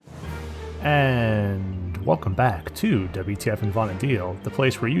And welcome back to WTF and Von and Deal, the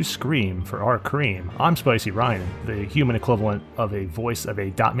place where you scream for our cream. I'm Spicy Ryan, the human equivalent of a voice of a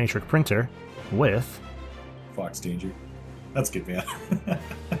dot matrix printer with... Fox Danger. That's good, man.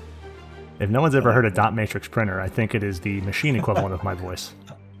 If no one's ever heard a dot matrix printer, I think it is the machine equivalent of my voice.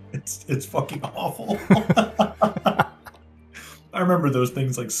 It's fucking awful. I remember those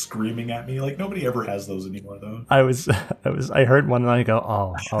things like screaming at me. Like nobody ever has those anymore, though. I heard one and I go,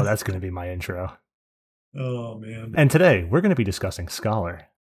 oh, that's going to be my intro. Oh man. And today we're going to be discussing Scholar.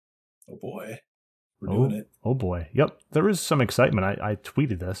 Oh boy, we're doing it. Oh boy. Yep. There was some excitement. I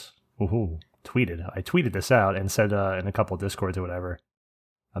tweeted this. I tweeted this out and said in a couple of Discords or whatever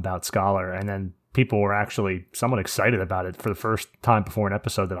about Scholar, and then people were actually somewhat excited about it for the first time before an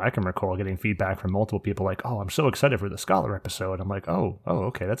episode that I can recall, getting feedback from multiple people like, oh, I'm so excited for the Scholar episode. I'm like, oh,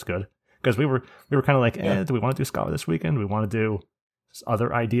 okay, that's good. Because we were kind of like, do we want to do Scholar this weekend? Do we want to do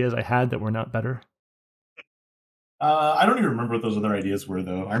other ideas I had that were not better? I don't even remember what those other ideas were,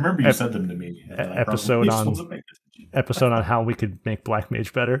 though. I remember you said them to me. Episode on how we could make Black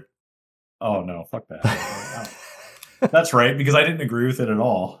Mage better. Oh, no, fuck that. That's right, because I didn't agree with it at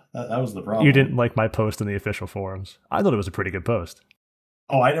all. That was the problem. You didn't like my post in the official forums. I thought it was a pretty good post.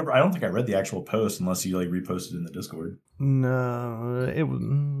 Oh, I don't think I read the actual post unless you like reposted in the Discord. No,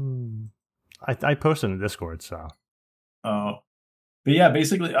 I posted in the Discord, so. Oh, but yeah,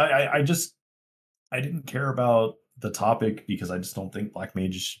 basically, I didn't care about the topic because I just don't think Black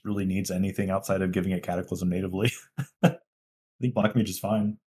Mage really needs anything outside of giving it Cataclysm natively. I think Black Mage is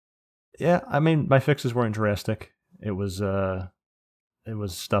fine. Yeah, I mean, my fixes weren't drastic. It was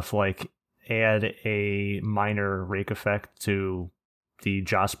stuff like add a minor rake effect to the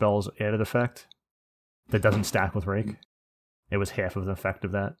Joss spell's added effect that doesn't stack with rake. It was half of the effect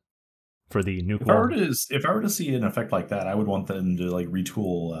of that for the nuke wall. If I were to see an effect like that, I would want them to like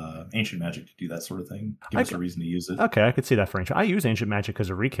retool Ancient Magic to do that sort of thing. Give us a reason to use it. Okay, I could see that for Ancient. I use Ancient Magic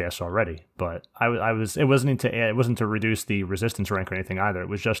as a recast already, but it wasn't to reduce the resistance rank or anything either. It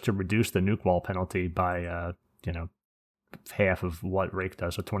was just to reduce the nuke wall penalty by half of what rake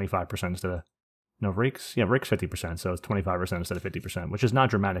does, so 25% instead of rake's 50%, so it's 25% instead of 50%, which is not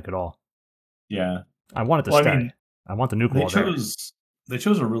dramatic at all. Yeah, I want it to stay. I want the nuke wall there. They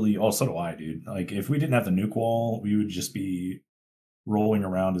chose a really... Oh, so do I, dude. Like, if we didn't have the nuke wall, we would just be rolling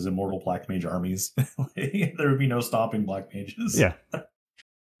around as immortal Black Mage armies. There would be no stopping Black Mages. Yeah.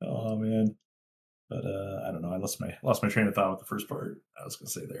 Oh man. But I don't know. I lost my train of thought with the first part. I was gonna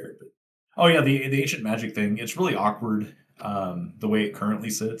say there, but oh yeah, the Ancient Magic thing. It's really awkward the way it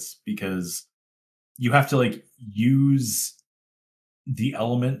currently sits because you have to like use the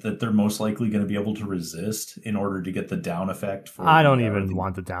element that they're most likely going to be able to resist in order to get the down effect. I don't even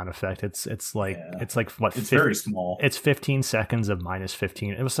want the down effect. It's like what? It's very small. It's 15 seconds of minus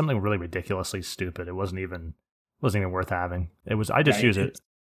 15. It was something really ridiculously stupid. It wasn't even worth having. I just use it.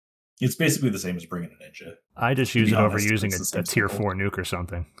 It's basically the same as bringing a ninja. I just use it over using a tier 4 nuke or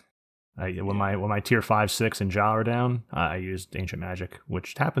something. When my tier 5, 6 and Jaw are down, I used Ancient Magic,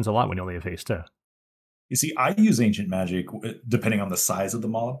 which happens a lot when you only have haste too. You see, I use Ancient Magic depending on the size of the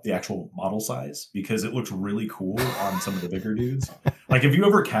mob, the actual model size, because it looks really cool on some of the bigger dudes. Like if you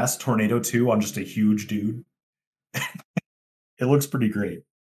ever cast Tornado 2 on just a huge dude, it looks pretty great.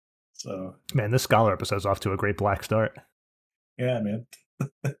 So, man, this Scholar episode's off to a great black start. Yeah, man.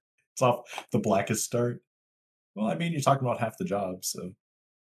 It's off the blackest start. Well, I mean, you're talking about half the job, so.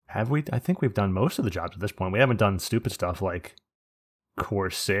 Have we? I think we've done most of the jobs at this point. We haven't done stupid stuff like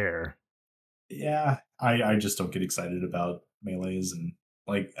Corsair. Yeah, I just don't get excited about melees, and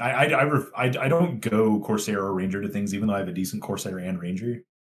like I don't go Corsair or Ranger to things, even though I have a decent Corsair and Ranger.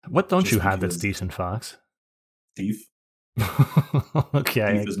 What don't you have that's decent, Fox? Thief.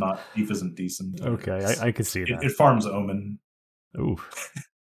 Okay. Thief isn't decent. Okay, I could see that. It farms Omen. Ooh.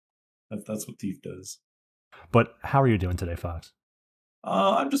 That's what Thief does. But how are you doing today, Fox?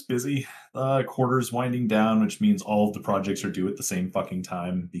 I'm just busy. Quarter's winding down, which means all of the projects are due at the same fucking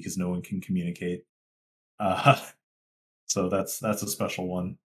time because no one can communicate. So that's a special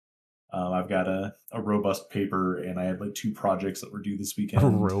one. I've got a robust paper, and I had like 2 projects that were due this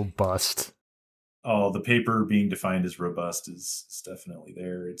weekend. Robust. Oh, the paper being defined as robust is definitely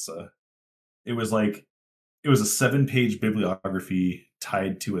there. It was a 7-page bibliography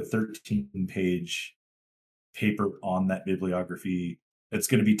tied to a 13-page paper on that bibliography. It's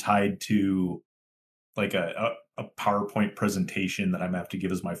going to be tied to like a PowerPoint presentation that I'm going to have to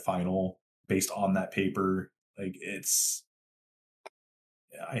give as my final based on that paper. Like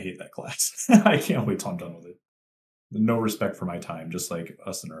I hate that class. I can't wait till I'm done with it. No respect for my time, just like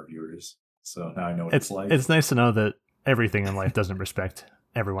us and our viewers. So now I know what it's like. It's nice to know that everything in life doesn't respect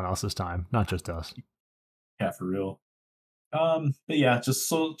everyone else's time, not just us. Yeah, for real. But yeah,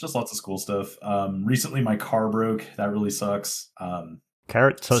 just lots of school stuff. Recently my car broke. That really sucks.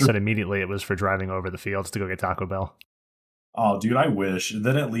 Carrot said immediately it was for driving over the fields to go get Taco Bell. Oh, dude, I wish.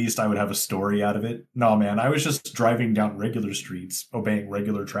 Then at least I would have a story out of it. No, man, I was just driving down regular streets, obeying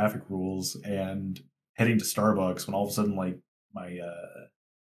regular traffic rules, and heading to Starbucks when all of a sudden, like, my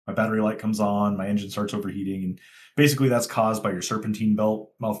battery light comes on, my engine starts overheating, and basically that's caused by your serpentine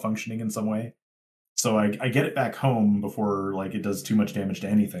belt malfunctioning in some way. So I get it back home before like it does too much damage to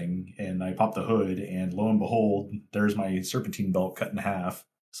anything, and I pop the hood, and lo and behold, there's my serpentine belt cut in half.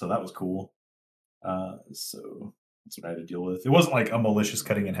 So that was cool. So that's what I had to deal with. It wasn't like a malicious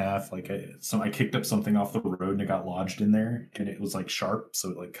cutting in half. Like I kicked up something off the road and it got lodged in there, and it was like sharp, so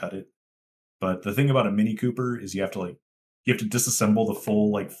it like cut it. But the thing about a Mini Cooper is you have to disassemble the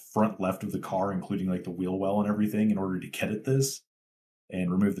full like front left of the car, including like the wheel well and everything, in order to get at this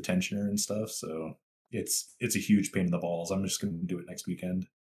and remove the tensioner and stuff. So it's a huge pain in the balls. I'm just going to do it next weekend.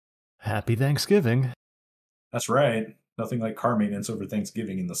 Happy Thanksgiving. That's right. Nothing like car maintenance over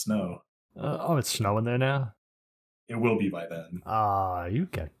Thanksgiving in the snow. Oh, it's snowing there now? It will be by then. You're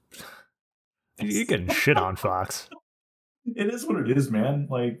getting shit on, Fox. It is what it is, man.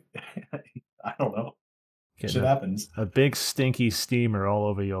 Like, I don't know. Shit happens. A big stinky steamer all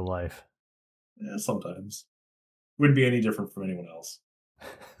over your life. Yeah, sometimes. Wouldn't be any different from anyone else.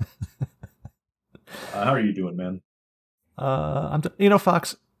 How are you doing, man?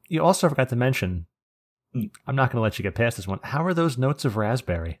 Fox, you also forgot to mention, I'm not going to let you get past this one. How are those notes of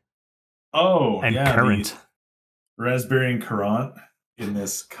raspberry? Oh, and yeah, currant. Raspberry and currant in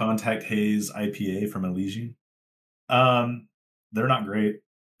this Contact Haze IPA from Elysian. They're not great.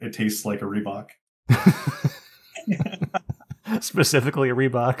 It tastes like a Reebok. Specifically a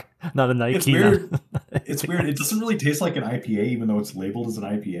Reebok, not a Nike. It's weird. It's weird. It doesn't really taste like an IPA, even though it's labeled as an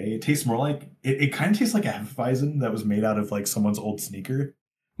IPA. It tastes more like it kind of tastes like a Hefeweizen that was made out of like someone's old sneaker.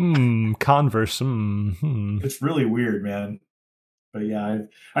 Converse. It's really weird, man. But yeah,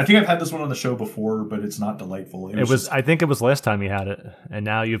 I think I've had this one on the show before, but it's not delightful. I think it was last time you had it, and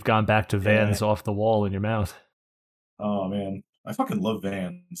now you've gone back to Vans off the wall in your mouth. Oh man, I fucking love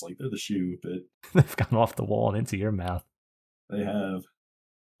Vans. Like, they're the shoe, but they've gone off the wall and into your mouth. They have.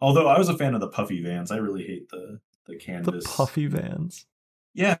 Although I was a fan of the puffy Vans. I really hate the canvas. The puffy Vans?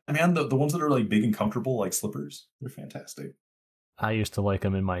 Yeah, man, the ones that are like big and comfortable, like slippers. They're fantastic. I used to like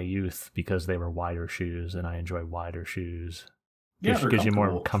them in my youth because they were wider shoes, and I enjoy wider shoes. Yeah, gives you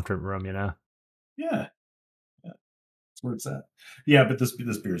more comfort room, you know? Yeah. That's where it's at. Yeah, but this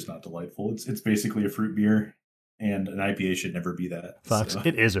beer is not delightful. It's basically a fruit beer, and an IPA should never be that. Fox, so.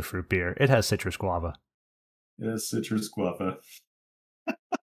 It is a fruit beer. It has citrus guava. It has citrus guava.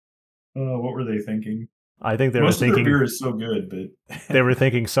 What were they thinking? I think they were thinking... Most of their beer is so good, but... they were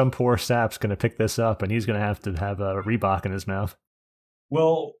thinking some poor sap's going to pick this up, and he's going to have a Reebok in his mouth.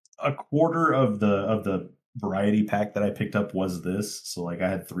 Well, a quarter of the variety pack that I picked up was this, so like I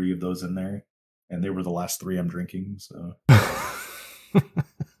had 3 of those in there, and they were the last 3 I'm drinking. So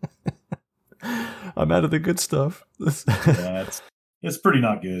I'm out of the good stuff. Yeah, it's pretty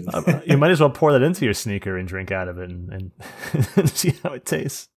not good. You might as well pour that into your sneaker and drink out of it and see how it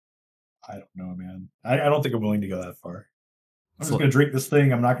tastes. I don't know, man. I don't think I'm willing to go that far. I'm just gonna drink this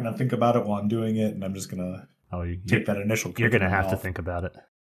thing. I'm not gonna think about it while I'm doing it, and I'm just gonna take that initial. You're gonna have to think about it.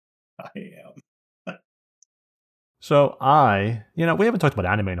 I am. So we haven't talked about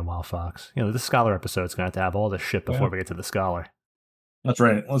anime in a while, Fox. This Scholar episode's going to have all this shit before we get to the Scholar. That's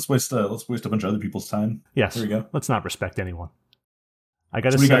right. Let's waste a bunch of other people's time. Yes. There we go. Let's not respect anyone. What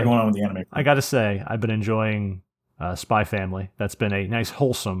do you got going on with the anime? I got to say, I've been enjoying Spy Family. That's been a nice,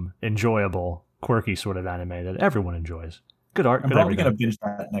 wholesome, enjoyable, quirky sort of anime that everyone enjoys. Good art. I'm probably going to binge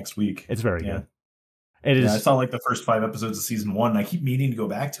that next week. It's very good. It is. I saw like the first 5 episodes of season 1, and I keep meaning to go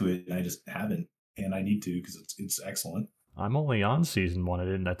back to it, and I just haven't. And I need to because it's excellent. I'm only on season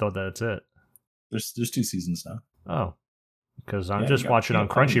 1. I thought that's it. There's 2 seasons now. Oh, because I'm just watching on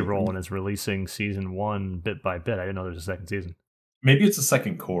Crunchyroll, and it's releasing season 1 bit by bit. I didn't know there was a second season. Maybe it's a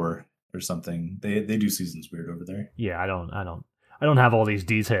second core or something. They do seasons weird over there. Yeah, I don't have all these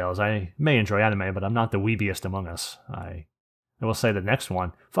details. I may enjoy anime, but I'm not the weebiest among us. I will say the next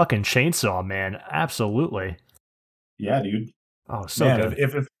one, fucking Chainsaw Man, absolutely. Yeah, dude. Oh, so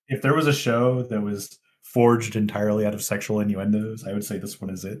good. If there was a show that was forged entirely out of sexual innuendos, I would say this one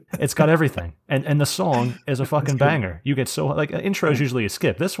is it. It's got everything. And the song is a fucking banger. You get so... Like, intro is usually a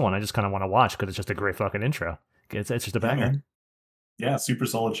skip. This one, I just kind of want to watch because it's just a great fucking intro. It's just a banger. Yeah, super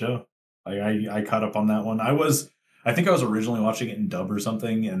solid show. I caught up on that one. I think I was originally watching it in dub or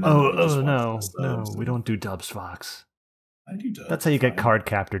something. And then no, we don't do dubs, Fox. I do dubs. That's how you get fine. card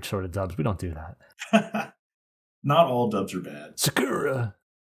captured sort of dubs. We don't do that. Not all dubs are bad. Sakura.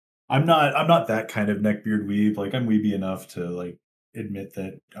 I'm not that kind of neckbeard weeb. Like I'm weeby enough to like admit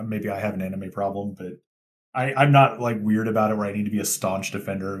that maybe I have an anime problem, but I'm not like weird about it where I need to be a staunch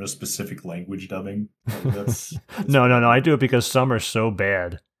defender of a specific language dubbing. Like, that's No. I do it because some are so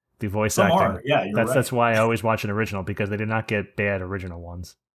bad. The voice some acting. are. Yeah, you're right. That's why I always watch an original, because they did not get bad original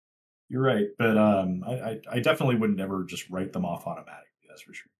ones. You're right, but I definitely would never just write them off automatically. That's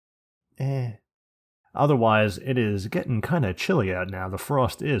for sure. Otherwise, it is getting kind of chilly out now. The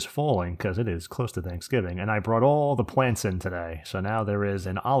frost is falling because it is close to Thanksgiving, and I brought all the plants in today. So now there is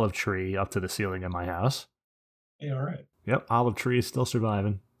an olive tree up to the ceiling in my house. Hey, all right. Yep, olive tree is still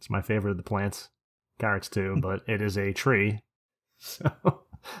surviving. It's my favorite of the plants. Carrots too, but it is a tree. So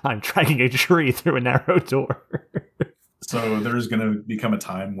I'm dragging a tree through a narrow door. So there's going to become a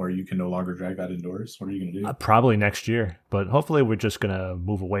time where you can no longer drag that indoors. What are you going to do? Probably next year, but hopefully we're just going to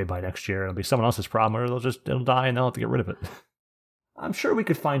move away by next year. It'll be someone else's problem, or it'll die and they'll have to get rid of it. I'm sure we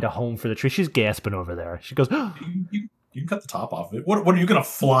could find a home for the tree. She's gasping over there. She goes, You can cut the top off of it. What are you going to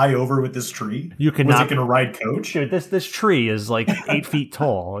fly over with this tree? You cannot. Was it going to ride coach? Dude, this tree is like 8 feet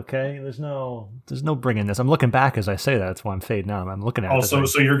tall. Okay, there's no bringing this. I'm looking back as I say that. That's why I'm fading out. I'm looking at it.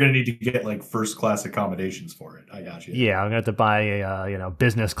 So you're going to need to get like first class accommodations for it. I got you. Yeah, I'm going to have to buy a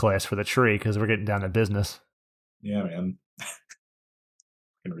business class for the tree because we're getting down to business. Yeah, man.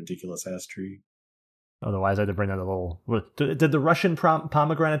 Fucking ridiculous ass tree. Otherwise, I had to bring out a little. Did the Russian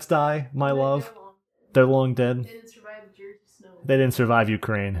pomegranates die, my love? They're long dead. They didn't survive the Jersey snow. They didn't survive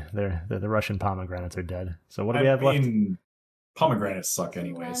Ukraine. The Russian pomegranates are dead. So what do we have left? Pomegranates suck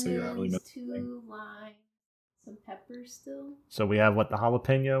anyway, so you're not really missing anything. 2 limes, some peppers still. So we have the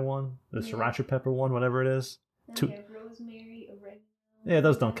jalapeno one, the sriracha pepper one, whatever it is. And we have rosemary, oregano. Yeah,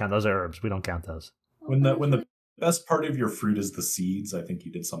 those don't count. Those are herbs. We don't count those. When the best part of your fruit is the seeds, I think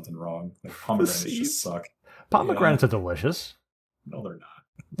you did something wrong. Like pomegranates just suck. Pomegranates are delicious. No, they're not.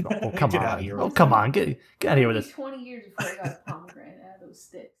 Oh, come Get on. out of here. Oh, come on. Get out of here with this. 20 years before I got a pomegranate out of those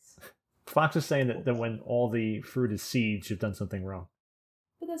sticks. Fox is saying that when all the fruit is seeds, you've done something wrong.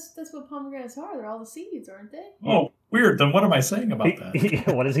 But that's what pomegranates are. They're all the seeds, aren't they? Oh, weird. Then what am I saying about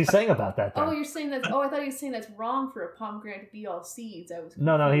that? What is he saying about that, then? Oh, you're saying that's... Oh, I thought he was saying that's wrong for a pomegranate to be all seeds. I was...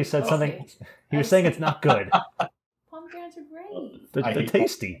 No, he said something... He was saying it's not good. Pomegranates are great. They're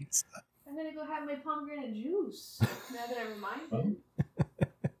tasty. I'm going to go have my pomegranate juice now that I'm reminded.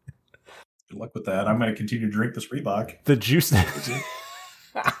 Good luck with that. I'm going to continue to drink this Reebok. The juice...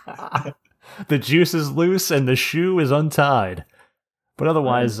 The juice is loose and the shoe is untied. But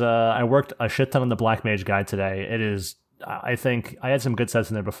otherwise, I worked a shit ton on the Black Mage Guide today. It is, I think, I had some good sets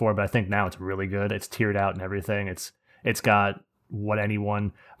in there before, but I think now it's really good. It's tiered out and everything. It's got what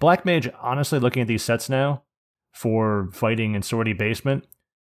anyone... Black Mage, honestly, looking at these sets now, for fighting in Swordy Basement,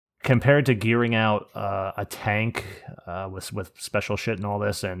 compared to gearing out a tank with special shit and all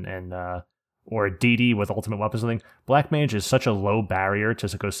this, and or a DD with ultimate weapons and something, Black Mage is such a low barrier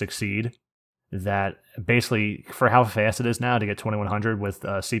to go succeed that basically for how fast it is now to get 2100 with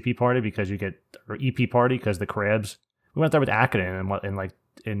CP party, because you get, or EP party, because the crabs, we went there with Akaden and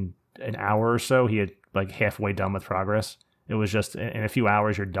in an hour or so he had like halfway done with progress. It was just in a few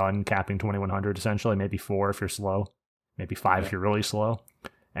hours you're done capping 2100 essentially, maybe 4 if you're slow, maybe 5 if you're really slow,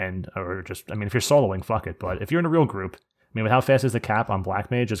 or just, I mean, if you're soloing, fuck it. But if you're in a real group, I mean, with how fast is the cap on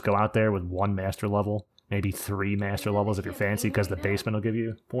Black Mage, just go out there with 1 master level, maybe 3 master levels if you're fancy, because the basement will give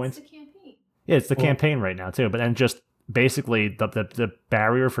you points. It's the campaign. Yeah, it's the campaign right now too. But then just basically the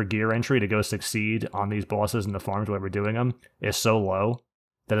barrier for gear entry to go succeed on these bosses and the farms where we're doing them is so low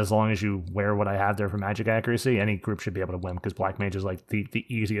that as long as you wear what I have there for magic accuracy, any group should be able to win, because Black Mage is like the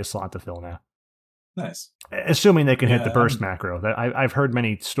easiest slot to fill now. Nice. Assuming they can hit the burst macro. I've heard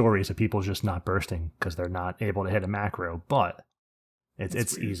many stories of people just not bursting because they're not able to hit a macro, but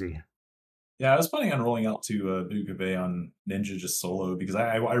it's easy. Yeah, I was planning on rolling out to Buka Bay on Ninja just solo, because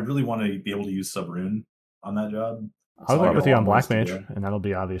I really want to be able to use Subrune on that job. I'll go with you on Black Mage, and that'll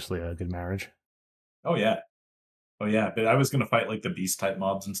be obviously a good marriage. Oh yeah, but I was going to fight like the beast type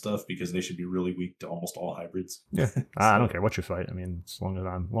mobs and stuff, because they should be really weak to almost all hybrids. Yeah, I don't care what you fight. I mean, as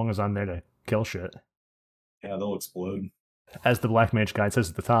long as I'm there to kill shit. Yeah, they'll explode. As the Black Mage Guide says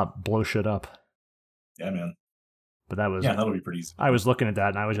at the top, blow shit up. Yeah, man. But that'll be pretty easy. I was looking at that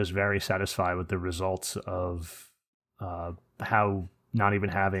and I was just very satisfied with the results of how not even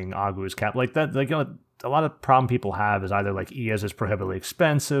having Agu's cap like that. Like, a lot of problem people have is either like ES is prohibitively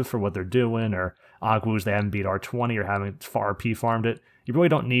expensive for what they're doing, or Agu's they haven't beat R20 or haven't RP farmed it. You really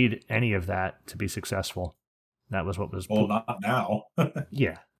don't need any of that to be successful. That was what was. Well, not now.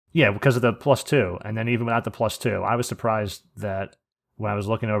 Yeah. Yeah, because of the +2. And then even without the +2, I was surprised that when I was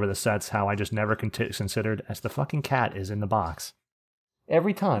looking over the sets, how I just never considered as the fucking cat is in the box.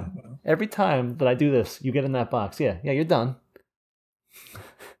 Every time. Well, Every time that I do this, you get in that box. Yeah, you're done.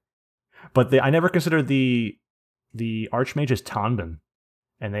 But I never considered the Archmage's Tanbin,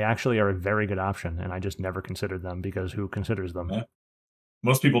 and they actually are a very good option, and I just never considered them because who considers them? Yeah.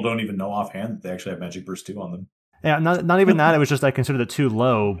 Most people don't even know offhand that they actually have Magic Burst 2 on them. Yeah, not even that. It was just I considered it too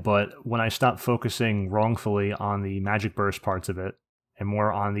low, but when I stopped focusing wrongfully on the Magic Burst parts of it and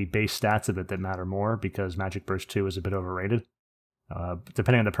more on the base stats of it that matter more, because Magic Burst 2 is a bit overrated.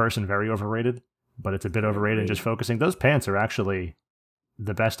 Depending on the person, very overrated, but it's a bit overrated. And just focusing, those pants are actually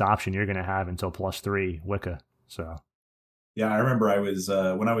the best option you're going to have until +3 Wicca. So yeah, I remember I was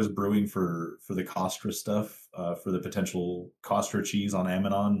when I was brewing for the Kostra stuff, for the potential Kostra cheese on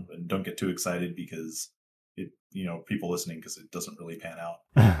Amanon, and don't get too excited because it, people listening, because it doesn't really pan out.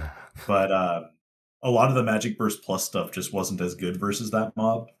 But a lot of the Magic Burst Plus stuff just wasn't as good versus that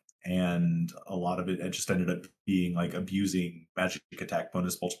mob, and a lot of it just ended up being like abusing magic attack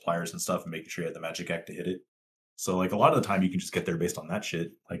bonus multipliers and stuff and making sure you had the magic act to hit it. So like a lot of the time you can just get there based on that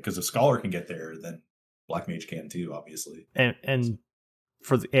shit. Like, because if Scholar can get there, then Black Mage can too, obviously. And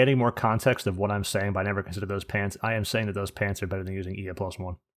for adding more context of what I'm saying, but I never considered those pants, I am saying that those pants are better than using EA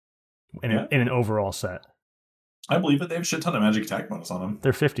 +1 in an overall set. I believe it. They have a shit ton of magic attack bonus on them.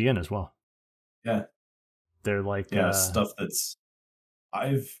 They're 50 in as well. Yeah. They're like stuff that's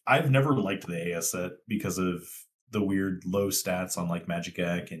I've never liked the AS set because of the weird low stats on like Magic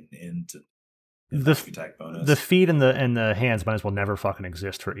Act and the attack bonus. The feet and the hands might as well never fucking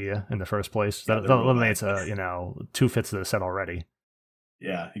exist for Ia in the first place. That eliminates 2 fits of the set already.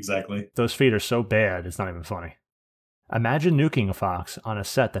 Yeah, exactly. Those feet are so bad, it's not even funny. Imagine nuking a Fox on a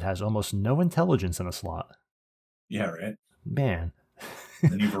set that has almost no intelligence in a slot. Yeah, right. Man.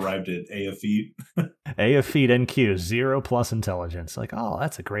 And you've arrived at A of feet. A of feet NQ 0+ intelligence. Like, oh,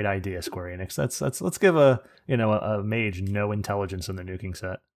 that's a great idea, Square Enix. Let's give a mage no intelligence in the nuking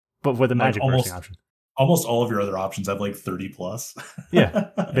set, but with a magic bursting option. Almost all of your other options have like 30+. Yeah,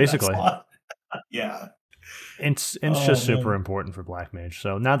 basically. Yeah. It's just super important for Black Mage.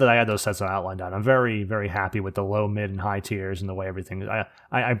 So now that I had those sets outlined out, I'm very, very happy with the low, mid, and high tiers and the way everything.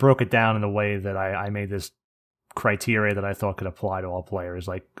 I broke it down in the way that I made this criteria that I thought could apply to all players,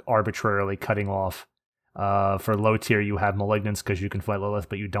 like arbitrarily cutting off. For low tier, you have Malignance because you can fight Lilith,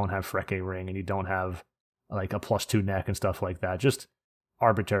 but you don't have Freke Ring and you don't have like a +2 neck and stuff like that. Just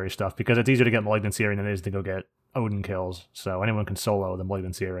arbitrary stuff, because it's easier to get Malignance Earring than it is to go get Odin kills. So anyone can solo the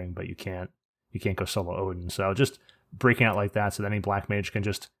Malignance Earring, but you can't go solo Odin. So just breaking out like that so that any Black Mage can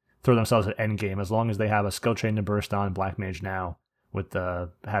just throw themselves at endgame as long as they have a skill chain to burst on. Black Mage now, with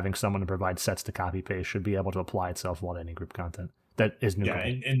having someone to provide sets to copy paste, should be able to apply itself well to any group content that is new. Yeah,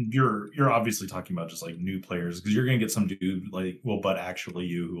 and you're obviously talking about just like new players, because you're gonna get some dude like, well, but actually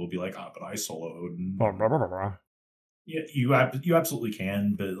you, who will be like, but I solo Odin. Yeah, you absolutely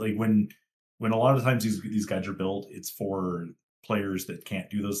can, but like when a lot of times these guys are built, it's for players that can't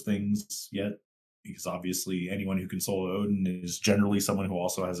do those things yet, because obviously anyone who can solo Odin is generally someone who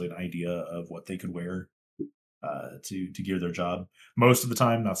also has an idea of what they could wear to gear their job. Most of the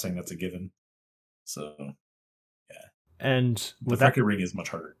time, not saying that's a given. So yeah, and the Freke Ring is much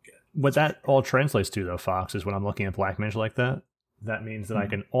harder to get. What that all translates to, though, Fox, is when I'm looking at Black Mage like that, that means that I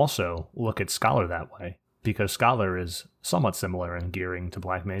can also look at Scholar that way, because Scholar is somewhat similar in gearing to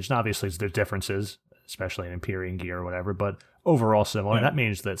Black Mage. And obviously, there's differences, especially in Empyrean gear or whatever, but overall similar. Yeah. And that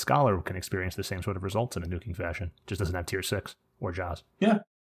means that Scholar can experience the same sort of results in a nuking fashion. Just doesn't have tier 6 or Jaws. Yeah,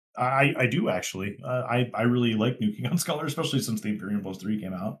 I do actually. I really like nuking on Scholar, especially since the Empyrean +3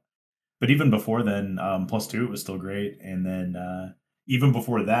 came out. But even before then, +2 was still great. And then even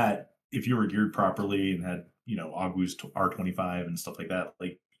before that, if you were geared properly and had, Agu's R25 and stuff like that,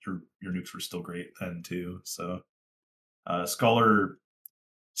 like your nukes were still great then too. So Scholar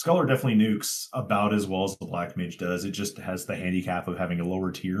definitely nukes about as well as the Black Mage does. It just has the handicap of having a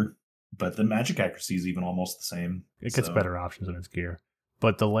lower tier, but the magic accuracy is even almost the same. It gets better options in its gear.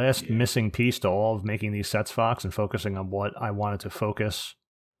 But the last missing piece to all of making these sets, Fox, and focusing on what I wanted to focus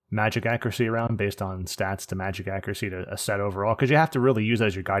magic accuracy around based on stats to magic accuracy to a set overall, because you have to really use that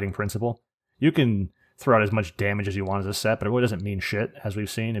as your guiding principle. You can throw out as much damage as you want as a set, but it really doesn't mean shit, as we've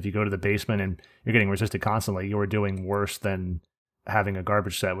seen. If you go to the basement and you're getting resisted constantly, you are doing worse than having a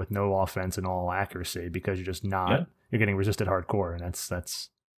garbage set with no offense and all accuracy, because you're just not you're getting resisted hardcore, and that's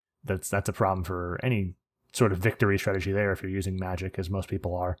a problem for any sort of victory strategy there if you're using magic, as most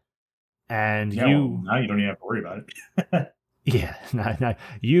people are. And now you don't even have to worry about it. Yeah,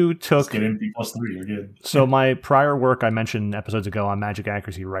 you took. Just get MP +3, you're good. So my prior work I mentioned episodes ago on magic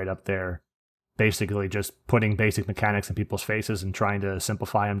accuracy right up there, basically just putting basic mechanics in people's faces and trying to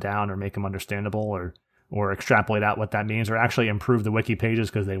simplify them down or make them understandable or extrapolate out what that means or actually improve the wiki pages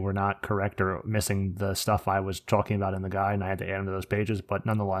because they were not correct or missing the stuff I was talking about in the guide and I had to add them to those pages. But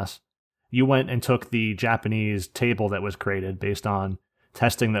nonetheless, you went and took the Japanese table that was created based on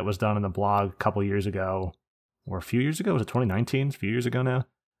testing that was done in the blog a couple years ago, or a few years ago. Was it 2019? It's a few years ago now.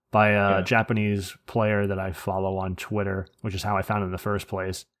 By a Japanese player that I follow on Twitter, which is how I found it in the first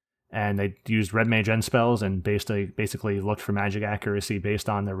place. And they used red mage end spells and basically looked for magic accuracy based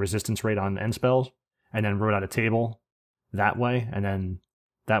on the resistance rate on end spells, and then wrote out a table that way. And then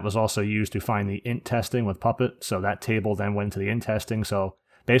that was also used to find the int testing with Puppet. So that table then went into the int testing. So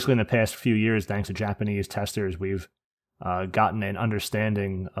basically in the past few years, thanks to Japanese testers, we've gotten an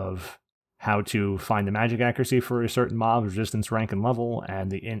understanding of how to find the magic accuracy for a certain mob, resistance rank and level,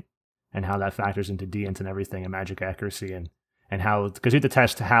 and the int, and how that factors into d-int and everything, and magic accuracy, and how, because you have to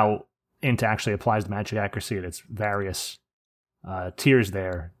test how int actually applies to magic accuracy at its various tiers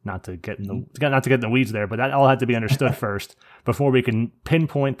there, not to get in the weeds there, but that all had to be understood first before we can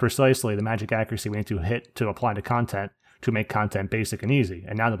pinpoint precisely the magic accuracy we need to hit to apply to content to make content basic and easy.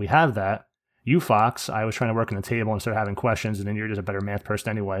 And now that we have that, you, Fox, I was trying to work in the table and start having questions, and then you're just a better math person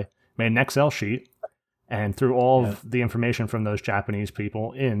anyway, made an Excel sheet and threw all of the information from those Japanese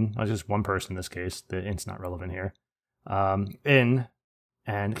people in, I was just one person in this case, the int's not relevant here, in,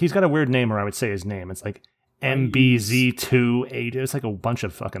 and he's got a weird name, or I would say his name. It's like MBZ28. It's like a bunch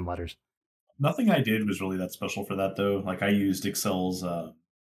of fucking letters. Nothing I did was really that special for that, though. Like, I used Excel's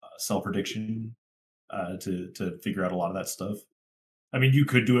cell prediction to figure out a lot of that stuff. I mean, you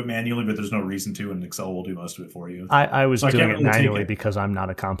could do it manually, but there's no reason to, and Excel will do most of it for you. I was doing it manually because I'm not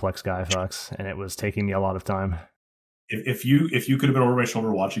a complex guy, Fox, and it was taking me a lot of time. If you could have been over my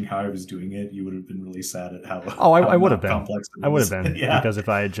shoulder watching how I was doing it, you would have been really sad at how. I would have been. Complex I would have been because if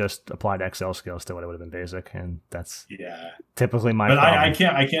I had just applied Excel skills to it, it would have been basic, and that's typically my. But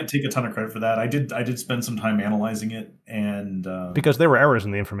problem. I can't take a ton of credit for that. I did spend some time analyzing it, and because there were errors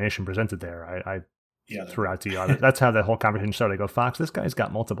in the information presented there, I threw out to you. That's how the whole conversation started. I go, Fox, this guy's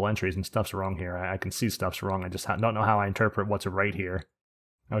got multiple entries and stuff's wrong here. I can see stuff's wrong. I just don't know how I interpret what's right here.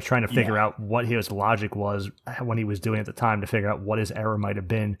 I was trying to figure out what his logic was when he was doing it at the time to figure out what his error might have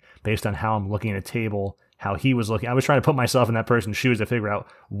been based on how I'm looking at a table, how he was looking. I was trying to put myself in that person's shoes to figure out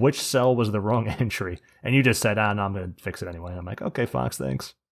which cell was the wrong entry. And you just said, no, I'm going to fix it anyway. And I'm like, okay, Fox,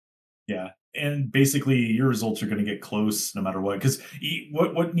 thanks. Yeah. And basically your results are going to get close no matter what. Because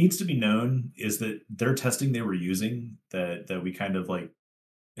what needs to be known is that their testing they were using that we kind of like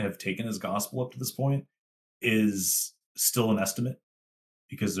have taken as gospel up to this point is still an estimate.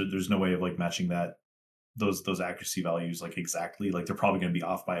 Because there's no way of like matching those accuracy values like exactly. Like they're probably going to be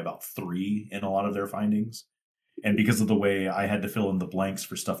off by about 3 in a lot of their findings, and because of the way I had to fill in the blanks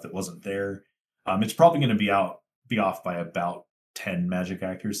for stuff that wasn't there, it's probably going to be off by about 10 magic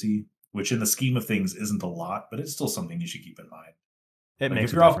accuracy, which in the scheme of things isn't a lot, but it's still something you should keep in mind.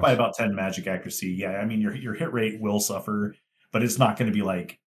 If you're off by about 10 magic accuracy, I mean your hit rate will suffer, but it's not going to be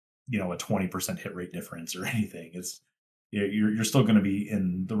like a 20% hit rate difference or anything. You're still going to be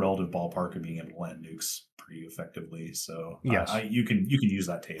in the relative ballpark of being able to land nukes pretty effectively. So yes, you can use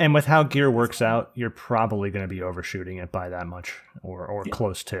that table. And with how gear works out, you're probably going to be overshooting it by that much or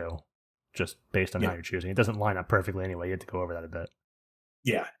close to, just based on how you're choosing. It doesn't line up perfectly anyway. You have to go over that a bit.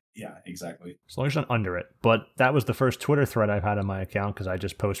 Yeah, exactly. As long as you're not under it. But that was the first Twitter thread I've had on my account because I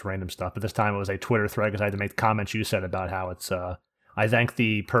just post random stuff. But this time it was a Twitter thread because I had to make comments you said about how it's I thanked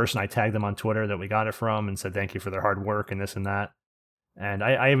the person, I tagged them on Twitter that we got it from and said thank you for their hard work and this and that. And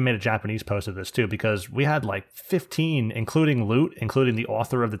I even made a Japanese post of this too because we had like 15, including Loot, including the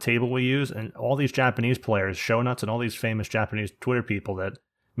author of the table we use, and all these Japanese players, show nuts, and all these famous Japanese Twitter people that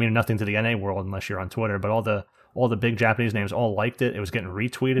mean nothing to the NA world unless you're on Twitter, but all the big Japanese names all liked it. It was getting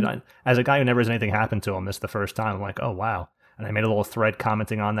retweeted. As a guy who never has anything happen to him, this is the first time. I'm like, oh wow. And I made a little thread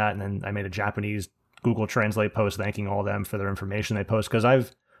commenting on that, and then I made a Japanese Google Translate post thanking all of them for their information they post, because a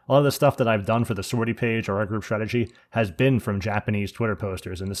lot of the stuff that I've done for the sortie page or our group strategy has been from Japanese Twitter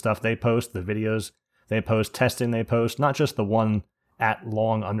posters, and the stuff they post, the videos they post, testing they post, not just the one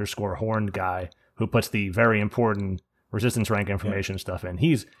 @long_horned guy who puts the very important resistance rank information stuff in.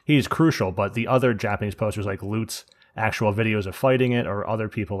 He's crucial, but the other Japanese posters like Loot's actual videos of fighting it, or other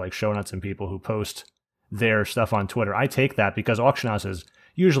people like Shownuts and people who post their stuff on Twitter, I take that because Auction House is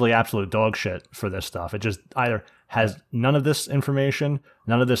usually absolute dog shit for this stuff. It just either has none of this information,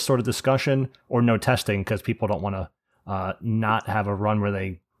 none of this sort of discussion, or no testing because people don't want to not have a run where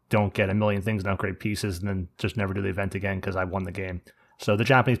they don't get a million things and upgrade pieces and then just never do the event again because I won the game. So the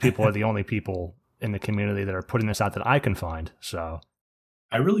Japanese people are the only people in the community that are putting this out that I can find. So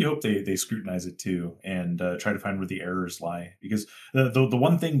I really hope they scrutinize it too and try to find where the errors lie. Because the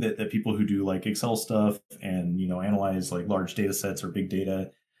one thing that people who do like Excel stuff and, you know, analyze like large data sets or big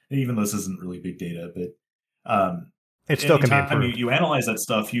data, even though this isn't really big data, but it still can be anytime improved. you analyze that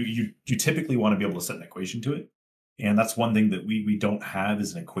stuff, you typically want to be able to set an equation to it. And that's one thing that we don't have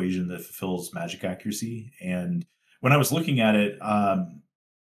is an equation that fulfills magic accuracy. And when I was looking at it,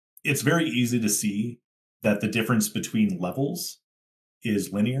 it's very easy to see that the difference between levels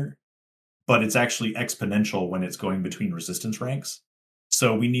is linear, but it's actually exponential when it's going between resistance ranks.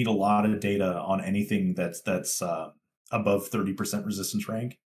 So we need a lot of data on anything that's above 30% resistance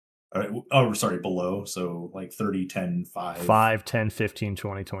rank. Below. So like 30, 10, 5. 5, 10, 15,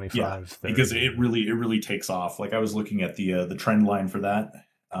 20, 25. Yeah, 30. because it really takes off. Like I was looking at the trend line for that,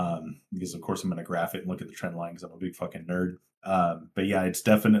 because of course I'm going to graph it and look at the trend line because I'm a big fucking nerd. But yeah, it's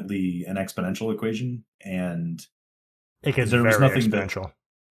definitely an exponential equation, and it gets there was very nothing exponential.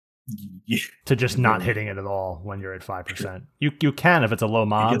 Yeah, to just not hitting it at all when you're at 5%. You can if it's a low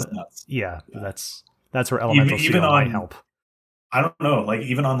mob. Yeah, that's where elemental seal might help. I don't know, like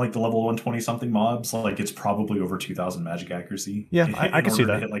even on like the level 120 something mobs, like it's probably over 2000 magic accuracy. Yeah, I can see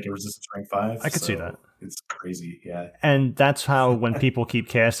that. Hit like a resistance rank 5. I could see that. It's crazy, yeah. And that's how when people keep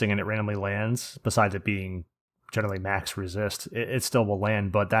casting and it randomly lands, besides it being generally max resist, it still will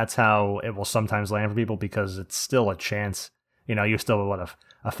land, but that's how it will sometimes land for people because it's still a chance. You know, you still have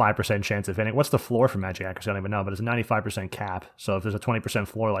a 5% chance of hitting. What's the floor for magic accuracy? I don't even know, but it's a 95% cap. So if there's a 20%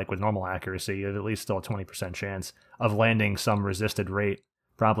 floor like with normal accuracy, you have at least still a 20% chance of landing some resisted rate,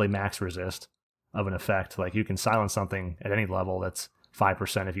 probably max resist of an effect. Like you can silence something at any level that's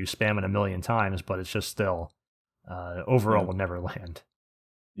 5% if you spam it a million times, but it's just still overall will never land.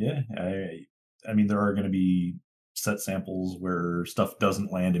 Yeah, I mean, there are going to be set samples where stuff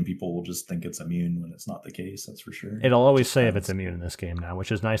doesn't land and people will just think it's immune when it's not the case. That's for sure. It'll always say if it's immune in this game now,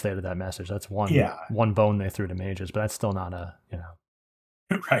 which is nice they added that message. That's one bone they threw to mages, but that's still not a, you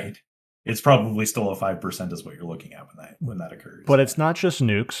know. Right. It's probably still a 5% is what you're looking at when that occurs. But it's not just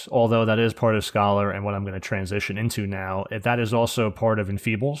nukes, although that is part of Scholar and what I'm going to transition into now. That is also part of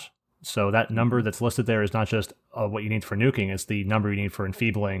Enfeebles. So that number that's listed there is not just what you need for nuking, it's the number you need for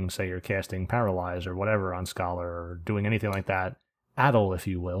enfeebling, say you're casting Paralyze or whatever on Scholar or doing anything like that. Addle, if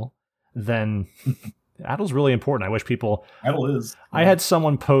you will. Then Addle's really important. I wish people... Addle is. I had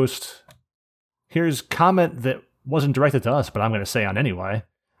someone post... Here's comment that wasn't directed to us, but I'm going to say on anyway.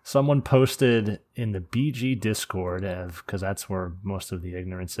 Someone posted in the BG Discord, because that's where most of the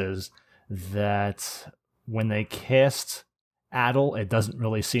ignorance is, that when they cast Addle, it doesn't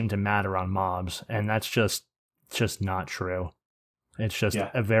really seem to matter on mobs, and that's just not true. It's just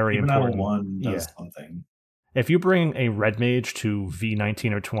a very even important Addle 1 does something. If you bring a red mage to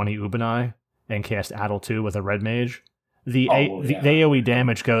V19 or 20 Ubanai and cast Addle 2 with a red mage, the AoE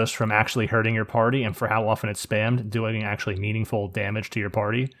damage goes from actually hurting your party and for how often it's spammed, doing actually meaningful damage to your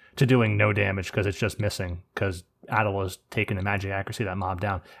party, to doing no damage because it's just missing, because Addle is taking the magic accuracy of that mob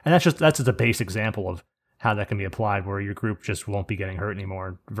down. And that's just a base example of how that can be applied, where your group just won't be getting hurt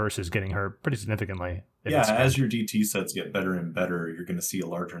anymore versus getting hurt pretty significantly. Yeah, as your DT sets get better and better, you're going to see a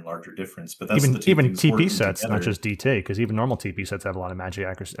larger and larger difference. But that's even TP sets, not just DT, because even normal TP sets have a lot of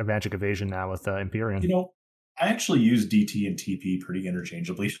magic evasion now with Empyrean. You know, I actually use DT and TP pretty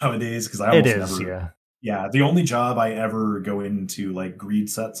interchangeably nowadays because I almost never. Yeah, the only job I ever go into like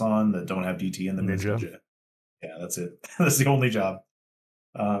greed sets on that don't have DT in them is Ninja. Yeah, that's it. That's the only job.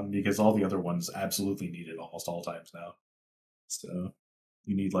 Because all the other ones absolutely need it almost all times now. So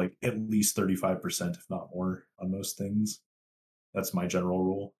you need like at least 35%, if not more, on most things. That's my general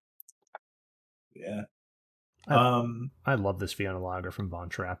rule. Yeah. I love this Fiona Lager from Von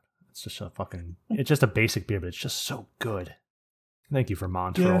Trapp. It's just it's just a basic beer, but it's just so good. Thank you,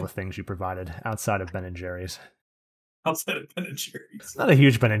 Vermont, for all the things you provided outside of Ben & Jerry's. Outside of Ben & Jerry's. Not a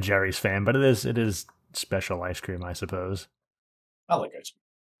huge Ben & Jerry's fan, but it is special ice cream, I suppose. I like ice cream.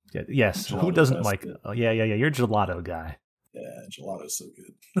 Yeah, yes, gelato, who doesn't like? Yeah. You're a gelato guy. Yeah, gelato's so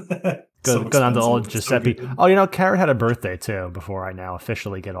good. Go on to old Giuseppe. So Carrot had a birthday too. Before I now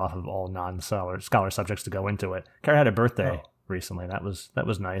officially get off of all non-scholar subjects to go into it, Carrot had a birthday recently. That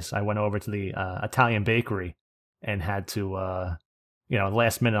was nice. I went over to the Italian bakery and had to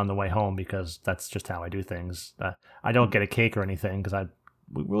last minute on the way home, because that's just how I do things. I don't get a cake or anything because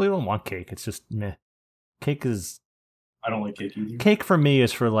we really don't want cake. It's just meh. Cake is. I don't like cake either. Cake for me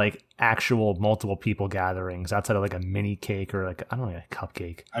is for like actual multiple people gatherings outside of like a mini cake or like, I don't know, a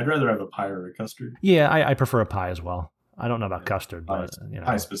cupcake. I'd rather have a pie or a custard. Yeah, I prefer a pie as well. I don't know about custard, but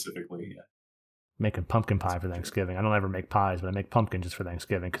pie specifically. Yeah. Making pumpkin pie for Thanksgiving. I don't ever make pies, but I make pumpkin just for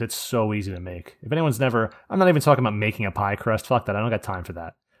Thanksgiving because it's so easy to make. If anyone's never, I'm not even talking about making a pie crust. Fuck that. I don't got time for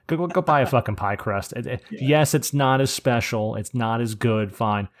that. Go buy a fucking pie crust. Yes, it's not as special. It's not as good.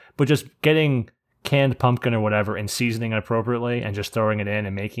 Fine, but just getting canned pumpkin or whatever and seasoning it appropriately and just throwing it in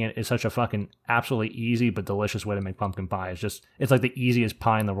and making it is such a fucking absolutely easy but delicious way to make pumpkin pie. It's like the easiest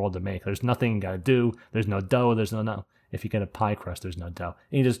pie in the world to make. There's nothing you gotta do. There's no dough. There's no. If you get a pie crust, there's no dough.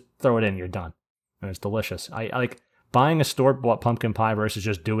 And you just throw it in. You're done. And it's delicious. I like buying a store-bought pumpkin pie versus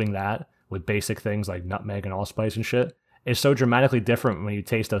just doing that with basic things like nutmeg and allspice and shit is so dramatically different when you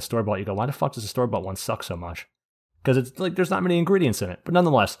taste a store-bought. You go, why the fuck does the store-bought one suck so much? Because it's like there's not many ingredients in it. But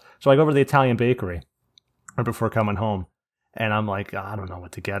nonetheless, so I go over to the Italian bakery right before coming home, and I'm like, I don't know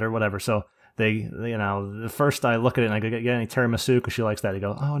what to get or whatever. So they the first I look at it and I go, get any tiramisu because she likes that. They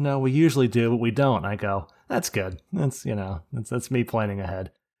go, oh no, we usually do, but we don't. And I go, that's good. That's me planning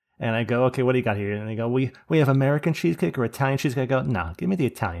ahead. And I go, okay, what do you got here? And they go, we have American cheesecake or Italian cheesecake. I go, no, give me the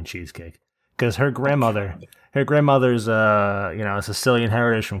Italian cheesecake. Because her grandmother's, a Sicilian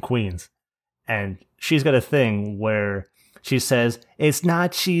heritage from Queens. And she's got a thing where she says, it's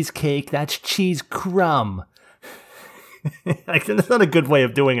not cheesecake, that's cheese crumb. Like, that's not a good way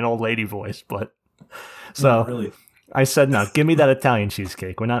of doing an old lady voice, but so really. I said, no, give me that Italian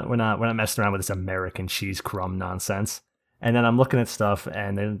cheesecake. We're not messing around with this American cheese crumb nonsense. And then I'm looking at stuff,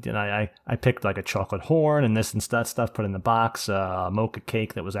 and then I picked like a chocolate horn and this and that stuff, put in the box, a mocha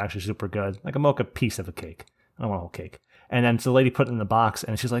cake that was actually super good, like a mocha piece of a cake. I don't want a whole cake. And then so the lady put it in the box,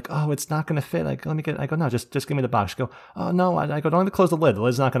 and she's like, oh, it's not going to fit. Like, let me get it. I go, no, just give me the box. She go, oh, no. I go, don't even close the lid. The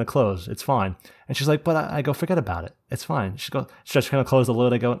lid's not going to close. It's fine. And she's like, but I go, forget about it. It's fine. She's just going to close the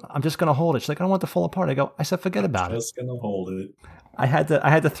lid. I go, I'm just going to hold it. She's like, I don't want it to fall apart. I go, I said, forget about it. Just going to hold it. I had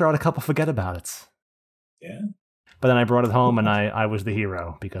to throw out a couple forget about it's. Yeah. But then I brought it home, and I was the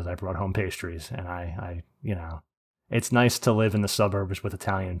hero because I brought home pastries. And I it's nice to live in the suburbs with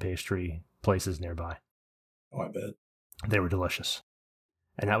Italian pastry places nearby. Oh, I bet. They were delicious.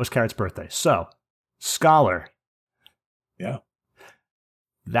 And that was Carrot's birthday. So, Scholar. Yeah.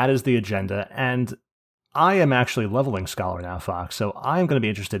 That is the agenda. And I am actually leveling Scholar now, Fox. So I'm going to be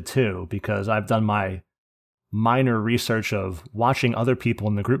interested too, because I've done my minor research of watching other people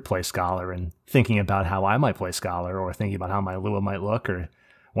in the group play Scholar and thinking about how I might play Scholar, or thinking about how my Lua might look, or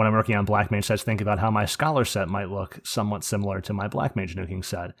when I'm working on Black Mage sets, thinking about how my Scholar set might look somewhat similar to my Black Mage nuking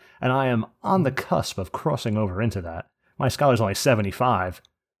set. And I am on the cusp of crossing over into that. My Scholar's only 75,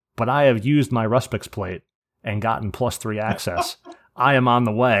 but I have used my Ruspix plate and gotten +3 access. I am on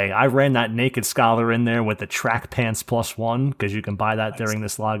the way. I ran that Naked Scholar in there with the Track Pants +1, because you can buy that during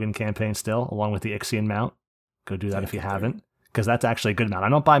this login campaign still, along with the Ixion mount. Go do that if you haven't, because that's actually a good mount. I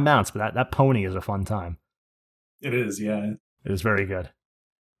don't buy mounts, but that pony is a fun time. It is, yeah. It is very good.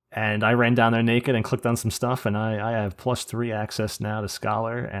 And I ran down there naked and clicked on some stuff, and I have +3 access now to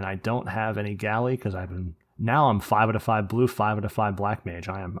Scholar, and I don't have any galley because now I'm 5 out of 5 blue, 5 out of 5 black mage.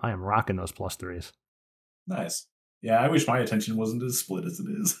 I am rocking those +3s. Nice. Yeah, I wish my attention wasn't as split as it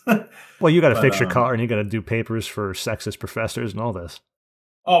is. Well, you got to fix your car, and you got to do papers for sexist professors and all this.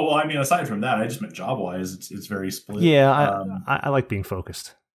 Oh, well, I mean, aside from that, I just meant job-wise, it's very split. Yeah, I like being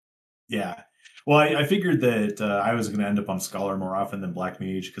focused. Yeah. Well, I figured that I was going to end up on Scholar more often than Black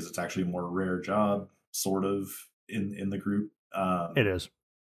Mage because it's actually a more rare job, sort of, in the group. It is.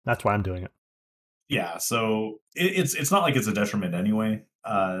 That's why I'm doing it. Yeah, so it's not like it's a detriment anyway.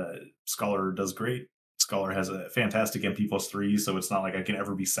 Scholar does great. Scholar has a fantastic MP +3, so it's not like I can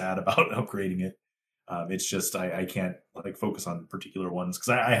ever be sad about upgrading it. It's just I can't like focus on particular ones because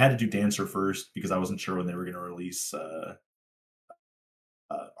I had to do Dancer first because I wasn't sure when they were going to release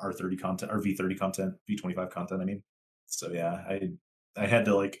R30 content or V30 content, V25 content. I mean, so yeah, I had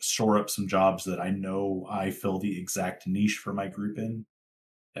to like shore up some jobs that I know I fill the exact niche for my group in,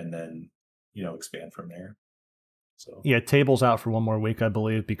 and then expand from there. So yeah, Table's out for one more week, I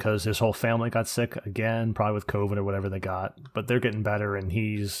believe, because his whole family got sick again, probably with COVID or whatever they got. But they're getting better, and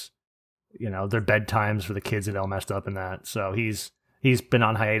he's, their bedtimes for the kids that all messed up in that. So he's been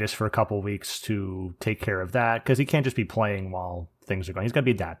on hiatus for a couple of weeks to take care of that because he can't just be playing while things are going. He's got to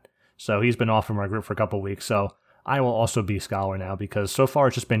be a dad. So he's been off from our group for a couple of weeks. So I will also be Scholar now because so far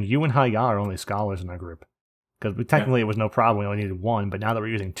it's just been you and Haya are only Scholars in our group. Because technically it was no problem. We only needed one, but now that we're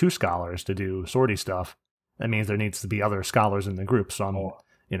using 2 Scholars to do sortie stuff, that means there needs to be other Scholars in the group. So I'm,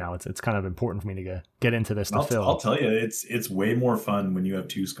 it's kind of important for me to get into this to fill. I'll tell you, it's way more fun when you have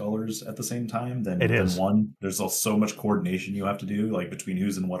 2 Scholars at the same time than one. There's so much coordination you have to do, like between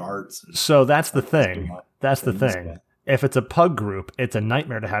who's in what arts. So that's the thing. That's the thing. If it's a pug group, it's a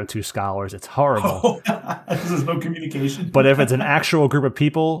nightmare to have 2 scholars. It's horrible. There's no communication. But if it's an actual group of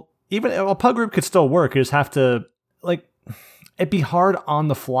people, even a pug group could still work. You just have to, like, it'd be hard on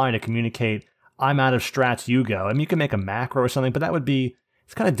the fly to communicate, I'm out of strats, you go. I mean, you can make a macro or something, but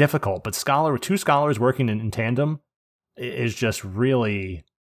it's kind of difficult. But 2 scholars working in tandem is just really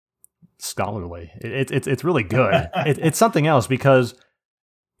scholarly. It's really good. It's something else because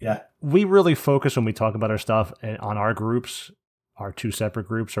we really focus when we talk about our stuff on our groups, our 2 separate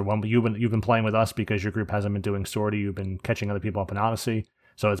groups, or one. You've been playing with us because your group hasn't been doing sortie. You've been catching other people up in Odyssey,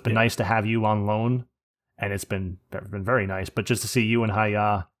 so it's been nice to have you on loan, and it's been very nice. But just to see you and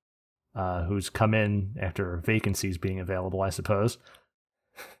Haya, who's come in after vacancies being available, I suppose,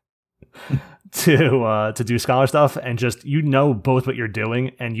 to do scholar stuff, and just both what you're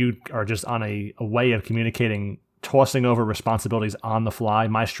doing, and you are just on a way of communicating, tossing over responsibilities on the fly.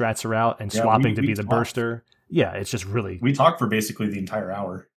 My strats are out and swapping to be the burster. Yeah, it's just really... We talked for basically the entire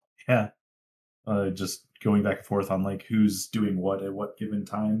hour. Yeah. Just going back and forth on like who's doing what at what given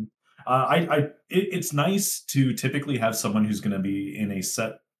time. It's nice to typically have someone who's going to be in a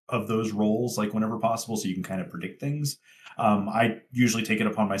set of those roles, like whenever possible, so you can kind of predict things. I usually take it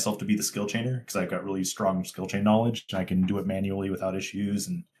upon myself to be the skill chainer because I've got really strong skill chain knowledge. I can do it manually without issues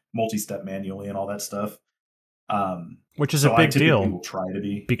and multi-step manually and all that stuff. Which is a big deal. Will try to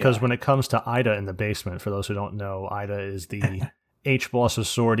be, because when it comes to Ida in the basement, for those who don't know, Ida is the H-boss of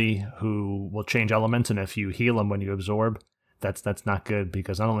sortie who will change elements, and if you heal him when you absorb, that's not good,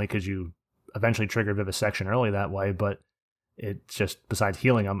 because not only could you eventually trigger vivisection early that way, but it just, besides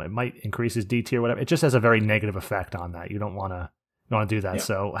healing him, it might increase his DT or whatever. It just has a very negative effect on that. You don't want to do that. Yeah.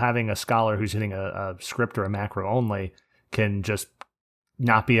 So having a scholar who's hitting a script or a macro only can just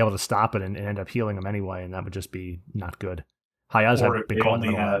not be able to stop it and end up healing them anyway, and that would just be not good. Hayaz have been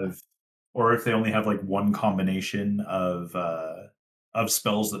calling them or if they only have like one combination of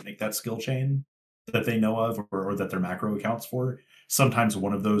spells that make that skill chain that they know of, or that their macro accounts for, sometimes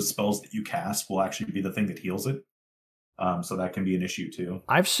one of those spells that you cast will actually be the thing that heals it. So that can be an issue too.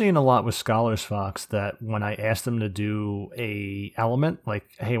 I've seen a lot with Scholars, Fox, that when I ask them to do a element, like,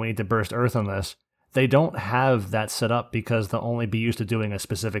 hey, we need to burst earth on this, they don't have that set up because they'll only be used to doing a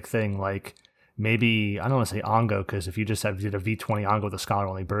specific thing, like maybe, I don't want to say Ongo, because if you just did a V20 Ongo with a Scholar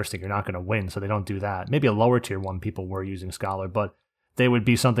only bursting, you're not going to win, so they don't do that. Maybe a lower tier one people were using Scholar, but they would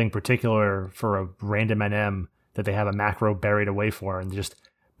be something particular for a random NM that they have a macro buried away for, and just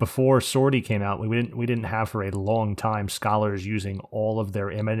before sortie came out, we didn't have for a long time Scholars using all of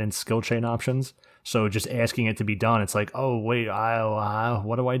their imminent skill chain options, so just asking it to be done, it's like, oh wait,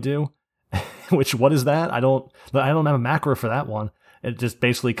 what do I do? What is that? I don't have a macro for that one. It just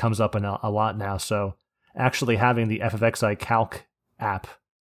basically comes up in a lot now. So actually having the FFXI Calc app,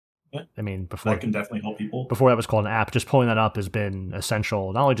 I mean, before that can definitely help people. Before that was called an app, just pulling that up has been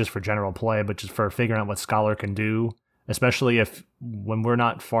essential, not only just for general play, but just for figuring out what Scholar can do, especially when we're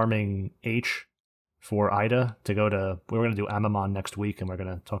not farming H for Ida to go to, we're going to do Amamon next week, and we're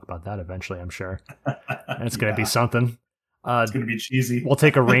going to talk about that eventually, I'm sure. And it's going to be something. It's going to be cheesy. We'll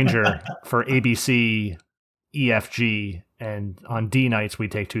take a ranger for ABC, EFG, and on D nights we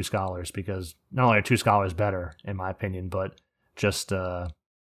take 2 scholars, because not only are 2 scholars better, in my opinion, but just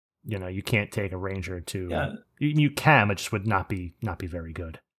you can't take a ranger to. You can, it just would not be very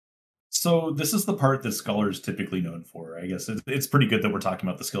good. So this is the part that Scholar's typically known for. I guess it's pretty good that we're talking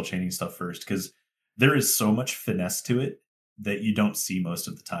about the skill chaining stuff first, because there is so much finesse to it that you don't see most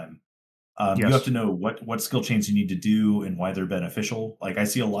of the time. Yes. You have to know what skill chains you need to do and why they're beneficial. Like, I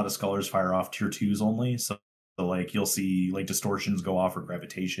see a lot of Scholars fire off tier 2s only. So like you'll see like distortions go off, or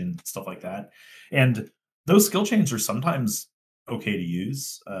gravitation, stuff like that. And those skill chains are sometimes okay to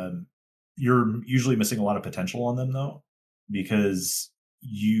use. You're usually missing a lot of potential on them though, because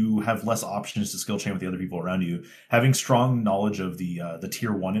you have less options to skill chain with the other people around you. Having strong knowledge of the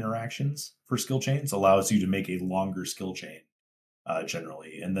tier 1 interactions for skill chains allows you to make a longer skill chain.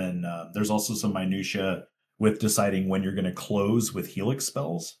 Generally. And then there's also some minutia with deciding when you're going to close with Helix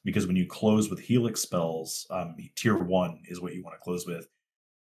spells, because when you close with Helix spells, tier 1 is what you want to close with.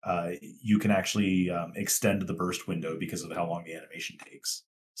 You can actually extend the burst window because of how long the animation takes.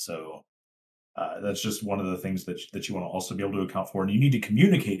 So that's just one of the things that you want to also be able to account for. And you need to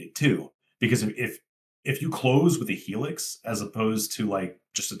communicate it too, because if you close with a Helix as opposed to like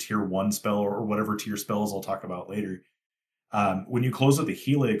just a tier 1 spell or whatever tier spells I'll talk about later, when you close with a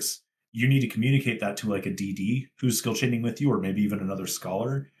Helix, you need to communicate that to like a DD who's skill chaining with you, or maybe even another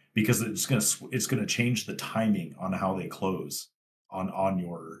Scholar, because it's gonna change the timing on how they close on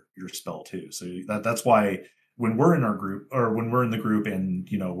your spell too. So that's why when we're in our group, or when we're in the group and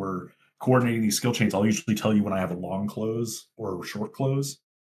we're coordinating these skill chains, I'll usually tell you when I have a long close or a short close.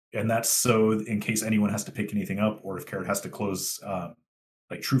 And that's so in case anyone has to pick anything up, or if Carrot has to close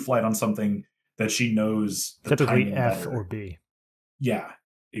like True Flight on something, that she knows the Typically timing F better. or B. Yeah,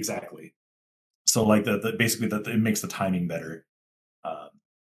 exactly. So like basically that it makes the timing better,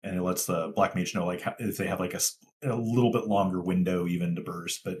 and it lets the Black Mage know like if they have like a little bit longer window even to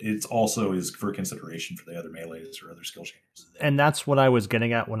burst, but it's also is for consideration for the other melees or other skill chains. And that's what I was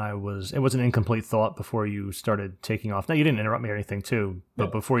getting at when it was an incomplete thought before you started taking off. Now, you didn't interrupt me or anything too,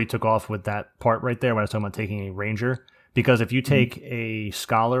 but before you took off with that part right there when I was talking about taking a Ranger, because if you take a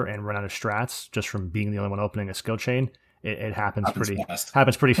Scholar and run out of strats just from being the only one opening a skill chain, it happens pretty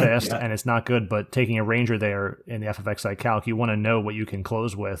fast, Yeah. and it's not good. But taking a Ranger there in the FFXI calc, you want to know what you can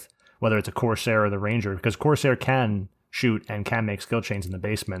close with, whether it's a Corsair or the Ranger, because Corsair can shoot and can make skill chains in the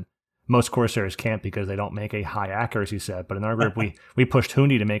basement. Most Corsairs can't because they don't make a high accuracy set. But in our group, we pushed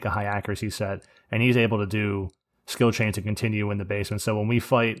Hundi to make a high accuracy set, and he's able to do skill chains to continue in the basement. So when we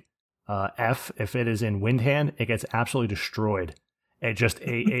fight F, if it is in Wind Hand, it gets absolutely destroyed at just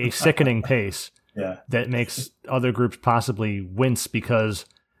a sickening pace. Yeah. That makes other groups possibly wince because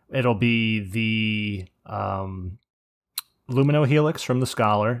it'll be the Lumino Helix from the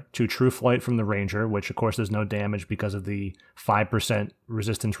Scholar to True Flight from the Ranger, which of course there's no damage because of the 5%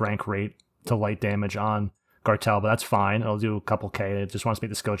 resistance rank rate to light damage on Gartel, but that's fine. It'll do a couple K. It just wants to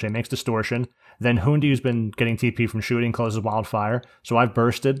make the skill chain. Makes Distortion. Then Hundi, who's been getting TP from shooting, closes Wildfire. So I've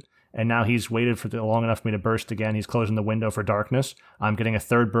bursted, and now he's waited for long enough for me to burst again. He's closing the window for Darkness. I'm getting a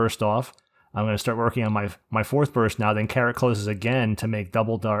third burst off. I'm going to start working on my fourth burst now. Then Carrot closes again to make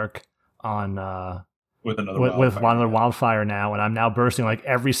Double Dark on with another Wildfire now, and I'm now bursting like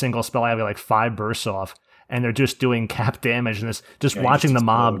every single spell. I have like 5 bursts off, and they're just doing cap damage, and this watching the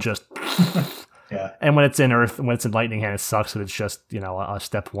mob just. Yeah. And when it's in Earth, when it's in Lightning Hand, it sucks that it's just a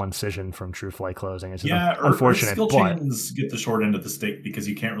step 1 Scission from True Flight closing. It's unfortunate. Skill chains get the short end of the stick because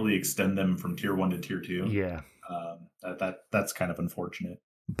you can't really extend them from tier 1 to tier 2. Yeah. That's kind of unfortunate.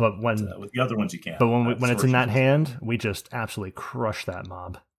 But when with the other ones you can't. But when it's in that hand, we just absolutely crush that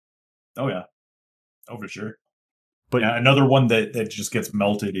mob. Oh yeah. Oh, for sure. But another one that just gets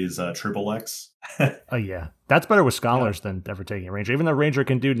melted is Triple X. Oh yeah, that's better with Scholars than ever taking a Ranger. Even though Ranger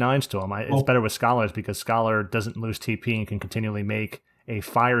can do 9s to him, it's better with Scholars because Scholar doesn't lose TP and can continually make a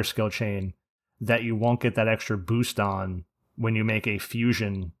fire skill chain that you won't get that extra boost on when you make a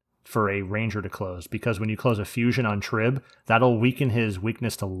fusion for a Ranger to close. Because when you close a fusion on Trib, that'll weaken his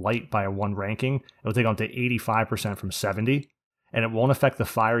weakness to light by 1 ranking. It'll take him to 85% from 70, and it won't affect the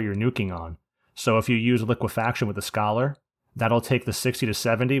fire you're nuking on. So if you use Liquefaction with the Scholar, that'll take the 60 to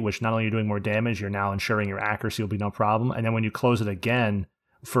 70, which not only are you doing more damage, you're now ensuring your accuracy will be no problem. And then when you close it again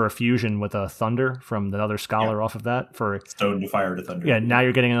for a fusion with a Thunder from the other Scholar off of that, for Stone to Fire to Thunder. Yeah, now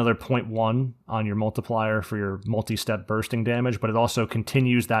you're getting another 0.1 on your multiplier for your multi-step bursting damage, but it also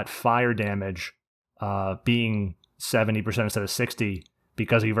continues that fire damage being 70% instead of 60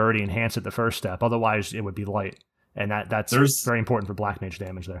 because you've already enhanced it the first step. Otherwise, it would be light. And that's very important for Black Mage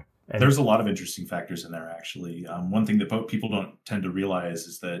damage there. And there's a lot of interesting factors in there, actually. One thing that people don't tend to realize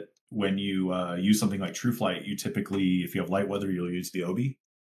is that when you use something like True Flight, you typically, if you have light weather, you'll use the Obi.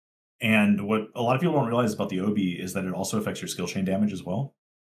 And what a lot of people don't realize about the Obi is that it also affects your skill chain damage as well.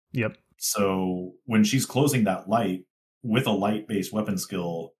 Yep. So when she's closing that light with a light-based weapon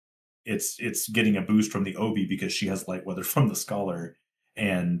skill, it's getting a boost from the Obi because she has light weather from the Scholar.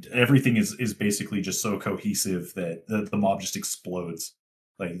 And everything is basically just so cohesive that the mob just explodes.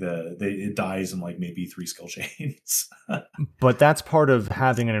 Like it dies in like maybe 3 skill chains. But that's part of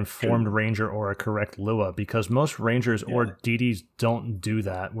having an informed Ranger or a correct Lua, because most Rangers or DDs don't do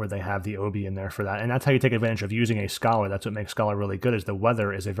that, where they have the Obi in there for that. And that's how you take advantage of using a Scholar. That's what makes Scholar really good, is the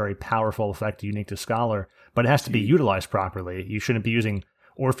weather is a very powerful effect unique to Scholar, but it has to be utilized properly. You shouldn't be using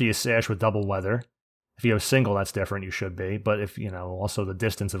Orpheus Sash with double weather. If you have single, that's different. You should be. But if, also the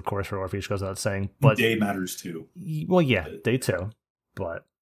distance, of course, for Orpheus goes without saying. But day matters too. Well, yeah, day too. But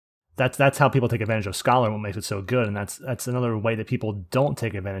that's how people take advantage of Scholar and what makes it so good. And that's another way that people don't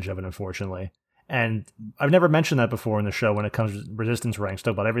take advantage of it, unfortunately. And I've never mentioned that before in the show when it comes to resistance ranks.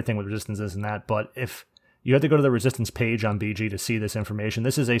 Talk about everything with resistance, this and that. But if you have to go to the resistance page on BG to see this information,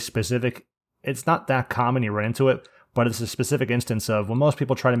 this is a specific, it's not that common you run into it, but it's a specific instance of when most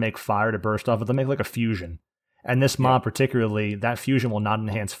people try to make fire to burst off of, they'll make like a fusion. And this mob particularly, that fusion will not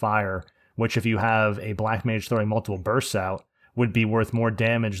enhance fire, which if you have a Black Mage throwing multiple bursts out, would be worth more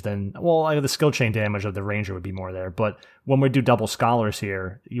damage than, the skill chain damage of the Ranger would be more there. But when we do double Scholars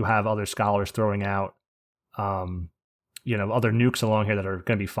here, you have other Scholars throwing out, other nukes along here that are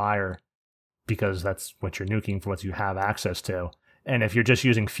going to be fire, because that's what you're nuking for, what you have access to. And if you're just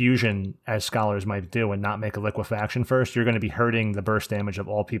using fusion, as scholars might do, and not make a liquefaction first, you're going to be hurting the burst damage of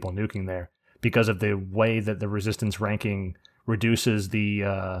all people nuking there because of the way that the resistance ranking reduces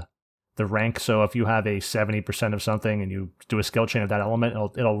the rank. So if you have a 70% of something and you do a skill chain of that element,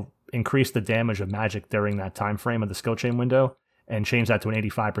 it'll increase the damage of magic during that time frame of the skill chain window and change that to an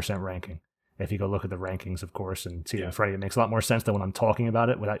 85% ranking. If you go look at the rankings, of course, and see it in front of you, it makes a lot more sense than when I'm talking about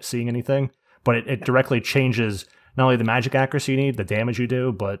it without seeing anything. But it directly changes not only the magic accuracy you need, the damage you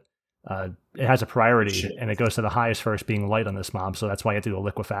do, but it has a priority, and it goes to the highest first, being light on this mob. So that's why you have to do a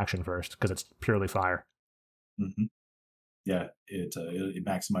liquefaction first, because it's purely fire. Mm-hmm. Yeah, it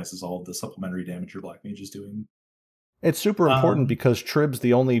maximizes all of the supplementary damage your black mage is doing. It's super important because Trib's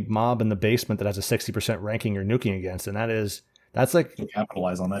the only mob in the basement that has a 60% ranking you're nuking against, and that's like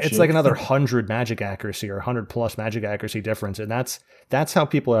capitalize on that. It's shit. like another 100 magic accuracy or 100 plus magic accuracy difference, and that's how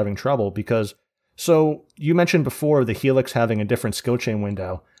people are having trouble. Because so you mentioned before the Helix having a different skill chain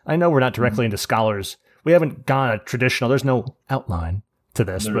window. I know we're not directly into scholars. We haven't gone a traditional. There's no outline to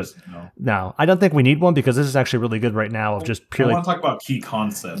this, no, I don't think we need one because this is actually really good right now of just purely. I want to talk about key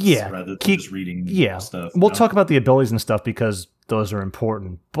concepts rather than just reading stuff. We'll talk about the abilities and stuff because those are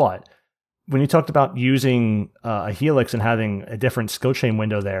important. But when you talked about using a Helix and having a different skill chain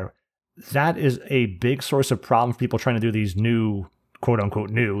window there, that is a big source of problem for people trying to do these new, quote unquote,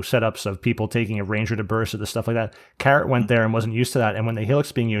 new setups of people taking a Ranger to burst or the stuff like that. Carrot went there and wasn't used to that. And when the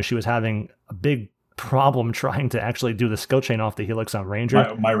Helix being used, she was having a big problem trying to actually do the skill chain off the Helix on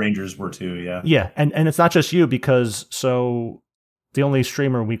Ranger. My Rangers were too, yeah. Yeah, and it's not just you because the only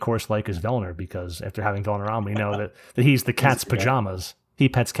streamer we course like is Velner because after having Velner on, we know that he's the cat's pajamas. He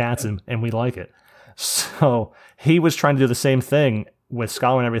pets cats and we like it. So he was trying to do the same thing with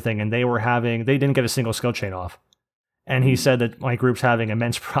Scholar and everything, and they didn't get a single skill chain off. And he said that my group's having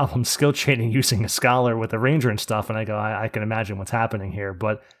immense problems skill chaining using a Scholar with a Ranger and stuff, and I go, I can imagine what's happening here,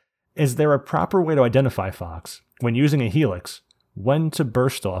 but is there a proper way to identify, Fox, when using a Helix, when to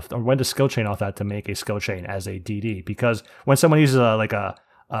burst off or when to skill chain off that to make a skill chain as a DD? Because when someone uses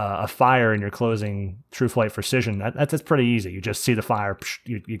a fire and you're closing True Flight for Precision, that's pretty easy. You just see the fire,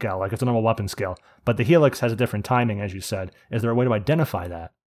 you go, like it's a normal weapon skill. But the Helix has a different timing, as you said. Is there a way to identify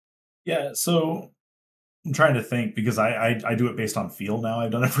that? Yeah, so I'm trying to think because I do it based on feel now.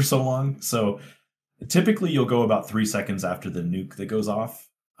 I've done it for so long. So typically you'll go about 3 seconds after the nuke that goes off.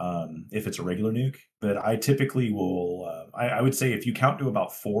 If it's a regular nuke, but I typically will, I would say if you count to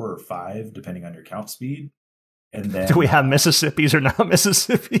about 4 or 5, depending on your count speed, and then... Do we have Mississippis or not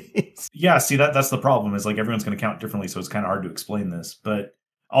Mississippis? Yeah, see, that's the problem, is like everyone's going to count differently, so it's kind of hard to explain this, but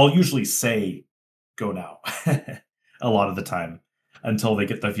I'll usually say, go now, a lot of the time, until they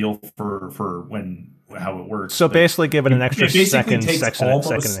get the feel for how it works. So but basically give it an extra second and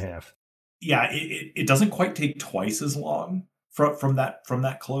a half. Yeah, it doesn't quite take twice as long. From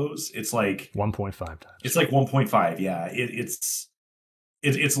that close, it's like 1.5 times. It's like 1.5. Yeah,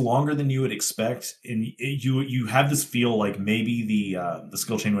 it's longer than you would expect, and you have this feel like maybe the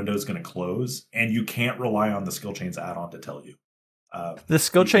skill chain window is going to close, and you can't rely on the skill chains add-on to tell you. The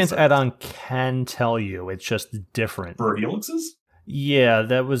skill chains add-on can tell you. It's just different for Helixes. Yeah,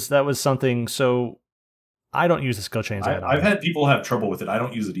 that was something. So I don't use the skill chains add-on. I've had people have trouble with it. I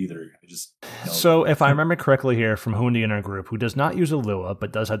don't use it either. So if I remember correctly here from Hundi in our group, who does not use a Lua,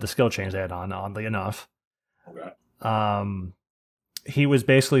 but does have the skill chains add-on, oddly enough, he was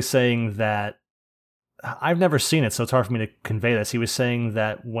basically saying that, I've never seen it, so it's hard for me to convey this. He was saying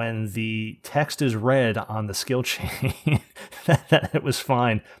that when the text is red on the skill chain, that it was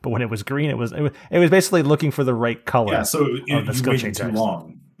fine, but when it was green, it was basically looking for the right color. Yeah, so of the skill chain too text.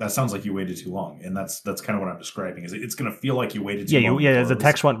 Long. That sounds like you waited too long, and that's kind of what I'm describing. Is it's going to feel like you waited too long? Yeah. The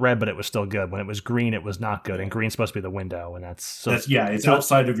text went red, but it was still good. When it was green, it was not good, and green's supposed to be the window, and it's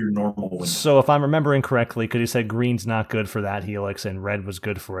outside of your normal window. So if I'm remembering correctly, because you said green's not good for that Helix, and red was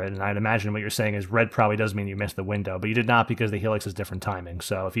good for it, and I'd imagine what you're saying is red probably does mean you missed the window, but you did not because the Helix is different timing.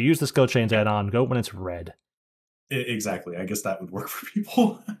 So if you use the skill chains add-on, go when it's red. Exactly. I guess that would work for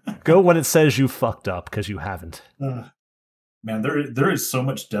people. Go when it says you fucked up, because you haven't. Man, there is so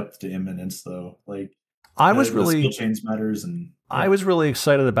much depth to Imminence, though. Like, the skill chains matters, and I was really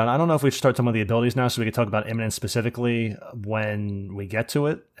excited about it. I don't know if we should start talking about the abilities now, so we could talk about Imminence specifically when we get to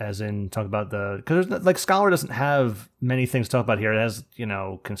it, as in talk about because like Scholar doesn't have many things to talk about here. It has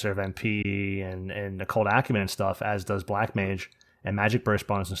conserve MP and occult acumen and stuff, as does Black Mage and Magic Burst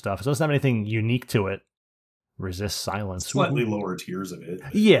bonus and stuff. So it doesn't have anything unique to it. Resist silence. Slightly lower tiers of it.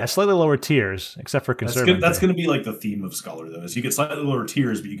 Yeah, slightly lower tiers, except for conserve. That's going to be like the theme of Scholar, though, is you get slightly lower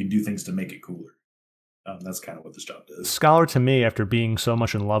tiers, but you can do things to make it cooler. That's kind of what this job does. Scholar to me, after being so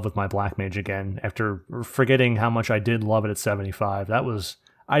much in love with my Black Mage again, after forgetting how much I did love it at 75,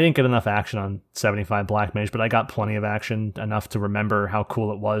 I didn't get enough action on 75 Black Mage, but I got plenty of action, enough to remember how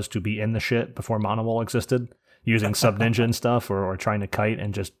cool it was to be in the shit before Mono Wall existed, using Sub Ninja and stuff, or trying to kite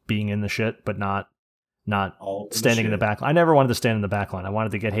and just being in the shit, but not standing in the back. I never wanted to stand in the back line. I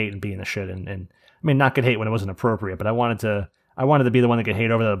wanted to get hate and be in the shit, and I mean, not get hate when it wasn't appropriate, but I wanted to be the one that get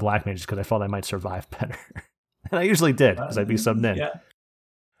hate over the Black Mages because I felt I might survive better. And I usually did, because I'd be Sub Nin. Yeah.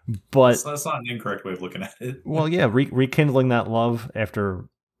 But that's not an incorrect way of looking at it. Well, yeah, rekindling that love after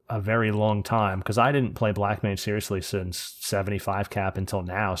a very long time, because I didn't play Black Mage seriously since 75 cap until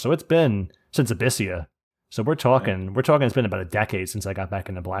now. So it's been since Abyssia. So we're talking it's been about a decade since I got back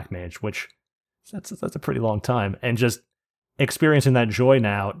into Black Mage, which that's a pretty long time. And just experiencing that joy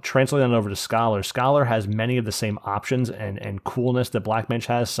now, translating that over to Scholar. Scholar has many of the same options and coolness that Black Mage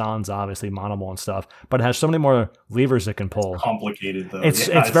has. Sans, obviously, Mono Wall and stuff, but it has so many more levers it can pull. It's complicated though.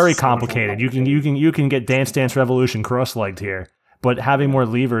 It's very complicated. You can get Dance Dance Revolution cross-legged here, but having more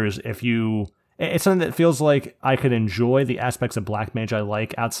levers, it's something that feels like I could enjoy the aspects of Black Mage I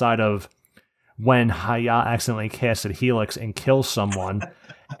like outside of when Haya accidentally casts a Helix and kills someone.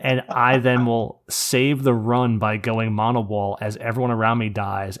 And I then will save the run by going Mono Wall as everyone around me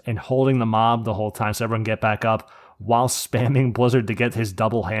dies and holding the mob the whole time so everyone get back up while spamming Blizzard to get his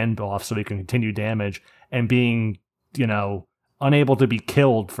double hand off so he can continue damage and being, unable to be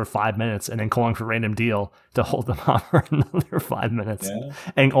killed for 5 minutes and then calling for random deal to hold them on for another 5 minutes. Yeah.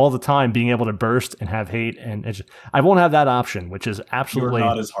 And all the time being able to burst and have hate. And I won't have that option, which is absolutely... You're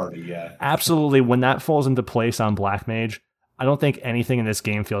not as hardy, yeah. Absolutely. When that falls into place on Black Mage, I don't think anything in this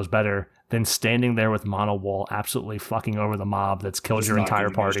game feels better than standing there with Mono Wall absolutely fucking over the mob that's killed your entire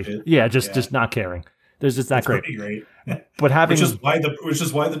party. Yeah, just not caring. There's just that great. Pretty great. But having... Which is why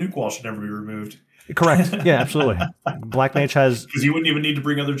the nuke wall should never be removed. Correct. Yeah, absolutely. Black Mage has... Because you wouldn't even need to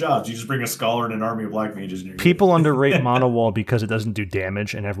bring other jobs. You just bring a Scholar and an army of Black Mages. And people underrate Mono Wall because it doesn't do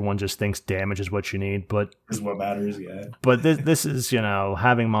damage, and everyone just thinks damage is what you need. But is what matters, yeah. But this is,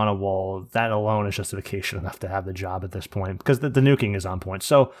 having Mono Wall, that alone is justification enough to have the job at this point, because the nuking is on point.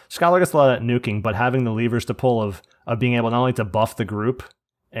 So Scholar gets a lot of nuking, but having the levers to pull of being able not only to buff the group,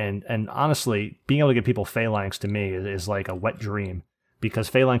 and honestly, being able to get people Phalanx to me is like a wet dream. Because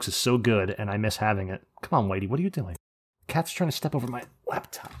Phalanx is so good, and I miss having it. Come on, Whitey, what are you doing? Cat's trying to step over my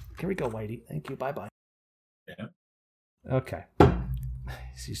laptop. Here we go, Whitey. Thank you. Bye-bye. Yeah. Okay.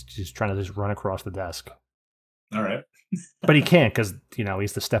 He's just trying to just run across the desk. All right. But he can't because, he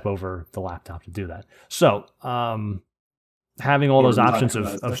has to step over the laptop to do that. So, having all those options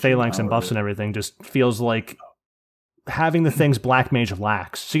of Phalanx and buffs and everything just feels like having the things Black Mage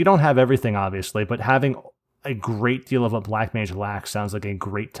lacks. So you don't have everything, obviously, but having a great deal of what Black Mage lacks sounds like a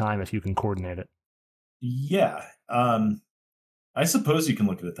great time if you can coordinate it. Yeah. I suppose you can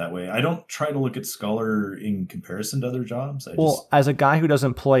look at it that way. I don't try to look at Scholar in comparison to other jobs. As a guy who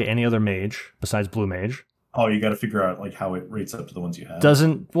doesn't play any other mage besides Blue Mage. Oh, you got to figure out like how it rates up to the ones you have.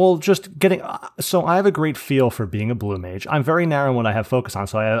 So I have a great feel for being a Blue Mage. I'm very narrow in what I have focus on.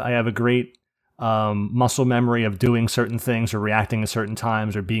 So I have a great muscle memory of doing certain things or reacting at certain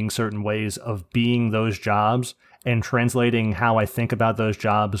times or being certain ways of being those jobs and translating how I think about those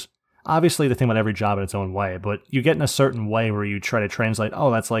jobs. Obviously, the thing about every job in its own way, but you get in a certain way where you try to translate,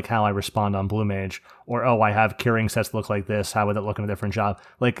 oh, that's like how I respond on Blue Mage, or, oh, I have curing sets that look like this, how would it look in a different job?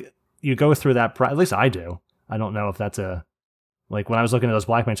 Like, you go through that, at least I do. I don't know if that's like, when I was looking at those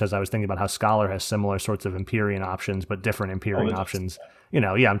Black Mage sets, I was thinking about how Scholar has similar sorts of Empyrean options, but different Empyrean options.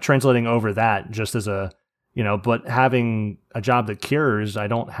 I'm translating over that just as but having a job that cures, I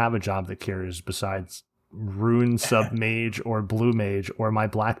don't have a job that cures besides Rune Sub Mage or Blue Mage or my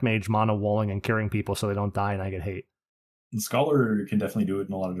Black Mage mono walling and curing people so they don't die and I get hate. And Scholar can definitely do it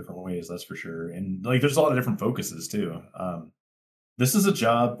in a lot of different ways, that's for sure. And like, there's a lot of different focuses too. This is a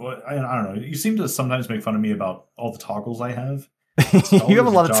job, I don't know, you seem to sometimes make fun of me about all the toggles I have. You have a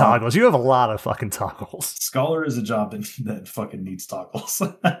lot of toggles. You have a lot of fucking toggles. Scholar is a job that fucking needs toggles.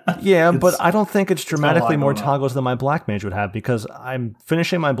 Yeah, but I don't think it's dramatically more toggles than my Black Mage would have because I'm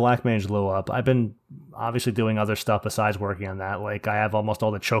finishing my Black Mage Lua up. I've been obviously doing other stuff besides working on that. Like, I have almost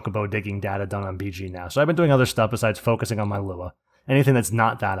all the Chocobo digging data done on BG now. So I've been doing other stuff besides focusing on my Lua. Anything that's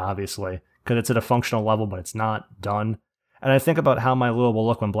not that, obviously, because it's at a functional level, but it's not done. And I think about how my Lua will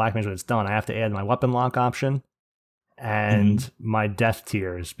look when Black Mage when it's done. I have to add my weapon lock option and my death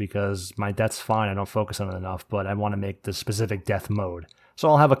tiers because my death's fine. I don't focus on it enough, but I want to make the specific death mode. So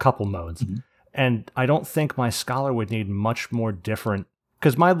I'll have a couple modes. And I don't think my Scholar would need much more different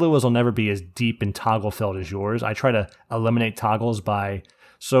because my Luas will never be as deep and toggle filled as yours. I try to eliminate toggles by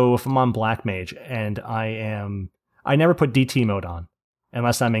So if I'm on Black Mage and I never put DT mode on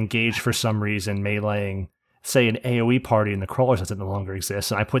unless I'm engaged for some reason, meleeing, say, an AoE party and the crawler sets no longer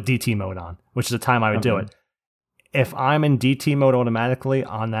exists, and I put DT mode on, which is the time I would do it. If I'm in DT mode automatically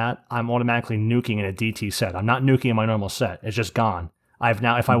on that, I'm automatically nuking in a DT set. I'm not nuking in my normal set. It's just gone.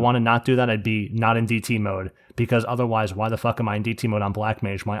 If I want to not do that, I'd be not in DT mode, because otherwise, why the fuck am I in DT mode on Black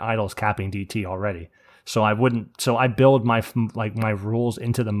Mage? My idol's capping DT already. So I build my rules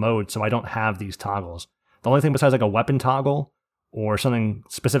into the mode so I don't have these toggles. The only thing besides like a weapon toggle or something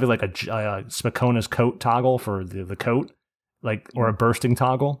specific like a Spakona's coat toggle for the coat, or a bursting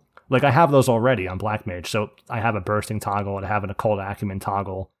toggle. Like, I have those already on Black Mage. So I have a bursting toggle, I'd have an Occult Acumen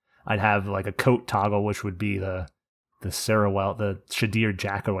toggle, I'd have like a coat toggle, which would be the Sarawell, the Shadir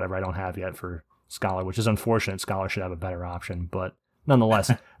Jack or whatever I don't have yet for Scholar, which is unfortunate. Scholar should have a better option, but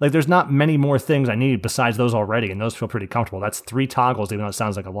nonetheless, there's not many more things I need besides those already, and those feel pretty comfortable. That's 3 toggles, even though it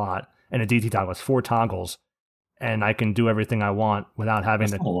sounds like a lot, and a DT toggle. It's 4 toggles, and I can do everything I want without having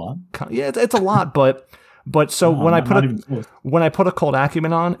That's not a lot. Yeah, it's a lot, but so No, when I not when I put Occult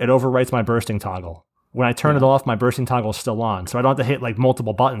Acumen on, it overwrites my bursting toggle. When I turn it off, my bursting toggle is still on, so I don't have to hit like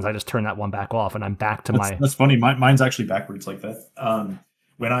multiple buttons. I just turn that one back off, and I'm back to That's funny. Mine's actually backwards like that.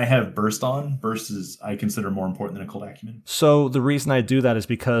 When I have burst on, burst is I consider more important than Occult Acumen. So the reason I do that is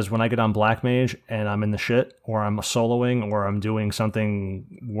because when I get on Black Mage and I'm in the shit, or I'm soloing, or I'm doing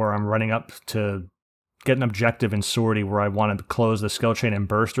something where I'm running up to get an objective in Swordy where I want to close the skill chain and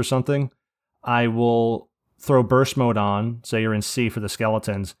burst or something, I will throw burst mode on, say you're in C for the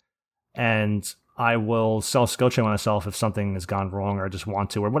skeletons, and I will sell skill chain on myself if something has gone wrong or I just want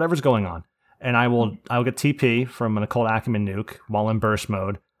to, or whatever's going on. And I'll get TP from an Occult Acumen nuke while in burst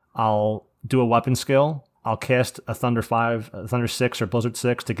mode. I'll do a weapon skill. I'll cast a Thunder 5, a Thunder 6, or Blizzard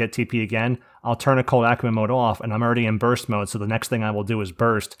 6 to get TP again. I'll turn Occult Acumen mode off, and I'm already in burst mode, so the next thing I will do is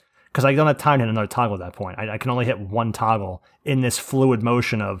burst, because I don't have time to hit another toggle at that point. I can only hit one toggle in this fluid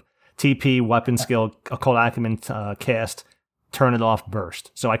motion of TP, weapon skill, Occult Acumen cast, turn it off, burst.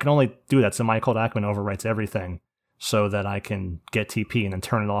 So I can only do that, so my Occult Acumen overwrites everything, so that I can get TP and then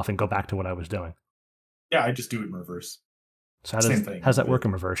turn it off and go back to what I was doing. Yeah, I just do it in reverse. So how's that work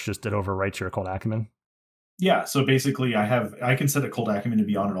in reverse? Just it overwrites your Occult Acumen? Yeah, so basically I can set Occult Acumen to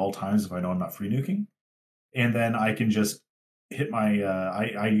be on at all times if I know I'm not free nuking. And then I can just hit my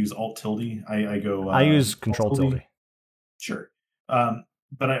I use Alt tilde. I use Control tilde. Sure.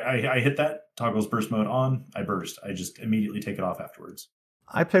 But I hit that, toggles burst mode on, I burst. I just immediately take it off afterwards.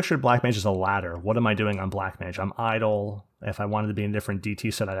 I pictured Black Mage as a ladder. What am I doing on Black Mage? I'm idle. If I wanted to be in a different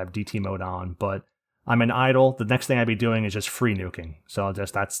DT set, I'd have DT mode on. But I'm an idle. The next thing I'd be doing is just free nuking. So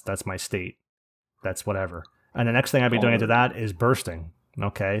that's my state. That's whatever. And the next thing I'd be doing after that is bursting.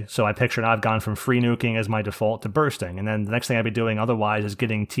 Okay, so I pictured I've gone from free nuking as my default to bursting. And then the next thing I'd be doing otherwise is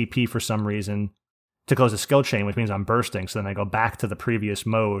getting TP for some reason to close the skill chain, which means I'm bursting. So then I go back to the previous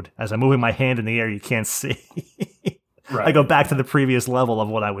mode. As I'm moving my hand in the air, you can't see. Right. I go back to the previous level of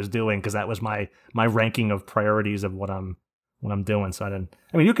what I was doing, because that was my ranking of priorities of what I'm doing. So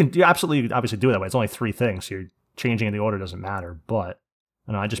you absolutely obviously do it that way. It's only 3 things. So you're changing in the order doesn't matter. But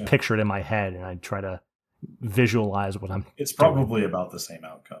I just picture it in my head and I try to visualize what I'm It's probably doing. About the same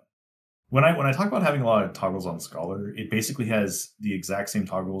outcome. When I talk about having a lot of toggles on Scholar, it basically has the exact same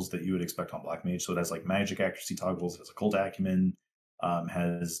toggles that you would expect on Black Mage. So it has like magic accuracy toggles, it has Occult Acumen,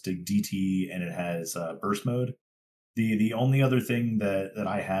 has DT, and it has burst mode. The only other thing that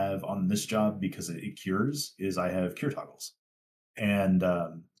I have on this job, because it cures, is I have cure toggles. And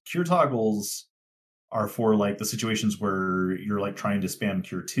cure toggles are for like the situations where you're like trying to spam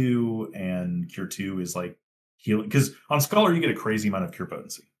cure 2, and cure 2 is like healing. Because on Scholar, you get a crazy amount of cure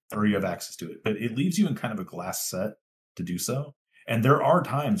potency, or you have access to it. But it leaves you in kind of a glass set to do so. And there are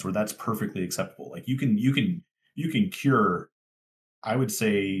times where that's perfectly acceptable. Like you can cure, I would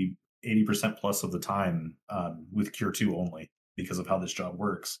say, 80% plus of the time with Cure 2 only, because of how this job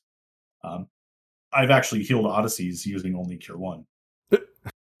works. I've actually healed Odysseys using only Cure 1.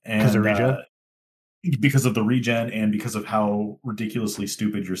 Because of regen? Because of the regen, and because of how ridiculously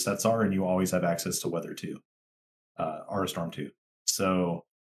stupid your sets are, and you always have access to Weather 2, Aura Storm 2. So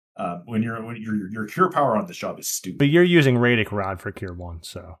when your cure power on this job is stupid. But you're using Radic Rod for Cure 1,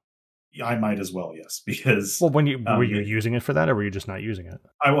 so... I might as well, yes, because... Well, were you using it for that, or were you just not using it?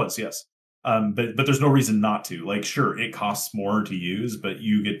 I was, yes. But there's no reason not to. Like, sure, it costs more to use, but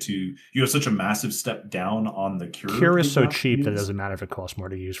you have such a massive step down on the Cure. Cure is so cheap that it doesn't matter if it costs more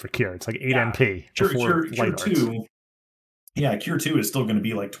to use for Cure. It's like 8 MP. Cure 2, Cure 2 is still going to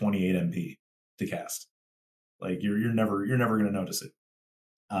be like 28 MP to cast. Like, you're never going to notice it.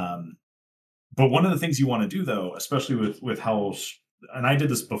 But one of the things you want to do, though, especially with how and I did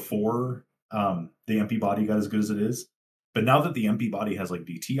this before the MP body got as good as it is. But now that the MP body has like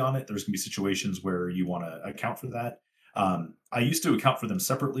DT on it, there's gonna be situations where you want to account for that. I used to account for them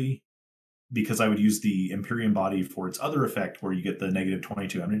separately because I would use the Imperium body for its other effect, where you get the negative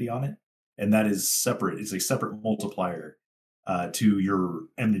 22 enmity on it, and that is separate. It's a separate multiplier to your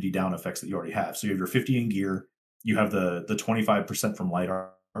enmity down effects that you already have. So you have your 50 in gear, you have the 25% from light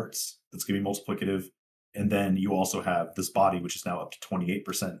arts that's going to be multiplicative, and then you also have this body, which is now up to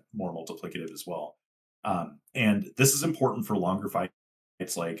 28% more multiplicative as well. And this is important for longer fights.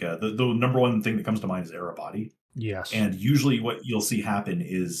 It's like the number one thing that comes to mind is Era body. Yes. And usually what you'll see happen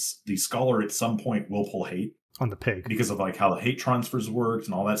is the scholar at some point will pull hate on the pig because of like how the hate transfers worked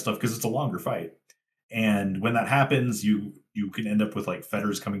and all that stuff, because it's a longer fight. And when that happens, you can end up with like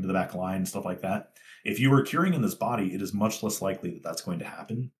fetters coming to the back line and stuff like that. If you were curing in this body, it is much less likely that that's going to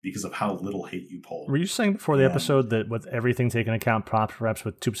happen because of how little hate you pull. Were you saying before the episode that with everything taken into account, perhaps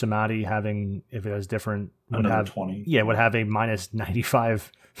with Tube Samadhi having, if it was different, would have 20? Yeah, would have a minus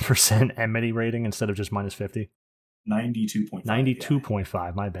 95% enmity rating instead of just minus 50. 92.5. 92.5.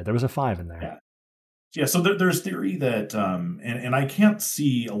 Yeah. My bad. There was a 5 in there. Yeah. Yeah. So there's theory that, and I can't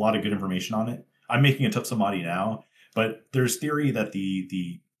see a lot of good information on it. I'm making a Tube Samadhi now, but there's theory that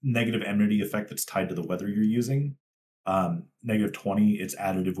the negative enmity effect that's tied to the weather you're using, negative 20, it's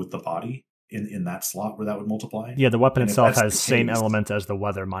additive with the body in that slot where that would multiply. Yeah, the weapon itself has the same element as the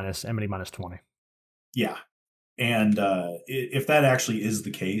weather minus enmity minus 20. Yeah. And if that actually is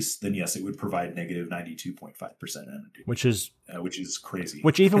the case, then yes, it would provide negative 92.5% enmity. Which is crazy.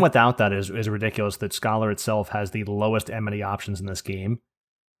 Which even without that is ridiculous that Scholar itself has the lowest enmity options in this game.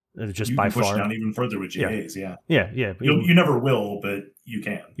 Just you by can push far down even further with JAs, yeah. You never will, but you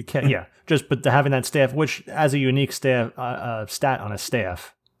can. You can, yeah. But having that staff, which as a unique staff, stat on a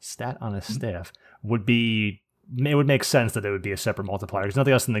staff, would be, it would make sense that it would be a separate multiplier because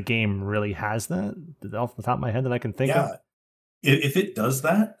nothing else in the game really has that off the top of my head that I can think of. If it does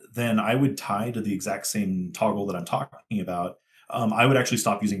that, then I would tie to the exact same toggle that I'm talking about. I would actually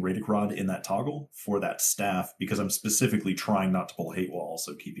stop using Radic Rod in that toggle for that staff because I'm specifically trying not to pull hate while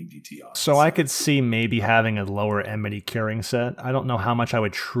also keeping DT on. So I could see maybe having a lower enmity curing set. I don't know how much I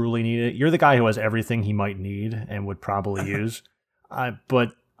would truly need it. You're the guy who has everything he might need and would probably use.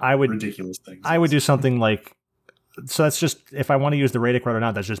 But I would ridiculous things. I would do something like, so that's just, if I want to use the Radic Rod or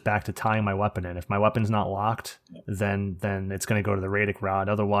not, that's just back to tying my weapon in. If my weapon's not locked, then it's going to go to the Radic Rod.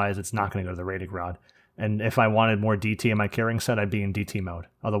 Otherwise, it's not going to go to the Radic Rod. And if I wanted more DT in my curing set, I'd be in DT mode.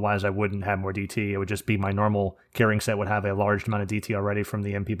 Otherwise, I wouldn't have more DT. It would just be my normal curing set would have a large amount of DT already from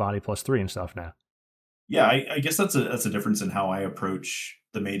the MP body plus 3 and stuff now. Yeah, I guess that's a difference in how I approach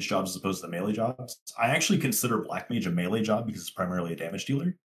the mage jobs as opposed to the melee jobs. I actually consider Black Mage a melee job because it's primarily a damage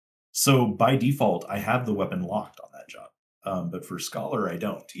dealer. So by default, I have the weapon locked on that job. But for Scholar, I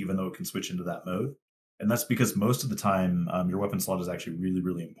don't, even though it can switch into that mode. And that's because most of the time, your weapon slot is actually really,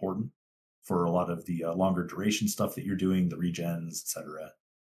 really important for a lot of the longer duration stuff that you're doing, the regens, etc.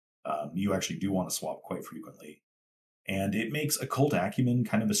 You actually do want to swap quite frequently. And it makes Occult Acumen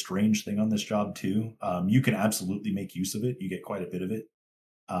kind of a strange thing on this job too. You can absolutely make use of it. You get quite a bit of it.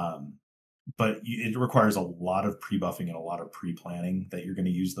 But it requires a lot of pre-buffing and a lot of pre-planning that you're going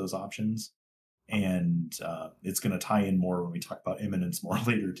to use those options. And it's going to tie in more when we talk about Imminence more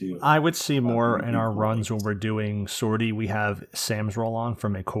later too. I would see more in our runs when we're doing Sortie. We have Sam's roll on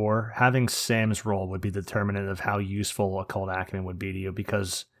from a core. Having Sam's roll would be determinant of how useful Occult Acumen would be to you,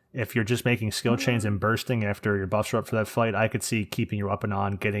 because if you're just making skill chains and bursting after your buffs are up for that fight, I could see keeping your weapon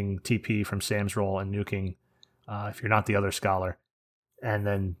on, getting TP from Sam's roll and nuking if you're not the other Scholar, and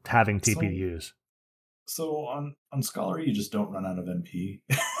then having TP to use. So on Scholar, you just don't run out of MP.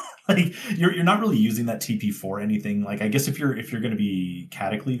 Like you're not really using that TP for anything. Like I guess if you're going to be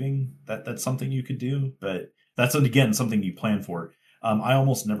catacleaving, that's something you could do, but that's again something you plan for. I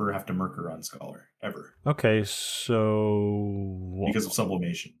almost never have to Merker on Scholar ever. Okay, so because of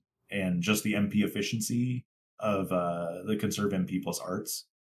sublimation and just the MP efficiency of the conserve MP plus arts.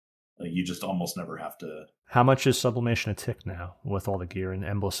 Like you just almost never have to. How much is sublimation a tick now with all the gear and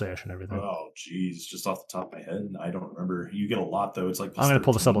Emblem Sash and everything? Oh, geez, just off the top of my head, I don't remember. You get a lot though. It's like I'm going to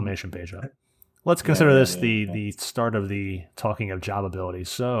pull the sublimation page up. Let's consider this the start of the talking of job abilities.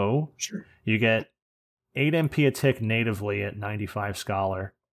 So sure. You get 8 MP a tick natively at 95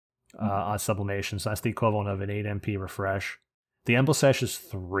 Scholar on sublimation. So that's the equivalent of an 8 MP refresh. The Emblem Sash is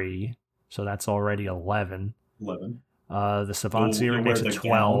 3, so that's already 11. 11. The Savant Searing makes it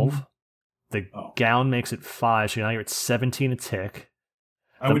 12. Gown? The gown makes it 5, so now you're at 17 a tick.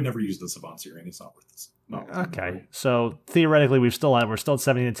 I would never use the Savant Searing. It's not worth this. No, okay, so theoretically we're still at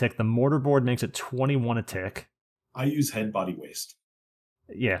 17 a tick. The Mortar Board makes it 21 a tick. I use Head, Body, Waist.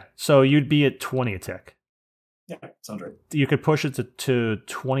 Yeah. So you'd be at 20 a tick. Yeah, sounds right. You could push it to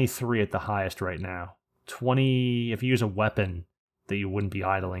 23 at the highest right now. 20, if you use a weapon that you wouldn't be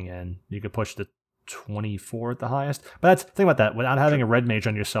idling in, you could push it to 24 at the highest. But that's think about that. Without having a red mage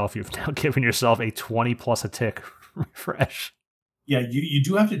on yourself, you've now given yourself a 20 plus a tick refresh. Yeah, you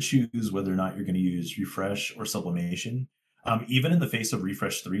do have to choose whether or not you're going to use refresh or sublimation. Even in the face of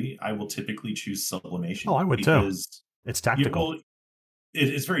refresh 3, I will typically choose sublimation. Oh, I would too. It's tactical.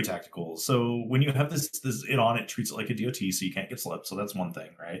 It's very tactical. So when you have this it on, it treats it like a DOT, so you can't get slept. So that's one thing,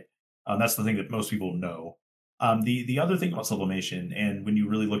 right? That's the thing that most people know. The other thing about sublimation, and when you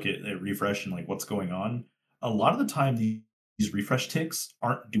really look at refresh and like what's going on, a lot of the time these refresh ticks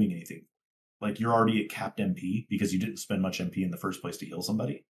aren't doing anything. Like you're already at capped MP because you didn't spend much MP in the first place to heal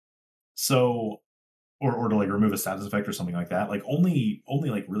somebody. So or to like remove a status effect or something like that. Like only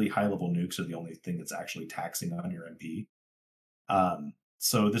like really high level nukes are the only thing that's actually taxing on your MP.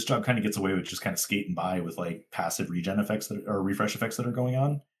 So this job kind of gets away with just kind of skating by with like passive regen effects that or refresh effects that are going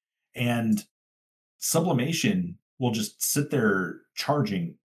on. And sublimation will just sit there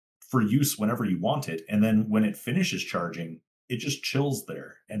charging for use whenever you want it. And then when it finishes charging, it just chills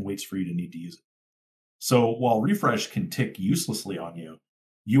there and waits for you to need to use it. So while refresh can tick uselessly on you,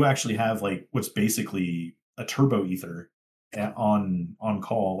 you actually have like what's basically a turbo ether on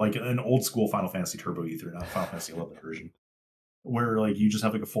call, like an old school Final Fantasy turbo ether, not Final Fantasy 11 version, where like you just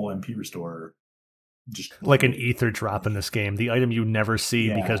have like a full MP restore, just like an ether drop in this game, the item you never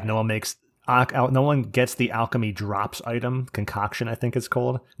see because no one gets the alchemy drops item concoction. I think it's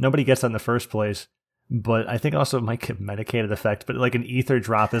called. Nobody gets that in the first place. But I think also it might get medicated effect. But like an ether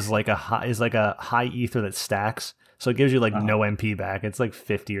drop is like a high ether that stacks, so it gives you like no MP back. It's like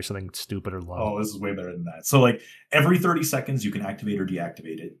 50 or something stupid or low. Oh, this is way better than that. So like every 30 seconds you can activate or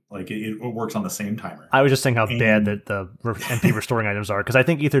deactivate it. Like it works on the same timer. I was just saying how bad that the MP restoring items are, because I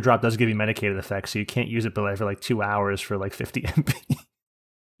think ether drop does give you medicated effect, so you can't use it but for like 2 hours for like 50 MP.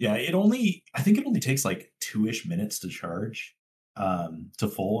 Yeah, I think it only takes like 2-ish minutes to charge. To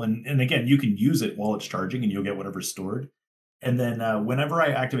full, and again, you can use it while it's charging and you'll get whatever's stored. And then whenever I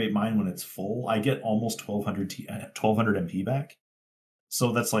activate mine when it's full, I get almost 1200 MP back.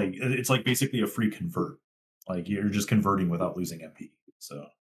 So that's like it's like basically a free convert. Like you're just converting without losing MP. So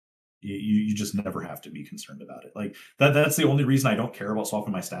you just never have to be concerned about it. Like that's the only reason I don't care about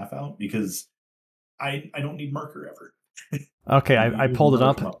swapping my staff out, because I don't need marker ever. Okay, I pulled it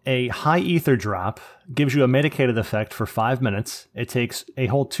up. A high ether drop gives you a medicated effect for 5 minutes. It takes a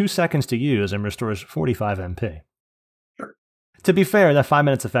whole 2 seconds to use and restores 45 MP. Sure. To be fair, that 5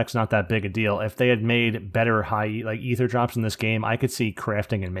 minutes effect's not that big a deal. If they had made better high like ether drops in this game, I could see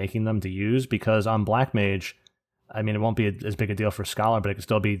crafting and making them to use, because on Black Mage, I mean, it won't be as big a deal for Scholar, but it could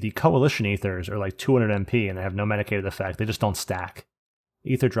still be the Coalition ethers are like 200 MP and they have no medicated effect. They just don't stack.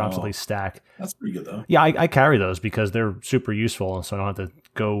 Ether drops at least stack. That's pretty good, though. Yeah, I carry those because they're super useful, so I don't have to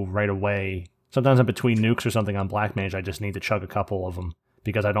go right away. Sometimes I'm between nukes or something on Black Mage, I just need to chug a couple of them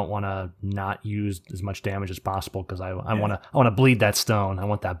because I don't want to not use as much damage as possible, because I want to bleed that stone. I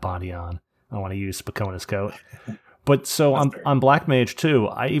want that body on. I want to use Spacona's coat. But so on Black Mage too,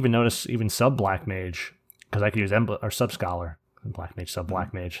 I even notice even sub Black Mage, because I could use or sub Scholar, Black Mage sub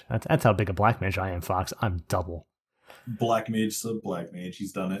Black Mage. That's how big a Black Mage I am, Fox. I'm double. Black Mage sub Black Mage.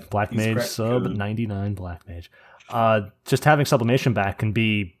 He's done it. Black Mage sub 99 Black Mage. Just having sublimation back can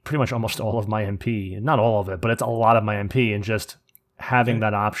be pretty much almost all of my MP. Not all of it, but it's a lot of my MP, and just having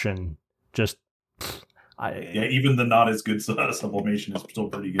that option, even the not as good sublimation is still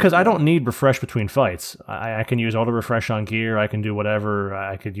pretty good. Because I don't need refresh between fights. I can use auto refresh on gear. I can do whatever.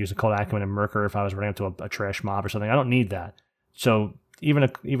 I could use a Cold Acumen and Merker if I was running up to a trash mob or something. I don't need that. So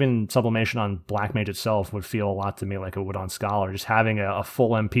even sublimation on Black Mage itself would feel a lot to me like it would on Scholar. Just having a full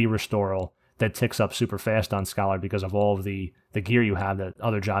MP restoral that ticks up super fast on Scholar because of all of the gear you have that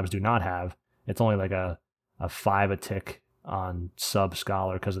other jobs do not have. It's only like a 5 a tick on sub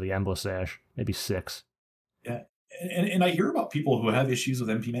Scholar because of the Endless Ash, maybe 6. Yeah, and I hear about people who have issues with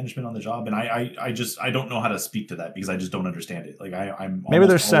MP management on the job, and I don't know how to speak to that because I just don't understand it. Like I'm maybe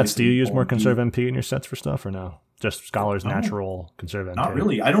there's sets. Do you use more conserve MP in your sets for stuff, or no? Just Scholar's natural conserve MP. Not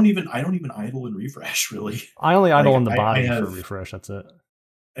really. I don't even idle and refresh really. I only idle in the body for refresh. That's it.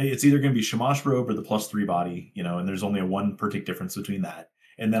 It's either going to be Shamash Robe or the +3 body, and there's only a 1 per tick difference between that.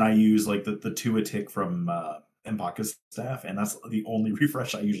 And then I use like the 2 a tick from M'Baka's staff, and that's the only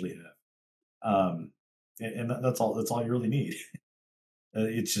refresh I usually have. And that's all you really need.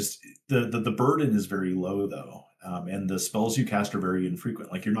 It's just the burden is very low though, and the spells you cast are very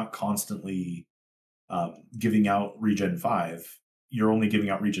infrequent. Like you're not constantly giving out regen 5. You're only giving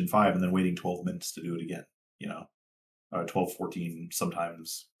out regen 5 and then waiting 12 minutes to do it again. 12, 14,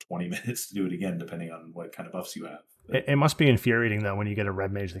 sometimes 20 minutes to do it again, depending on what kind of buffs you have. It must be infuriating, though, when you get a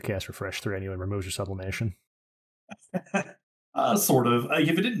red mage that casts Refresh 3 on you and removes your sublimation. Sort of. Like,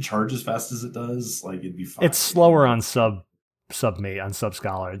 if it didn't charge as fast as it does, like, it'd be fine. It's slower on sub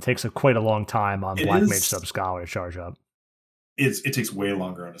scholar. It takes quite a long time on Black Mage sub scholar to charge up. It takes way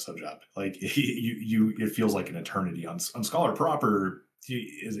longer on a sub job. Like, it feels like an eternity on scholar proper.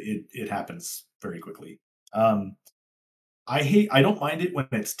 It happens very quickly. I don't mind it when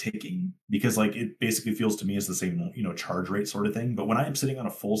it's ticking, because like it basically feels to me as the same, charge rate sort of thing. But when I am sitting on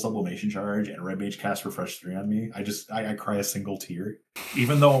a full sublimation charge and red mage casts Refresh 3 on me, I cry a single tear.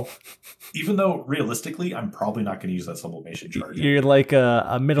 Even though realistically, I'm probably not going to use that sublimation charge. You're like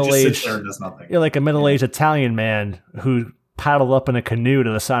a middle-aged. You're like a middle-aged Italian man who paddled up in a canoe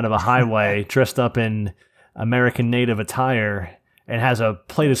to the side of a highway, dressed up in American native attire, and has a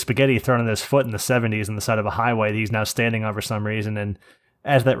plate of spaghetti thrown on his foot in the 70s on the side of a highway that he's now standing on for some reason. And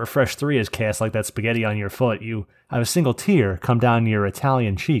as that Refresh 3 is cast, like that spaghetti on your foot, you have a single tear come down your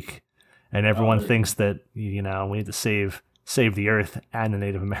Italian cheek. And everyone thinks that, we need to save the earth and the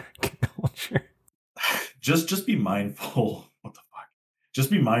Native American culture. Just be mindful. What the fuck? Just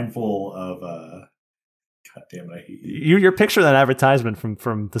be mindful of... God damn it, I hate you. You're picturing that advertisement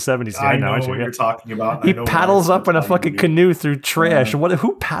from the 70s. I know what you're talking about. He paddles up in a fucking canoe through trash.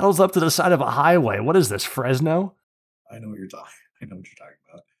 Who paddles up to the side of a highway? What is this, Fresno? I know what you're talking about.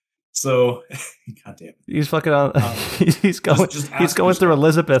 So, God damn it. He's fucking on. He's going through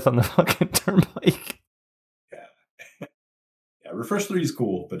Elizabeth on the fucking turnpike. Yeah. Yeah, Refresh 3 is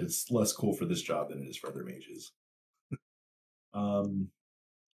cool, but it's less cool for this job than it is for other mages. Let's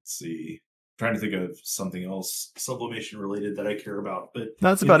see. Trying to think of something else sublimation related that I care about, but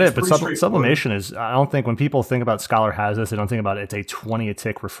that's about it. But sublimation is, I don't think when people think about Scholar has this, they don't think about it. It's a 20 a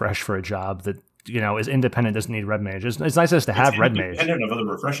tick refresh for a job that is independent, doesn't need red mage. It's nice just to have red mage. Independent of other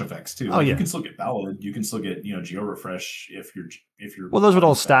refresh effects too. You can still get Ballad. You can still get Geo refresh if you're. Well, those would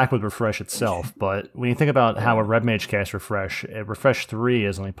all stack with refresh itself. But when you think about how a red mage casts refresh 3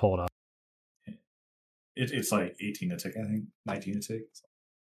 is, let me pull it up. It's like 18 a tick, I think, 19 a tick.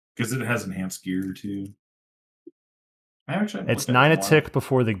 Because it has enhanced gear too. It's 9 a tick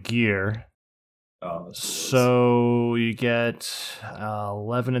before the gear. So you get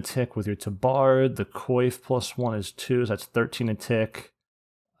 11 a tick with your Tabard. The Coif +1 is 2, so that's 13 a tick.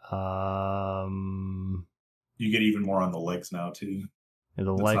 You get even more on the legs now too. Yeah,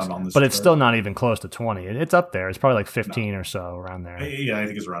 the legs, but it's still not even close to 20. It's up there. It's probably like 15 or so around there. Yeah, I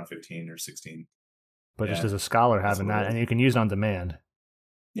think it's around 15 or 16. But just as a scholar having that, and you can use it on demand.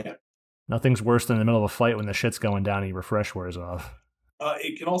 Yeah. Nothing's worse than in the middle of a fight when the shit's going down and your refresh wears off.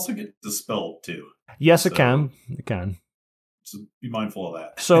 It can also get dispelled too. Yes, it can. It can. So be mindful of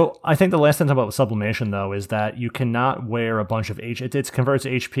that. So I think the last thing about sublimation though is that you cannot wear a bunch of it converts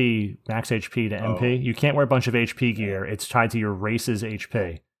HP, max HP to MP. You can't wear a bunch of HP gear. It's tied to your race's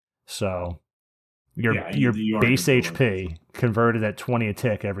HP. So your base HP converted at 20 a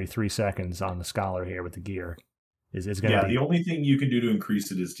tick every 3 seconds on the scholar here with the gear. Is going to be... the only thing you can do to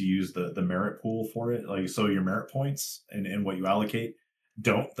increase it is to use the merit pool for it. Like, so your merit points and what you allocate.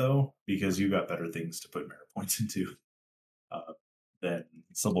 Don't though, because you got better things to put merit points into than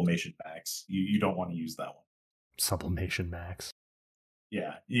sublimation max. You don't want to use that one. Sublimation max.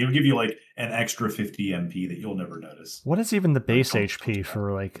 Yeah, it'll give you like an extra 50 MP that you'll never notice. What is even the base HP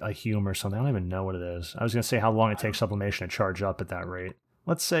for like a Hume or something? I don't even know what it is. I was going to say how long it takes sublimation to charge up at that rate.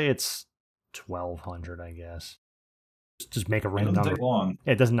 Let's say it's 1200, I guess. Just make a random number. It doesn't take long.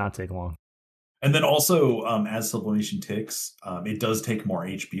 It does not take long. And then also, as sublimation ticks, it does take more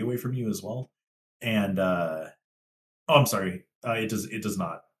HP away from you as well. And I'm sorry, it does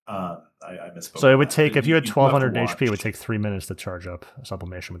not. I misspoke. So it would take, if you had 1200 HP, it would take 3 minutes to charge up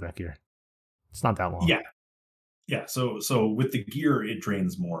sublimation with that gear. It's not that long. Yeah. So with the gear, it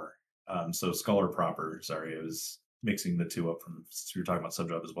drains more. So Scholar proper. Sorry, I was mixing the two up from. So you're talking about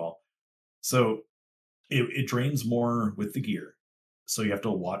subjob as well. So it drains more with the gear. So you have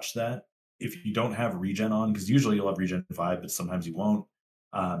to watch that. If you don't have regen on, because usually you'll have regen 5, but sometimes you won't.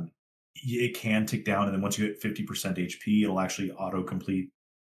 It can tick down, and then once you hit 50% HP, it'll actually auto complete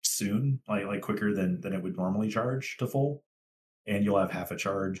soon, like quicker than it would normally charge to full. And you'll have half a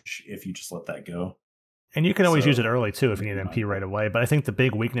charge if you just let that go. And you can always use it early too if you need MP right away. But I think the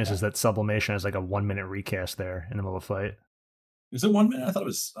big weakness is that sublimation has like a 1 minute recast there in the middle of a fight. Is it 1 minute? I thought it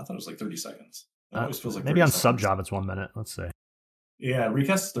was like 30 seconds. It always feels like maybe on subjob it's 1 minute. Let's see. Yeah,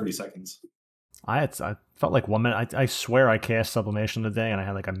 recast is 30 seconds. I felt like 1 minute. I swear I cast sublimation today, and I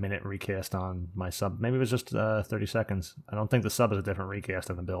had like a minute recast on my sub. Maybe it was just 30 seconds. I don't think the sub is a different recast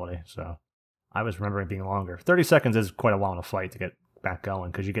ability. So I was remembering it being longer. 30 seconds is quite a while in a fight to get back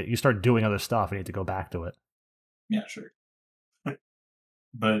going because you start doing other stuff and you need to go back to it. Yeah, sure.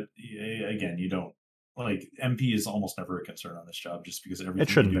 But again, you don't like MP is almost never a concern on this job just because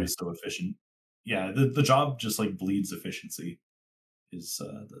everything you do is so efficient. Yeah, the job just like bleeds efficiency. Is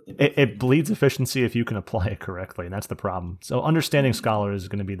it bleeds efficiency if you can apply it correctly, and that's the problem. So understanding Scholar is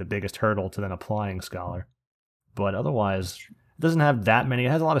going to be the biggest hurdle to then applying Scholar. But otherwise, it doesn't have that many.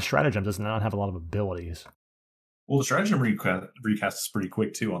 It has a lot of stratagems, does not have a lot of abilities. Well, the stratagem recast is pretty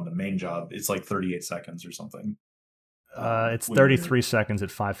quick too on the main job. It's like 38 seconds or something. It's 33 seconds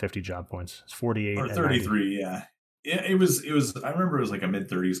at 550 job points. It's 48 or 33. Yeah, it was. I remember it was like a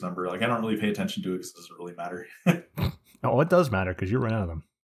mid-30s number. Like I don't really pay attention to it because it doesn't really matter. Oh, it does matter because you run out of them.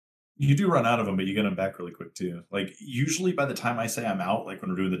 You do run out of them, but you get them back really quick too. Like usually by the time I say I'm out, like when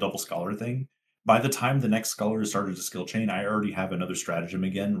we're doing the double scholar thing, by the time the next scholar has started to skill chain, I already have another stratagem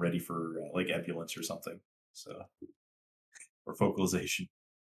again ready for like ebullience or something. So, or focalization.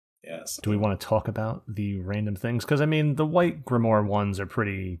 Yes. Do we want to talk about the random things? Because I mean, the white grimoire ones are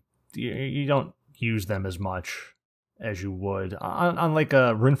pretty. You don't use them as much as you would on like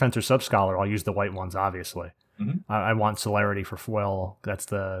a Runefencer Subscholar. I'll use the white ones, obviously. Mm-hmm. I want Celerity for foil. That's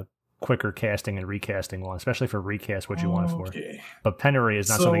the quicker casting and recasting one, especially for recast what you want it for. But Penury is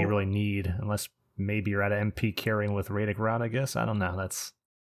not something you really need unless maybe you're at an MP carrying with Radic Rod, I guess. I don't know.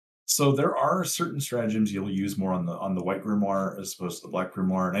 So there are certain stratagems you'll use more on the white grimoire as opposed to the black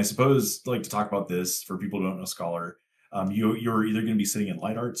grimoire. And I suppose like to talk about this for people who don't know Scholar, you're either going to be sitting in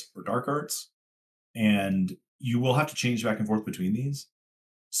light arts or dark arts, and you will have to change back and forth between these.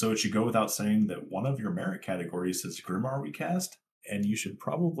 So it should go without saying that one of your merit categories is Grimoire Recast, and you should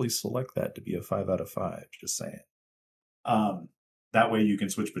probably select that to be a 5 out of 5. Just saying. That way you can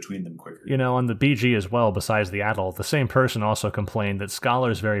switch between them quicker. You know, on the BG as well, besides the adult, the same person also complained that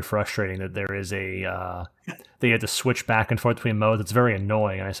Scholar is very frustrating, that there is they had to switch back and forth between modes. It's very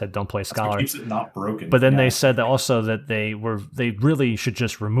annoying. And I said, don't play Scholar. It keeps it not broken. But then they said that also that they really should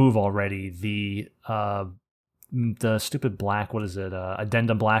just remove already the stupid black, what is it,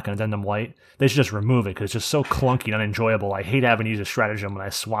 addendum black and addendum white. They should just remove it because it's just so clunky and unenjoyable. I hate having to use a stratagem when I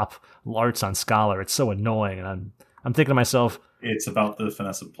swap arts on Scholar. It's so annoying, and I'm thinking to myself, it's about the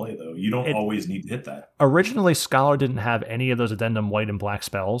finesse of play, though. You don't always need to hit that. Originally, Scholar didn't have any of those addendum white and black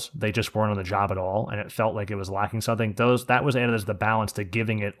spells. They just weren't on the job at all, and it felt like it was lacking something. That was added as the balance to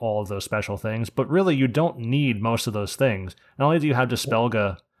giving it all of those special things. But really, you don't need most of those things. Not only do you have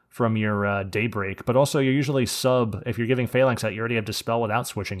Dispelga from your Daybreak, but also you're usually sub, if you're giving Phalanx out, you already have Dispel without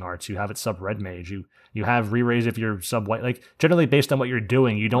switching arts. You have it sub Red Mage. You have Re-Raise if you're sub White. Like, generally based on what you're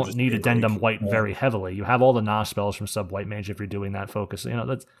doing, you don't need Addendum White very heavily. You have all the Nas spells from sub White Mage if you're doing that focus. You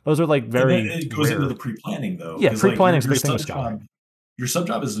know, those are like very It goes rare. into the pre-planning, though. Yeah, pre-planning is like, the big thing with Scholar. Your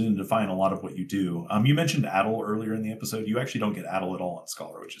sub-job is going to define a lot of what you do. You mentioned Addle earlier in the episode. You actually don't get Addle at all on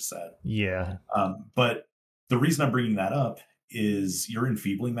Scholar, which is sad. Yeah. But the reason I'm bringing that up is your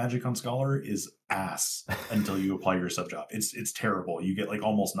enfeebling magic on Scholar is ass until you apply your sub job. It's terrible. You get like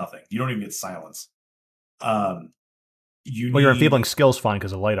almost nothing. You don't even get silence. Your enfeebling skill's fine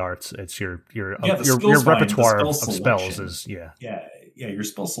because of light arts. It's your repertoire of spells is yeah. Your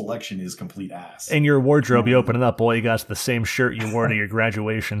spell selection is complete ass. And your wardrobe, you open it up, all you got is the same shirt you wore to your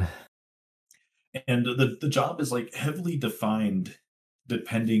graduation. And the job is like heavily defined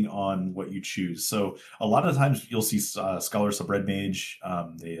depending on what you choose. So a lot of times you'll see Scholar sub Red Mage.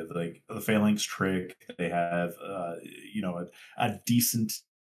 They have like the Phalanx trick. They have a decent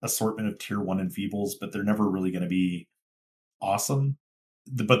assortment of tier 1 enfeebles, but they're never really going to be awesome.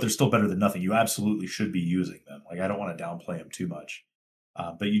 But they're still better than nothing. You absolutely should be using them. Like I don't want to downplay them too much,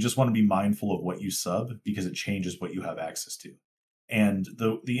 but you just want to be mindful of what you sub because it changes what you have access to. And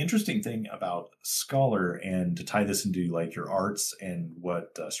the interesting thing about Scholar, and to tie this into like your arts and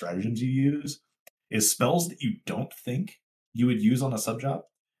what stratagems you use, is spells that you don't think you would use on a sub job,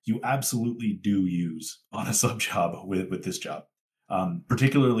 you absolutely do use on a sub job with this job.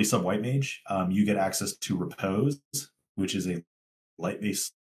 Particularly sub White Mage, you get access to Repose, which is a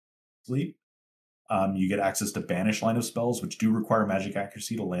light-based sleep. You get access to Banish line of spells, which do require magic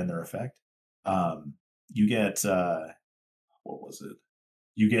accuracy to land their effect. You get what was it?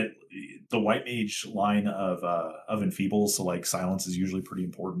 You get the White Mage line of enfeebles, so like silence is usually pretty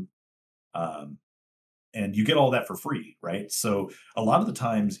important. And you get all that for free, right? So a lot of the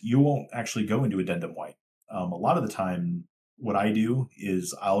times you won't actually go into Addendum White. A lot of the time what I do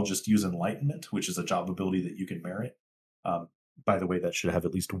is I'll just use Enlightenment, which is a job ability that you can merit. By the way, that should have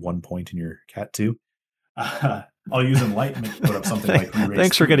at least 1 point in your cat too. I'll use Enlightenment to put up something like Re-Raise.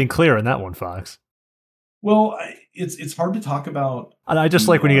 Thanks for getting clear on that one, Fox. Well, it's hard to talk about. And I just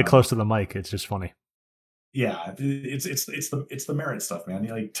like when you get close to the mic. It's just funny. Yeah, it's the merit stuff, man.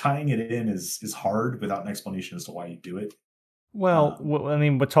 Like tying it in is hard without an explanation as to why you do it. Well, I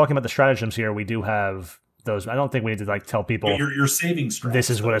mean, we're talking about the stratagems here. We do have those. I don't think we need to like tell people you're saving strats. This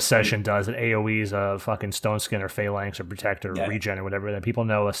is what a session does. An AoE's a fucking Stone Skin or Phalanx or Protect or Regen or whatever. That people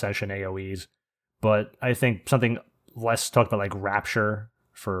know a session AoE's. But I think something less talked about like Rapture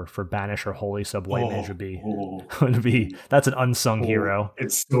for Banish or Holy Sub White Mage would be that's an unsung hero.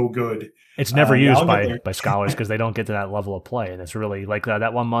 It's so good. It's never used by scholars because they don't get to that level of play, and it's really like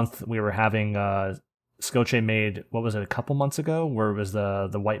that 1 month we were having Skoche made, what was it, a couple months ago, where it was the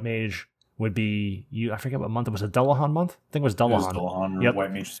White Mage would be I forget what month it was. A Dullahan month? I think it was Dullahan. Yep.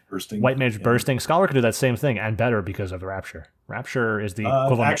 White Mage bursting. White Mage bursting. Scholar could do that same thing and better because of Rapture. Rapture is the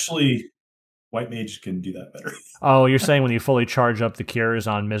equivalent. Actually, White Mage can do that better. Oh, you're saying when you fully charge up the cures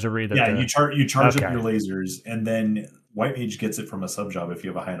on Misery? You charge up your lasers, and then White Mage gets it from a sub job if you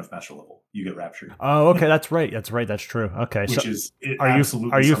have a high enough master level. You get Rapture. Oh, okay, that's right. That's true. Okay, which is are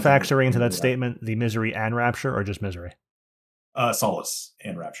you factoring into that statement the Misery and Rapture, or just Misery? Solace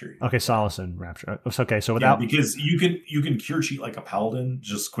and Rapture. Okay, Solace and Rapture. Okay, so without because you can cure cheat like a paladin.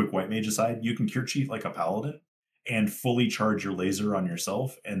 Just quick White Mage aside, you can cure cheat like a paladin and fully charge your laser on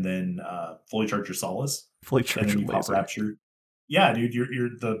yourself, and then fully charge your Solace. Fully charge and then your you pop laser. Rapture. Yeah, dude, you're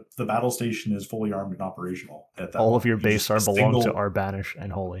the battle station is fully armed and operational at that All point. of your base belong to our Banish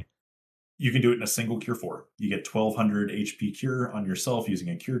and Holy. You can do it in a single cure 4. You get 1200 HP cure on yourself using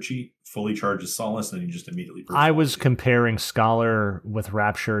a cure cheat, fully charges Solace, and then you just immediately burst. I was comparing Scholar with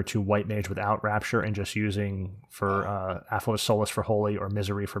Rapture to White Mage without Rapture and just using for Aphos Solace for Holy or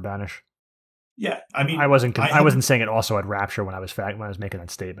Misery for Banish. Yeah, I mean, I wasn't saying it also had Rapture when I was making that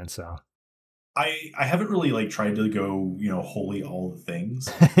statement. So I haven't really like tried to go Holy all the things,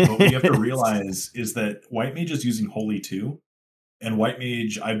 but what you have to realize is that White Mage is using Holy too. And White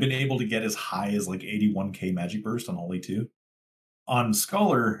Mage, I've been able to get as high as like 81k Magic Burst on Holy 2. On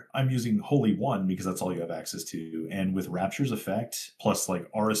Scholar, I'm using Holy 1 because that's all you have access to. And with Rapture's effect, plus like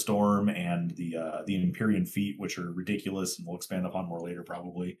Aura Storm and the Empyrean Feat, which are ridiculous and we'll expand upon more later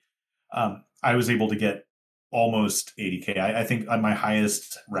probably, I was able to get almost 80k. I think my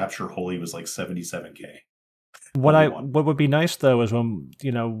highest Rapture Holy was like 77k. What would be nice though is when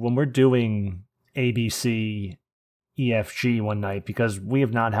we're doing ABC EFG one night, because we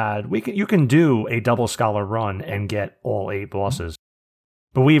have not had you can do a double Scholar run and get all 8 bosses,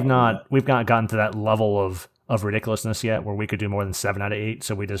 but we've not gotten to that level of ridiculousness yet where we could do more than 7 out of 8,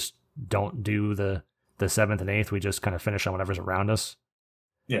 so we just don't do the 7th and 8th. We just kind of finish on whatever's around us.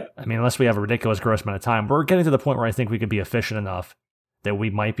 Yeah, I mean, unless we have a ridiculous gross amount of time, we're getting to the point where I think we could be efficient enough that we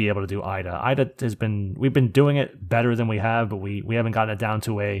might be able to do Ida. We've been doing it better than we have, but we haven't gotten it down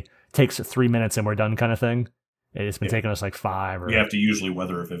to takes 3 minutes and we're done kind of thing. It's been taking us like 5. We have to usually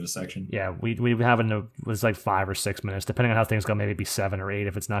weather a vivisection. Yeah, we it's like 5 or 6 minutes, depending on how things go. Maybe be 7 or 8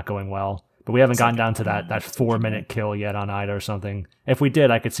 if it's not going well. But we haven't gotten down to that 4-minute kill yet on Ida or something. If we did,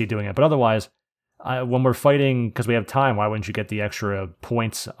 I could see doing it. But otherwise, when we're fighting, because we have time, why wouldn't you get the extra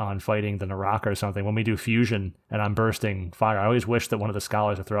points on fighting the Naraka or something? When we do fusion and I'm bursting fire, I always wish that one of the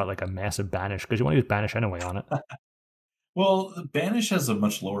scholars would throw out like a massive Banish, because you want to use Banish anyway on it. Well, Banish has a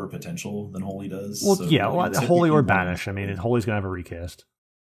much lower potential than Holy does. Well, so Holy or Banish. I mean, Holy's going to have a recast.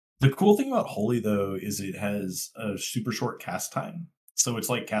 The cool thing about Holy, though, is it has a super short cast time. So it's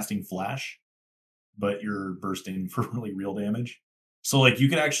like casting Flash, but you're bursting for really real damage. So like you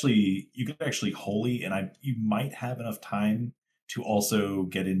could actually Holy, and you might have enough time to also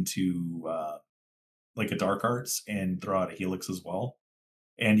get into like a Dark Arts and throw out a Helix as well.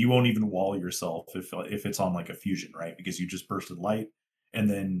 And you won't even wall yourself if it's on like a fusion, right? Because you just bursted light, and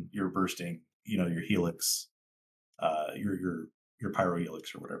then you're bursting, your Helix, your Pyro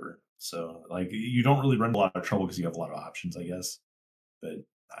Helix or whatever. So like you don't really run a lot of trouble because you have a lot of options, I guess. But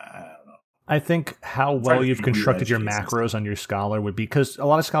I don't know. I think how well you've constructed your macros on your Scholar would be, because a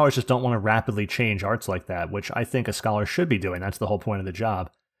lot of scholars just don't want to rapidly change arts like that, which I think a scholar should be doing. That's the whole point of the job.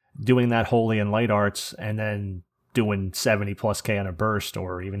 Doing that Holy and Light arts and then doing 70 plus K on a burst,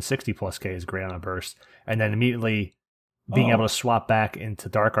 or even 60 plus K is great on a burst, and then immediately being able to swap back into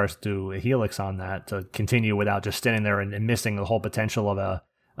Dark Arts to do a Helix on that to continue without just standing there and missing the whole potential of a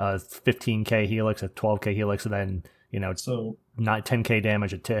 15K Helix, a 12K Helix, and then so not 10K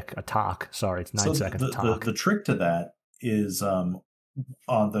damage a talk. Sorry, it's 9 seconds a talk. The trick to that is on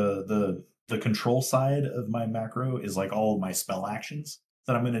the control side of my macro is like all of my spell actions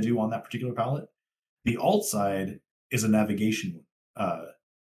that I'm going to do on that particular palette. The alt side is a navigation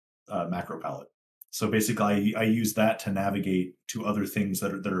macro palette. So basically, I use that to navigate to other things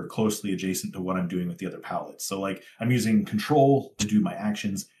that are closely adjacent to what I'm doing with the other palettes. So like I'm using Control to do my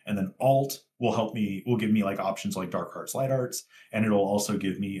actions, and then Alt will give me like options like Dark Arts, Light Arts, and it'll also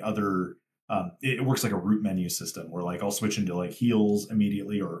give me other. It works like a root menu system where like I'll switch into like heals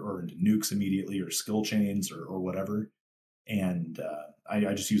immediately or into nukes immediately or skill chains or whatever, and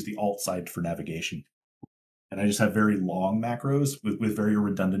I just use the Alt side for navigation, and I just have very long macros with very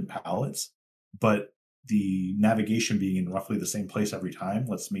redundant palettes, but the navigation being in roughly the same place every time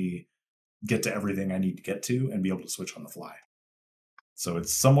lets me get to everything I need to get to and be able to switch on the fly. So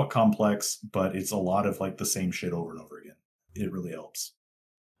it's somewhat complex, but it's a lot of like the same shit over and over again. It really helps.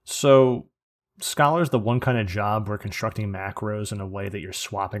 So Scholar's the one kind of job where constructing macros in a way that you're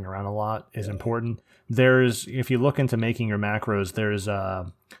swapping around a lot is important. If you look into making your macros, there's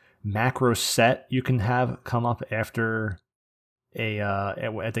a macro set you can have come up after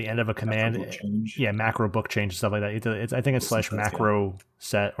at the end of a command. Yeah, macro book change and stuff like that. I think it's / macro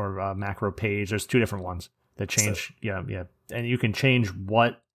set or macro page. There's two different ones that change. Yeah, and you can change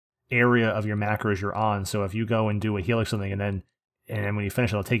what area of your macros you're on. So if you go and do a helix something, and then when you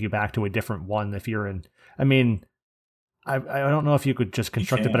finish, it'll take you back to a different one. If you're in, I mean, I don't know if you could just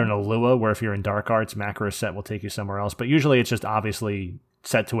construct it better in a Lua, where if you're in Dark Arts, macro set will take you somewhere else. But usually it's just obviously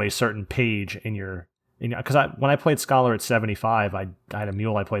set to a certain page in your. Because when I played Scholar at 75, I had a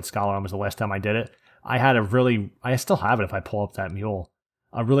mule I played Scholar on was the last time I did it. I still have it if I pull up that mule,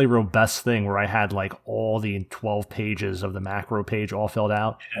 a really robust thing where I had like all the 12 pages of the macro page all filled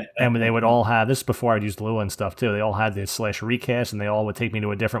out. And they would all have, this is before I'd used Lua and stuff too, they all had the / recast, and they all would take me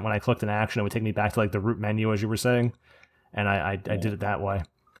to a different, when I clicked an action, it would take me back to like the root menu, as you were saying. And I did it that way.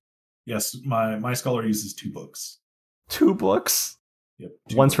 Yes, my Scholar uses 2 books. 2 books? Yep.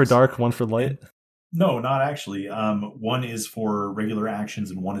 One's for dark, one for light? No, not actually. One is for regular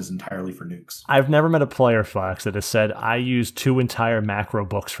actions and one is entirely for nukes. I've never met a player, Fox, that has said, I use 2 entire macro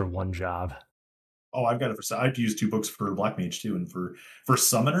books for one job. Oh, I've got it for. I've used 2 books for Black Mage too, and for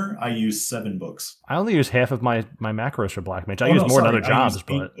Summoner, I use 7 books. I only use half of my macros for Black Mage. I use more in other jobs,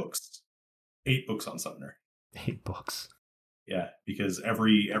 but 8 books. 8 books on Summoner. 8 books. Yeah, because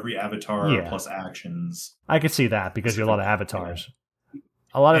every avatar plus actions. I could see that because you have a lot of avatars. Yeah.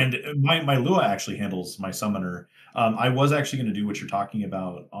 And my Lua actually handles my Summoner. I was actually going to do what you're talking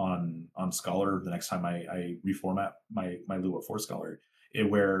about on Scholar the next time I reformat my Lua for Scholar,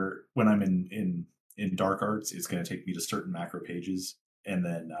 where when I'm in Dark Arts, it's going to take me to certain macro pages, and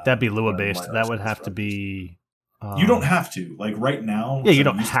then that'd be Lua based. That would have to be. You don't have to, like right now. Yeah, you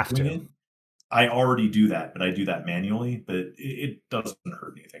don't have to. I already do that, but I do that manually, but it doesn't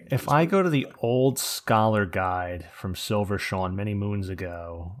hurt anything. If I go to the old Scholar guide from Silver Shawn many moons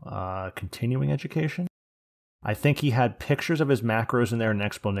ago, continuing education, I think he had pictures of his macros in there, an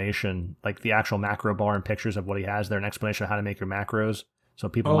explanation, like the actual macro bar and pictures of what he has there, an explanation of how to make your macros. So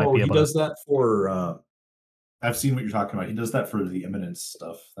people might be able to... he does that for... I've seen what you're talking about. He does that for the Imminence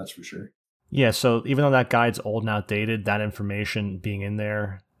stuff, that's for sure. Yeah, so even though that guide's old and outdated, that information being in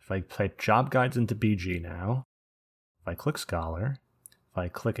there... If I type job guides into BG now, if I click Scholar, if I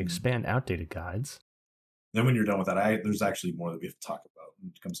click expand outdated guides. Then when you're done with that, there's actually more that we have to talk about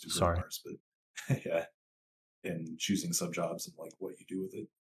when it comes to grimoires, but yeah, and choosing subjobs and like what you do with it.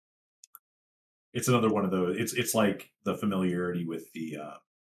 It's another one of those. It's like the familiarity with the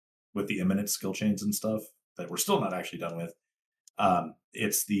imminent skill chains and stuff that we're still not actually done with.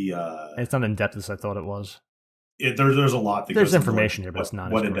 It's not in depth as I thought it was. There's a lot. That there's information here, but it's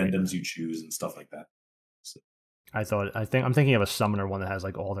not what addendums you choose and stuff like that. So. I'm thinking of a Summoner one that has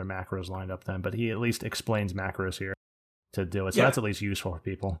like all their macros lined up then, but he at least explains macros here to do it. So that's at least useful for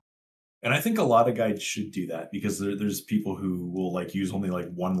people. And I think a lot of guides should do that because there's people who will like use only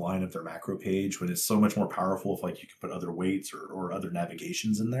like one line of their macro page when it's so much more powerful if like you can put other weights or other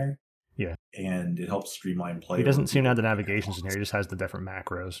navigations in there. Yeah. And it helps streamline play. He doesn't seem to have the navigations in here. He just has the different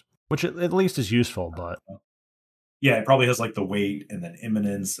macros, which at least is useful, but... Yeah, it probably has like the weight and then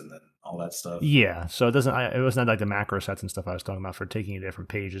imminence and then all that stuff. Yeah, so it doesn't. It wasn't like the macro sets and stuff I was talking about for taking different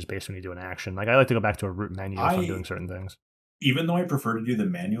pages based when you do an action. Like I like to go back to a root menu if I'm doing certain things. Even though I prefer to do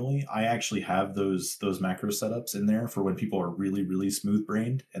them manually, I actually have those macro setups in there for when people are really really smooth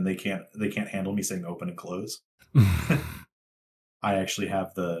brained and they can't handle me saying open and close. I actually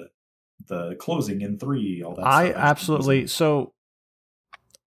have the closing in 3. All that. I absolutely so.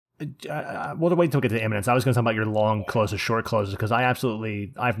 Well, to wait until we get to imminence, I was going to talk about your long closes, short closes, because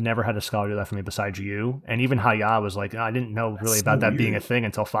I've never had a scholar do that for me besides you. And even Haya was like, I didn't know really about that being a thing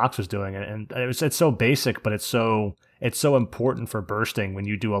until Fox was doing it. And it's so basic, but it's so important for bursting when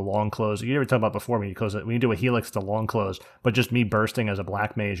you do a long close. You never talked about before when you do a helix, it's a long close, but just me bursting as a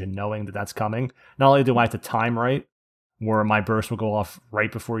black mage and knowing that that's coming. Not only do I have to time right, where my burst will go off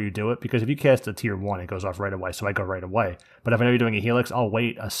right before you do it, because if you cast a tier 1, it goes off right away, so I go right away. But if I know you're doing a helix, I'll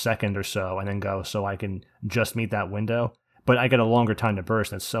wait a second or so and then go, so I can just meet that window. But I get a longer time to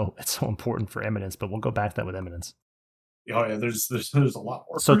burst, and it's so important for imminence, but we'll go back to that with imminence. Oh yeah, there's a lot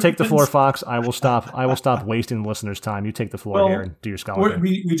more. So take the floor, Fox. I will stop wasting the listeners' time. You take the floor here and do your scholar.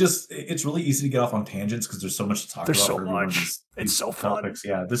 It's really easy to get off on tangents because there's so much to talk about. There's so much. It's so fun. Topics.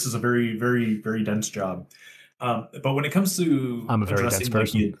 Yeah, this is a very, very, very dense job. But when it comes to I'm a very dense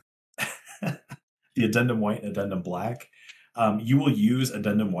person. The addendum white and addendum black, you will use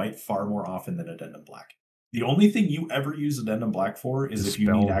addendum white far more often than addendum black. The only thing you ever use addendum black for is if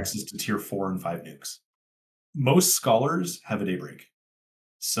you need access to tier 4 and 5 nukes. Most scholars have a daybreak,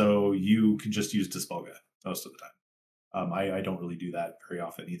 so you can just use Dispelga most of the time. I don't really do that very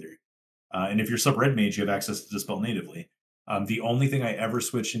often either. And if you're sub-red mage, you have access to Dispel natively. The only thing I ever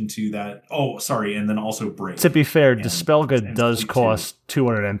switch into that... Oh, sorry, and then also Break. To be fair, Dispelga does cost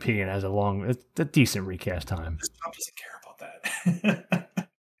 200 MP and has a decent recast time. This job doesn't care about that.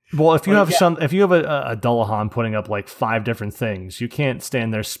 Well, if you have a Dullahan putting up like 5 different things, you can't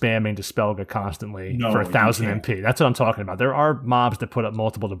stand there spamming Dispelga constantly for 1,000 MP. That's what I'm talking about. There are mobs that put up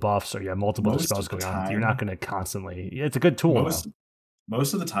multiple debuffs or multiple dispels going on. You're not going to constantly... It's a good tool,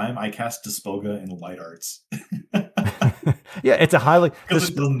 Most of the time, I cast Dispelga in light arts. Yeah, it's a highly... Because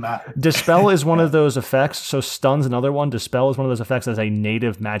it doesn't matter. Dispel is one of those effects. So Stun's another one. Dispel is one of those effects that has a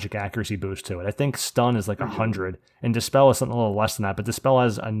native magic accuracy boost to it. I think Stun is like 100, and Dispel is something a little less than that. But Dispel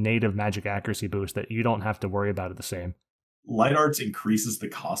has a native magic accuracy boost that you don't have to worry about it the same. Light arts increases the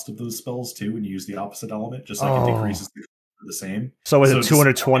cost of those spells, too, when you use the opposite element, just like it decreases the same. So is it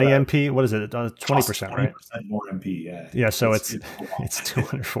 220 MP? What is it? 20%, right? 20% more MP, yeah. Yeah, so it's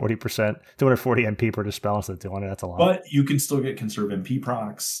 240%, 240 MP per dispel instead of 200. That's a lot. But you can still get conserve MP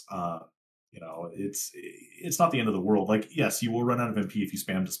procs. It's not the end of the world. Like, yes, you will run out of MP if you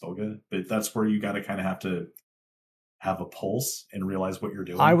spam Dispelga, but that's where you got to kind of have to have a pulse and realize what you're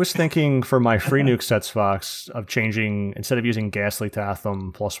doing. I was thinking for my free nuke sets, Fox, of changing, instead of using Ghastly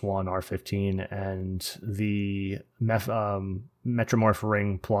Tatham +1 R15 and the Metromorph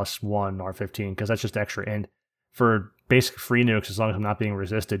Ring +1 R15, because that's just extra. And for basic free nukes, as long as I'm not being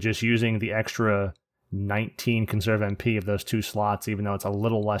resisted, just using the extra 19 conserve MP of those 2 slots, even though it's a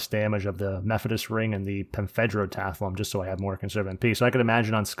little less damage of the Mephidus Ring and the Pemphedro Tathlum, just so I have more conserve MP. So I could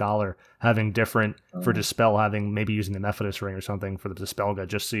imagine on Scholar having different, for Dispel, having maybe using the Mephidus Ring or something for the Dispelga,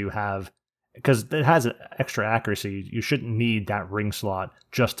 just so you have, because it has extra accuracy. You shouldn't need that ring slot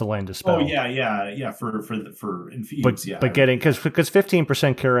just to land Dispel. Oh, yeah. For Infuse, But getting, because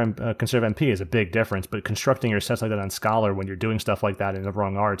 15% conserve MP is a big difference, but constructing your sets like that on Scholar when you're doing stuff like that in the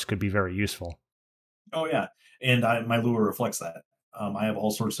wrong arts could be very useful. Oh, yeah. And my lure reflects that. I have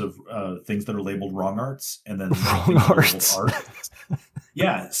all sorts of things that are labeled wrong arts and then wrong arts.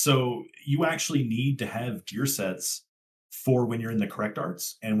 Yeah. So you actually need to have gear sets for when you're in the correct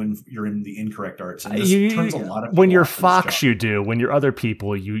arts and when you're in the incorrect arts. And this turns a lot of when you're Fox, you do. When you're other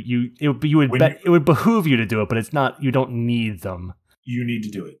people, it would behoove you to do it, but it's not. You don't need them. You need to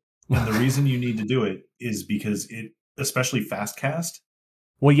do it. And the reason you need to do it is because it, especially fast cast.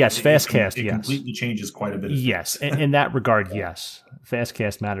 Well, yes, fast cast, yes. It completely changes quite a bit. Yes, in that regard, yes. Fast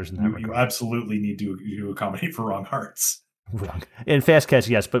cast matters in that regard. You absolutely need to accommodate for wrong hearts. Wrong. In fast cast,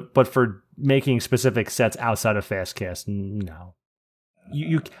 yes, but for making specific sets outside of fast cast, no.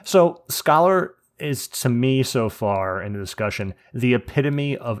 So Scholar is, to me so far in the discussion, the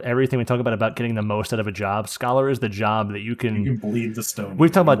epitome of everything we talk about getting the most out of a job. Scholar is the job that you can bleed the stone. We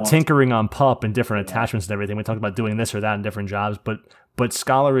talk about tinkering on pup and different attachments and everything. We talk about doing this or that in different jobs, but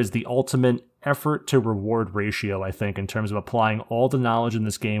Scholar is the ultimate effort to reward ratio, I think, in terms of applying all the knowledge in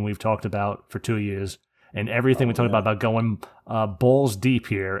this game we've talked about for 2 years and everything we talked about going balls deep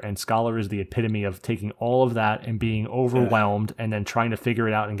here. And Scholar is the epitome of taking all of that and being overwhelmed and then trying to figure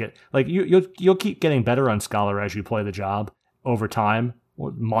it out and get, like, you'll keep getting better on Scholar as you play the job over time,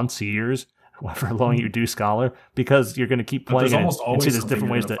 months, years, however long you do Scholar, because you're going to keep playing it and see there's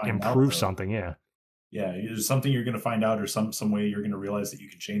different ways to improve something. Yeah. Yeah, there's something you're going to find out, or some way you're going to realize that you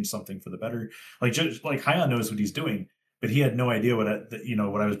can change something for the better. Like Haya knows what he's doing. but he had no idea what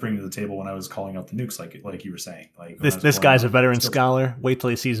what I was bringing to the table when I was calling out the nukes, like you were saying. Like when I was This calling guy's out a veteran skill- scholar. Wait till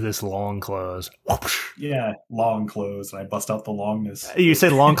he sees this long close. Yeah, long close, and I bust out the longness. You say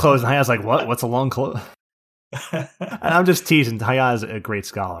long close, and Haya's like, "What? What's a long close?" And I'm just teasing. Haya is a great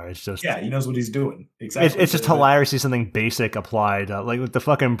scholar. It's just Yeah, he knows what he's doing. Exactly. It's just hilarious to see something basic applied, like with the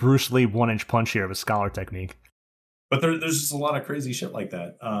fucking Bruce Lee 1-inch punch here of a scholar technique. But there's just a lot of crazy shit like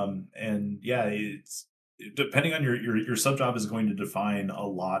that. And yeah, it's depending on your sub job is going to define a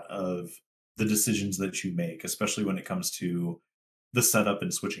lot of the decisions that you make, especially when it comes to the setup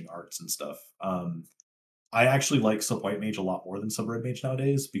and switching arts and stuff. I actually like sub white mage a lot more than sub red mage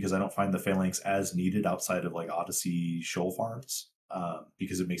nowadays because I don't find the phalanx as needed outside of like Odyssey shoal farms,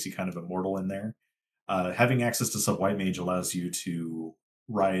 because it makes you kind of immortal in there. Having access to sub white mage allows you to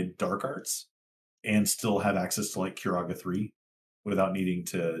ride dark arts and still have access to like Kiraga 3 without needing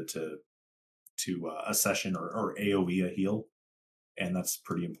to a session or AoE a heal. And that's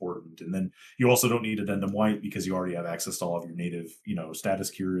pretty important. And then you also don't need Addendum White because you already have access to all of your native,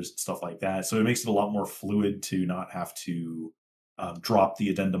 status cures and stuff like that. So it makes it a lot more fluid to not have to drop the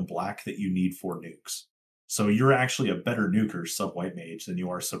Addendum Black that you need for nukes. So you're actually a better nuker sub white mage than you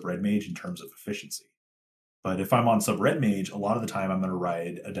are sub red mage in terms of efficiency. But if I'm on sub red mage, a lot of the time I'm going to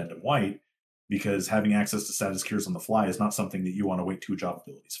ride Addendum White because having access to status cures on the fly is not something that you want to wait 2 job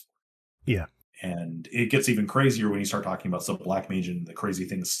abilities for. Yeah. And it gets even crazier when you start talking about sub black mage and the crazy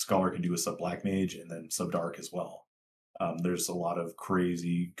things Scholar can do with sub black mage and then sub dark as well. There's a lot of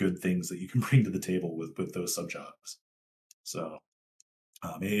crazy good things that you can bring to the table with those sub jobs. So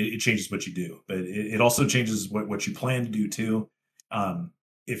it changes what you do, but it also changes what you plan to do too.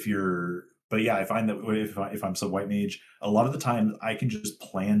 But yeah, I find that if I'm sub white mage, a lot of the time I can just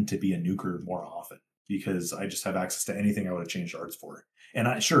plan to be a nuker more often because I just have access to anything I would have changed arts for.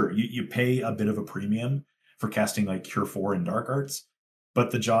 And sure, you pay a bit of a premium for casting like Cure 4 and Dark Arts,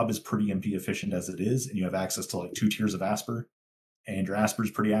 but the job is pretty MP efficient as it is, and you have access to like 2 tiers of Asper, and your Asper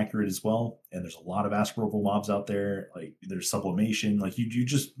is pretty accurate as well. And there's a lot of Asperable mobs out there. Like there's Sublimation. Like you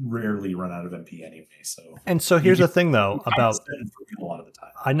just rarely run out of MP anyway. So here's the thing though about a lot of the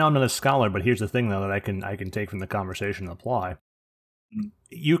time. I know I'm not a scholar, but here's the thing though that I can take from the conversation and apply.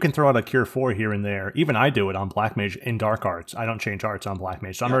 You can throw out a Cure 4 here and there. Even I do it on Black Mage in Dark Arts. I don't change arts on Black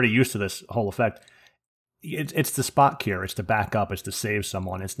Mage, so I'm already used to this whole effect. It's the spot cure. It's to back up. It's to save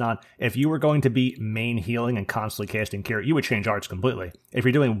someone. It's not... If you were going to be main healing and constantly casting cure, you would change arts completely. If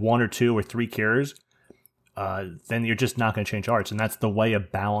you're doing 1 or 2 or 3 cures, then you're just not going to change arts, and that's the way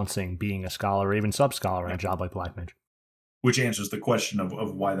of balancing being a scholar or even sub-scholar in a job like Black Mage. Which answers the question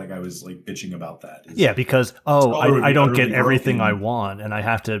of why that guy was like bitching about that. Yeah, because I don't get everything I want, and I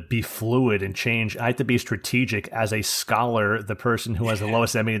have to be fluid and change. I have to be strategic as a scholar, the person who has the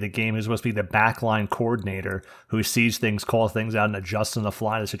lowest enemy of the game, who's supposed to be the backline coordinator, who sees things, calls things out, and adjusts on the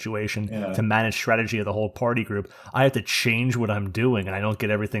fly to the situation to manage strategy of the whole party group. I have to change what I'm doing, and I don't get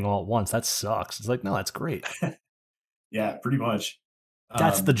everything all at once. That sucks. It's like, no, that's great. Yeah, pretty much.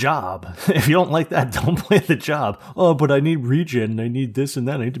 That's the job. If you don't like that, don't play the job. Oh, but I need regen, I need this and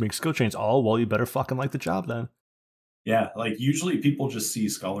that, I need to make skill chains. Oh, well, you better fucking like the job then. Yeah, like usually people just see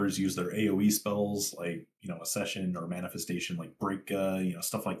scholars use their AoE spells, like, a session or manifestation, like break,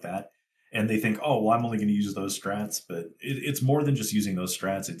 stuff like that. And they think, oh, well, I'm only going to use those strats. But it's more than just using those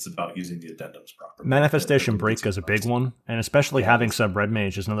strats. It's about using the addendums properly. Manifestation break is a big one. And especially having sub red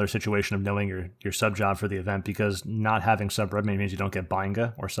mage is another situation of knowing your sub job for the event, because not having sub red mage means you don't get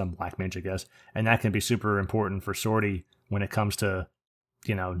Binga or sub black mage, I guess. And that can be super important for sortie when it comes to,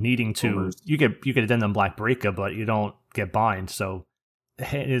 needing to... You get addendum black breaka, but you don't get bind. So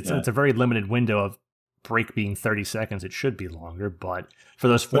it's a very limited window of break being 30 seconds. It should be longer, but for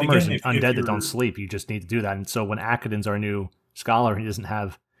those formers and undead that don't sleep, you just need to do that. And so when Akadin's our new scholar,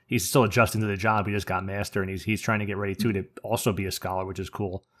 he's still adjusting to the job. He just got master, and he's trying to get ready to also be a scholar, which is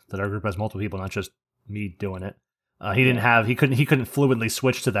cool that our group has multiple people, not just me doing it. He couldn't fluidly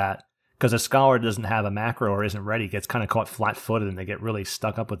switch to that because a scholar doesn't have a macro or isn't ready, gets kind of caught flat-footed, and they get really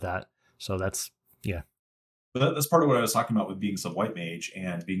stuck up with that. So that's But that's part of what I was talking about with being sub white mage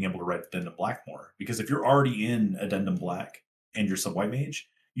and being able to write Addendum Black more. Because if you're already in Addendum Black and you're sub white mage,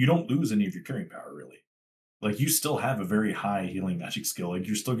 you don't lose any of your curing power, really. Like, you still have a very high healing magic skill. Like,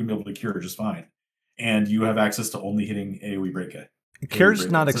 you're still going to be able to cure just fine. And you have access to only hitting AoE Breaka. Cure's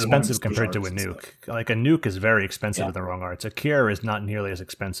not expensive compared to a nuke. Like, a nuke is very expensive with the wrong arts. A cure is not nearly as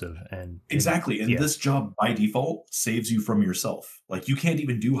expensive. Exactly. And this job, by default, saves you from yourself. Like, you can't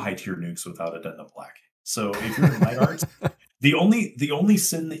even do high-tier nukes without Addendum Black. So if you're in light arts, the only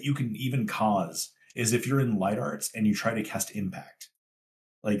sin that you can even cause is if you're in light arts and you try to cast impact.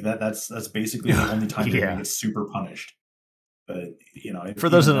 Like that's basically the only time you're going to get super punished. But For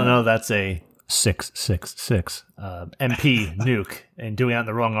those that don't know, that's a 666 MP nuke, and doing out in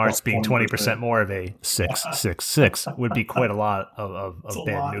the wrong arts being 20% more of a 666 would be quite a lot of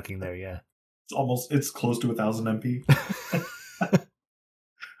bad nuking there. Yeah, it's close to 1,000 MP.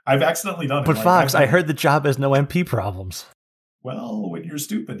 I've accidentally done it. But Fox, I heard the job has no MP problems. Well, when you're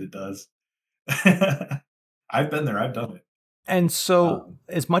stupid, it does. I've been there. I've done it. And so,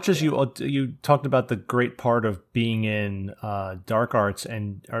 as much as you talked about the great part of being in dark arts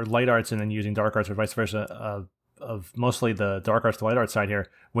or light arts, and then using dark arts or vice versa, of mostly the dark arts to light arts side here,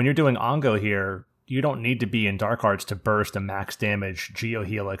 when you're doing Ongo here, you don't need to be in dark arts to burst a max damage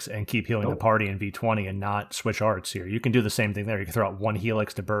Geohelix and keep healing the party in V20 and not switch arts here. You can do the same thing there. You can throw out one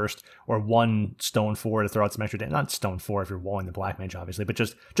Helix to burst or one Stone 4 to throw out some extra damage. Not Stone 4 if you're walling the Black Mage, obviously, but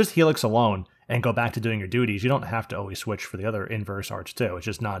just Helix alone and go back to doing your duties. You don't have to always switch for the other inverse arts too. It's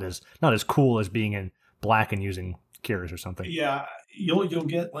just not as cool as being in black and using cures or something. Yeah, you'll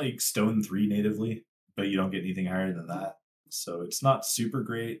get like Stone 3 natively, but you don't get anything higher than that. So it's not super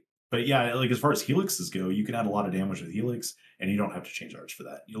great. But yeah, like as far as helixes go, you can add a lot of damage with Helix, and you don't have to change arts for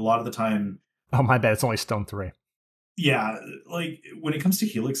that. A lot of the time... Oh, my bad. It's only Stone 3. Yeah, like when it comes to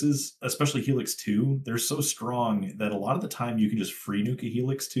Helixes, especially Helix 2, they're so strong that a lot of the time you can just free nuke a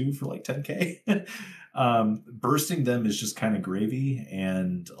Helix 2 for like 10k. Bursting them is just kind of gravy,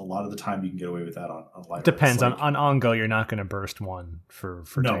 and a lot of the time you can get away with that on light. Depends. On Ongo, you're not going to burst one for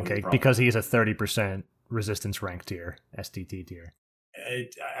 10k because he's a 30% resistance rank tier, STT tier.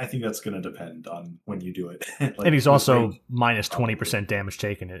 I think that's going to depend on when you do it. Like, and he's also minus 20% damage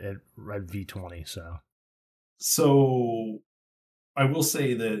taken at V20. So I will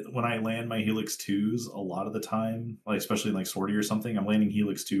say that when I land my Helix 2s, a lot of the time, like especially in like Sortie or something, I'm landing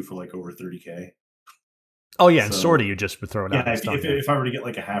Helix 2 for like over 30k. Oh yeah, and Sortie you just would throw it out. Yeah, if I were to get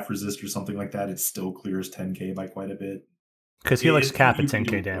like a half resist or something like that, it still clears 10k by quite a bit. Because Helix cap at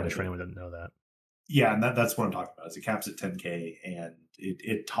 10k damage for anyone who doesn't know that. Yeah, and that's what I'm talking about. Is it caps at 10k and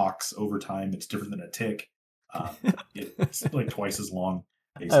it talks over time. It's different than a tick. It's like twice as long.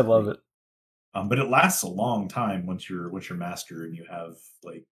 Basically. I love it. But it lasts a long time once you're master and you have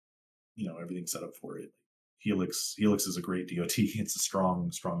like everything set up for it. Helix is a great DOT. It's a strong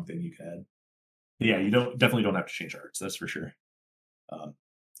thing you can add. But yeah, you definitely don't have to change arts. That's for sure.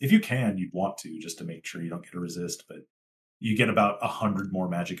 If you can, you'd want to just to make sure you don't get a resist, but you get about 100 more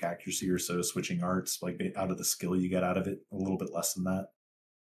magic accuracy or so switching arts, like out of the skill you get out of it, a little bit less than that.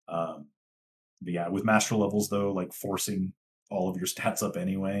 But yeah, with master levels though, like forcing all of your stats up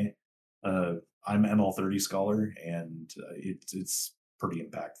anyway. I'm ML30 scholar, and it's pretty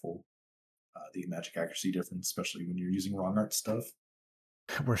impactful. The magic accuracy difference, especially when you're using wrong art stuff.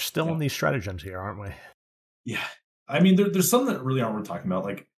 We're still in these stratagems here, aren't we? Yeah, I mean, there's some that really aren't worth talking about.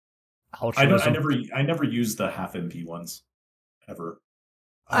 Like, I never use the half MP ones. Ever.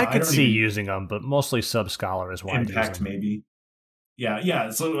 I could see using them, but mostly sub scholar is why impact maybe.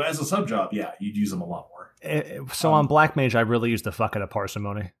 Yeah. So as a sub job, yeah, you'd use them a lot more. So on Black Mage, I really use the fuck out of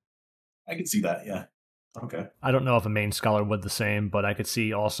Parsimony. I could see that. Yeah. Okay. I don't know if a main scholar would the same, but I could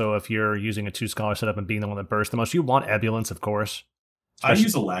see also if you're using a 2 scholar setup and being the one that bursts the most, you want Ebullience, of course. I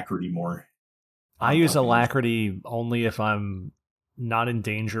use Alacrity more. I use Alacrity only if I'm not in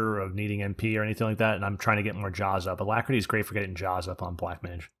danger of needing MP or anything like that, and I'm trying to get more Jaws up. Alacrity is great for getting Jaws up on Black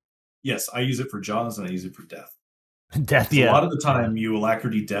Mage. Yes, I use it for Jaws and I use it for Death. Death, yeah. A lot of the time you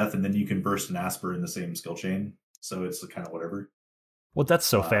Alacrity Death and then you can burst an Asper in the same skill chain, so it's kind of whatever. Well, that's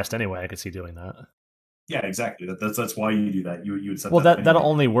so fast anyway, I could see doing that. Yeah, exactly. That's why you do that. You would set that'll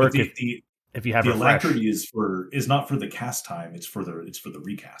only work if you have the Alacrity is not for the cast time, it's for the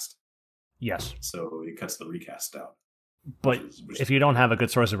recast. Yes. So it cuts the recast down. But if you don't have a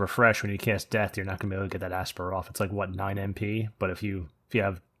good source of refresh when you cast Death, you're not going to be able to get that Asper off. It's like, 9 MP? But if you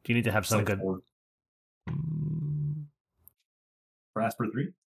need to have some good... For Asper 3?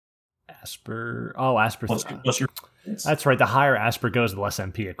 Asper 3. That's right. The higher Asper goes, the less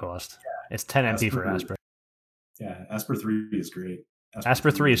MP it costs. Yeah. It's 10 MP for Asper. Yeah, Asper 3 is great.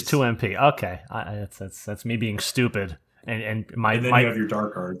 Asper 3 is 2 MP. Okay. That's me being stupid. And then you have your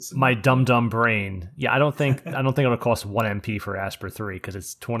dark arts. My dumb brain. Yeah, I don't think it would cost 1 MP for Asper 3 because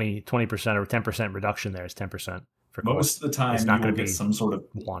it's 20% or 10% reduction there. It's 10% for most of the time. It's not going to be some sort of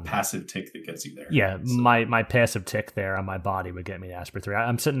passive tick that gets you there. Yeah, so. my passive tick there on my body would get me to Asper 3.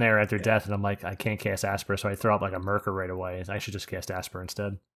 I'm sitting there at their death and I'm like, I can't cast Asper, so I throw up like a Merker right away. I should just cast Asper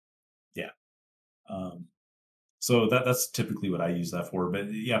instead. Yeah. So that's typically what I use that for.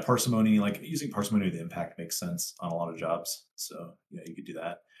 But yeah, Parsimony, like using Parsimony with Impact makes sense on a lot of jobs. So yeah, you could do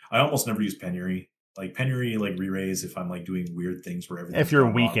that. I almost never use Penury. Like Penury, like re-raise if I'm like doing weird things where everything. If you're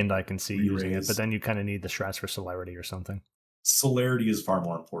weakened, I can see using it, but then you kind of need the strats for celerity or something. celerity is far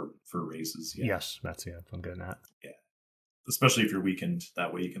more important for raises. Yeah. Yes, that's I'm getting that. Yeah. Especially if you're weakened,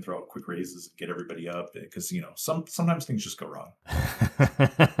 that way you can throw out quick raises and get everybody up. Because sometimes things just go wrong.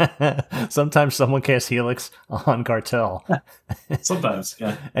 Sometimes someone casts Helix on Cartel. Sometimes,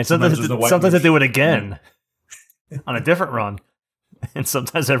 yeah. And sometimes they do it again on a different run. And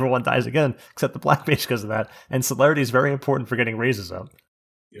sometimes everyone dies again, except the Black Mage because of that. And celerity is very important for getting raises up.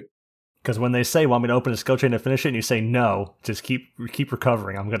 Yep. Because when they say, want me to open a skill chain to finish it, and you say no, just keep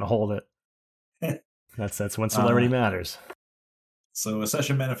recovering. I'm going to hold it. That's when celerity matters. So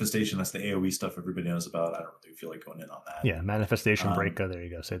Accession Manifestation, that's the AoE stuff everybody knows about. I don't really feel like going in on that. Yeah, Manifestation Breaker, there you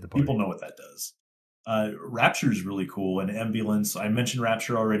go, save the party. People know what that does. Rapture is really cool, and Ambulance, I mentioned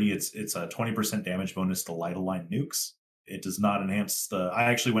Rapture already. It's a 20% damage bonus to light aligned nukes. It does not enhance I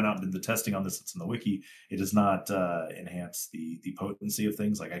actually went out and did the testing on this, it's in the wiki. It does not enhance the potency of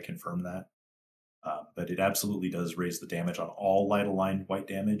things, like I confirmed that. But it absolutely does raise the damage on all light aligned white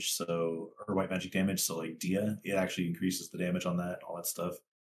damage, or white magic damage. So like Dia, it actually increases the damage on that, all that stuff.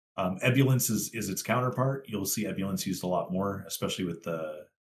 Ebulance is its counterpart. You'll see Ebulance used a lot more, especially with the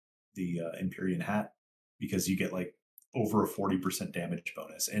Empyrean hat, because you get like over a 40% damage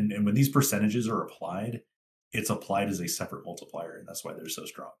bonus. And when these percentages are applied, it's applied as a separate multiplier, and that's why they're so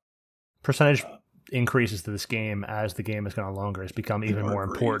strong. Percentage increases to this game as the game has gone longer. It's become even more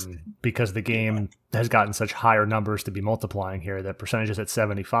important because the game has gotten such higher numbers to be multiplying here that percentages at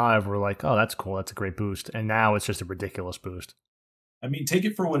 75 were like, oh, that's cool, that's a great boost. And now it's just a ridiculous boost. I mean, take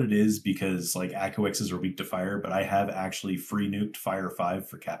it for what it is, because like ACOXs are weak to fire, but I have actually free nuked Fire 5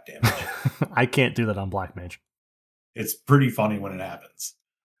 for cap damage. I can't do that on Black Mage. It's pretty funny when it happens.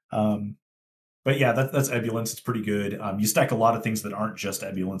 But yeah, that's Ebulance. It's pretty good. You stack a lot of things that aren't just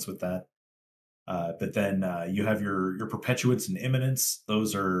Ebulance with that. But then you have your Perpetuance and Imminence.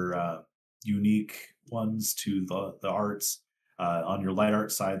 Those are unique ones to the arts. On your light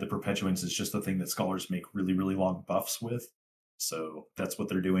art side, the Perpetuance is just the thing that scholars make really, really long buffs with. So that's what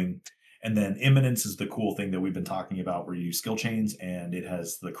they're doing. And then Imminence is the cool thing that we've been talking about, where you use skill chains, and it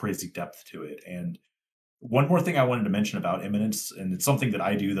has the crazy depth to it. And one more thing I wanted to mention about Imminence, and it's something that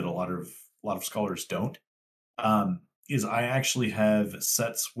I do that a lot of scholars don't, is I actually have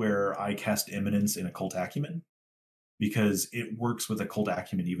sets where I cast Imminence in Occult Acumen, because it works with Occult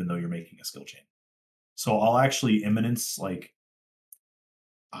Acumen even though you're making a skill chain. So I'll actually Imminence, like,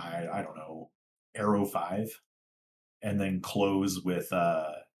 I don't know, Arrow 5, and then close with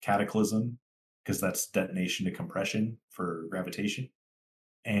Cataclysm, because that's detonation to compression for gravitation.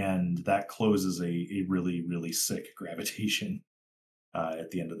 And that closes a really, really sick gravitation at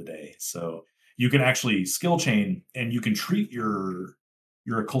the end of the day. So you can actually skill chain, and you can treat your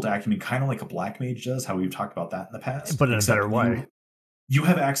Occult Acumen kind of like a Black Mage does, how we've talked about that in the past. But in a better way. You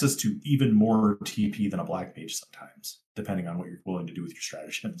have access to even more TP than a Black Mage sometimes, depending on what you're willing to do with your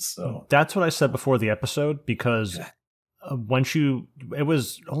stratagems. So that's what I said before the episode, because it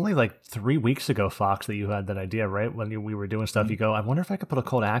was only like 3 weeks ago, Fox, that you had that idea, right? When we were doing stuff, you go, I wonder if I could put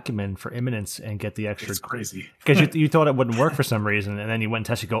Occult Acumen for Imminence and get the extra. It's crazy. Because you thought it wouldn't work for some reason, and then you went and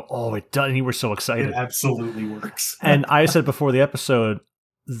tested, you go, oh, it does, and you were so excited. It absolutely works. And I said before the episode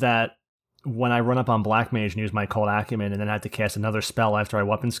that when I run up on Black Mage and use my Occult Acumen and then I have to cast another spell after I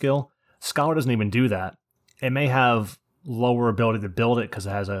weapon skill, Scholar doesn't even do that. It may have lower ability to build it because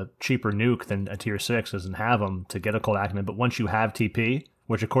it has a cheaper nuke than a tier 6, doesn't have them to get Occult Acumen, but once you have TP,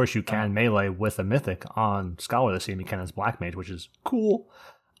 which of course you can melee with a mythic on Scholar this game, you can as Black Mage, which is cool.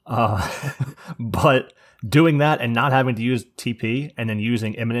 But doing that and not having to use TP and then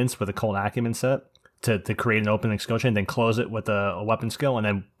using Imminence with a Occult Acumen set to create an opening skill chain, then close it with a weapon skill and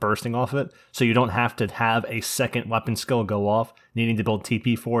then bursting off of it, so you don't have to have a second weapon skill go off, needing to build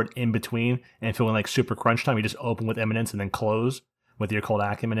TP for it in between and feeling like super crunch time. You just open with Imminence and then close with your Occult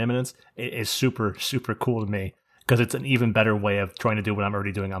Acumen Imminence. It is super, super cool to me, because it's an even better way of trying to do what I'm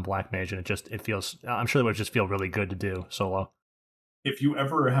already doing on Black Mage, and it feels, I'm sure it would just feel really good to do solo. If you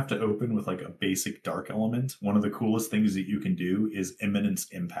ever have to open with like a basic dark element, one of the coolest things that you can do is Imminence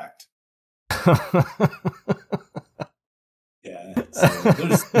Impact. Yeah, so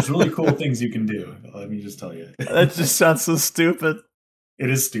there's really cool things you can do. Let me just tell you. That just sounds so stupid.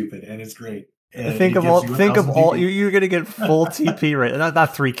 It is stupid, and it's great. And think of all. You're gonna get full TP right, not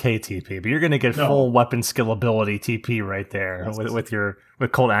 3K TP, but you're gonna get full weapon skill ability TP right there with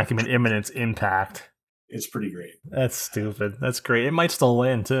Occult Acumen Imminence Impact. It's pretty great. That's stupid. That's great. It might still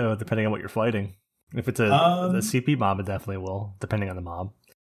land too, depending on what you're fighting. If it's a CP mob, it definitely will, depending on the mob.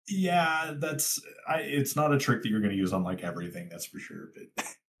 Yeah, it's not a trick that you're going to use on like everything, that's for sure. But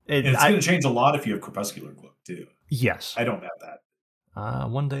it's going to change a lot if you have Crepuscular Cloak too. Yes, I don't have that.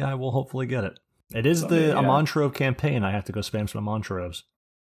 One day I will hopefully get it. It is Someday, the yeah. Amontrove campaign. I have to go spam some Amontroves.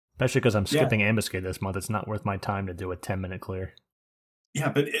 Especially because I'm skipping Ambuscade this month. It's not worth my time to do a 10-minute clear. Yeah,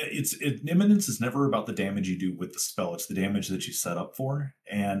 but imminence is never about the damage you do with the spell. It's the damage that you set up for.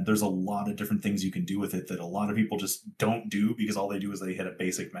 And there's a lot of different things you can do with it that a lot of people just don't do because all they do is they hit a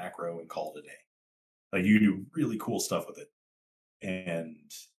basic macro and call it a day. Like, you do really cool stuff with it.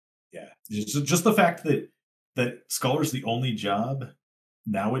 And yeah, just the fact that Scholar's the only job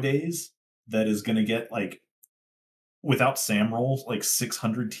nowadays that is going to get, like, without SAM rolls, like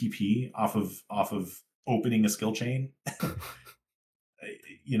 600 TP off of opening a skill chain.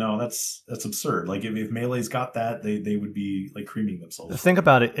 That's absurd. Like, if Melee's got that, they would be like creaming themselves. Think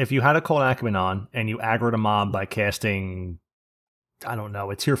about it. If you had a Cold Acumen on and you aggroed a mob by casting, I don't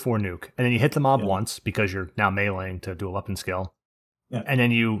know, a tier 4 nuke, and then you hit the mob once because you're now meleeing to do a weapon skill, and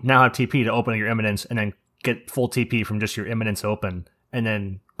then you now have TP to open your Imminence and then get full TP from just your Imminence open and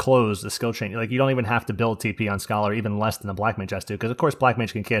then close the skill chain. Like, you don't even have to build TP on Scholar, even less than a Black Mage has to, because of course Black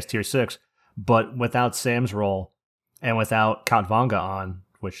Mage can cast tier 6, but without Sam's roll and without Katvanga on,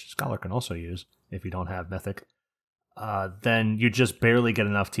 which Scholar can also use if you don't have Mythic, then you just barely get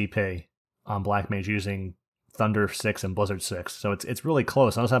enough TP on Black Mage using Thunder 6 and Blizzard 6. So it's really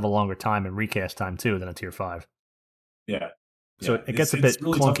close. I also have a longer time and recast time too than a tier 5. Yeah. So it gets a bit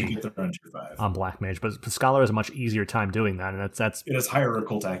really clunky tough to get on tier 5. on Black Mage, but Scholar has a much easier time doing that, and that's it has higher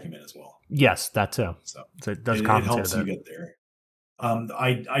occult acumen as well. Yes, that too. So it does it compensate helps a bit. you get there.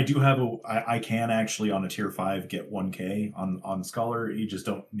 I do have I can actually on a tier 5 get 1k on Scholar. You just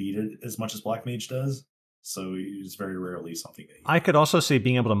don't need it as much as Black Mage does. So it's very rarely something that I could also see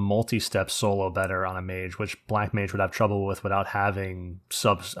being able to multi-step solo better on a mage, which Black Mage would have trouble with without having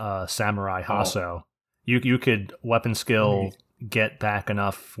Samurai Hasso. You could weapon skill, get back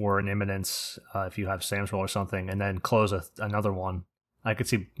enough for an Imminence if you have Sam's roll or something, and then close another one. I could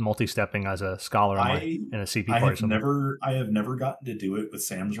see multi-stepping as a Scholar in a CP party. I have never gotten to do it with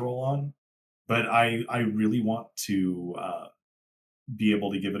Sam's roll on, but I really want to be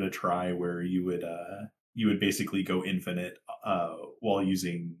able to give it a try where you would basically go infinite while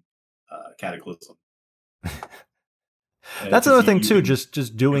using Cataclysm. That's another thing too.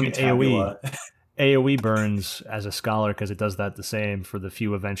 Just doing AoE burns as a Scholar, because it does that the same for the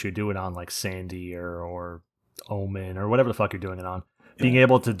few events you do it on, like Sandy or Omen or whatever the fuck you're doing it on. Yeah. Being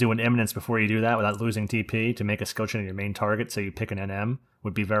able to do an Imminence before you do that without losing TP to make a skill chain your main target, so you pick an NM,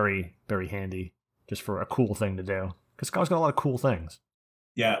 would be very, very handy just for a cool thing to do. Because Scholar's got a lot of cool things.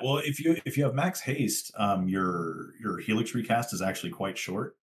 Yeah, well, if you have max haste, your Helix recast is actually quite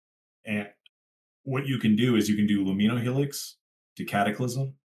short, and what you can do is you can do Lumino Helix to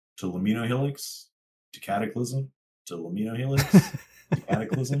Cataclysm to Lumino Helix to Cataclysm to Lumino Helix to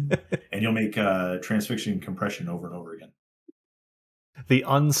Cataclysm, and you'll make Transfixion Compression over and over again. The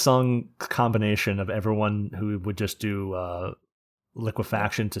unsung combination of everyone who would just do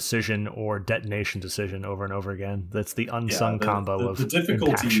Liquefaction Decision or Detonation Decision over and over again. That's the unsung combo of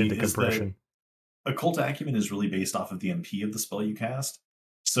Impaction to Compression. Occult Acumen is really based off of the MP of the spell you cast,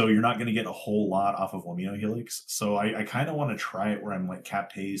 so you're not going to get a whole lot off of Lumino Helix. So I kind of want to try it where I'm like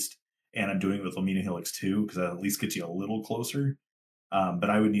capped haste and I'm doing it with Lumino Helix too, because that at least gets you a little closer. But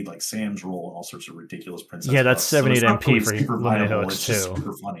I would need like Sam's roll and all sorts of ridiculous princess. Yeah, that's 78 MP for Lumino Helix too.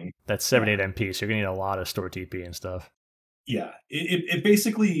 Super funny. That's 78 MP, so you're gonna need a lot of store TP and stuff. Yeah, it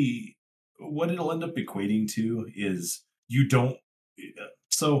basically, what it'll end up equating to is you don't.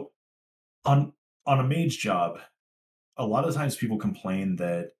 So on a mage job, a lot of times people complain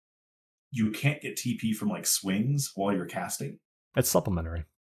that you can't get TP from like swings while you're casting. It's supplementary.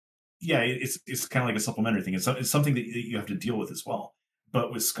 Yeah, it's kind of like a supplementary thing. It's something that you have to deal with as well.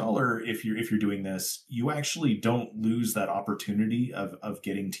 But with Scholar, if you're doing this, you actually don't lose that opportunity of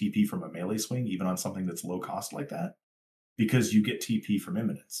getting TP from a melee swing, even on something that's low cost like that, because you get TP from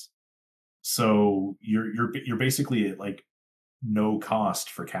Imminence. So you're basically at like no cost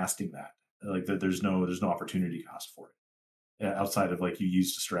for casting that. Like there's no opportunity cost for it outside of like you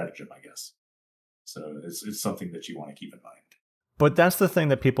used a stratagem, I guess. So it's something that you want to keep in mind. But that's the thing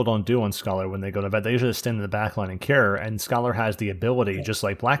that people don't do on Scholar when they go to bed. They usually stand in the backline and cure, and Scholar has the ability, just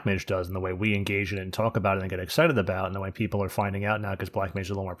like Black Mage does, in the way we engage in it and talk about it and get excited about it, and the way people are finding out now because Black Mage is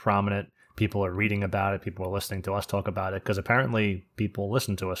a little more prominent. People are reading about it. People are listening to us talk about it, because apparently people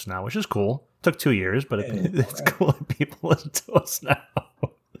listen to us now, which is cool. It took 2 years, but it's cool that people listen to us now.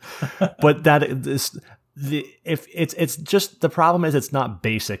 But it's just, the problem is it's not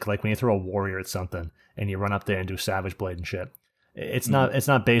basic. Like when you throw a warrior at something and you run up there and do Savage Blade and shit. It's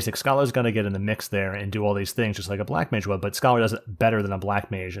not basic. Scholar's going to get in the mix there and do all these things just like a Black Mage would, but Scholar does it better than a Black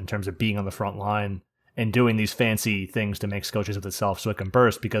Mage in terms of being on the front line and doing these fancy things to make skill chains with itself so it can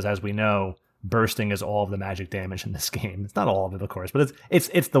burst, because as we know, bursting is all of the magic damage in this game. It's not all of it, of course, but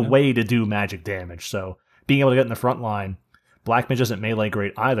it's the way to do magic damage. So being able to get in the front line, Black Mage isn't melee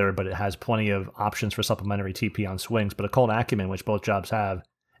great either, but it has plenty of options for supplementary TP on swings. But Occult Acumen, which both jobs have,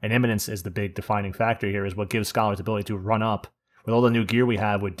 and Imminence is the big defining factor here, is what gives Scholars the ability to run up with all the new gear we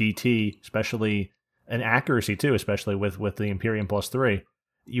have with DT, especially, and accuracy too, especially with the Imperium +3.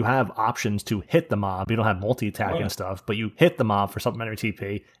 You have options to hit the mob. You don't have multi-attack and stuff, but you hit the mob for supplementary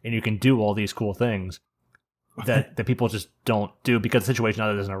TP, and you can do all these cool things that people just don't do because the situation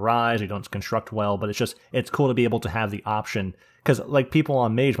either doesn't arise or you don't construct well. But it's cool to be able to have the option, because like people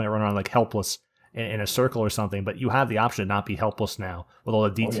on Mage might run around like helpless in a circle or something, but you have the option to not be helpless now with all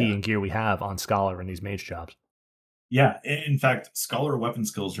the DT and gear we have on Scholar and these Mage jobs. Yeah, in fact, Scholar weapon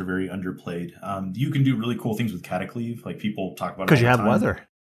skills are very underplayed. You can do really cool things with Catacleve, like people talk about. Because you have weather.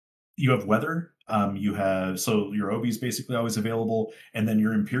 You have weather. You have, so your Obi is basically always available, and then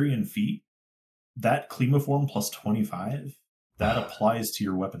your Empyrean Feet, that Climaform plus 25, that applies to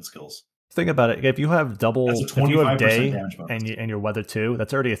your weapon skills. Think about it. If you have if you have day and your weather too,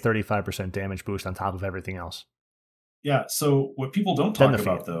 that's already a 35% damage boost on top of everything else. Yeah. So what people don't talk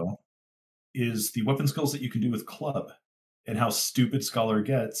about though is the weapon skills that you can do with Club, and how stupid Scholar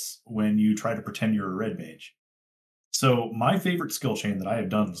gets when you try to pretend you're a red mage. So my favorite skill chain that I have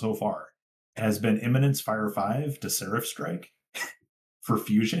done so far has been Imminence Fire 5 to Seraph Strike for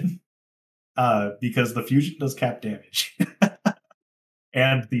fusion, because the fusion does cap damage.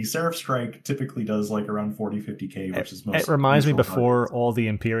 And the Seraph Strike typically does like around 40-50k, which is most. It reminds me before all the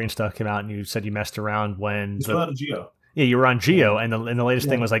Empyrean stuff came out, and you said you messed around when it's out of Geo. Yeah, you were on Geo, and the latest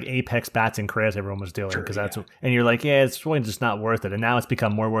thing was like Apex Bats and Krayas everyone was doing, because and you're like, yeah, it's really just not worth it. And now it's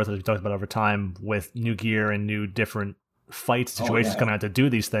become more worth it, as we talked about over time, with new gear and new different fight situations coming out to do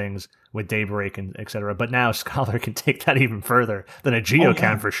these things with Daybreak and etc. But now Scholar can take that even further than a Geo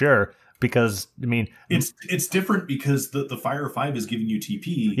can for sure. Because I mean, it's different because the Fire 5 is giving you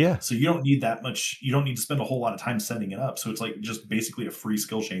TP, so you don't need that much. You don't need to spend a whole lot of time setting it up. So it's like just basically a free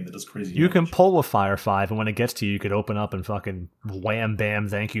skill chain that does crazy. You can pull a Fire 5, and when it gets to you, you could open up and fucking wham bam,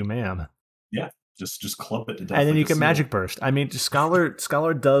 thank you, ma'am. Yeah, just club it to death. And then you can Magic Burst. I mean,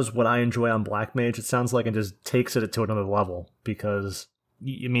 Scholar does what I enjoy on Black Mage. It sounds like, and just takes it to another level because.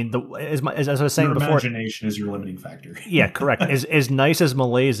 I mean, as I was saying your before, imagination is your limiting factor. Yeah, correct. As nice as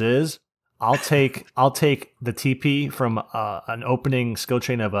Malaise is, I'll take the TP from an opening skill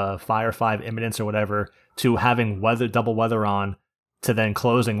chain of a Fire 5 Imminence or whatever to having double weather on, to then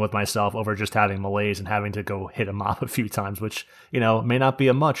closing with myself over just having Malaise and having to go hit a mob a few times, which may not be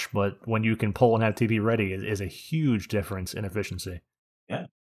a much, but when you can pull and have TP ready is a huge difference in efficiency. Yeah.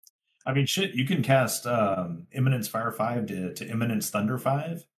 I mean, shit, you can cast Imminence Fire 5 to Imminence Thunder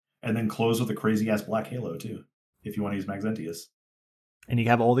 5, and then close with a crazy-ass Black Halo, too, if you want to use Maxentius. And you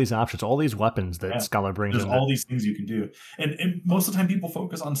have all these options, all these weapons that Scholar brings in. There's all these things you can do. And most of the time people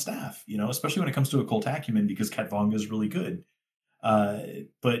focus on staff, especially when it comes to Occult Acumen, because Katvanga is really good.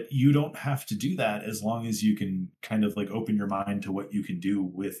 But you don't have to do that as long as you can kind of like open your mind to what you can do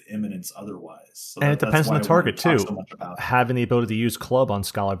with Imminence otherwise. So and it depends on the target too. So having the ability to use Club on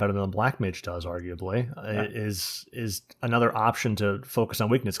Scholar better than Black Mage does, arguably, is another option to focus on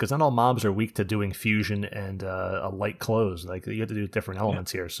weakness, because not all mobs are weak to doing fusion and a light close. Like you have to do different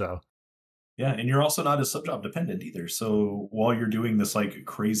elements here. So. Yeah, and you're also not as sub-job dependent either. So while you're doing this like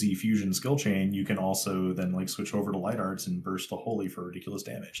crazy fusion skill chain, you can also then like switch over to light arts and burst the holy for ridiculous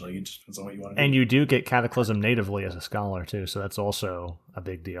damage. Like it just depends on what you want to do. And you do get Cataclysm natively as a Scholar too, so that's also a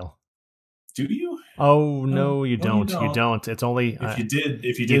big deal. Do you? Oh no, you don't. You don't. It's only if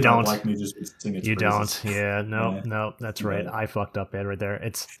you did, don't. Black Mages would sing its you praises. Don't. Yeah, no, that's right. I fucked up bad right there.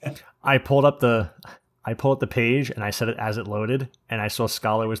 I pulled up the page and I set it as it loaded, and I saw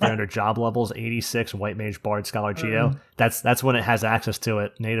Scholar was there under job levels 86, White Mage, Bard, Scholar, Geo. That's when it has access to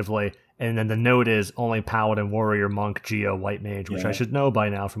it natively. And then the note is only Paladin, Warrior, Monk, Geo, White Mage, which I should know by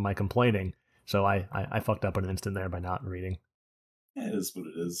now from my complaining. So I fucked up an instant there by not reading. Yeah, it is what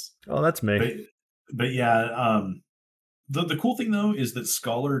it is. Oh, that's me. But yeah, the cool thing though is that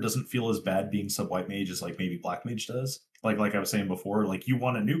Scholar doesn't feel as bad being sub White Mage as like maybe Black Mage does. Like I was saying before, like you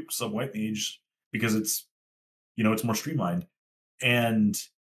want to nuke sub White Mage because it's it's more streamlined, and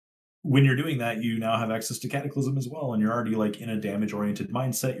when you're doing that, you now have access to Cataclysm as well, and you're already like in a damage oriented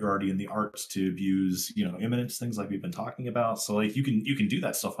mindset. You're already in the arts to abuse Imminence, things like we've been talking about. So like you can do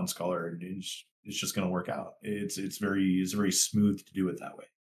that stuff on Scholar, and it's just going to work out. It's very smooth to do it that way.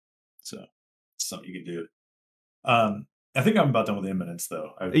 So it's something you can do. I think I'm about done with Imminence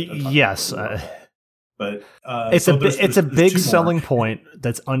though. Yes. But it's so it's a there's big two more. selling point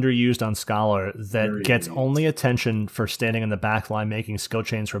that's underused on Scholar that Very gets underused. only attention for standing in the back line making skill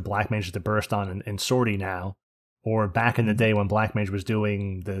chains for Black Mages to burst on in Sortie now, or back in the Mhm. day when Black Mage was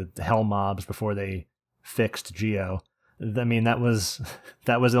doing the Hell mobs before they fixed Geo. I mean, that was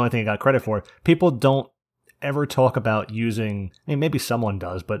the only thing I got credit for. People don't ever talk about using. I mean, maybe someone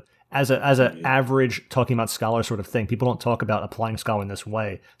does, but as a Maybe. average talking about Scholar sort of thing, people don't talk about applying Scholar in this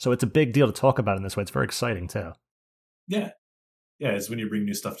way. So it's a big deal to talk about it in this way. It's very exciting too. Yeah, it's when you bring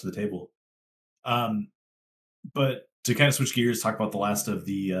new stuff to the table. But to kind of switch gears, talk about the last of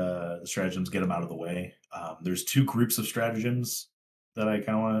the stratagems, get them out of the way. There's two groups of stratagems that I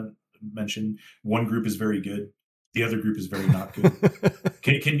kind of want to mention. One group is very good. The other group is very not good.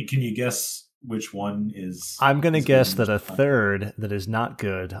 Can you guess which one is? I'm going to is good guess and that a which one? third that is not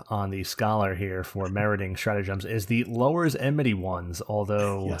good on the Scholar here for meriting stratagems is the lowers enmity ones.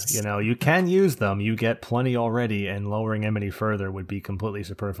 Although, Yes. you know, you can use them. You get plenty already, and lowering enmity further would be completely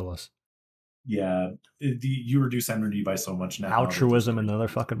superfluous. Yeah, you reduce enmity by so much now. that Altruism, there's no another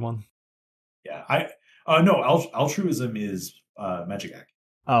reason. fucking one. Yeah, no, altruism is Magic Act.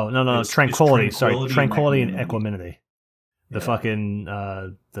 Oh, no, It's tranquility. Sorry, tranquility and tranquility and equanimity. equanimity. The Yeah. fucking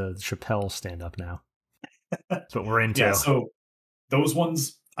the Chappelle stand up now. That's what we're into. Yeah, so those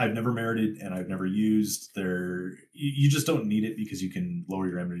ones I've never merited and I've never used. You just don't need it because you can lower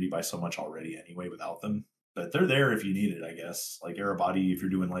your enmity by so much already anyway without them. But they're there if you need it, I guess. Like Erebody, if you're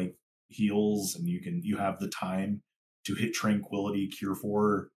doing like heals and you have the time to hit tranquility, cure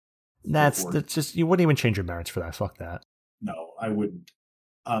 4. That's just, you wouldn't even change your merits for that. Fuck that. No, I wouldn't.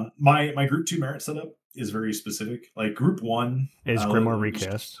 My group 2 merit setup is very specific. Like group 1 Is Grimoire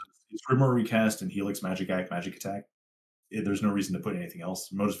Recast. It's Grimoire Recast and Helix Magic Act, Magic Attack. There's no reason to put anything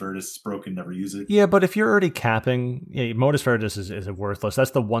else. Modus Veritas is broken, never use it. Yeah, but if you're already capping, Modus Veritas is worthless.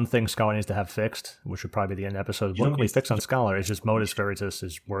 That's the one thing Scholar needs to have fixed, which would probably be the end of the episode. What can we fix on Scholar? Is just Modus Veritas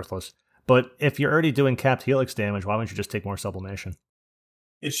is worthless. But if you're already doing capped Helix damage, why wouldn't you just take more sublimation?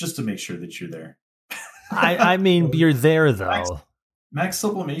 It's just to make sure that you're there. I mean, you're there though. Max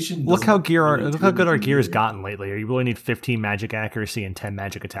sublimation. Look how good our gear has gotten lately. You really need 15 magic accuracy and 10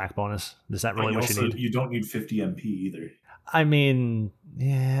 magic attack bonus. Is that really what you need? You don't need 50 MP either. I mean,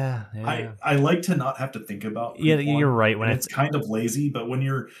 yeah. I like to not have to think about. Yeah, you're right. When it's kind of lazy, but when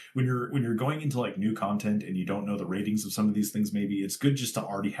you're going into like new content and you don't know the ratings of some of these things, maybe it's good just to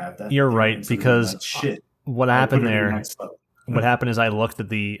already have that. You're right, because what happened there? What happened is I looked at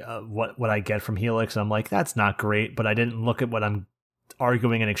the what I get from Helix, and I'm like, that's not great. But I didn't look at what I'm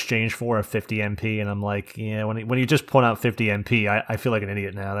arguing in exchange for a 50 MP, and I'm like, yeah, when you just point out 50 MP, I feel like an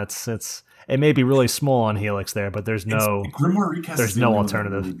idiot now. It may be really small on Helix there, but there's no Grimoire Recast. There's no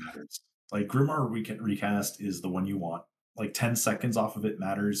alternative. Really like Grimoire Recast is the one you want. Like 10 seconds off of it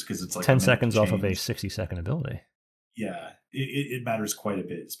matters because it's like 10 seconds off of a 60-second ability. Yeah, it matters quite a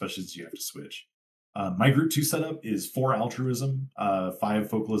bit, especially as you have to switch. My group 2 setup is 4 altruism, 5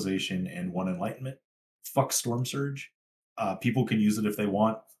 focalization, and 1 enlightenment. Fuck Storm Surge. People can use it if they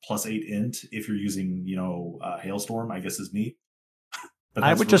want. Plus 8 int if you're using, Hailstorm, I guess is neat. But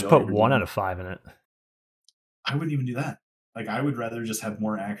I would just put 1 out of 5 in it. I wouldn't even do that. Like, I would rather just have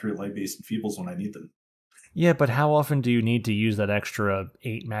more accurate light-based enfeebles when I need them. Yeah, but how often do you need to use that extra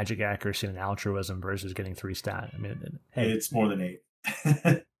 8 magic accuracy and altruism versus getting 3 stat? I mean, it's more than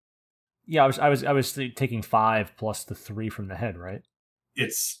 8. Yeah, I was taking 5 plus the 3 from the head, right?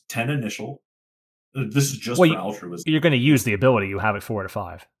 It's 10 initial. This is just for altruism. You're going to use the ability. You have it 4 out of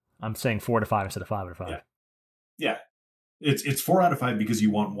 5. I'm saying 4 out of 5 instead of 5 out of 5. Yeah. It's 4 out of 5 because you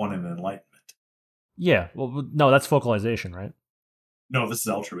want 1 in enlightenment. Yeah. Well, no, that's focalization, right? No, this is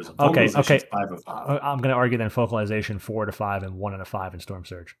altruism. Okay. 5 of 5. I'm going to argue then focalization 4 out of 5 and 1 out of 5 in Storm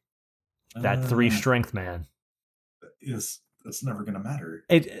Surge. That 3 strength, man. That's never going to matter.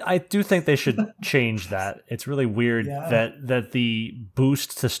 I do think they should change that. It's really weird that the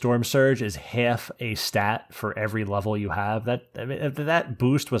boost to Storm Surge is half a stat for every level you have. If that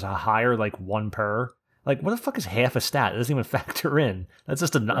boost was a higher, like 1 per, like what the fuck is half a stat? It doesn't even factor in. That's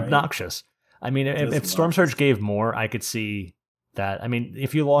just obnoxious. I mean, if Storm Surge gave more, I could see that. I mean,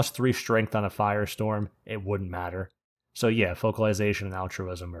 if you lost 3 strength on a Firestorm, it wouldn't matter. So yeah, focalization and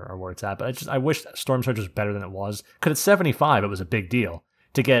altruism are where it's at. But I wish Storm Surge was better than it was. Because at 75, it was a big deal.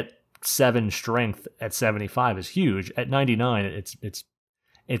 To get 7 strength at 75 is huge. At 99,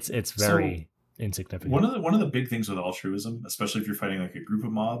 it's very insignificant. One of the big things with altruism, especially if you're fighting like a group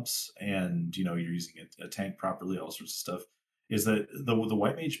of mobs and you're using a tank properly, all sorts of stuff, is that the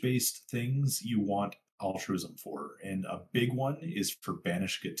white mage based things you want altruism for, and a big one is for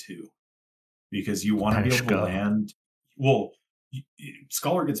Banishka 2, because you want to be able to land. Well,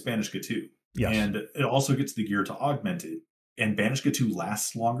 Scholar gets Banishka 2, Yes. And it also gets the gear to augment it. And Banishka 2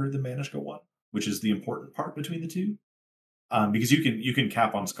 lasts longer than Banishka 1, which is the important part between the two. Because you can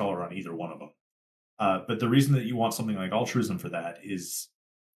cap on Scholar on either one of them. But the reason that you want something like Altruism for that is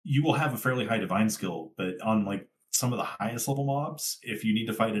you will have a fairly high divine skill, but on like some of the highest level mobs, if you need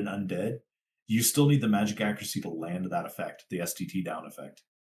to fight an undead, you still need the magic accuracy to land that effect, the STT down effect,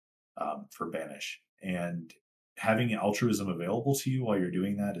 for Banish. And having Altruism available to you while you're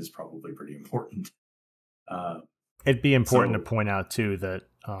doing that is probably pretty important. It'd be important to point out too that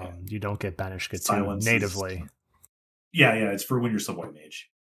you don't get Banishka 2 natively. Yeah, it's for when you're Subwhite Mage.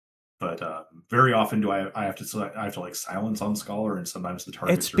 But very often I have to like silence on Scholar, and sometimes the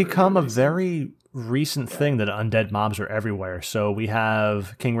targets. It's become a very recent thing that undead mobs are everywhere. So we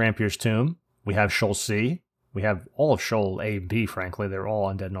have King Rampier's Tomb, we have Shoal C, we have all of Shoal A and B, frankly. They're all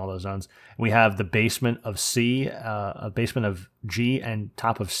undead in all those zones. We have the basement of C, a basement of G, and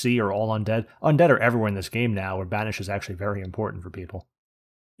top of C are all undead. Undead are everywhere in this game now, where Banish is actually very important for people.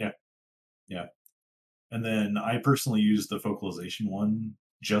 Yeah. And then I personally use the Focalization one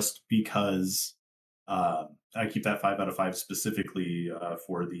just because I keep that 5 out of 5 specifically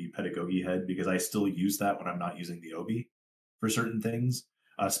for the Pedagogy head, because I still use that when I'm not using the Obi for certain things,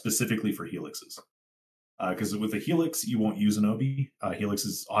 specifically for Helixes. Because with the Helix, you won't use an Obi.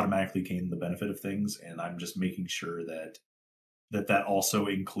 Helixes automatically gain the benefit of things, and I'm just making sure that also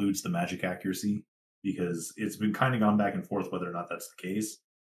includes the magic accuracy, because it's been kind of gone back and forth whether or not that's the case.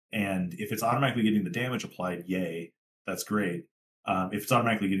 And if it's automatically getting the damage applied, yay, that's great. If it's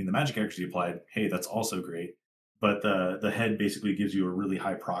automatically getting the magic accuracy applied, hey, that's also great. But the head basically gives you a really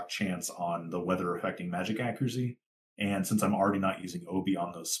high proc chance on the weather affecting magic accuracy. And since I'm already not using Obi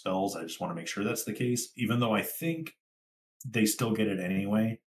on those spells, I just want to make sure that's the case, even though I think they still get it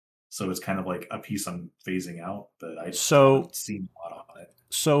anyway. So it's kind of like a piece I'm phasing out, but I just haven't seen a lot on it.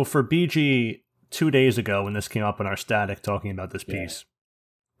 So for BG 2 days ago, when this came up in our static talking about this piece,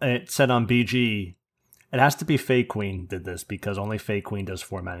 it said on BG, it has to be Fey Queen did this, because only Fey Queen does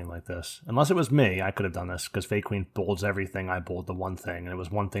formatting like this. Unless it was me, I could have done this, because Fey Queen bolds everything. I bold the one thing, and it was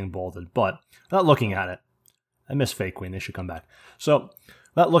one thing bolded. But without looking at it, I miss Fey Queen. They should come back. So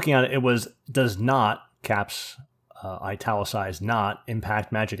without looking at it, it was does not, caps italicized, not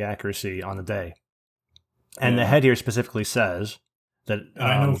impact magic accuracy on the day. And the head here specifically says that... And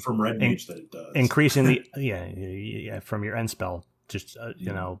I know from Red Mage that it does. Increasing the... from your end spell. Just,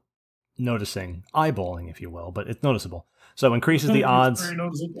 noticing, eyeballing, if you will, but it's noticeable. So increases the odds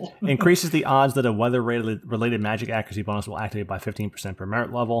increases the odds that a weather-related magic accuracy bonus will activate by 15% per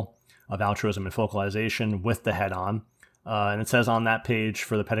merit level of Altruism and Focalization with the head on. And it says on that page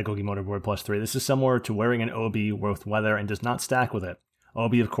for the Pedagogy Motorboard +3, this is similar to wearing an Obi with weather and does not stack with it.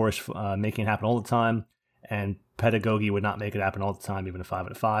 Obi, of course, making it happen all the time, and Pedagogy would not make it happen all the time, even a 5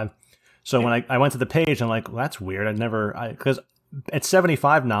 out of 5. So when I went to the page, I'm like, well, that's weird. Because at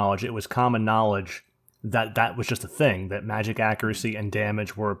 75 knowledge, it was common knowledge that was just a thing, that magic accuracy and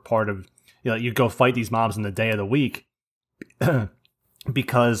damage were part of, you go fight these mobs in the day of the week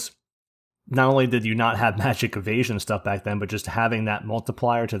because not only did you not have magic evasion stuff back then, but just having that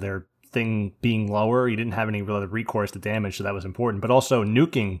multiplier to their thing being lower, you didn't have any real recourse to damage, so that was important. But also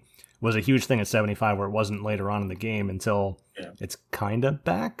nuking was a huge thing at 75, where it wasn't later on in the game until it's kind of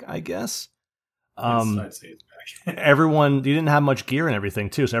back, I guess. I'd say it's back. Everyone, you didn't have much gear and everything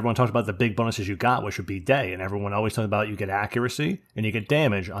too, so everyone talked about the big bonuses you got, which would be day, and everyone always talked about you get accuracy and you get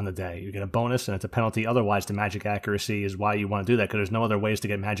damage on the day. You get a bonus and it's a penalty otherwise to magic accuracy is why you want to do that, because there's no other ways to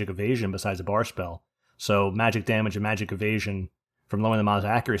get magic evasion besides a bar spell. So magic damage and magic evasion from lowering the mob's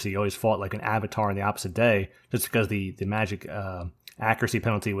accuracy, you always fought like an avatar on the opposite day, just because the magic accuracy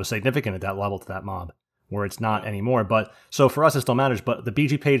penalty was significant at that level to that mob, where it's not anymore. But so for us, it still matters. But the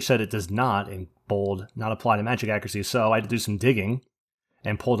BG page said it does not, in bold, not apply to magic accuracy. So I had to do some digging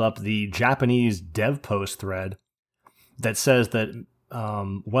and pulled up the Japanese dev post thread that says that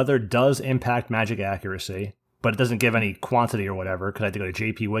weather does impact magic accuracy, but it doesn't give any quantity or whatever, because I had to go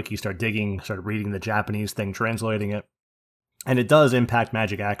to JP Wiki, start digging, start reading the Japanese thing, translating it. And it does impact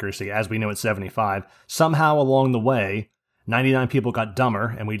magic accuracy, as we know at 75. Somehow along the way, 99 people got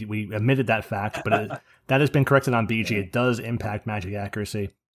dumber, and we admitted that fact, but that has been corrected on BG. It does impact magic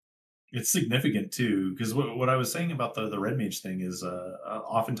accuracy. It's significant, too, because what I was saying about the Red Mage thing is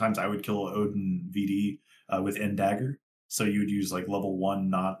oftentimes I would kill Odin VD with End Dagger. So you would use like level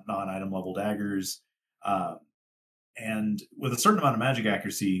 1 non-item level daggers. And with a certain amount of magic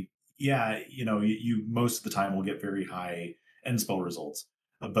accuracy, you most of the time will get very high end spell results.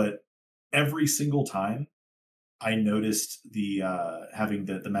 But every single time I noticed the having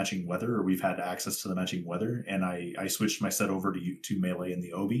the matching weather, or we've had access to the matching weather, and I switched my set over to melee and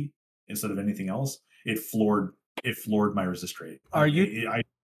the Obi. instead of anything else, it floored my resist rate. I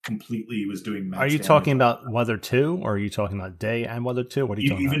completely was doing max Are you damage. talking about Weather 2, or are you talking about Day and Weather 2? What are you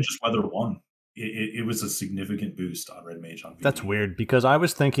talking even about? just Weather 1? It was a significant boost on Red Mage on VV. That's weird, because I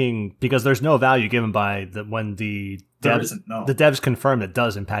was thinking, because there's no value given by when the devs confirmed it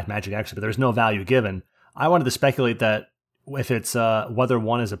does impact magic accuracy, but there's no value given. I wanted to speculate that if it's Weather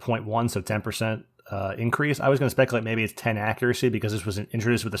 1 is a 0.1, so 10% increase, I was going to speculate maybe it's 10 accuracy, because this was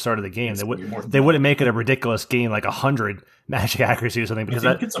introduced with the start of the game. They wouldn't make it a ridiculous game like 100 magic accuracy or something, because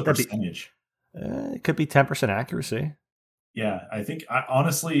I think it's a percentage. It could be 10% accuracy. Yeah, I think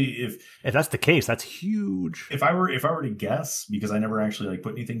honestly, if that's the case, that's huge. If I were to guess, because I never actually like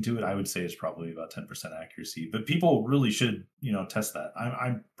put anything to it, I would say it's probably about 10% accuracy. But people really should, test that.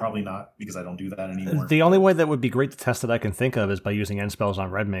 I'm probably not, because I don't do that anymore. The only way that would be great to test that I can think of is by using end spells on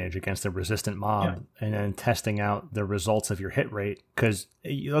Red Mage against a resistant mob, and then testing out the results of your hit rate. Because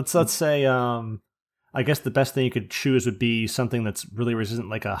let's say, I guess the best thing you could choose would be something that's really resistant,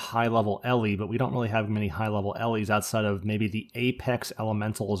 like a high-level Ellie, but we don't really have many high-level Ellies outside of maybe the Apex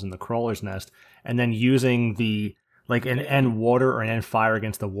Elementals in the Crawler's Nest, and then using an end water or an end fire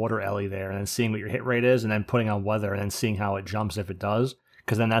against the water Ellie there, and then seeing what your hit rate is, and then putting on weather, and then seeing how it jumps if it does,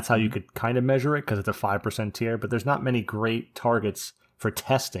 because then that's how you could kind of measure it, because it's a 5% tier, but there's not many great targets for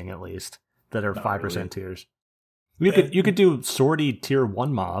testing, at least, that are 5% tiers. You could do Swordy tier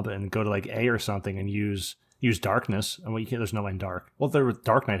 1 mob and go to like A or something and use darkness. And there's no end dark. Well,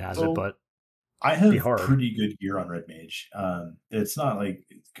 Dark Knight has it, but I have pretty good gear on Red Mage. It's not like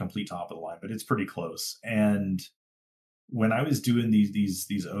complete top of the line, but it's pretty close. And when I was doing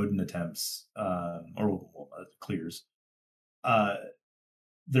these Odin attempts or clears,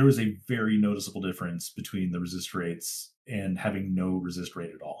 there was a very noticeable difference between the resist rates and having no resist rate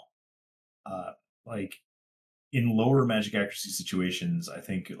at all. In lower magic accuracy situations, I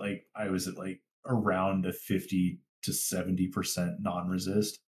think I was at around a 50 to 70%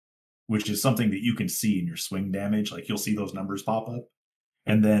 non-resist, which is something that you can see in your swing damage. You'll see those numbers pop up.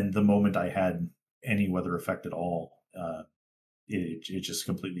 And then the moment I had any weather effect at all, it just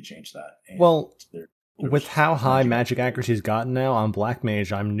completely changed that. And with how high magic accuracy has gotten now on Black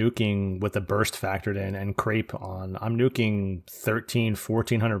Mage, I'm nuking with the burst factored in and crepe on. I'm nuking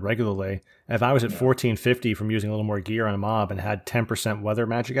 1400 regularly. If I was at 1450 from using a little more gear on a mob and had 10% weather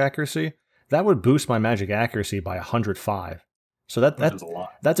magic accuracy, that would boost my magic accuracy by 105. So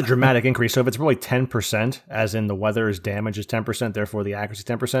that's a dramatic increase. So if it's really 10%, as in the weather's damage is 10%, therefore the accuracy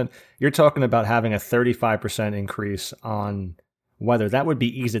 10%, you're talking about having a 35% increase on weather. That would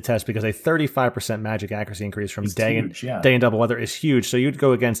be easy to test, because a 35% magic accuracy increase from day and double weather is huge. So you'd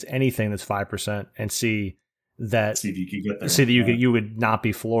go against anything that's 5% and see if you could get there. See that you would not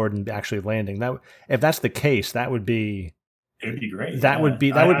be floored and actually landing. That if that's the case, that would be it'd be great. That would be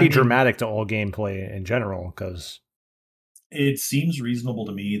dramatic to all gameplay in general, because it seems reasonable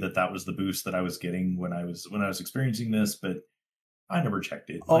to me that was the boost that I was getting when I was experiencing this, but I never checked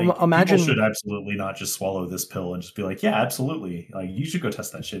it. Imagine people should absolutely not just swallow this pill and just be like, yeah, absolutely. You should go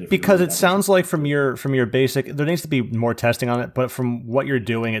test that shit. Because it sounds like from your basic, there needs to be more testing on it. But from what you're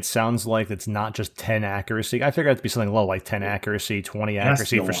doing, it sounds like it's not just 10 accuracy. I figured it'd be something low, like 10 accuracy, 20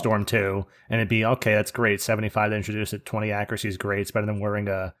 accuracy for Storm 2, and it'd be okay. That's great. 75 to introduce it. 20 accuracy is great. It's better than wearing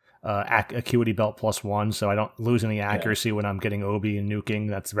a acuity belt +1, so I don't lose any accuracy when I'm getting Obi and nuking.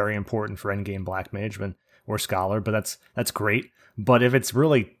 That's very important for endgame Black Mage or Scholar. But that's great. But if it's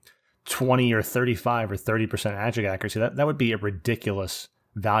really 20 or 35 or 30% magic accuracy, that would be a ridiculous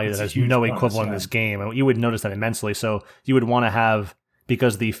value that has no equivalent in this game. And you would notice that immensely. So you would want to have,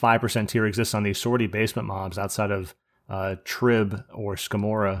 because the 5% tier exists on these Swordy basement mobs outside of Trib or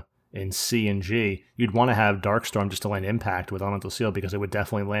Skamora in C and G, you'd want to have Darkstorm just to land impact with Elemental Seal, because it would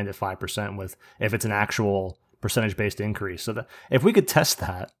definitely land at 5% if it's an actual percentage-based increase. So if we could test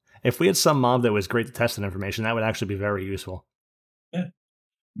that, if we had some mob that was great to test that information, that would actually be very useful. Yeah,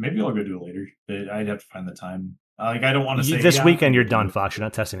 maybe I'll go do it later, but I'd have to find the time. I don't want to say this weekend. You're done, Fox. You're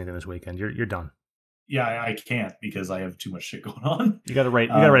not testing anything this weekend. You're done. Yeah, I can't, because I have too much shit going on. You got to write.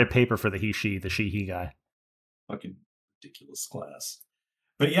 You got to write a paper for the she/he guy. Fucking ridiculous class.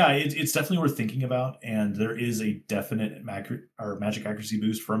 But yeah, it's definitely worth thinking about, and there is a definite magic accuracy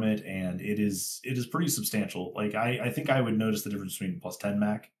boost from it, and it is pretty substantial. I think I would notice the difference between +10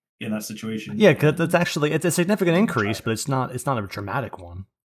 Mac in that situation. Yeah, because that's actually it's a significant increase, but it's not a dramatic one.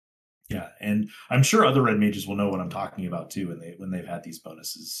 Yeah, and I'm sure other Red Mages will know what I'm talking about too when they've had these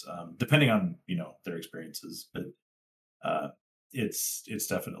bonuses, depending on their experiences. But it's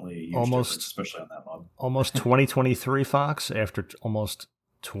definitely a huge difference, especially on that mob. Almost 2023, Fox, after almost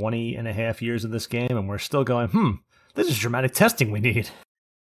 20 and a half years of this game, and we're still going, this is dramatic testing we need.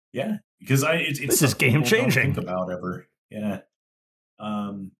 Yeah, because it's This is something people don't game-changing. think about ever. Yeah.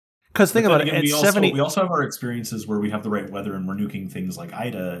 Because think But then about it, again, it's 70. we also have our experiences where we have the right weather and we're nuking things like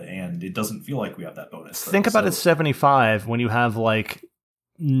Ida, and it doesn't feel like we have that bonus. Think about it, 75 when you have like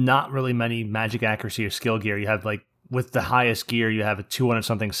not really many magic accuracy or skill gear. You have like with the highest gear, you have a 200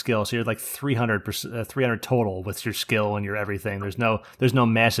 something skill, so you're like 300 total with your skill and your everything. There's no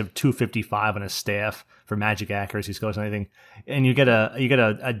massive 255 on a staff for magic accuracy skills or anything, and you get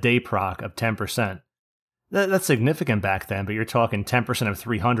a day proc of 10%. That's significant back then, but you're talking 10% of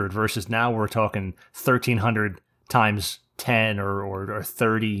 300 versus now we're talking 1,300 times 10 or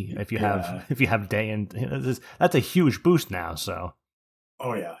 30 if you have day, and that's a huge boost now. So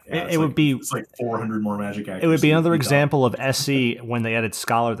oh yeah, it would be it's like 400 more magic accuracy. It would be another example of SC when they added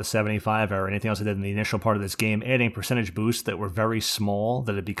Scholar the 75 or anything else they did in the initial part of this game, adding percentage boosts that were very small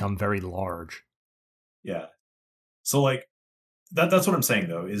that had become very large. Yeah. So like that's what I'm saying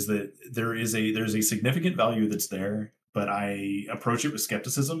though, is that there's a significant value that's there, but I approach it with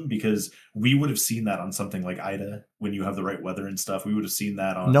skepticism because we would have seen that on something like Ida when you have the right weather and stuff. We would have seen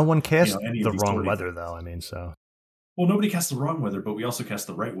that on no one cast any the of these wrong weather though. I mean, so well, nobody cast the wrong weather, but we also cast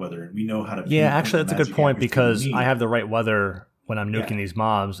the right weather, and we know how to. Yeah, actually, that's a good point because I have the right weather when I'm nuking these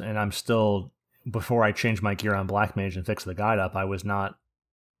mobs, and I'm still before I changed my gear on Black Mage and fixed the guide up. I was not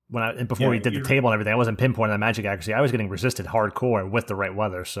before we did the table and everything. I wasn't pinpointing that magic accuracy. I was getting resisted hardcore with the right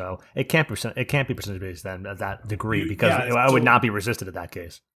weather, so it can't be percentage based then at that degree because I would not be resisted at that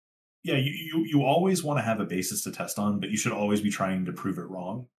case. Yeah, you always want to have a basis to test on, but you should always be trying to prove it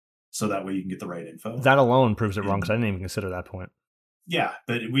wrong, so that way you can get the right info. That alone proves it wrong because I didn't even consider that point. Yeah,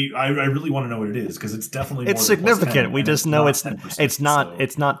 but I really want to know what it is because it's definitely it's significant. We just know it's not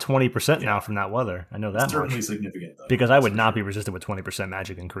 20% yeah. now from that weather. I know that it's certainly much. Significant though, because I would not be resisted with 20%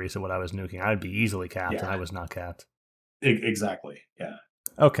 magic increase of what I was nuking. I would be easily capped, and I was not capped. Exactly. Yeah.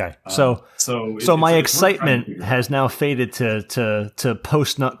 Okay, so my excitement has now faded to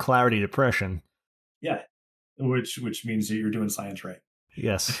post nut clarity depression. Yeah, which means that you're doing science right.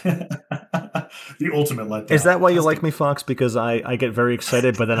 Yes. The ultimate letdown. Is that why you like me, Fox? Because I get very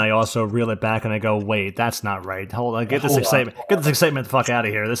excited, but then I also reel it back and I go, wait, that's not right. Hold on, get this excitement the fuck out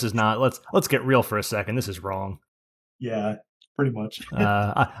of here. This is not. Let's get real for a second. This is wrong. Yeah, pretty much.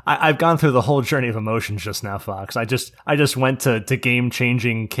 I've gone through the whole journey of emotions just now, Fox. I just went to game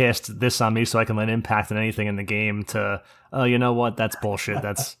changing cast this on me so I can let impact on anything in the game. To you know what? That's bullshit.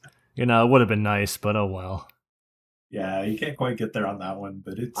 That's it would have been nice, but oh well. Yeah, you can't quite get there on that one,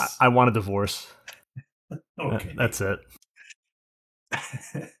 but it's... I want a divorce. Okay. That's it.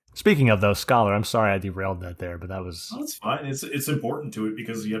 Speaking of, though, Scholar, I'm sorry I derailed that there, but that was... Oh, that's fine. It's important to it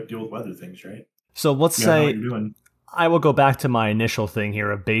because you have to deal with weather things, right? So let's say... I will go back to my initial thing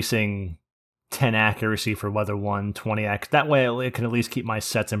here of basing 10 accuracy for weather 1, 20 That way it can at least keep my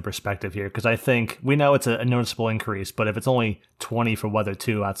sets in perspective here, because I think we know it's a noticeable increase, but if it's only 20 for weather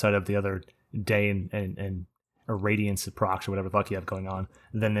 2 outside of the other day and or radiance procs or whatever the fuck you have going on,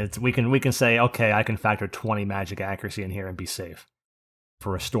 then we can say, okay, I can factor 20 magic accuracy in here and be safe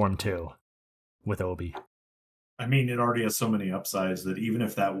for a Storm 2 with Obi. I mean, it already has so many upsides that even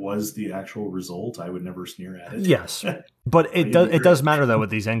if that was the actual result, I would never sneer at it. Yes, but it does matter though with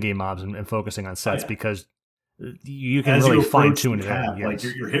these endgame mobs and focusing on sets because you can really fine tune it. Yes. Like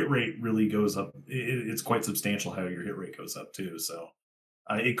your hit rate really goes up. It's quite substantial how your hit rate goes up too. So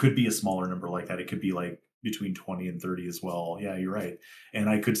it could be a smaller number like that. It could be like between 20 and 30 as well. Yeah, you're right. And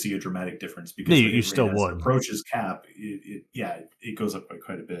I could see a dramatic difference because you still would. Approaches cap. It goes up by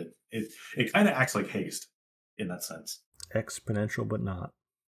quite a bit. It kind of acts like haste in that sense. Exponential, but not.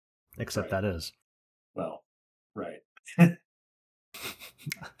 Except that is. Well, right.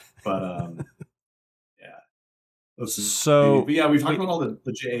 But yeah. So but yeah, we've talked about all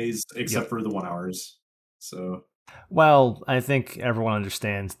the JAs except for the 1 hours. So well, I think everyone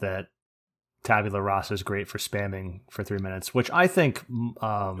understands that Tabula Rasa is great for spamming for 3 minutes, which I think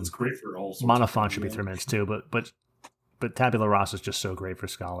it's great for all sorts Monofont should be 3 minutes too, but Tabula Rasa is just so great for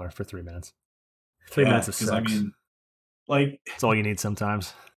Scholar for 3 minutes. 3 minutes of sex. I mean, like it's all you need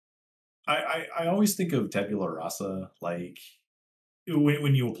sometimes. I always think of Tabula Rasa like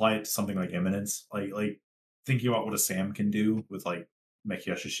when you apply it to something like Eminence, like thinking about what a Sam can do with like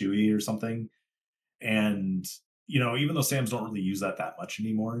Mekiyoshi Shui or something. And even though Sams don't really use that much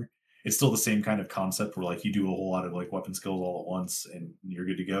anymore, it's still the same kind of concept where like you do a whole lot of like weapon skills all at once and you're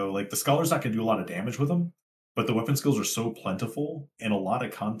good to go. Like the Scholar's not going to do a lot of damage with them, but the weapon skills are so plentiful and a lot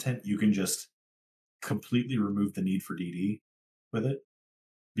of content you can just completely remove the need for DD with it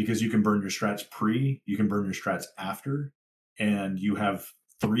because you can burn your strats you can burn your strats after, and you have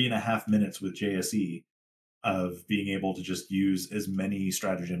 3.5 minutes with JSE of being able to just use as many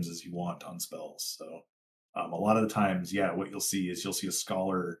stratagems as you want on spells. So a lot of the times, yeah, what you'll see is you'll see a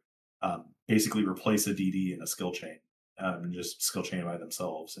scholar basically replace a DD in a skill chain, and just skill chain by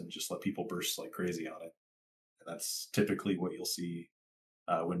themselves and just let people burst like crazy on it. And that's typically what you'll see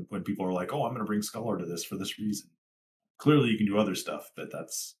when people are like, "Oh, I'm going to bring scholar to this for this reason." Clearly, you can do other stuff, but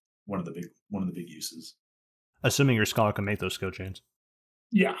that's one of the big uses. Assuming your scholar can make those skill chains.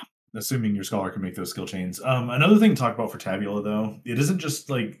 Yeah, assuming your scholar can make those skill chains. Another thing to talk about for Tabula, though, it isn't just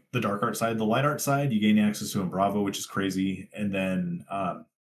like the dark art side. The light art side, you gain access to Embravo, which is crazy. And then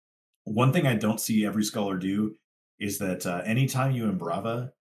one thing I don't see every scholar do is that anytime you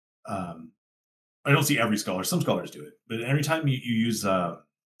Embrava, I don't see every scholar. Some scholars do it, but every time you use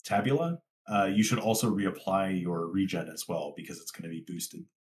Tabula, you should also reapply your regen as well because it's going to be boosted.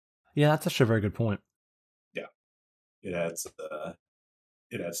 Yeah, that's actually a very good point. Yeah, it adds to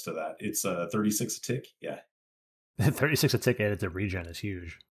that. It's 36 a tick. Yeah, 36 a tick added to regen is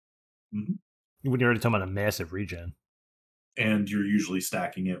huge. Mm-hmm. When you're already talking about a massive regen, and you're usually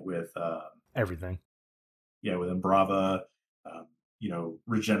stacking it with everything. Yeah, with Embrava,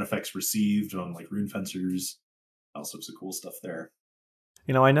 regen effects received on like rune fencers, all sorts of cool stuff there.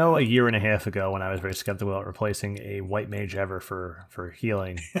 I know a year and a half ago when I was very skeptical about replacing a white mage ever for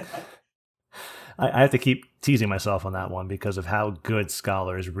healing, I have to keep teasing myself on that one because of how good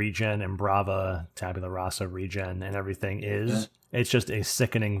Scholar's regen, Embrava, Tabula Rasa regen, and everything is. Yeah. It's just a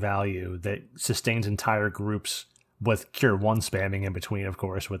sickening value that sustains entire groups with Cure 1 spamming in between, of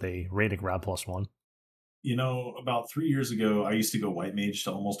course, with a rating grab +1. About 3 years ago, I used to go white mage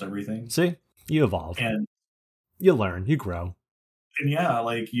to almost everything. See? You evolve. And you learn. You grow. And yeah,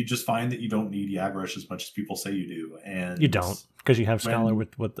 like you just find that you don't need Yagrush as much as people say you do. And you don't, because you have Scholar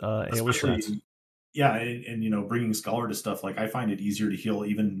with AoE threats. Yeah, and bringing Scholar to stuff, like I find it easier to heal.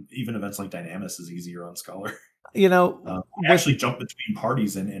 Even events like Dynamis is easier on Scholar. Actually jump between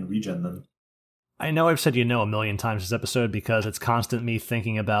parties and regen them. I know I've said a million times this episode because it's constant me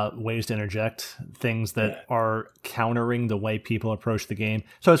thinking about ways to interject things that are countering the way people approach the game.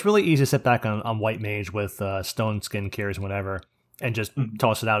 So it's really easy to sit back on White Mage with Stone Skin Cures and whatever and just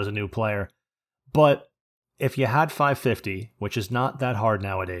toss it out as a new player. But if you had 550, which is not that hard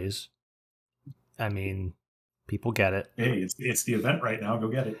nowadays, I mean, people get it. Hey, it's the event right now. Go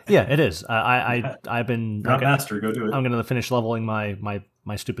get it. Yeah, it is. I've been master. Go do it. I'm going to finish leveling my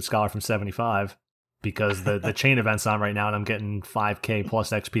stupid Scholar from 75 because the chain event's on right now, and I'm getting 5k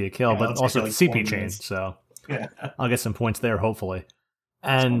plus XP to kill, but also the CP chain. So I'll get some points there, hopefully.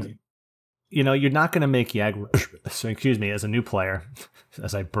 And you're not going to make Yagrush. So excuse me, as a new player,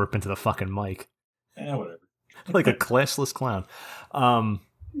 as I burp into the fucking mic. Whatever. Like a classless clown.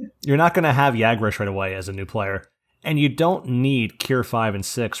 You're not going to have Yagrush right away as a new player. And you don't need Cure 5 and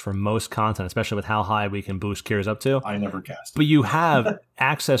 6 for most content, especially with how high we can boost Cures up to. I never cast. But you have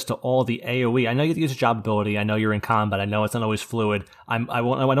access to all the AoE. I know you have to use a job ability. I know you're in combat. I know it's not always fluid. I don't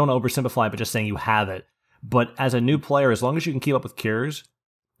want to oversimplify it, but just saying you have it. But as a new player, as long as you can keep up with Cures,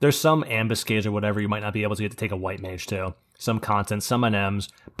 there's some ambuscades or whatever you might not be able to get to take a white mage to. Some content, some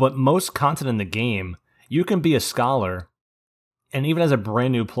NMs. But most content in the game, you can be a Scholar, and even as a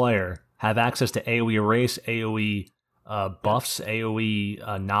brand new player, have access to AoE Erase, AoE buffs, AoE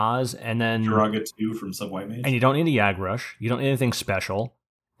Nas, and then Jiraga 2 from Sub-White Mage. And you don't need a Yagrush. You don't need anything special.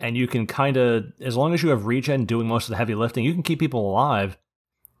 And you can kind of, as long as you have regen doing most of the heavy lifting, you can keep people alive.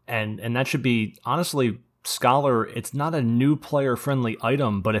 And that should be, honestly, Scholar, it's not a new player-friendly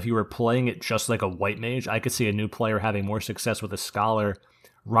item, but if you were playing it just like a white mage, I could see a new player having more success with a Scholar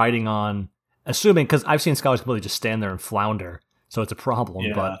riding on, assuming, because I've seen Scholars completely just stand there and flounder. So it's a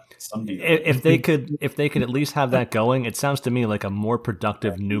problem, but if they could at least have that going, it sounds to me like a more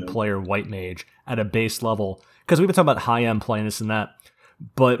productive new player white mage at a base level. Because we've been talking about high end playing this and that,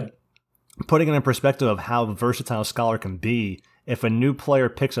 but putting it in perspective of how versatile Scholar can be, if a new player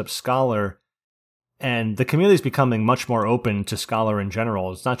picks up Scholar, and the community is becoming much more open to Scholar in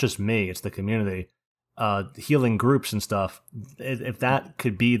general. It's not just me; it's the community. Healing groups and stuff, if that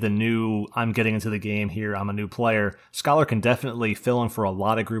could be the new, I'm getting into the game here, I'm a new player, Scholar can definitely fill in for a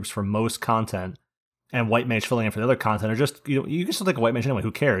lot of groups for most content, and White Mage filling in for the other content, or just, you can still take a White Mage anyway, who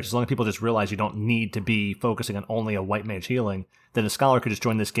cares? As long as people just realize you don't need to be focusing on only a White Mage healing, then a Scholar could just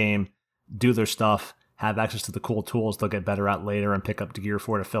join this game, do their stuff, have access to the cool tools they'll get better at later, and pick up the gear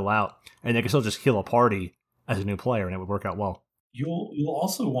for to fill out, and they can still just heal a party as a new player, and it would work out well. You'll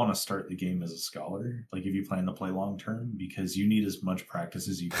also want to start the game as a Scholar, like if you plan to play long term, because you need as much practice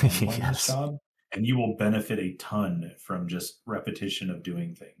as you can playing this job, and you will benefit a ton from just repetition of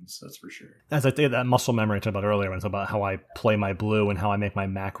doing things. That's for sure. As I did that muscle memory I talked about earlier, when I talked about how I play my blue and how I make my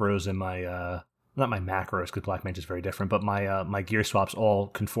macros and my not my macros, because Black Mage is very different, but my gear swaps all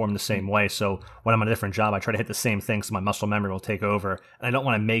conform the same way. So when I'm on a different job, I try to hit the same thing so my muscle memory will take over. And I don't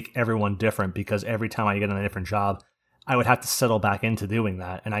want to make everyone different, because every time I get on a different job, I would have to settle back into doing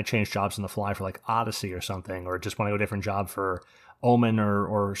that. And I change jobs on the fly for like Odyssey or something, or just want to go a different job for Omen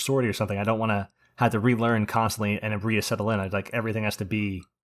or Swordy or something. I don't want to have to relearn constantly and then resettle in. I'd like everything has to be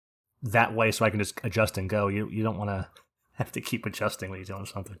that way so I can just adjust and go. You don't want to have to keep adjusting when you're doing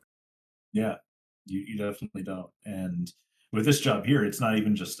something. Yeah, you definitely don't. And with this job here, it's not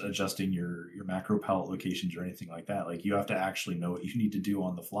even just adjusting your macro palette locations or anything like that. Like, you have to actually know what you need to do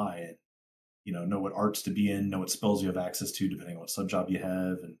on the fly, and know what arts to be in, know what spells you have access to depending on what sub job you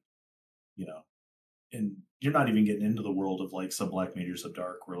have, and and you're not even getting into the world of like sub black mage or sub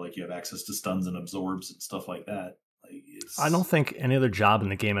dark, where like you have access to stuns and absorbs and stuff like that. Like, I don't think any other job in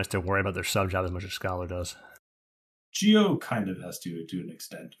the game has to worry about their sub job as much as Scholar does. Geo kind of has to an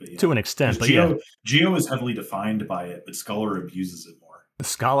extent, but to an extent, but Geo is heavily defined by it, but Scholar abuses it more. The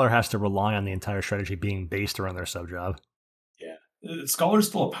Scholar has to rely on the entire strategy being based around their sub job. Yeah, Scholar's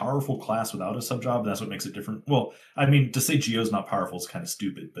still a powerful class without a sub job. That's what makes it different. Well, I mean, to say Geo's not powerful is kind of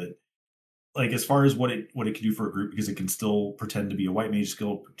stupid, but like, as far as what it can do for a group, because it can still pretend to be a white mage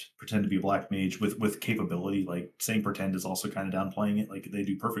skill, pretend to be a black mage with capability. Like, saying pretend is also kind of downplaying it. Like, they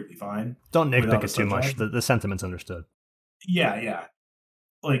do perfectly fine. Don't nitpick it too much. The sentiment's understood. Yeah.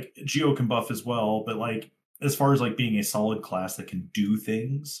 Like, Geo can buff as well, but like, as far as like being a solid class that can do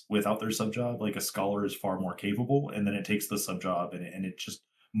things without their sub job, like a Scholar is far more capable, and then it takes the sub job and it just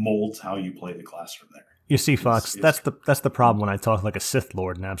molds how you play the class from there. You see, Fox, that's the problem when I talk like a Sith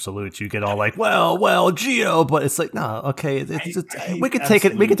Lord in Absolute. You get all like, well, Geo, but it's like, no, okay, we could take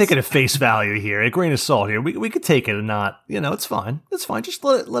it. We could take it at face value here, a grain of salt here. We could take it and not, it's fine. It's fine. Just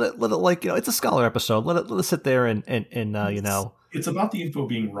let it like, it's a Scholar episode. Let it sit there and It's about the info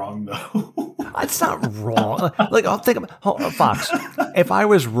being wrong, though. It's not wrong. Like, I'll think about Fox. If I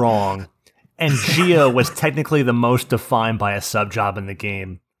was wrong and Geo was technically the most defined by a sub job in the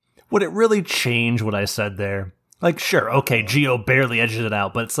game, would it really change what I said there? Like, sure, okay, Geo barely edges it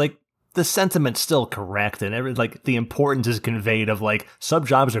out, but it's like the sentiment's still correct, and like the importance is conveyed of like sub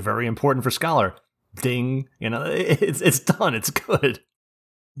jobs are very important for Scholar. Ding, it's done. It's good.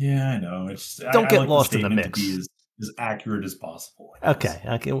 Yeah, I know. It's don't get lost in the mix. To be as accurate as possible. Okay.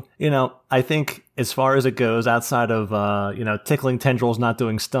 I think as far as it goes, outside of tickling tendrils not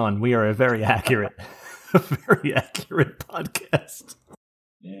doing stun, we are a very accurate, podcast.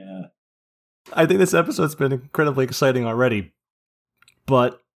 Yeah. I think this episode's been incredibly exciting already.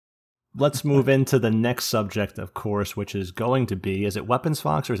 But let's move into the next subject, of course, which is going to be, is it weapons,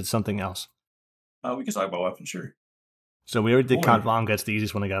 Fox, or is it something else? We can talk about weapons, sure. So we already did Count Vanga. It's the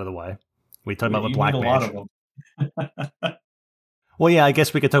easiest one to get out of the way. We talked about the Black Mage. A lot of them. Well, yeah, I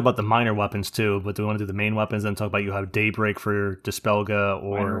guess we could talk about the minor weapons too, but do we want to do the main weapons and talk about you have Daybreak for Dispelga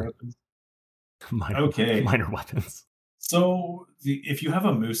or minor weapons? So if you have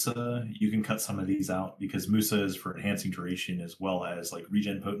a Musa, you can cut some of these out, because Musa is for enhancing duration as well as like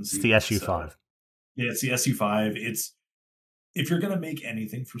regen potency. It's the SU5. Yeah, it's the SU5. If you're gonna make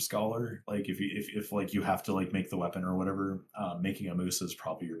anything for Scholar, like if like you have to like make the weapon or whatever, making a Musa is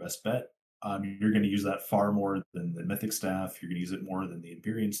probably your best bet. You're going to use that far more than the Mythic Staff. You're going to use it more than the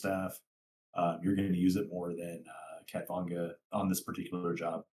Empyrean Staff. You're going to use it more than Cat Vanga on this particular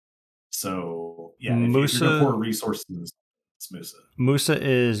job. So, yeah, if you're going to pour resources, it's Musa. Musa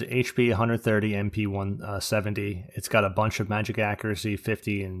is HP 130, MP 170. It's got a bunch of magic accuracy,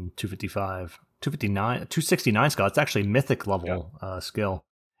 50 and 255. 269 skill. It's actually mythic level skill.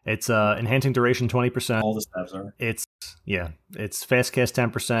 It's enhancing duration 20%. All the stabs are. It's fast cast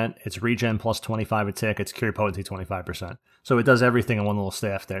 10%. It's regen plus 25 a tick. It's cure potency 25%. So it does everything in one little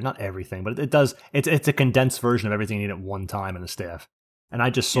staff there. Not everything, but it does. It's a condensed version of everything you need at one time in a staff. And I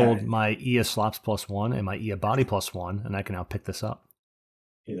just sold my Ia Slops +1 and my Ia Body +1, and I can now pick this up.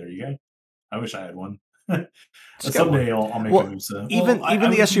 Hey, there you go. I wish I had one. Someday I'll make a Musa. Even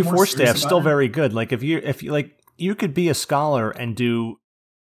the SU4 staff's still very good. Like if you like, you could be a Scholar and do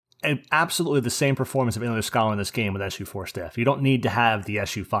absolutely the same performance of any other Scholar in this game with SU4 staff. You don't need to have the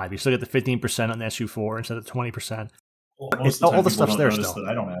SU5. You still get the 15% on the SU4 instead of 20%. Well, all the stuff's there still.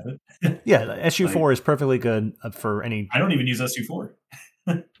 I don't have it. Yeah, the SU4 is perfectly good for any. I don't even use SU4.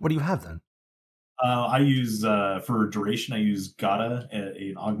 What do you have then? I use for duration. I use Gata,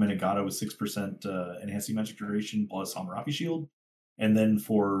 an augmented Gata with 6% enhancing magic duration plus Amarapi Shield, and then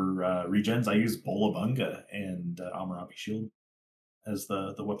for regens, I use Bolabunga and Amarapi Shield as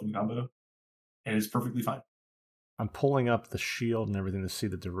the weapon combo, and it's perfectly fine. I'm pulling up the shield and everything to see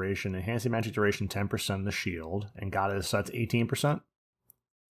the duration. Enhancing magic duration 10% the shield, and Gata, so that's 18%.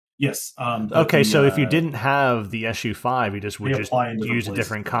 Yes. Okay, so if you didn't have the SU5, you just would they just apply in different use a places.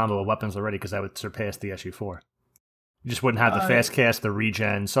 different combo of weapons already, because that would surpass the SU4. You just wouldn't have the Uh, fast cast, the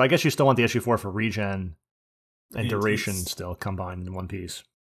regen. So I guess you still want the SU4 for regen and duration it's- still combined in one piece.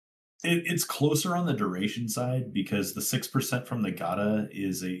 It's closer on the duration side because the 6% from the Gata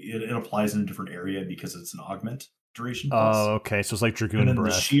it applies in a different area because it's an augment duration plus. Oh, okay. So it's like and Dragoon then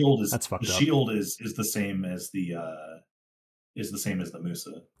Breath. the shield is That's fucked the up. shield is the same as the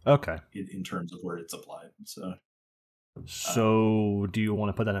Musa Okay. in terms of where it's applied. So do you want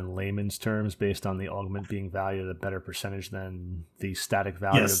to put that in layman's terms based on the augment being valued at a better percentage than the static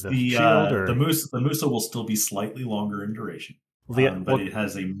value Yes, of the shield? Or the Musa will still be slightly longer in duration, but it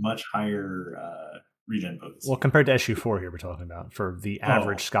has a much higher regen potency. Well, compared to SU4 here we're talking about, for the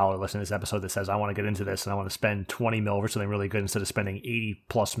average scholar listening to this episode that says, I want to get into this and I want to spend 20 mil for something really good instead of spending 80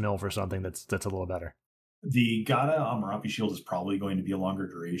 plus mil for something that's a little better. The Gata Amarapi shield is probably going to be a longer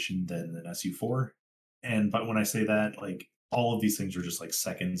duration than an SU4. But when I say that, like, all of these things are just like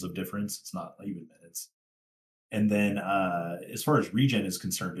seconds of difference. It's not even minutes. And then as far as regen is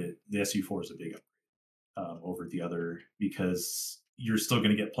concerned, the SU4 is a big upgrade over the other, because you're still going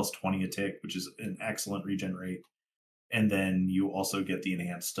to get plus 20 a tick, which is an excellent regen rate. And then you also get the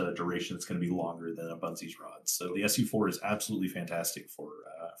enhanced duration that's going to be longer than a Bunzee's Rod. So the SU4 is absolutely fantastic for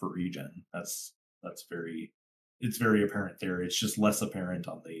regen. It's very apparent there. It's just less apparent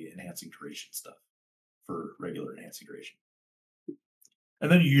on the enhancing duration stuff for regular enhancing duration.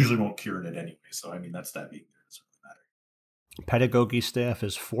 And then you usually won't cure it anyway. So I mean, that's that being there. It doesn't really matter. Pedagogy staff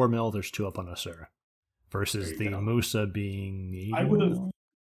is 4 mil. There's 2 up on Asura. Versus the go. Musa being 8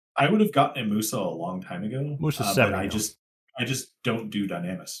 I would have gotten a Musa a long time ago. Musa 7 but mil. I just don't do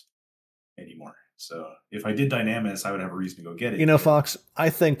Dynamis anymore. So if I did Dynamis, I would have a reason to go get it. You know, Fox, I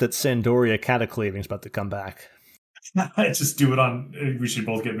think that Sandoria Catacleaving is about to come back. Just do it on. We should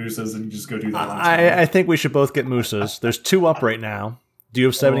both get Musas and just go do that. I think we should both get Musas. There's 2 up right now. Do you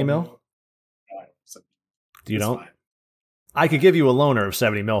have 70 mil? Do you don't? Fine. I could give you a loaner of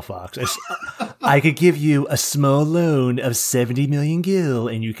 70 mil, Fox. I could give you a small loan of 70 million gil,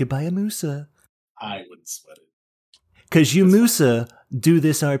 and you could buy a Musa. I wouldn't sweat it. Because you Musa do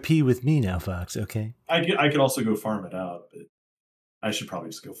this RP with me now, Fox, okay? I could also go farm it out, but I should probably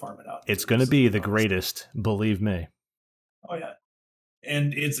just go farm it out. It's going to be the greatest, believe me. Oh, yeah.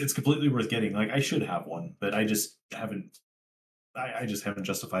 And it's completely worth getting. Like, I should have one, but I just haven't. I just haven't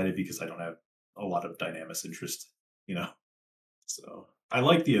justified it because I don't have a lot of Dynamis interest, you know? So I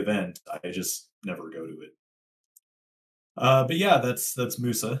like the event. I just never go to it. But yeah, that's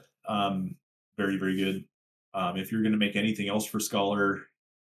Musa. Very, very good. If you're going to make anything else for Scholar,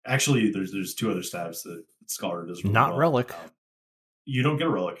 actually, there's 2 other stabs that Scholar does really Not well. Relic. You don't get a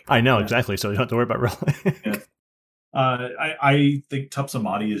Relic. I know, exactly, so you don't have to worry about Relic. Yeah. I think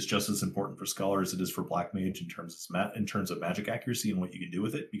Tupsamati is just as important for Scholar as it is for Black Mage in terms of magic accuracy and what you can do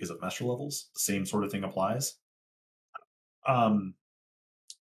with it because of master levels. The same sort of thing applies.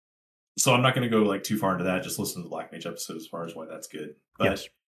 So I'm not going to go like too far into that. Just listen to the Black Mage episode as far as why that's good. But yes.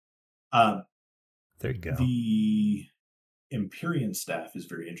 There you go. The Empyrean staff is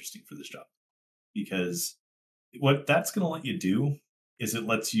very interesting for this job because what that's going to let you do is it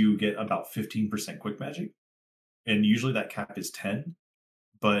lets you get about 15% quick magic. And usually that cap is 10,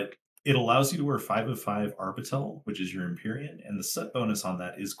 but it allows you to wear 5 of 5 Arbitel, which is your Empyrean, and the set bonus on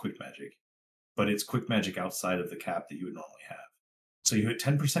that is quick magic, but it's quick magic outside of the cap that you would normally have. So you hit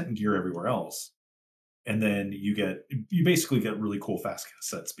 10% in gear everywhere else, and then you basically get really cool fast cast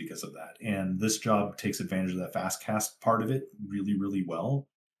sets because of that. And this job takes advantage of that fast cast part of it really, really well.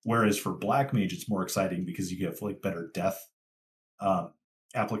 Whereas for Black Mage, it's more exciting because you get like better death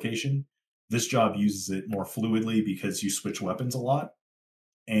application. This job uses it more fluidly because you switch weapons a lot,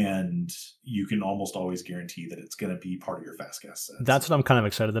 and you can almost always guarantee that it's going to be part of your fast cast set. That's what I'm kind of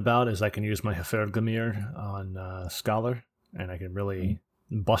excited about, is I can use my Hefergamir on Scholar, and I can really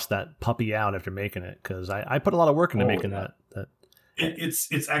bust that puppy out after making it, because I put a lot of work into making that.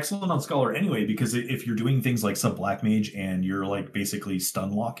 It's excellent on Scholar anyway, because if you're doing things like sub Black Mage and you're like basically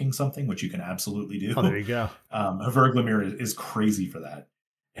stun locking something, which you can absolutely do. Oh, there you go. Hefergamir is crazy for that.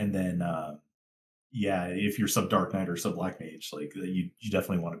 And then, if you're sub Dark Knight or sub Black Mage, like you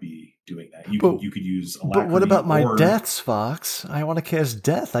definitely want to be doing that. You could use. But what about my deaths, Fox? I want to cast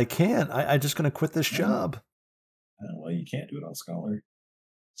death. I can't. I'm just going to quit this job. Well, you can't do it on Scholar.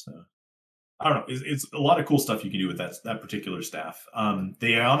 So I don't know. It's a lot of cool stuff you can do with that particular staff.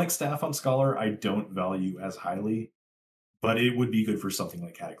 The Ionic staff on Scholar, I don't value as highly. But it would be good for something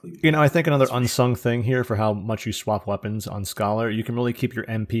like Cataclysm. You know, I think another unsung thing here for how much you swap weapons on Scholar, you can really keep your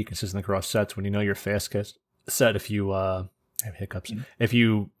MP consistent across sets when you know your fast cast set. If you I have hiccups. Mm-hmm. If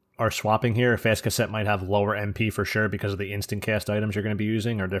you are swapping here. Fast Cassette might have lower MP for sure because of the instant cast items you're going to be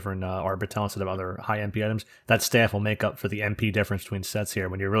using, or different Orbital instead of other high MP items. That staff will make up for the MP difference between sets here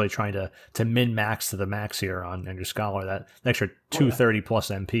when you're really trying to min max to the max here on your Scholar. That extra 230 plus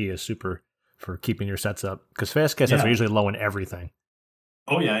MP is super for keeping your sets up, because Fast Cassettes are usually low in everything.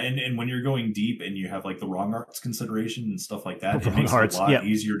 Oh yeah, and when you're going deep and you have like the wrong arts consideration and stuff like that, it makes it a lot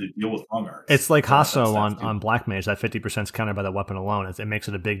easier to deal with wrong arts. It's like Hasso on Black Mage, that 50% is countered by the weapon alone. It makes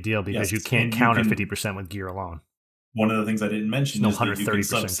it a big deal because you can't counter 50% with gear alone. One of the things I didn't mention is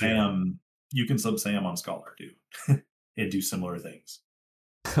that you can sub Sam on Scholar too, and do similar things.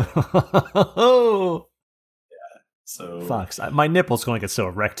 So fucks. My nipple's going to get so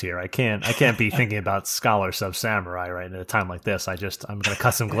erect here. I can't be thinking about Scholar sub Samurai right at a time like this. I'm going to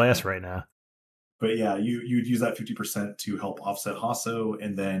cut some glass right now. But yeah, you'd use that 50% to help offset Hasso,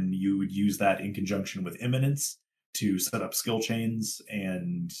 and then you would use that in conjunction with Imminence to set up skill chains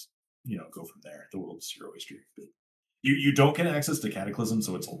and go from there. The world is your oyster. You don't get access to Cataclysm,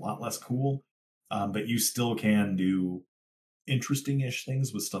 so it's a lot less cool. But you still can do interesting-ish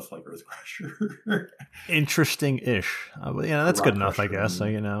things with stuff like Earthcrusher. Interesting-ish. That's Rock good enough, Crusher, I guess.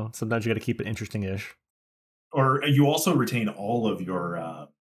 So, sometimes you got to keep it interesting-ish. Or you also retain all of your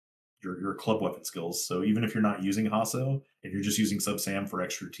club weapon skills. So even if you're not using Hasso, if you're just using Sub Sam for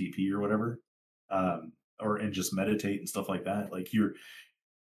extra TP or whatever, and just meditate and stuff like that, like you're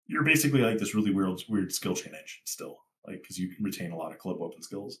basically like this really weird skill chain engine still, like because you can retain a lot of club weapon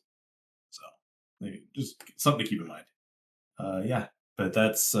skills. So just something to keep in mind. But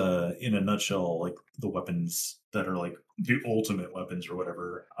that's in a nutshell, like the weapons that are like the ultimate weapons or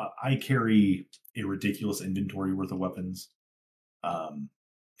whatever. I carry a ridiculous inventory worth of weapons. I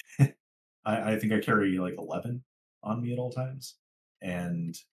think I carry like 11 on me at all times,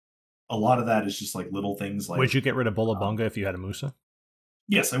 and a lot of that is just like little things. Like, would you get rid of Bullabunga if you had a Musa?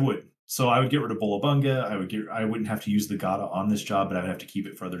 Yes, I would. So I would get rid of Bullabunga. I wouldn't have to use the Gata on this job, but I would have to keep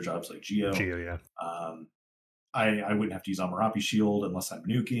it for other jobs like Geo. Yeah. I wouldn't have to use Amarapi Shield unless I'm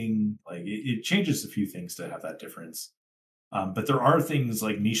nuking. Like it changes a few things to have that difference. But there are things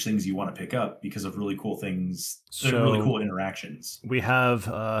like niche things you want to pick up because of really cool things, really cool interactions. We have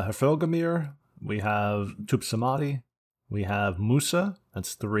Herfelgamir, we have Tup Samadhi, we have Musa,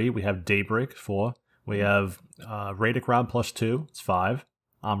 that's 3. We have Daybreak, 4. We have Radic Rod +2, it's 5.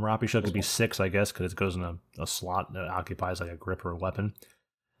 Amarapi Shield could be 6, I guess, because it goes in a slot that occupies like a grip or a weapon.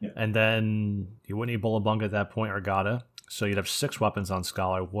 Yeah. And then you wouldn't need Bullabunga at that point or Gata. So you'd have 6 weapons on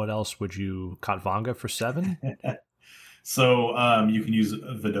Scholar. What else would you... Katvanga for 7? So you can use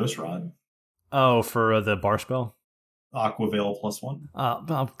Vados Rod. Oh, for the bar spell? Aqua-Veil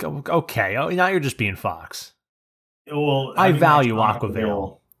 +1. Okay. Oh, now you're just being Fox. Well, I value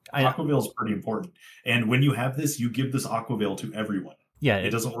Aqua-Veil. Aqua-Veil is pretty important. And when you have this, you give this Aqua-Veil to everyone. Yeah.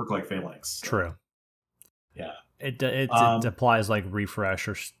 It doesn't work like Phalanx. So. True. Yeah. It applies like refresh,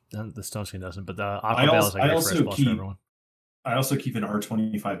 or the Stone Skin doesn't, but the Aqua-Veil is like refresh plus for everyone. I also keep an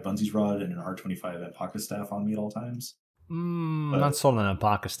R25 Bunzi's Rod and an R25 Empaka Staff on me at all times. I'm not sold on an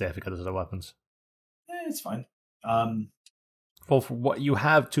Empaka Staff because of the weapons. It's fine. Well, for what you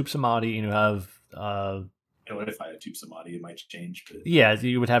have Tup Samadhi and you have... if I had Tup Samadhi, it might change. But... Yeah,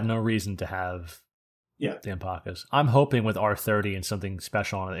 you would have no reason to have the Empakas. I'm hoping with R30 and something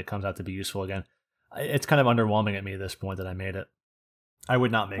special on it comes out to be useful again. It's kind of underwhelming at me at this point that I made it. I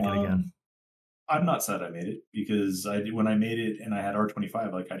would not make it again. I'm not sad I made it, because when I made it and I had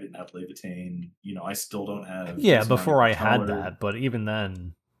R25, like I didn't have Levitain. I still don't have. Yeah, before I had that, but even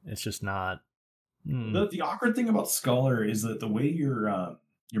then, it's just not. The awkward thing about Scholar is that the way your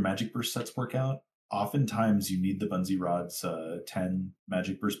Magic Burst sets work out, oftentimes you need the Bunzi Rod's 10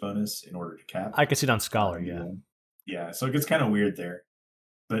 Magic Burst bonus in order to cap. I can see it on Scholar, Yeah, so it gets kind of weird there.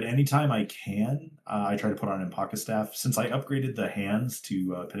 But anytime I can, I try to put on Empaka Staff. Since I upgraded the hands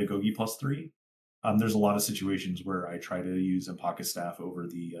to Pedagogy +3, there's a lot of situations where I try to use Empaka Staff over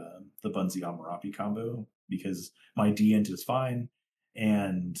the Bunzi Amarapi combo, because my D-Int is fine,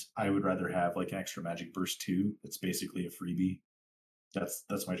 and I would rather have like an extra Magic Burst 2. That's basically a freebie.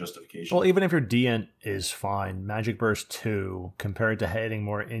 That's my justification. Well, even if your D-Int is fine, Magic Burst 2, compared to hitting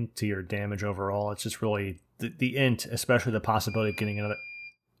more into your damage overall, it's just really the int, especially the possibility of getting another...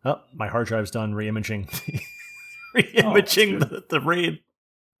 Oh, my hard drive's done re-imaging the raid.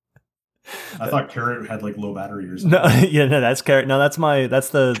 I thought Carrot had like low battery or something. That's Carrot. No, that's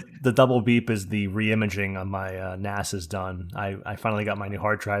the double beep is the re-imaging on my NAS is done. I finally got my new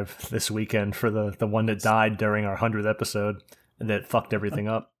hard drive this weekend for the one that died during our 100th episode and that fucked everything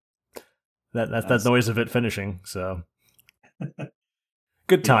up. That noise of it finishing. So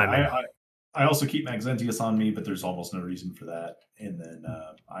good timing. I also keep Maxentius on me, but there's almost no reason for that. And then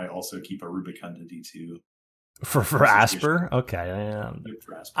I also keep a Rubicunda D2 For Asper, okay.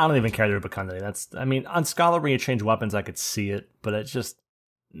 for Asper. I don't even care the Rubicundity. That's, I mean, on Scholar when you change weapons, I could see it, but it's just.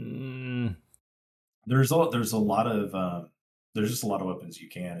 There's a lot of there's just a lot of weapons you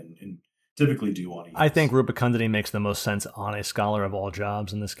can and typically do want to use. I think Rubicundity makes the most sense on a Scholar of all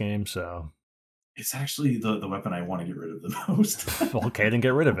jobs in this game, so. It's actually the weapon I want to get rid of the most. Okay, then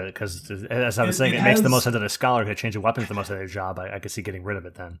get rid of it, because as I was saying, it makes the most sense on a Scholar who change a weapon for the most of their job. I could see getting rid of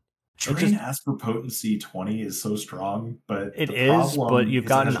it then. Train Asper Potency 20 is so strong, but it is, but you've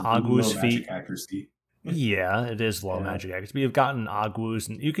got an Agu's feat. Accuracy. Yeah, it is low magic accuracy. But you've gotten Agu's,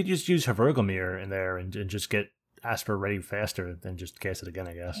 and you could just use Havergomir in there and just get Asper ready faster than just cast it again,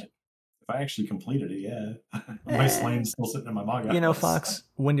 I guess. If I actually completed it, yeah. My slane's still sitting in my Maga. You know, Fox,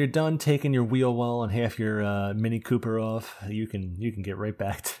 when you're done taking your wheel well and half your Mini Cooper off, you can get right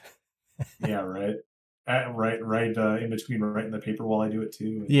back to. Yeah, right. Right in between writing the paper while I do it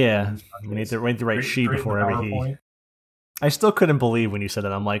too. Yeah, we need to write the right sheet before every heat. I still couldn't believe when you said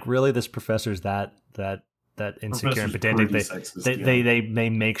it. I'm like, really? This professor's that insecure and pedantic. They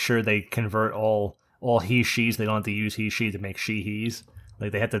make sure they convert all he she's. They don't have to use he she to make she he's.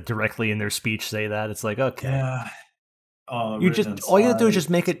 Like they have to directly in their speech say that. It's like, okay, yeah. You just all you have to do is just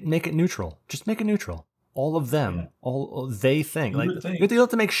make it neutral. Just make it neutral. All of them, all they think. Like you don't have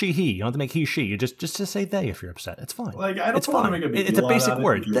to make she he. You don't have to make he she. You just say they if you're upset. It's fine. Like I don't want to make a big deal. It's a basic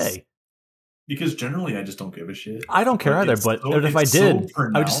word. They. Because generally, I just don't give a shit. I don't care either, but if I did,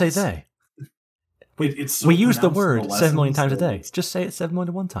 I would just say they. We use the word 7 million times a day. Just say it 7 million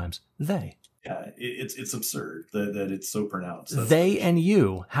to 1 times. They. Yeah, it's absurd that it's so pronounced. They and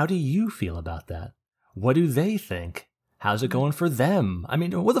you. How do you feel about that? What do they think? How's it going for them? I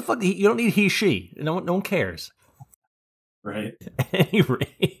mean, what the fuck? You don't need he, she. No one cares. Right. At any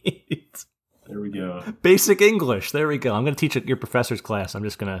rate. There we go. Basic English. There we go. I'm going to teach at your professor's class. I'm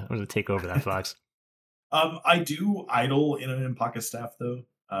going to take over that, Fox. I do idle in an Impaka staff though.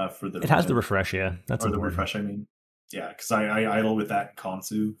 For the it has the refresh, yeah. That's the refresh. I mean, yeah, because I idle with that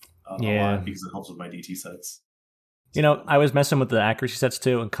Konsu a lot because it helps with my DT sets. You know, I was messing with the accuracy sets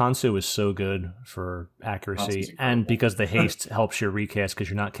too, and Konsu is so good for accuracy, and because the haste helps your recast because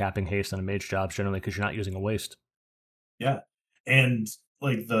you're not capping haste on a mage jobs generally because you're not using a waste. Yeah, and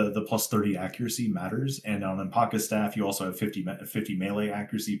like the plus 30 accuracy matters, and on Impaka staff you also have 50 melee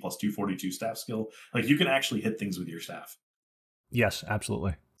accuracy plus 242 staff skill. Like you can actually hit things with your staff. Yes,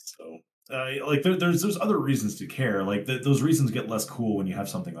 absolutely. So. Like there's other reasons to care. Like those reasons get less cool when you have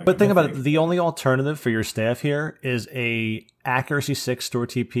something like. But think about it. The only alternative for your staff here is a accuracy 6 store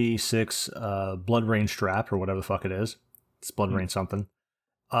TP 6 blood rain strap or whatever the fuck it is. It's blood rain something.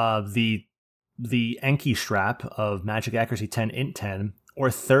 The Enki strap of magic accuracy 10 int 10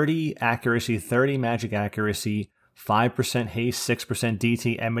 or 30 accuracy 30 magic accuracy 5% haste 6%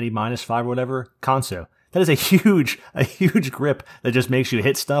 DT enmity -5 or whatever Konsu. That is a huge grip that just makes you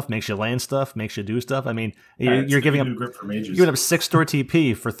hit stuff, makes you land stuff, makes you do stuff. I mean, you're giving up grip for mages. You're giving up 6 store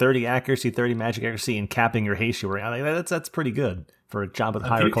TP for 30 accuracy, 30 magic accuracy, and capping your haste. That's pretty good for a job with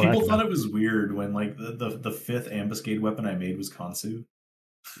higher core acumen. People thought it was weird when like the 5th ambuscade weapon I made was Konsu.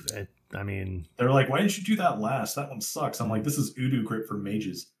 I mean, they're like, why didn't you do that last? That one sucks. I'm like, this is Udu grip for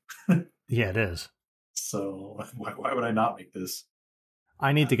mages. Yeah, it is. So why would I not make this?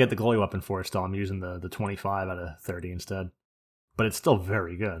 I need to get the glowy weapon for it still. I'm using the 25 out of 30 instead. But it's still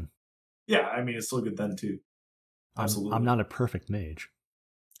very good. Yeah, I mean, it's still good then, too. Absolutely. I'm not a perfect mage.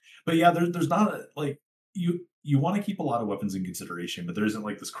 But yeah, there's not you want to keep a lot of weapons in consideration, but there isn't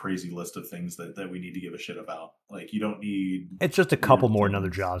like this crazy list of things that we need to give a shit about. Like, you don't need... It's just a couple more in other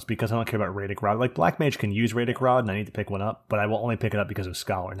jobs because I don't care about Radic Rod. Like, Black Mage can use Radic Rod, and I need to pick one up, but I will only pick it up because of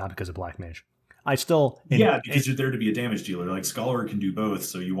Scholar, not because of Black Mage. Because you're there to be a damage dealer. Like Scholar can do both,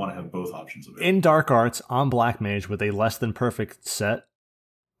 so you want to have both options of it. In Dark Arts, on Black Mage with a less than perfect set,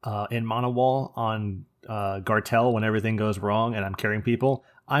 in Mono Wall on Gartel when everything goes wrong and I'm carrying people,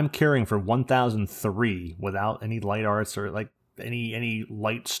 I'm carrying for 1003 without any light arts or like any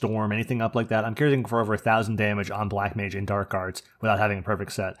light storm, anything up like that. I'm carrying for over 1000 damage on Black Mage in Dark Arts without having a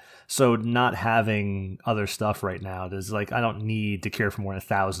perfect set. So not having other stuff right now is like I don't need to carry for more than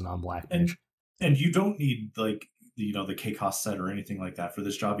 1000 on Black Mage. And you don't need like the K-Cost set or anything like that for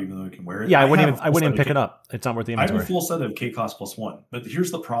this job, even though you can wear it. Yeah, I wouldn't even pick it up. It's not worth the inventory. I have a full set of K-Cost +1, but here's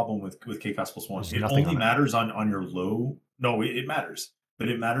the problem with K-Cost +1. It only matters on your low. No, it matters, but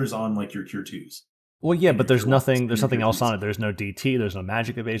it matters on like your Cure 2s. Well, yeah, but there's nothing. There's nothing else on it. There's no DT. There's no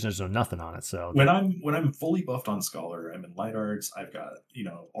magic evasion. There's no nothing on it. So when I'm fully buffed on Scholar, I'm in Light Arts. I've got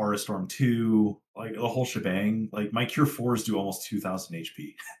Aura Storm 2, like the whole shebang. Like my Cure 4s do almost 2000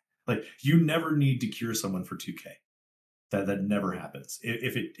 HP. Like you never need to cure someone for 2K. That never happens.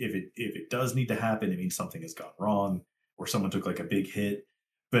 If it does need to happen, it means something has gone wrong or someone took like a big hit.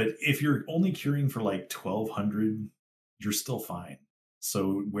 But if you're only curing for like 1200, you're still fine.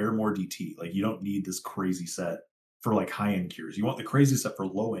 So wear more DT. Like you don't need this crazy set for like high end cures. You want the crazy set for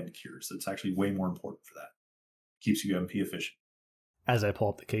low end cures. It's actually way more important for that. Keeps you MP efficient. As I pull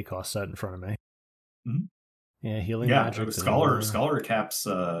up the KCOS set in front of me. Mm-hmm. Yeah, healing yeah, magic. Scholar caps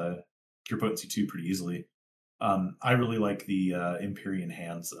cure potency 2 pretty easily. I really like the Empyrean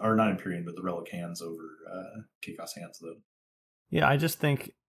hands, or not Empyrean, but the Relic hands over KCOS hands though. Yeah, I just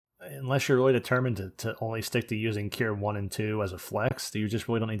think unless you're really determined to only stick to using Cure 1 and 2 as a flex, you just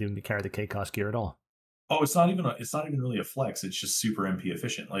really don't need to carry the KCOS gear at all. Oh, it's not even really a flex. It's just super MP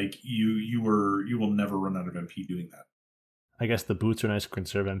efficient. Like you will never run out of MP doing that. I guess the boots are nice to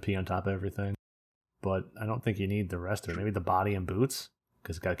conserve MP on top of everything, but I don't think you need the rest of it. Maybe the body and boots,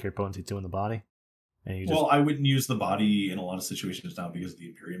 because it's got Cure Potency 2 in the body. And you I wouldn't use the body in a lot of situations now because of the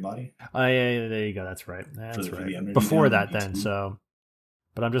Empyrean body. Oh, yeah, there you go. That's right. That's right. Before Before that, then, so...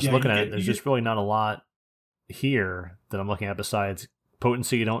 But I'm just looking at it. There's just really not a lot here that I'm looking at besides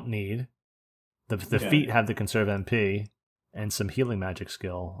potency you don't need. The feet have to conserve MP and some healing magic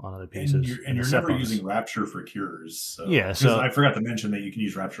skill on other pieces. And you're never using Rapture for cures. So. Yeah, so I forgot to mention that you can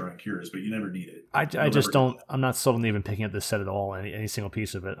use Rapture on cures, but you never need it. I just don't. I'm not sold on even picking up this set at all. Any single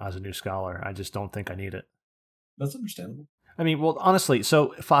piece of it as a new scholar. I just don't think I need it. That's understandable. I mean, well, honestly,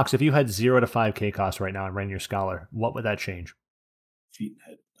 so Fox, if you had 0 to 5 KCOS right now and ran your scholar, what would that change? Feet and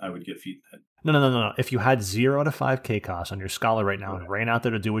head. I would get feet and head. No. If you had 0 to 5 KCOS on your scholar right now and ran out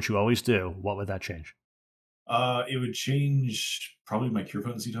there to do what you always do, what would that change? It would change probably my cure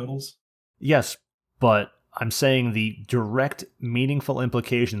potency totals. Yes, but I'm saying the direct, meaningful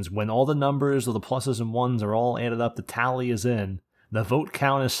implications when all the numbers of the pluses and ones are all added up, the tally is in, the vote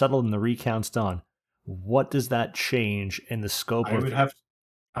count is settled, and the recount's done. What does that change in the scope of... I would have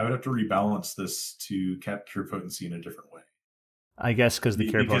to rebalance this to cap cure potency in a different way. I guess because the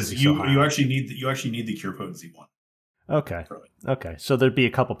cure potency is so high. You actually need the cure potency one. Okay. So there'd be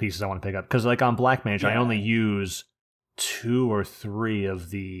a couple pieces I want to pick up because, like on Black Mage, I only use 2 or 3 of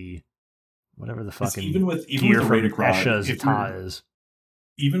the whatever the fucking even with gear a from Escha's Taz.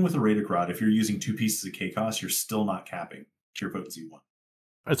 Even with a Radic Rod, if you're using 2 pieces of KCOS, you're still not capping cure potency 1.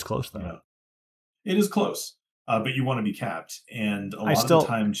 It's close though. It is close, but you want to be capped, and a lot of the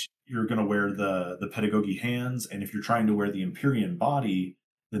times you're going to wear the Pedagogy hands, and if you're trying to wear the Empyrean body,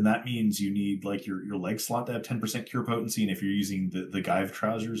 then that means you need like your leg slot to have 10% cure potency, and if you're using the Gaive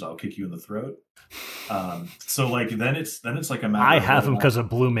trousers, I'll kick you in the throat. So like then it's like a matter. I have them because of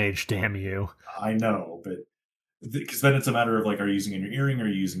Blue Mage. Damn you! I know, but because then it's a matter of like, are you using in your earring? Are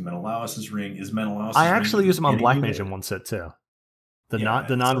you using Menelaus's ring? Is Menelaus's I actually use them on Black Mage it? in one set too. The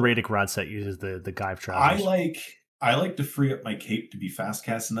non-Radic Rod set uses the Gaive trousers. I like to free up my cape to be fast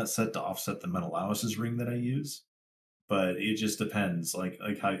cast in that set to offset the Menelaus's ring that I use. But it just depends, like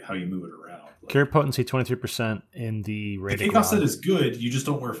how you move it around. Like, cure potency 23% in the Radic Rod. The KCOS set is good. You just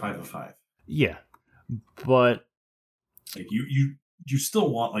don't wear 5 of 5. Yeah, but like you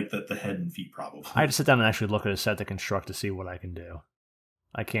still want like the head and feet probably. I had to sit down and actually look at a set to construct to see what I can do.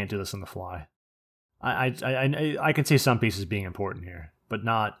 I can't do this on the fly. I can see some pieces being important here, but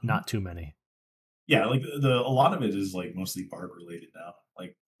not too many. Yeah, like a lot of it is like mostly Bard related now.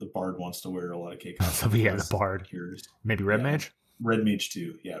 Like the Bard wants to wear a lot of KCOS. So yeah, the Bard. Cures. Maybe Red Mage? Red Mage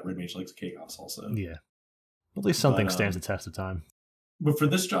too. Yeah, Red Mage likes KCOS also. Yeah. At least something stands the test of time. But for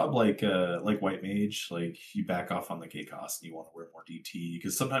this job, like White Mage, like you back off on the KCOS and you want to wear more DT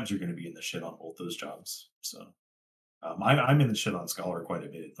because sometimes you're going to be in the shit on both those jobs. So I'm in the shit on Scholar quite a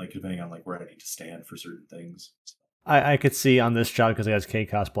bit, like depending on like where I need to stand for certain things. So. I could see on this job because it has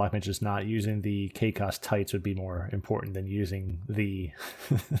KCOS, Black Mage is not using the KCOS tights would be more important than using the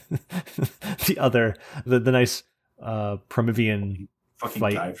the nice Promethean fucking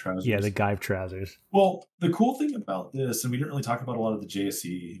fight. Gaive trousers. Yeah, the Gaive trousers. Well, the cool thing about this, and we didn't really talk about a lot of the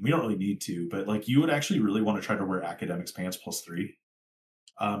JSE, we don't really need to, but like you would actually really want to try to wear Academics Pants +3.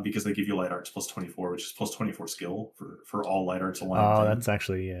 Because they give you light arts +24, which is +24 skill for all light arts aligned. Oh, that's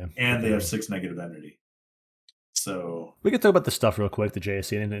actually and they have 6 negative entity. So we could talk about the stuff real quick, the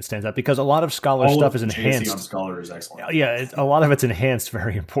JSC, and it stands out because a lot of Scholar stuff is enhanced. JSC on Scholar is excellent. Yeah, a lot of it's enhanced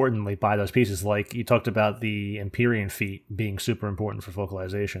very importantly by those pieces. Like you talked about the Empyrean feat being super important for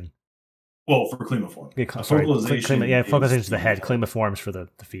focalization. Well, for Climaform. Focalization is the head. Climaform's for the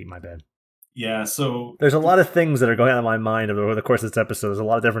feet, my bad. Yeah, so There's a lot of things that are going on in my mind over the course of this episode. There's a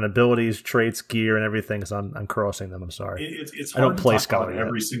lot of different abilities, traits, gear, and everything. So I'm crossing them. I'm sorry. it's I hard don't to play talk Scholar about yet.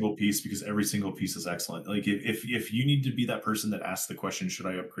 every single piece because every single piece is excellent. Like if you need to be that person that asks the question, should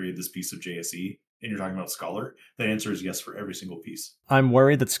I upgrade this piece of JSE? And you're talking about Scholar, the answer is yes for every single piece. I'm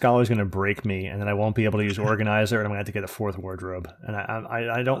worried that Scholar's going to break me, and then I won't be able to use Organizer, and I'm going to have to get a fourth wardrobe, and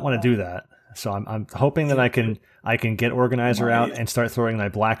I don't want to do that. So I'm hoping that I can get Organizer out and start throwing my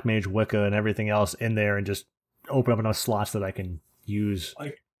Black Mage, Wicca, and everything else in there, and just open up enough slots that I can use.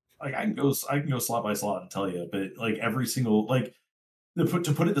 Like I can go slot by slot and tell you, but like every single like to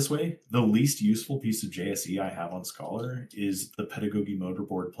put it this way, the least useful piece of JSE I have on Scholar is the Pedagogy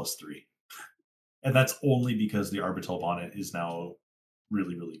Motorboard +3. And that's only because the Arbitel Bonnet is now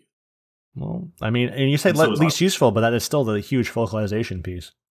really, really good. Well, I mean, and you say so least useful, but that is still the huge focalization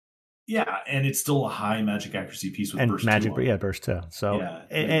piece. Yeah, and it's still a high magic accuracy piece with and burst magic, 2 yeah, burst 2. So, yeah,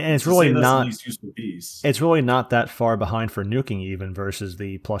 and it's really not the least useful piece. It's really not that far behind for nuking even versus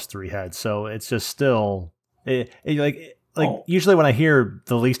the +3 head. So it's just still usually when I hear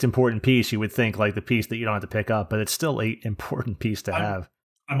the least important piece, you would think like the piece that you don't have to pick up, but it's still an important piece to have.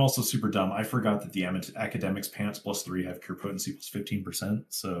 I'm also super dumb. I forgot that the Academics Pants +3 have cure potency +15%.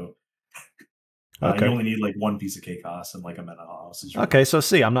 So okay. You only need like one piece of Chaos and like a Mana House. Okay, so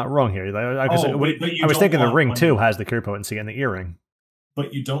see, I'm not wrong here. I was thinking the ring too has the cure potency and the earring.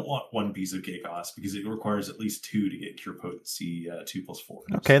 But you don't want one piece of Chaos because it requires at least 2 to get cure potency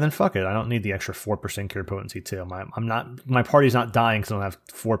 2+4. Okay, then fuck it. I don't need the extra 4% cure potency too. My party's not dying because I don't have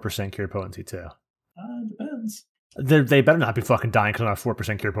 4% cure potency too. Depends. They better not be fucking dying because I don't have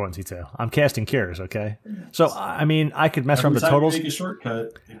 4% cure potency too. I'm casting cures, okay? So, I mean, I could mess around the totals. Every time you take a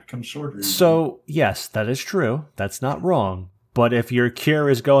shortcut, it becomes shorter. So, yes, that is true. That's not wrong. But if your cure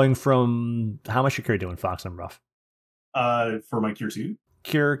is going from... How much your cure doing, Fox and Rough? For my Cure 2?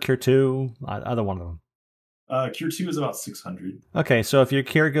 Cure 2, either one of them. Cure 2 is about 600. Okay, so if your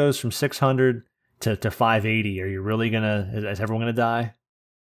cure goes from 600 to 580, are you really gonna... Is everyone gonna die?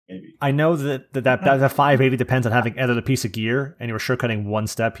 Maybe. I know that 580 depends on having either a piece of gear, and you were shortcutting one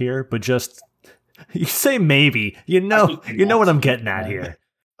step here, but just you say maybe. You know what I'm getting at here.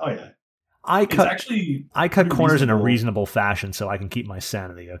 Oh yeah. I cut corners in a reasonable fashion so I can keep my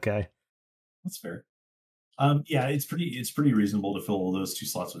sanity. Okay. That's fair. Yeah, it's pretty reasonable to fill those 2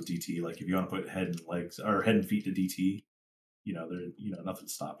 slots with DT. Like if you want to put head and legs or head and feet to DT,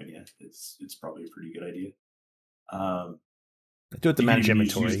 nothing's stopping you. It's probably a pretty good idea. Do it to manage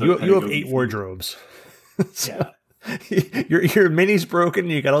inventory. You have 8 wardrobes. Yeah. Your mini's broken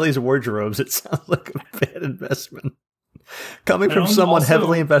and you got all these wardrobes. It sounds like a bad investment. Coming from someone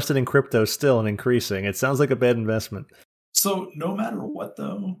heavily invested in crypto still and increasing, it sounds like a bad investment. So no matter what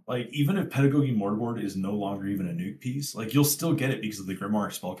though, like even if Pedagogy Mortarboard is no longer even a nuke piece, like you'll still get it because of the Grimoire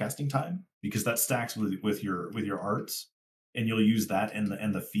spellcasting time, because that stacks with your arts, and you'll use that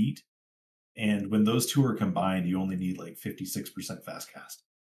and the feat. And when those 2 are combined, you only need like 56% fast cast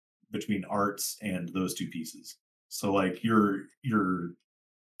between arts and those 2 pieces. So like your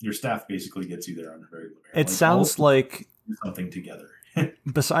staff basically gets you there on a very regular. It sounds like something together.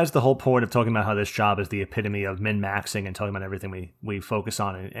 Besides the whole point of talking about how this job is the epitome of min-maxing and talking about everything we focus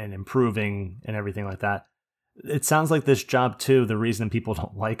on and improving and everything like that, it sounds like this job too, the reason people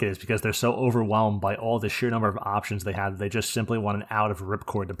don't like it is because they're so overwhelmed by all the sheer number of options they have. They just simply want an out of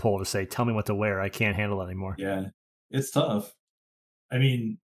ripcord to pull to say, tell me what to wear. I can't handle it anymore. Yeah, it's tough. I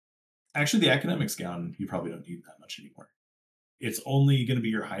mean, actually the Academics gown, you probably don't need that much anymore. It's only going to be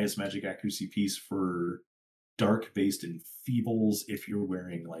your highest magic accuracy piece for dark based enfeebles if you're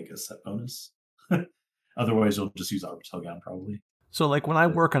wearing like a set bonus. Otherwise you'll just use Arbitel gown probably. So like when I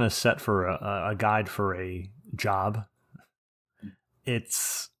work on a set for a guide for a job,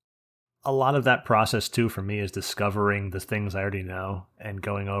 it's a lot of that process too for me is discovering the things I already know and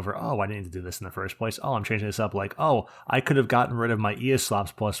going over, oh, I didn't need to do this in the first place. Oh, I'm changing this up. Like, oh, I could have gotten rid of my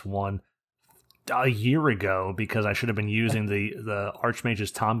Eoslops +1 a year ago because I should have been using the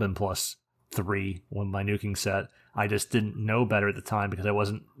Archmage's Tombin +3 when my nuking set. I just didn't know better at the time because I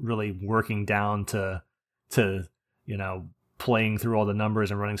wasn't really working down to playing through all the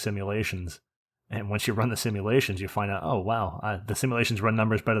numbers and running simulations. And once you run the simulations, you find out, oh, wow, the simulations run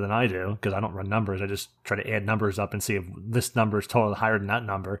numbers better than I do because I don't run numbers. I just try to add numbers up and see if this number is totally higher than that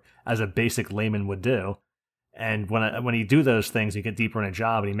number, as a basic layman would do. And when you do those things, you get deeper in a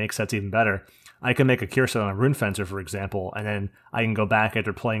job and he makes sets even better. I can make a cure set on a Rune Fencer, for example, and then I can go back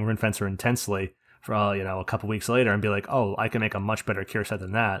after playing Rune Fencer intensely for a couple weeks later and be like, oh, I can make a much better cure set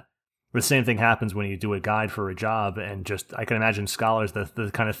than that. The same thing happens when you do a guide for a job, and just I can imagine Scholar's the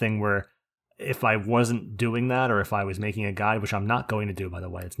kind of thing where if I wasn't doing that, or if I was making a guide, which I'm not going to do, by the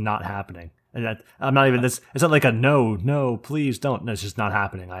way, it's not happening. And that, I'm not even this. It's not like a no, please don't. No, it's just not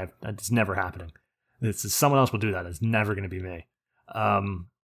happening. It's never happening. Someone else will do that. It's never going to be me.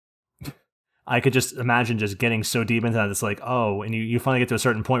 I could just imagine just getting so deep into that. It's like, oh, and you finally get to a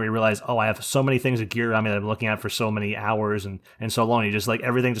certain point where you realize, oh, I have so many things of gear on me that I'm looking at for so many hours and so long. You just like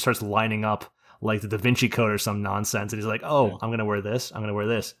everything just starts lining up like the Da Vinci Code or some nonsense. And he's like, oh, I'm going to wear this. I'm going to wear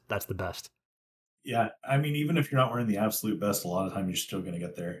this. That's the best. Yeah. I mean, even if you're not wearing the absolute best, a lot of time you're still going to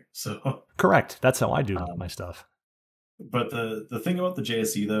get there. So correct. That's how I do my stuff. But the thing about the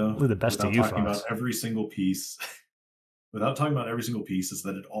JSE though, the best of you talking folks. about every single piece, without talking about every single piece, is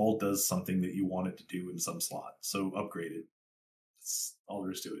that it all does something that you want it to do in some slot. So upgrade it. That's all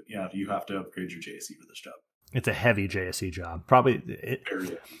there is to it. Yeah, you have to upgrade your JSE for this job. It's a heavy JSE job. Probably. Very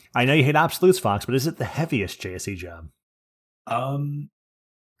heavy. I know you hate absolutes, Fox, but is it the heaviest JSE job?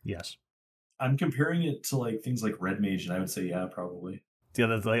 Yes. I'm comparing it to like things like Red Mage, and I would say yeah, probably.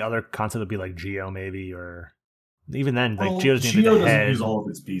 The other concept would be like Geo, maybe, or even then, like Geo doesn't use all of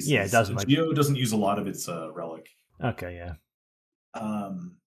its pieces. Yeah, it doesn't. Geo doesn't use a lot of its relic. Okay, yeah.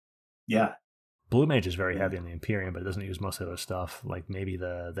 Yeah. Blue Mage is very heavy on the Imperium, but it doesn't use most of those stuff. Like maybe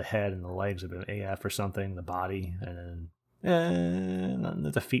the head and the legs have been AF or something, the body, and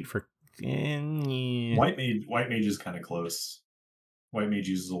then the feet for. White Mage is kind of close. White Mage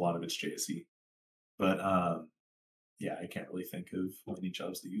uses a lot of its JSE, but yeah, I can't really think of any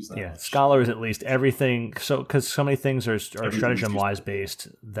jobs that use that. Yeah, much. Scholar is at least everything. So because so many things are stratagem wise based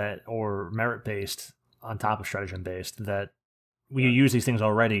or merit based on top of stratagem based that. You use these things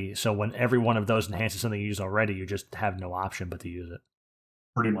already, so when every one of those enhances something you use already, you just have no option but to use it.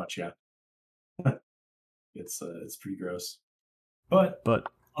 Pretty much, yeah. It's pretty gross. But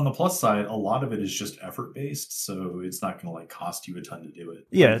on the plus side, a lot of it is just effort based, so it's not going to like cost you a ton to do it.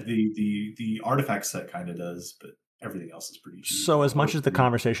 Yeah, like the artifact set kind of does, but everything else is pretty cheap. So as much as the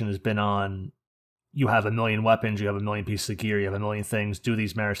conversation has been on, you have 1 million weapons, you have 1 million pieces of gear, you have 1 million things, do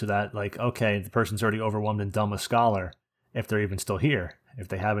these merits to that? Like, okay, the person's already overwhelmed and done with Scholar. If they're even still here, if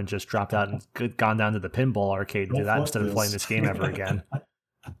they haven't just dropped out and gone down to the pinball arcade and do that instead of playing this game ever again.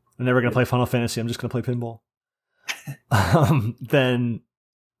 I'm never going to play Final Fantasy. I'm just going to play pinball. Then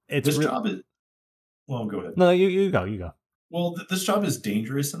it's this job is. Well, go ahead. No, you go. Well, this job is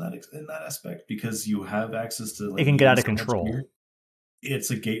dangerous in that aspect because you have access to. Like, it can get out of control.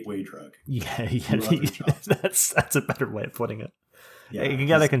 It's a gateway drug. Yeah. That's a better way of putting it. Yeah, it can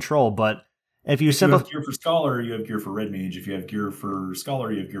get out of control, but. If you have gear for Scholar, you have gear for Red Mage. If you have gear for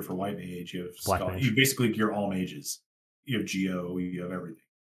Scholar, you have gear for White Mage. You have Black Mage. You basically gear all mages. You have Geo. You have everything.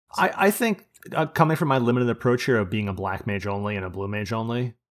 So. I think coming from my limited approach here of being a Black Mage only and a Blue Mage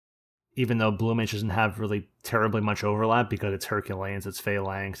only, even though Blue Mage doesn't have really terribly much overlap because it's Herculeans, it's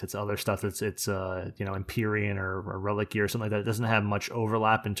Phalanx, it's other stuff that's Empyrean or Relic gear or something like that. It doesn't have much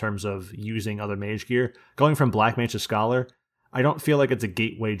overlap in terms of using other Mage gear. Going from Black Mage to Scholar, I don't feel like it's a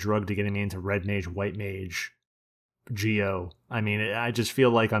gateway drug to getting me into Red Mage, White Mage, Geo. I mean, I just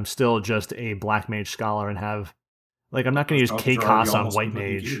feel like I'm still just a Black Mage Scholar and have... Like, I'm not going to use K-Cos on White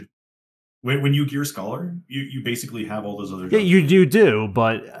Mage. When you gear Scholar, you basically have all those other... Yeah, you do,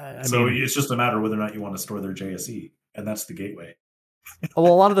 but... I mean, it's just a matter of whether or not you want to store their JSE, and that's the gateway.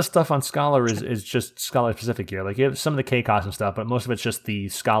 Well, a lot of the stuff on Scholar is just Scholar-specific gear. Like, you have some of the K-Cos and stuff, but most of it's just the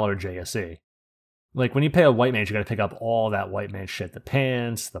Scholar JSE. Like, when you pay a White Mage, you got to pick up all that White Mage shit. The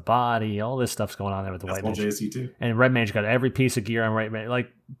pants, the body, all this stuff's going on there with the White Mage. JSE too. And Red Mage got every piece of gear on White Mage. Like,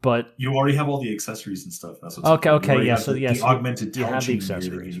 but... You already have all the accessories and stuff. That's what's okay, yeah. So, the augmented you have the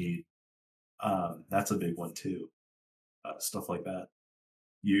accessories. That you need. That's a big one too. Stuff like that.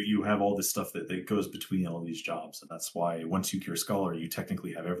 You have all this stuff that goes between all these jobs, and that's why once you gear Scholar, you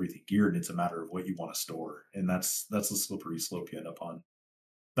technically have everything geared, and it's a matter of what you want to store. And that's the slippery slope you end up on.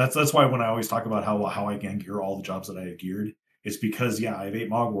 That's why when I always talk about how I can gear all the jobs that I have geared, it's because, I have 8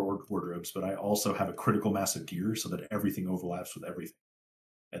 Mog wardrobes, but I also have a critical mass of gear so that everything overlaps with everything.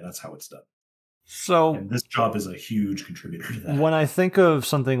 And that's how it's done. And this job is a huge contributor to that. When I think of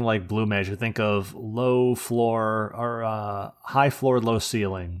something like Blue Mage, I think of low floor or high floor, low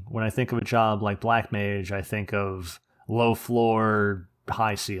ceiling. When I think of a job like Black Mage, I think of low floor,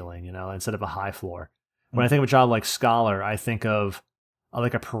 high ceiling, instead of a high floor. When I think of a job like Scholar, I think of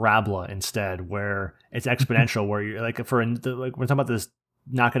like a parabola instead, where it's exponential, where you're like we're talking about this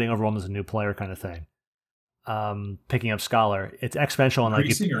not getting overwhelmed as a new player kind of thing. Picking up Scholar, it's exponential and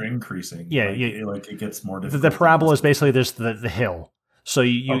increasing or increasing. Yeah, like it gets more The difficult. parabola is basically this the hill. So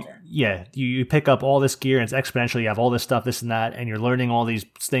you Okay. yeah, you pick up all this gear and it's exponential. You have all this stuff, this and that, and you're learning all these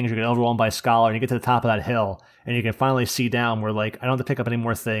things. You're getting overwhelmed by Scholar, and you get to the top of that hill, and you can finally see down where like I don't have to pick up any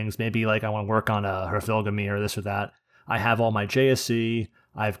more things. Maybe like I want to work on a Herthilgamy or this or that. I have all my JSC.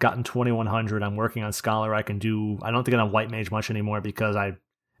 I've gotten 2100. I'm working on Scholar. I don't have to get on White Mage much anymore because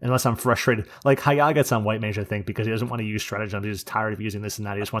unless I'm frustrated. Like Hayag gets on White Mage, I think, because he doesn't want to use stratagem. He's just tired of using this and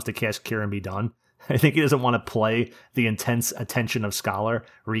that. He just wants to cast Cure and be done. I think he doesn't want to play the intense attention of Scholar,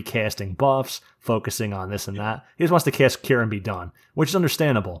 recasting buffs, focusing on this and that. He just wants to cast Cure and be done, which is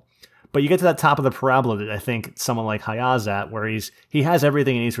understandable. But you get to that top of the parabola that I think someone like Hayaz at, where he has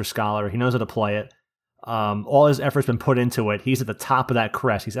everything he needs for Scholar. He knows how to play it. All his effort's been put into it. He's at the top of that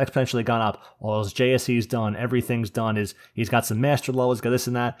crest. He's exponentially gone up. All his JSC's done. Everything's done. He's got some master levels, got this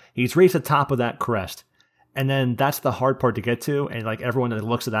and that. He's reached the top of that crest. And then that's the hard part to get to. And like everyone that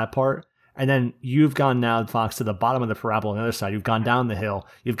looks at that part. And then you've gone now, Fox, to the bottom of the parabola on the other side. You've gone down the hill.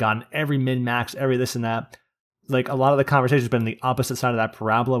 You've gotten every min-max, every this and that. Like a lot of the conversation has been the opposite side of that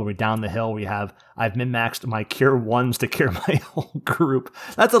parabola, where we're down the hill, where I've min-maxed my Cure 1s to cure my whole group.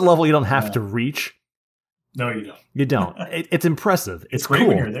 That's a level you don't have to reach. No, you don't. You don't. It's impressive. It's great cool.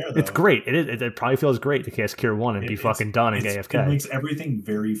 when you're there, though. It's great. It probably feels great to cast Cure 1 and be fucking done in AFK. It makes everything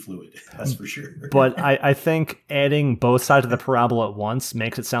very fluid, that's for sure. But I think adding both sides of the parabola at once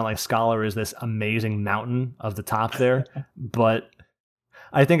makes it sound like Scholar is this amazing mountain of the top there. But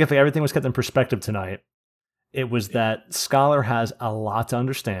I think if everything was kept in perspective tonight, it was that Scholar has a lot to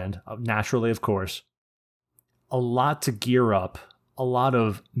understand, naturally, of course, a lot to gear up, a lot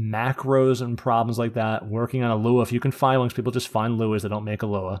of macros and problems like that, working on a Lua. If you can find ones, people just find Luas that don't make a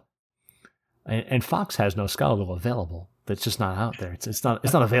Lua. And Fox has no Scholar Lua available. That's just not out there. It's not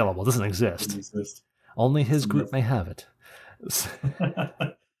available. It doesn't exist. Only his group may have it. This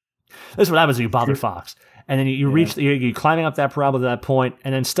is what happens when you bother Fox. And then you reach, you're climbing up that parabola to that point,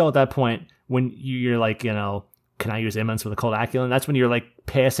 and then still at that point, when you're like, can I use Immense with a Cold Aculen? That's when you're like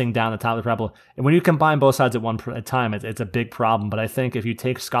passing down the top of the parabola. And when you combine both sides at one time, it's a big problem. But I think if you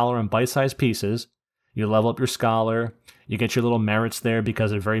take Scholar in bite-sized pieces, you level up your Scholar, you get your little merits there because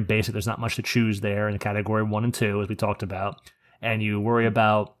they're very basic. There's not much to choose there in the category 1 and 2, as we talked about. And you worry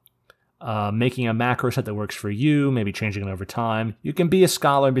about making a macro set that works for you, maybe changing it over time. You can be a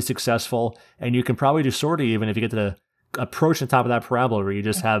Scholar and be successful, and you can probably do Sortie even if you get to the approach the top of that parabola where you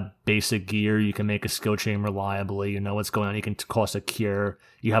just have basic gear. You can make a skill chain reliably. You know what's going on. You can cost a cure.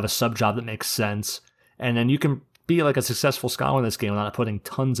 You have a sub job that makes sense. And then you can be like a successful Scholar in this game without putting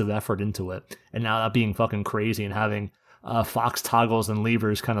tons of effort into it. And now not being fucking crazy and having Fox toggles and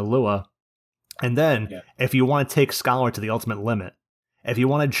levers kind of Lua. And then if you want to take Scholar to the ultimate limit, if you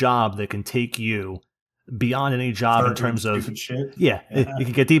want a job that can take you beyond any job in terms of shit. You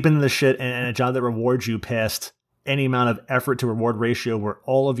can get deep into the shit and a job that rewards you past any amount of effort to reward ratio where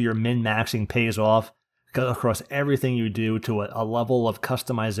all of your min-maxing pays off across everything you do to a level of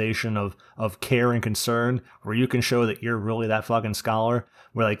customization of care and concern where you can show that you're really that fucking Scholar.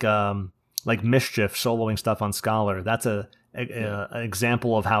 Where like Mischief soloing stuff on Scholar, that's an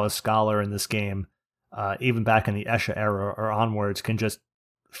example of how a Scholar in this game, even back in the Escher era or onwards, can just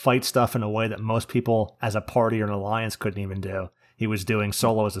fight stuff in a way that most people as a party or an alliance couldn't even do. He was doing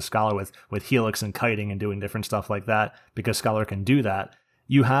solo as a Scholar with Helix and kiting and doing different stuff like that because Scholar can do that.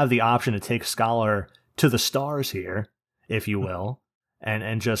 You have the option to take Scholar to the stars here, if you will,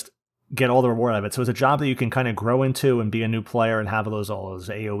 and just get all the reward out of it. So it's a job that you can kind of grow into and be a new player and have all those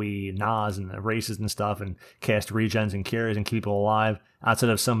AoE Nas and races and stuff and cast regens and cures and keep people alive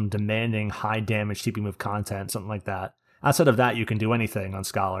outside of some demanding high damage TP move content, something like that. Outside of that, you can do anything on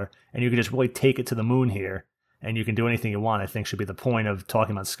Scholar, and you can just really take it to the moon here. And you can do anything you want, I think should be the point of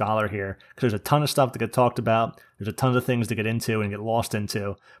talking about Scholar here. Because there's a ton of stuff to get talked about. There's a ton of things to get into and get lost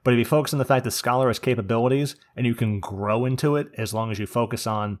into. But if you focus on the fact that Scholar has capabilities and you can grow into it as long as you focus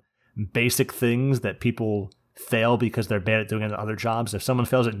on basic things that people fail because they're bad at doing it in other jobs. If someone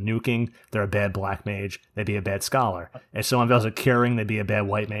fails at nuking, they're a bad Black Mage. They'd be a bad Scholar. If someone fails at curing, they'd be a bad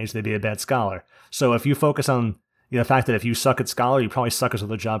White Mage. They'd be a bad Scholar. So if you focus on the fact that if you suck at Scholar, you probably suck at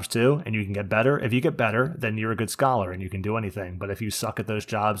other jobs too, and you can get better. If you get better, then you're a good Scholar and you can do anything. But if you suck at those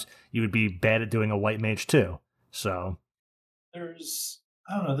jobs, you would be bad at doing a White Mage too. So there's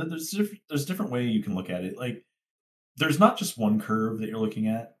different way you can look at it. Like there's not just one curve that you're looking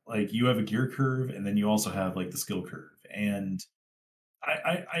at. Like you have a gear curve, and then you also have like the skill curve. And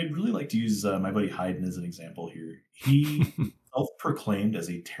I really like to use my buddy Hayden as an example here. He self-proclaimed as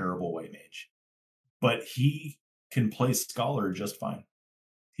a terrible White Mage, but he can play Scholar just fine.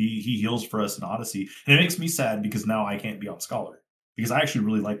 He heals for us in Odyssey. And it makes me sad because now I can't be on Scholar. Because I actually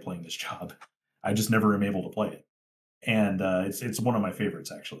really like playing this job. I just never am able to play it. and it's one of my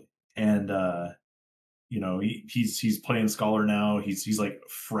favorites actually. And he's playing Scholar now. He's like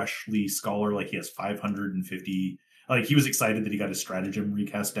freshly Scholar, like he has 550. Like he was excited that he got his stratagem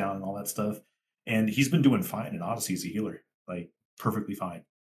recast down and all that stuff, and he's been doing fine in Odyssey as a healer, like perfectly fine.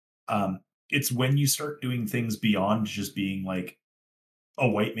 It's when you start doing things beyond just being like a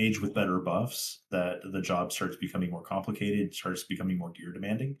white mage with better buffs that the job starts becoming more complicated, starts becoming more gear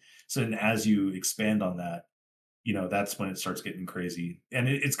demanding. So then as you expand on that, that's when it starts getting crazy. And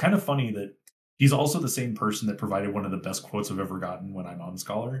it's kind of funny that he's also the same person that provided one of the best quotes I've ever gotten when I'm on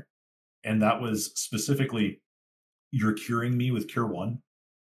Scholar. And that was specifically, "You're curing me with Cure 1."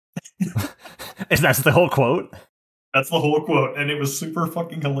 Is that the whole quote? That's the whole quote, and it was super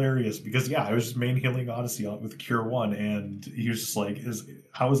fucking hilarious because I was just main healing Odyssey with Cure 1, and he was just like,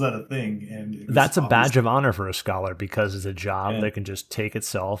 how is that a thing? And that's a badge of honor for a Scholar, because it's a job Yeah. that can just take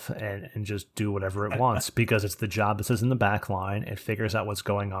itself and just do whatever it wants, because it's the job that sits in the back line. It figures out what's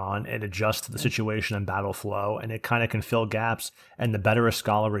going on, it adjusts to the situation and battle flow, and it kind of can fill gaps. And the better a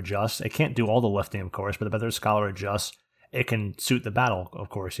Scholar adjusts, it can't do all the lifting, of course, but the better a Scholar adjusts, it can suit the battle, of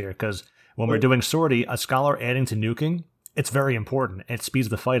course, here. Because when we're doing sortie, a Scholar adding to nuking, it's very important. It speeds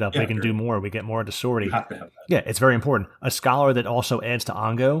the fight up. Yeah, we can sure. do more. We get more into sortie. You have to have that. Yeah, it's very important. A Scholar that also adds to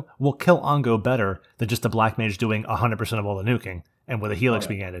Ongo will kill Ongo better than just a Black Mage doing 100% of all the nuking and with a Helix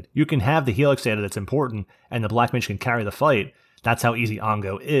being added. You can have the Helix added that's important, and the Black Mage can carry the fight. That's how easy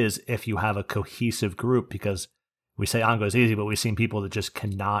Ongo is if you have a cohesive group, because we say Ongo is easy, but we've seen people that just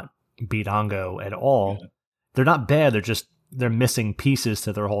cannot beat Ongo at all. Yeah. They're not bad, they're missing pieces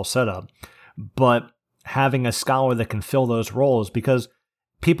to their whole setup. But having a Scholar that can fill those roles, because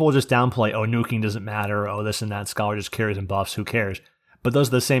people just downplay, oh, nuking doesn't matter, oh, this and that, Scholar just carries and buffs, who cares? But those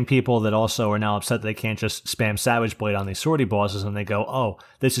are the same people that also are now upset they can't just spam Savage Blade on these sortie bosses, and they go, oh,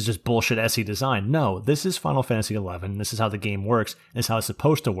 this is just bullshit SE design. No, this is Final Fantasy XI, this is how the game works, this is how it's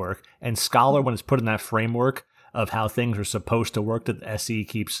supposed to work, and Scholar, when it's put in that framework of how things are supposed to work that the SE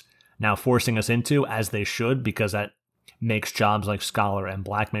keeps now forcing us into, as they should, because that makes jobs like Scholar and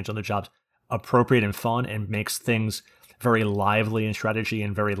Black Mage, other jobs, appropriate and fun, and makes things very lively in strategy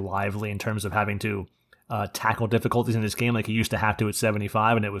and very lively in terms of having to tackle difficulties in this game like you used to have to at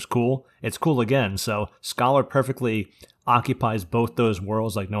 75, and it was cool. It's cool again. So Scholar perfectly occupies both those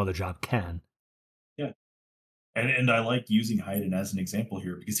worlds like no other job can. Yeah. And I like using Hyden as an example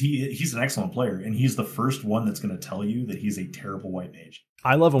here because he's an excellent player, and he's the first one that's going to tell you that he's a terrible white mage.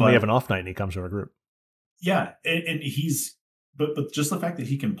 I love when we have an off night and he comes to our group. Yeah, and he's but just the fact that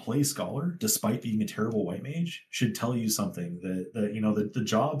he can play Scholar despite being a terrible white mage should tell you something, that the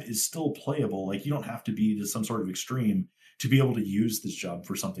job is still playable. Like, you don't have to be to some sort of extreme to be able to use this job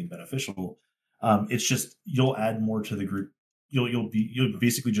for something beneficial. It's just you'll add more to the group. You'll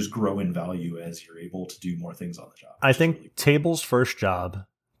basically just grow in value as you're able to do more things on the job. I think really Table's first job,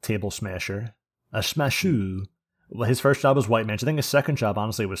 Table Smasher, a Smashu. Well, his first job was White Mage. I think his second job,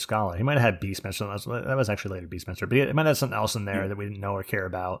 honestly, was Scholar. He might have had Beastmaster. That was actually later Beastmaster. But he might have something else in there that we didn't know or care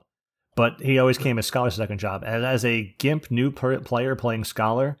about. But he always came as Scholar's second job. And as a GIMP new player playing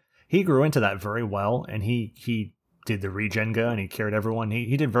Scholar, he grew into that very well. And he did the Regenga, and he carried everyone.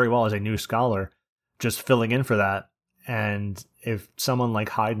 He did very well as a new Scholar, just filling in for that. And if someone like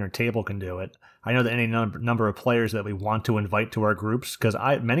Hyden or Table can do it, I know that any number of players that we want to invite to our groups, because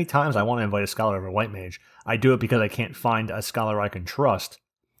many times I want to invite a Scholar over White Mage. I do it because I can't find a Scholar I can trust,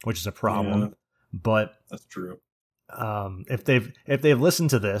 which is a problem. Yeah, but that's true. If they've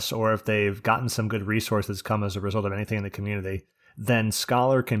listened to this, or if they've gotten some good resources come as a result of anything in the community, then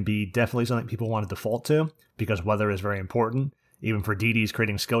Scholar can be definitely something people want to default to, because weather is very important. Even for DDs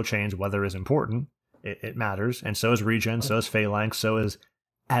creating skill chains, weather is important. It matters, and so is Regen, so is Phalanx, so is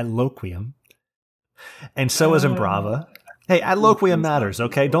Adloquium. And so is Embrava. Hey, Adloquium matters,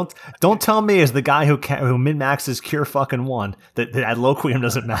 okay? Don't tell me as the guy who min-maxes Cure fucking 1 that Adloquium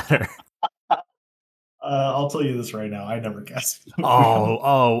doesn't matter. I'll tell you this right now. I never cast.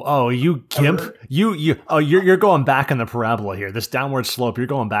 You gimp. You're going back in the parabola here. This downward slope, you're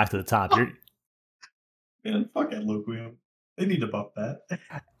going back to the top. Man, fuck Adloquium. They need to buff that.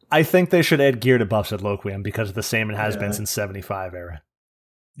 I think they should add gear to buffs Adloquium because of the same it has been since 75 era.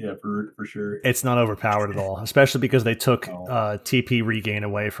 Yeah, for sure. It's not overpowered at all, especially because they took TP regain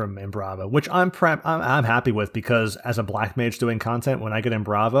away from Embrava, which I'm happy with, because as a Black Mage doing content, when I get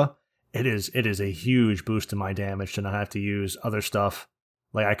Embrava, it is a huge boost to my damage to not have to use other stuff.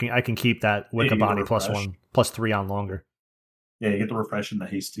 Like I can keep that Wicca-Body +1, +3 on longer. Yeah, you get the refresh and the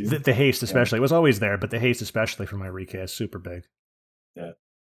haste too. The haste especially. It was always there, but the haste especially for my recast, super big. Yeah.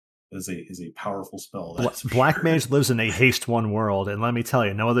 Is a powerful spell. Black sure. Mage lives in a haste 1 world, and let me tell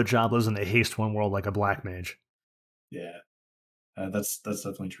you, no other job lives in a haste 1 world like a Black Mage. Yeah, that's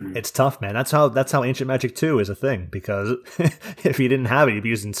definitely true. It's tough, man. That's how Ancient Magic 2 is a thing, because if you didn't have it, you'd be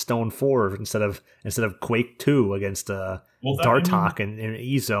using Stone 4 instead of Quake 2 against Well, Dartok and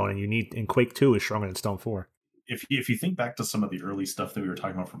E Zone, and Quake 2 is stronger than Stone 4. If you think back to some of the early stuff that we were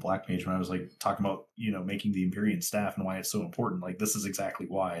talking about for Black Mage, when I was like talking about making the Empyrean staff and why it's so important, like this is exactly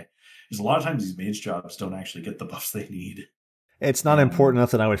why. Because a lot of times these mage jobs don't actually get the buffs they need. It's not important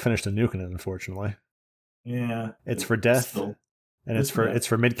enough that I would finish the nuking it, unfortunately. Yeah, It's for death, still, and it's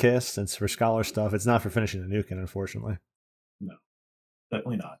for mid cast, it's for scholar stuff. It's not for finishing the nuking, unfortunately. no,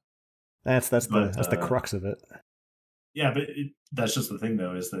 definitely not. That's the crux of it. Yeah, but that's just the thing,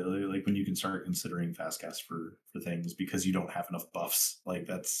 though, is that like when you can start considering fast cast for things because you don't have enough buffs, like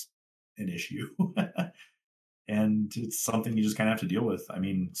that's an issue, and it's something you just kind of have to deal with. I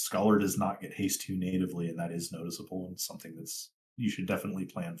mean, Scholar does not get haste 2 natively, and that is noticeable and something that's you should definitely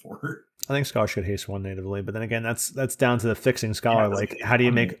plan for. I think Scholar should haste 1 natively, but then again, that's down to the fixing Scholar. Like, how do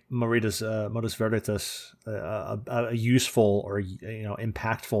you make Modus Veritas a useful or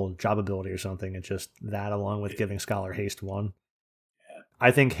impactful job ability or something? It's just that, along with giving Scholar haste 1. Yeah.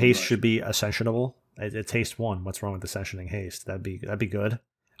 I think haste should be ascensionable. It's haste 1. What's wrong with ascensioning haste? That'd be good.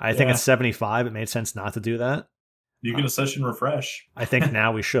 I think at 75, it made sense not to do that. You can Ascension Refresh. I think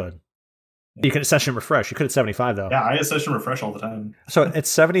now we should. You can Ascension Refresh. You could at 75, though. Yeah, I Ascension Refresh all the time. So at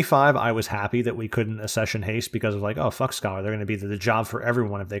 75, I was happy that we couldn't Accession Haste because of like, oh, fuck Scholar. They're going to be the job for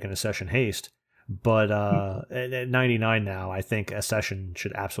everyone if they can Accession Haste. But at 99 now, I think Accession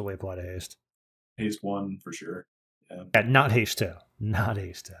should absolutely apply to Haste. Haste 1, for sure. Yeah, not Haste 2. Not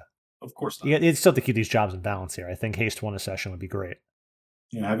Haste 2. Of course not. You still have to keep these jobs in balance here. I think Haste 1 Accession would be great.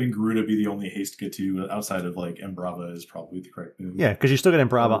 Yeah, having Garuda be the only haste get to outside of like Embrava is probably the correct move. Yeah, because you still get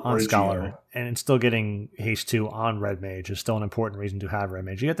Embrava on Scholar, and it's still getting haste 2 on Red Mage is still an important reason to have Red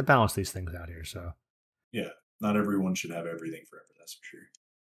Mage. You have to balance these things out here. So yeah, not everyone should have everything forever. That's for sure.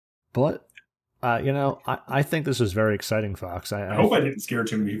 But I think this is very exciting, Fox. I hope I didn't scare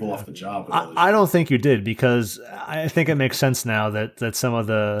too many people off the job. I don't think you did, because I think it makes sense now that some of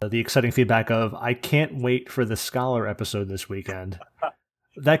the exciting feedback of I can't wait for the Scholar episode this weekend.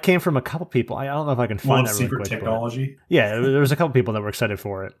 That came from a couple people. I don't know if I can find that really quick. Technology. Yeah, there was a couple people that were excited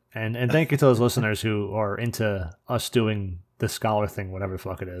for it, and thank you to those listeners who are into us doing the Scholar thing, whatever the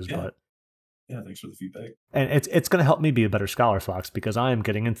fuck it is. Yeah. But yeah, thanks for the feedback. And it's going to help me be a better Scholar, Fox, because I am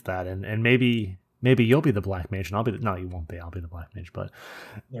getting into that, and maybe you'll be the Black Mage, and I'll be no, you won't be. I'll be the Black Mage, but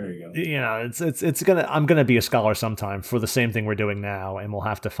there you go. I'm gonna be a Scholar sometime for the same thing we're doing now, and we'll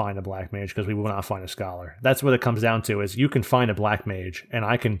have to find a Black Mage because we will not find a Scholar. That's what it comes down to: is you can find a Black Mage, and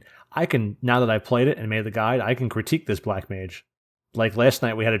I can now that I've played it and made the guide, I can critique this Black Mage. Like last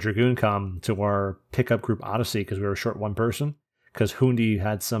night, we had a Dragoon come to our pickup group Odyssey because we were short one person because Hundi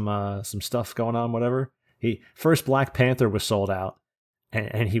had some stuff going on, whatever. First Black Panther was sold out.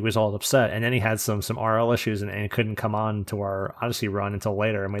 And he was all upset. And then he had some RL issues and couldn't come on to our Odyssey run until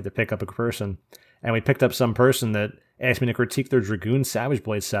later. And we had to pick up a person. And we picked up some person that asked me to critique their Dragoon Savage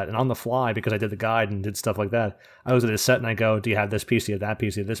Blade set. And on the fly, because I did the guide and did stuff like that, I was at his set and I go, do you have this piece? Do you have that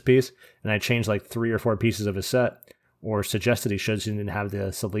piece? Do you have this piece? And I changed like 3 or 4 pieces of his set, or suggested he should, so he didn't have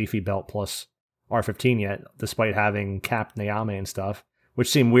the Salifi belt plus R15 yet, despite having capped Nayame and stuff,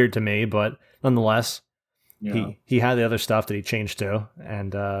 which seemed weird to me, but nonetheless. Yeah. He had the other stuff that he changed to,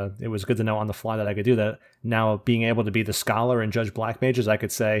 and it was good to know on the fly that I could do that. Now, being able to be the Scholar and judge Black Mages, I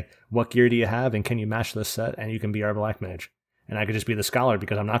could say, what gear do you have, and can you match this set, and you can be our Black Mage. And I could just be the Scholar,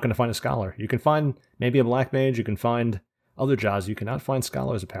 because I'm not going to find a Scholar. You can find maybe a Black Mage, you can find other jobs, you cannot find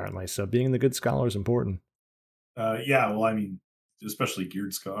Scholars, apparently. So being the good Scholar is important. Yeah, well, I mean, especially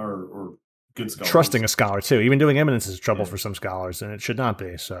geared Scholar or good Scholars. Trusting a Scholar, too. Even doing Eminence is trouble for some Scholars, and it should not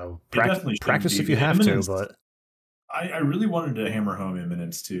be. So practice if you have to, but... I really wanted to hammer home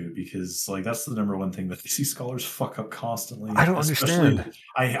Eminence, too, because like that's the number one thing that these Scholars fuck up constantly. I don't understand.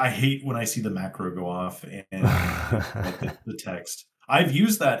 I hate when I see the macro go off and like the text. I've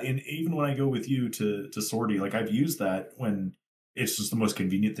used that even when I go with you to Sortie. Like I've used that when it's just the most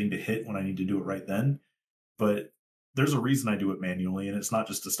convenient thing to hit when I need to do it right then. But there's a reason I do it manually, and it's not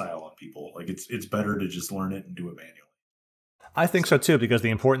just to style on people. Like it's better to just learn it and do it manually. I think so too, because the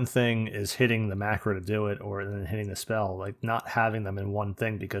important thing is hitting the macro to do it, or then hitting the spell, like not having them in one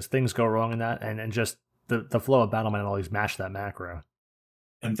thing, because things go wrong in that, and just the flow of Battle Man always match that macro.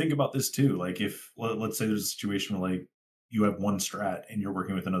 And think about this too, like if let's say there's a situation where like you have one strat and you're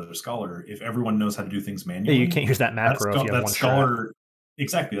working with another Scholar, if everyone knows how to do things manually, you can't use that macro if you have one Scholar. Strat.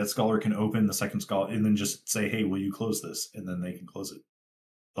 Exactly, that Scholar can open the second Scholar and then just say, "Hey, will you close this?" And then they can close it.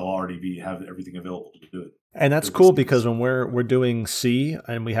 they'll already have everything available to do it. And that's cool because when we're doing C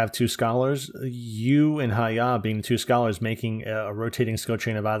and we have 2 scholars, you and Haya being the 2 scholars making a rotating skill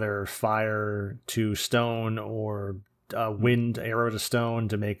chain of either fire to stone or wind arrow to stone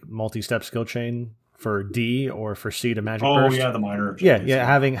to make multi-step skill chain for D or for C to magic burst. Oh yeah, the minor. Yeah.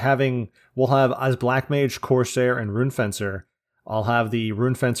 Having we'll have as Black Mage, Corsair, and Rune Fencer. I'll have the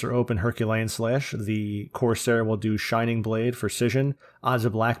Rune Fencer open Herculean Slash. The Corsair will do Shining Blade for Scission. As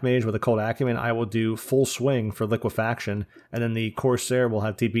a Black Mage with a Cold Acumen, I will do Full Swing for Liquefaction. And then the Corsair will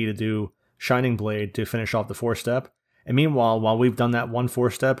have TB to do Shining Blade to finish off the 4-step. And meanwhile, while we've done that 1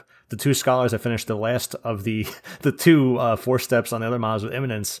 4-step, the 2 scholars have finished the last of the 2 4-steps on the other mobs with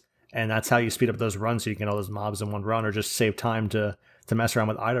Imminence. And that's how you speed up those runs so you can get all those mobs in one run or just save time to mess around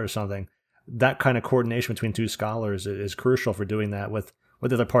with Ida or something. That kind of coordination between 2 scholars is crucial for doing that with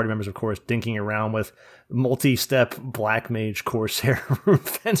the other party members, of course, dinking around with multi-step Black Mage, Corsair, Rune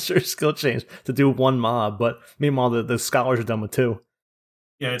Fencer skill chains to do 1 mob. But meanwhile, the scholars are done with 2.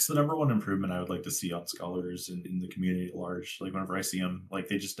 Yeah, it's the number 1 improvement I would like to see on scholars in the community at large. Like whenever I see them, like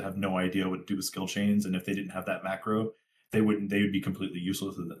they just have no idea what to do with skill chains, and if they didn't have that macro, they would be completely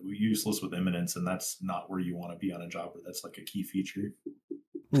useless with Imminence, and that's not where you want to be on a job where that's like a key feature.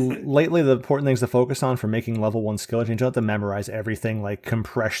 Lately, the important things to focus on for making level 1 skill chains, you don't have to memorize everything like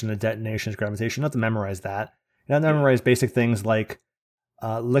compression, the detonations, gravitation. You don't have to memorize that. You have to memorize basic things like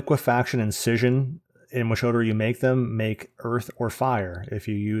liquefaction and scission, in which order you make them, make earth or fire. If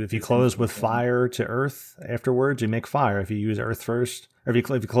you close with fire to earth afterwards, you make fire. If you use earth first, or if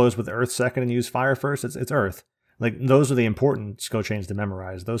you close with earth second and use fire first, it's earth. Like those are the important skill chains to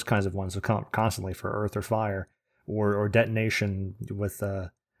memorize. Those kinds of ones will come constantly for earth or fire, or detonation with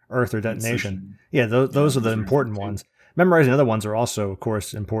earth or detonation. Yeah, those are the important ones. Memorizing other ones are also, of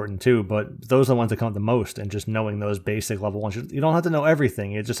course, important too, but those are the ones that come the most, and just knowing those basic level ones. You don't have to know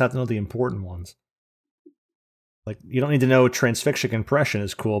everything, you just have to know the important ones. Like, you don't need to know transfixion compression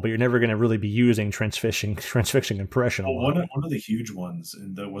is cool, but you're never going to really be using transfixion compression. Well, one of the huge ones,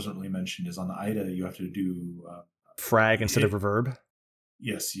 and that wasn't really mentioned, is on the Ida, you have to do frag instead of reverb.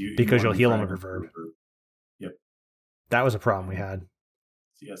 Yes, because you'll heal them with reverb. Yep, that was a problem we had.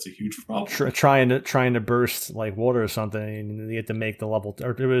 Yeah, it's a huge problem. Trying to burst like water or something, and you had to make the level.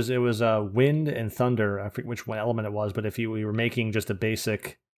 Or it was wind and thunder. I forget which one element it was, but if we were making just a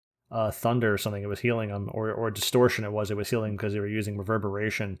basic thunder or something, it was healing them, or distortion. It was healing because they were using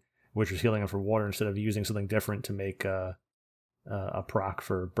reverberation, which was healing them for water instead of using something different to make a proc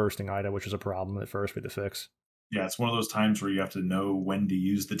for bursting Ida, which was a problem at first we had to fix. Yeah, it's one of those times where you have to know when to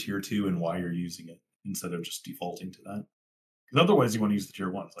use the tier 2 and why you're using it instead of just defaulting to that. Because otherwise, you want to use the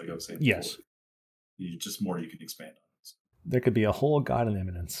tier 1s, like I was saying. Yes. Before. You just more you can expand on. So. There could be a whole guide on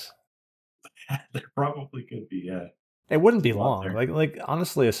Imminence. There probably could be, yeah. It wouldn't be long. Like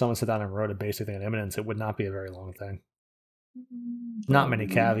honestly, if someone sat down and wrote a basic thing on Imminence, it would not be a very long thing. Not many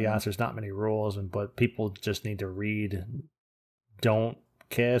caveats, there's not many rules, but people just need to read. Don't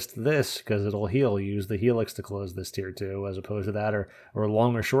cast this because it'll heal. Use the Helix to close this tier 2 as opposed to that, or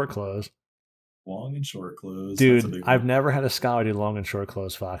long or short close. Long and short close. Dude, I've never had a scholar do long and short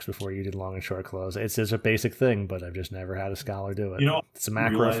close, Fox, before you did long and short close. It's just a basic thing, but I've just never had a scholar do it. It's a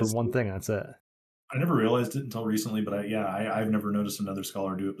macro for one thing, that's it. I never realized it until recently, but I've never noticed another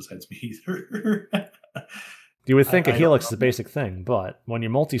scholar do it besides me either. You would think a Helix is a basic thing, but when you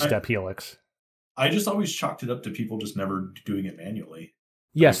multi-step Helix... I just always chalked it up to people just never doing it manually.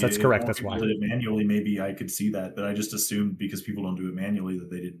 Yes, that's correct. That's why. Did it manually, maybe I could see that, but I just assumed because people don't do it manually that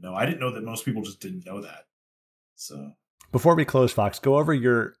they didn't know. I didn't know that most people just didn't know that. So before we close, Fox, go over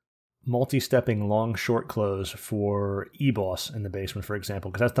your multi-stepping long short close for E-Boss in the basement, for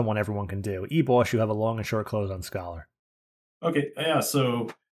example, because that's the one everyone can do. E-Boss, you have a long and short close on Scholar. Okay, yeah. So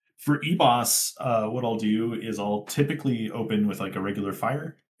for E-Boss, what I'll do is I'll typically open with like a regular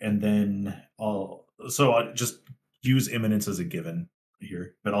fire, and then I'll just use Imminence as a given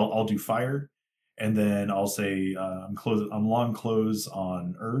here, but I'll do fire, and then I'll say I'm long close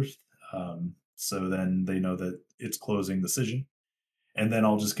on earth, so then they know that it's closing the Scission, and then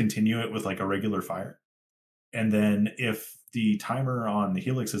I'll just continue it with like a regular fire, and then if the timer on the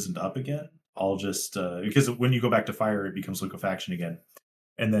Helix isn't up again, I'll just because when you go back to fire it becomes liquefaction again,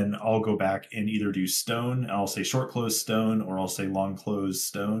 and then I'll go back and either do stone, and I'll say short close stone, or I'll say long close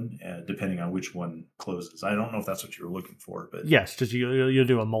stone, depending on which one closes. I don't know if that's what you were looking for, but yes, just you'll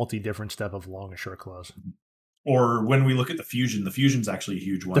do a multi-different step of long and short close. Or when we look at the fusion's actually a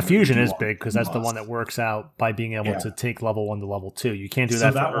huge one. The fusion is big because that's the one that works out by being able to take level 1 to level 2. You can't do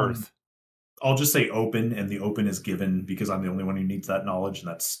that for Earth. I'll just say open, and the open is given because I'm the only one who needs that knowledge, and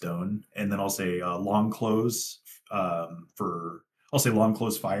that's stone. And then I'll say long close for I'll say long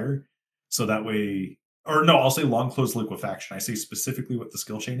close fire. So that way, or no, I'll say long close liquefaction. I say specifically what the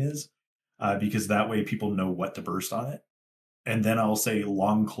skill chain is, because that way people know what to burst on it. And then I'll say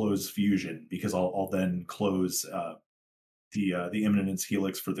long close fusion, because I'll then close the Imminence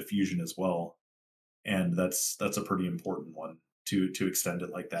Helix for the fusion as well. And that's a pretty important one to extend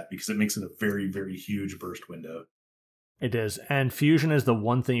it like that, because it makes it a very, very huge burst window. It is. And fusion is the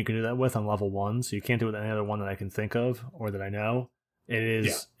one thing you can do that with on level 1, so you can't do it with any other one that I can think of or that I know. It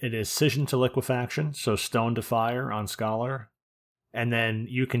is scission to liquefaction, so stone to fire on Scholar. And then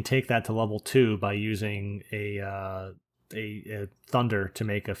you can take that to level 2 by using a thunder to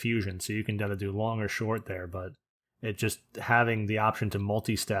make a fusion. So you can either do long or short there, but it just having the option to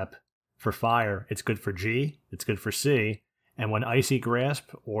multi-step for fire, it's good for G, it's good for C. And when Icy Grasp,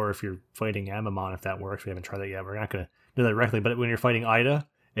 or if you're fighting Amamon, if that works, we haven't tried that yet, we're not going to do that directly, but when you're fighting Ida,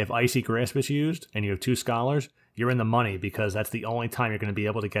 if Icy Grasp is used and you have 2 Scholars, you're in the money, because that's the only time you're going to be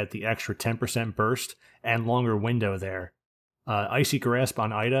able to get the extra 10% burst and longer window there. Icy Grasp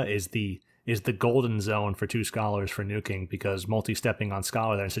on Ida is the golden zone for 2 Scholars for nuking, because multi-stepping on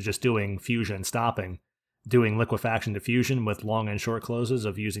Scholar there, instead of just doing fusion and stopping, doing liquefaction to fusion with long and short closes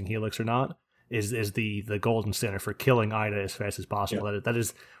of using Helix or not, is the golden standard for killing Ida as fast as possible. Yeah. That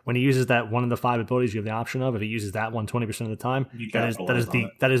is when he uses that one of the 5 abilities you have the option of. If he uses that one 20% of the time,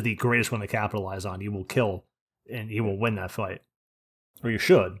 that is the greatest one to capitalize on. You will kill and you will win that fight, or you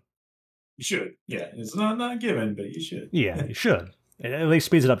should. You should, yeah. It's not given, but you should. Yeah, you should. It at least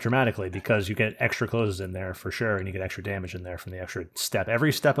speeds it up dramatically, because you get extra closes in there for sure, and you get extra damage in there from the extra step.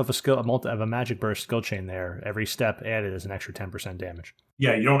 Every step of a magic burst skill chain there, every step added is an extra 10% damage.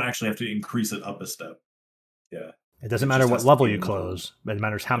 Yeah, you don't actually have to increase it up a step. Yeah. It doesn't matter what level you close, but it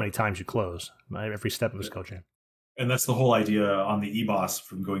matters how many times you close. Every step of a skill chain. And that's the whole idea on the E-Boss,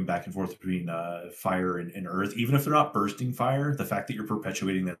 from going back and forth between fire and earth. Even if they're not bursting fire, the fact that you're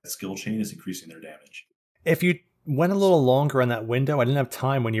perpetuating that skill chain is increasing their damage. If you went a little longer on that window, I didn't have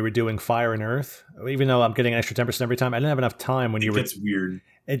time when you were doing fire and earth. Even though I'm getting an extra 10% every time, I didn't have enough time when you were... It gets weird.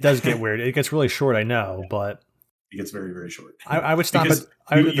 It does get weird. It gets really short, I know, but... It gets very, very short. I would stop at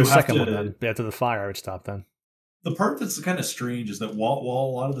the second one then. After the fire, I would stop then. The part that's kind of strange is that while a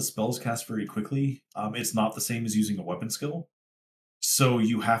lot of the spells cast very quickly, it's not the same as using a weapon skill. So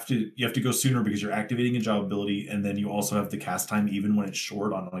you have to go sooner, because you're activating a job ability, and then you also have the cast time even when it's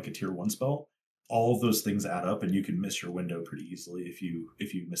short on like a tier 1 spell. All of those things add up, and you can miss your window pretty easily if you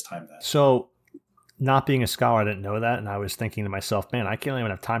mistime that. So, not being a Scholar, I didn't know that, and I was thinking to myself, man, I can't even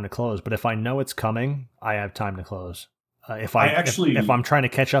have time to close. But if I know it's coming, I have time to close. If I'm trying to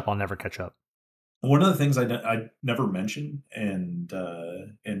catch up, I'll never catch up. One of the things I never mentioned, and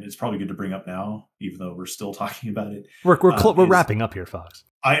it's probably good to bring up now, even though we're still talking about it. We're wrapping up here, Fox.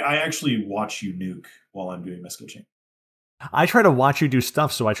 I actually watch you nuke while I'm doing my skill chain. I try to watch you do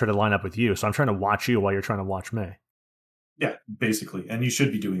stuff, so I try to line up with you. So I'm trying to watch you while you're trying to watch me. Yeah, basically, and you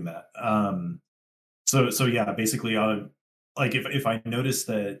should be doing that. So yeah, basically, like if I notice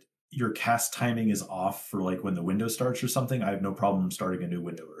that your cast timing is off for like when the window starts or something, I have no problem starting a new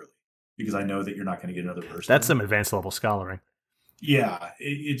window early, because I know that you're not going to get another burst. That's some advanced level scholaring. Yeah,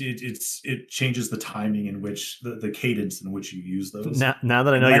 it changes the timing in which the cadence in which you use those. Now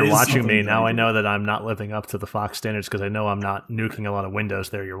that I know you're watching me, now I know that I'm not living up to the Fox standards, because I know I'm not nuking a lot of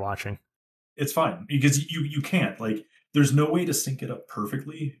windows there you're watching. It's fine, because you can't, like, there's no way to sync it up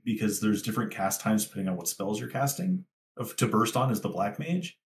perfectly, because there's different cast times depending on what spells you're casting. To burst on is the Black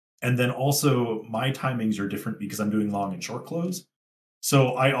Mage, and then also my timings are different because I'm doing long and short close.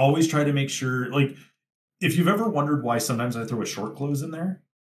 So I always try to make sure, like, if you've ever wondered why sometimes I throw a short close in there,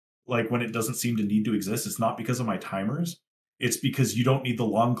 like when it doesn't seem to need to exist, it's not because of my timers. It's because you don't need the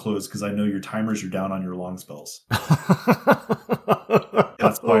long close, because I know your timers are down on your long spells. That's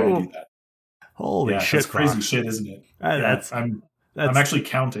why I do that. Holy shit! That's crazy shit, isn't it? I'm actually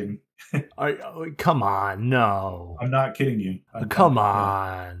counting. Come on, no. I'm not kidding you. Come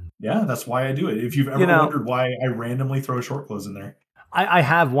on. Yeah, that's why I do it. If you've ever wondered why I randomly throw a short close in there. I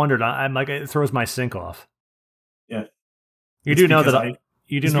have wondered. I'm like, it throws my sync off. Yeah. You do know that I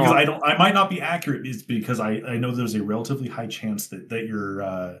might not be accurate, is because I know there's a relatively high chance that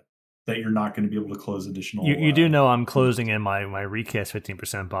you're not going to be able to close additional. You do know I'm closing in my recast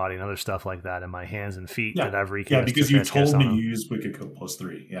 15% body and other stuff like that in my hands and feet that I've recast. Yeah, because you told me you use Wicked Coat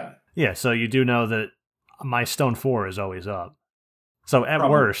 +3. Yeah. Yeah, so you do know that my Stone 4 is always up. So at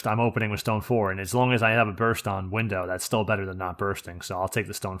worst, I'm opening with Stone 4, and as long as I have a burst on window, that's still better than not bursting. So I'll take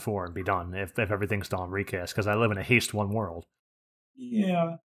the Stone 4 and be done if everything's still on recast, because I live in a haste 1 world.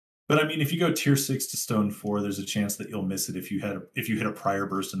 Yeah. But I mean, if you go tier 6 to stone 4, there's a chance that you'll miss it if you hit a prior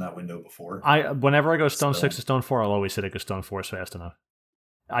burst in that window before. Whenever I go stone So- 6 to stone 4, I'll always hit it because stone 4 is fast enough.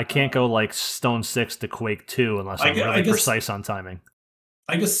 I can't go like stone 6 to Quake 2 unless I'm really precise on timing.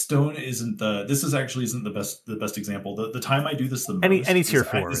 I guess stone isn't the best example. The time I do this the most Any tier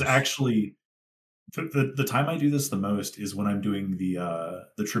 4 is actually the time I do this the most is when I'm doing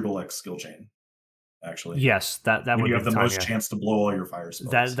the Triple X skill chain. Actually, yes, that when would you be have the time, most yeah. chance to blow all your fire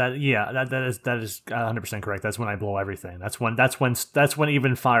spells. That is 100% correct. That's when I blow everything. That's when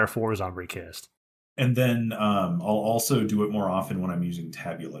even Fire 4 is on recast. And then I'll also do it more often when I'm using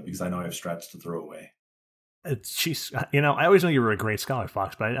Tabula because I know I have strats to throw away. I always knew you were a great scholar,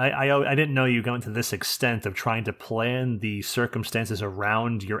 Fox, but I didn't know you go into this extent of trying to plan the circumstances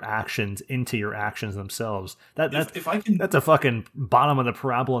around your actions into your actions themselves. If I can, that's a fucking bottom of the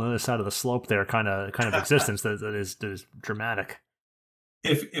parabola on the other side of the slope there kind of existence that is dramatic.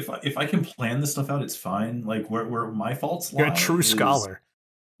 If I can plan this stuff out, it's fine. Like where my faults lie. You're a true scholar.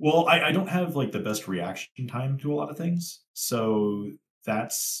 Well, I don't have like the best reaction time to a lot of things, so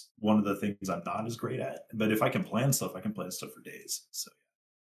that's one of the things I'm not as great at. But if I can plan stuff, I can plan stuff for days. So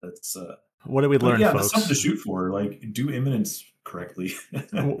that's what did we learn, folks? That's something to shoot for. Like do imminence correctly.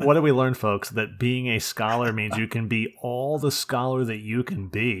 What did we learn, folks? That being a scholar means you can be all the scholar that you can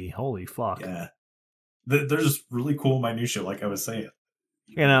be. Holy fuck! Yeah, there's really cool minutia, like I was saying.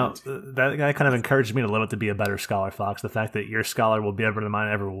 That kind of encouraged me to live it to be a better scholar, Fox. The fact that your scholar will be better than mine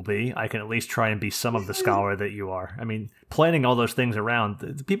ever will be, I can at least try and be some of the scholar that you are. I mean, planning all those things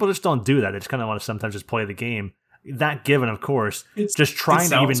around, people just don't do that. They just kind of want to sometimes just play the game. That given, of course, trying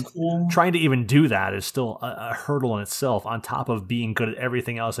to even do that is still a hurdle in itself, on top of being good at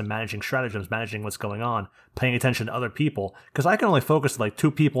everything else and managing stratagems, managing what's going on, paying attention to other people. Because I can only focus like 2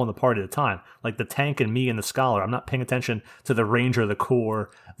 people in the party at a time, like the tank and me and the scholar. I'm not paying attention to the ranger, the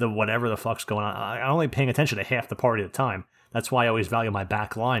core, the whatever the fuck's going on. I'm only paying attention to half the party at a time. That's why I always value my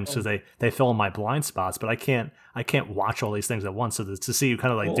back line, so they fill in my blind spots. But I can't watch all these things at once. So to see you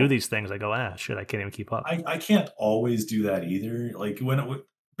kind of like do these things, I go, shit, I can't even keep up. I can't always do that either. Like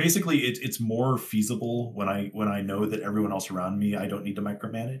basically it's more feasible when I know that everyone else around me, I don't need to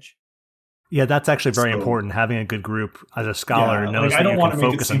micromanage. Yeah, that's actually very important. Having a good group as a scholar knows that you can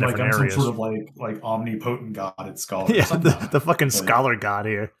focus on different areas. I'm some sort of like omnipotent god at scholar. Yeah, the fucking scholar god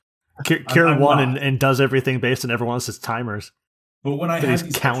here. Cure one and does everything based on everyone else's timers. But when I have these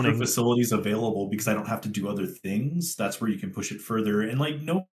extra facilities available because I don't have to do other things, that's where you can push it further. And like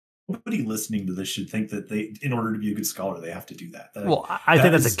nobody listening to this should think that in order to be a good scholar, they have to do that. I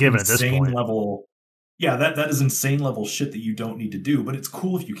think that's a given at this point. Yeah, that is insane level shit that you don't need to do. But it's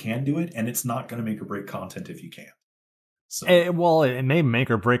cool if you can do it, and it's not going to make or break content if you can't. So. It may make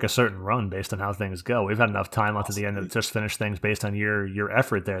or break a certain run based on how things go. We've had enough time left at the end to just finish things based on your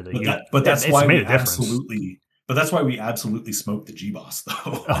effort there. That's why we absolutely smoked the G-Boss, though.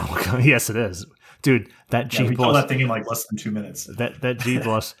 Oh, God, yes, it is. Dude, that G-Boss... we killed that thing in like less than 2 minutes. That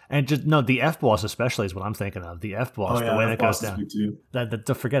G-Boss... and just, no, the F-Boss especially is what I'm thinking of. The F-Boss, the way that goes down.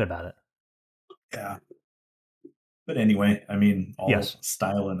 Don't forget about it. Yeah. But anyway, I mean,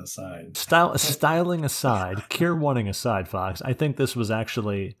 styling aside. Styling aside, cure wanting aside, Fox, I think this was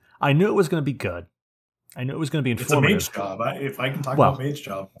actually... I knew it was going to be good. I knew it was going to be informative. It's a mage job. If I can talk about mage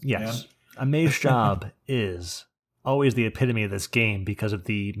job. Yes. Man. A mage job is always the epitome of this game because of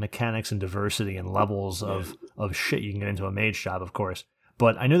the mechanics and diversity and levels of shit you can get into a mage job, of course.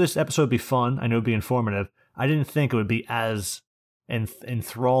 But I knew this episode would be fun. I knew it would be informative. I didn't think it would be as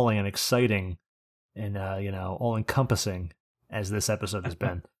enthralling and exciting and all-encompassing as this episode has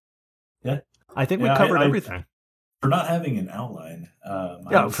been. Yeah. I think we covered everything. For not having an outline.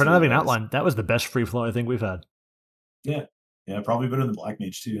 For not having an outline, that was the best free flow I think we've had. Yeah. Yeah, probably better than Black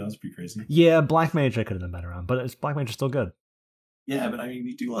Mage too. That was pretty crazy. Yeah, Black Mage I could have done better on, but Black Mage is still good. Yeah, but I mean,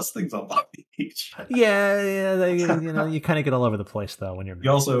 you do less things on Black Mage. You kind of get all over the place though when you're.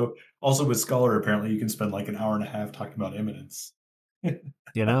 You also with Scholar, apparently you can spend like an hour and a half talking about imminence. It's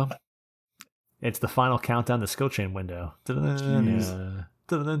the final countdown to skill chain window. Excellent.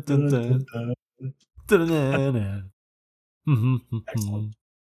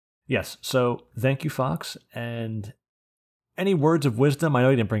 Yes. So thank you, Fox. And any words of wisdom? I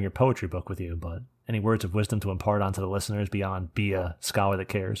know you didn't bring your poetry book with you, but any words of wisdom to impart onto the listeners beyond be a scholar that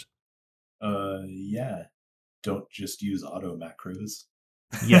cares? Yeah. Don't just use auto macros.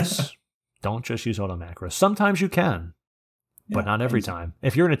 Yes. Don't just use auto macros. Sometimes you can, but not every time.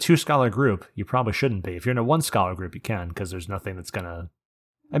 If you're in a 2-scholar group, you probably shouldn't be. If you're in a 1-scholar group, you can, because there's nothing that's going to...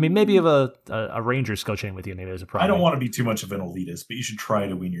 I mean, maybe you have a ranger skill chain with you, maybe there's a problem. I don't want to be too much of an elitist, but you should try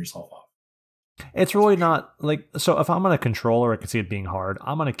to wean yourself off. It's really not like, so if I'm on a controller, I can see it being hard.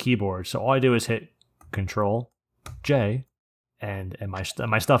 I'm on a keyboard, so all I do is hit Control J, and my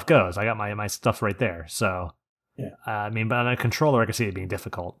stuff goes. I got my stuff right there. So Yeah. I mean, but on a controller, I can see it being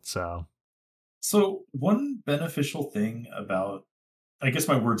difficult. So one beneficial thing about, I guess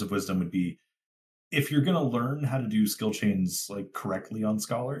my words of wisdom would be, if you're going to learn how to do skill chains like correctly on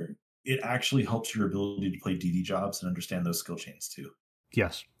Scholar, it actually helps your ability to play DD jobs and understand those skill chains too.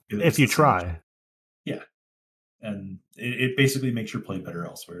 Yes, It's if you the same as- try. Yeah. And it basically makes your play better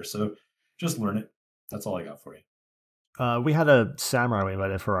elsewhere. So just learn it. That's all I got for you. We had a samurai we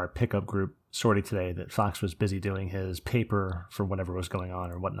invited for our pickup group sortie today that Fox was busy doing his paper for whatever was going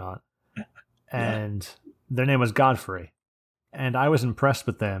on or whatnot. And their name was Godfrey. And I was impressed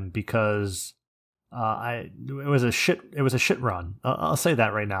with them because it was a shit run. I'll say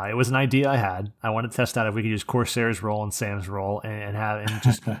that right now. It was an idea I had. I wanted to test out if we could use Corsair's roll and Sam's roll and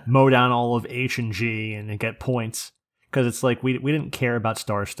just mow down all of H and G and get points. Because it's like we didn't care about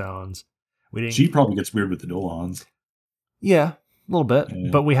Starstones. We didn't. G probably gets weird with the Dolans. Yeah, a little bit. Yeah.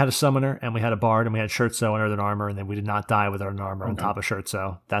 But we had a summoner and we had a bard and we had Shurtso and Earthen Armor, and then we did not die with Earthen Armor on top of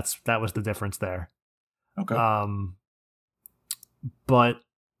Shurtso. That was the difference there. Okay. But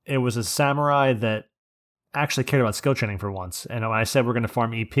it was a samurai that actually cared about skill chaining for once. And when I said we're going to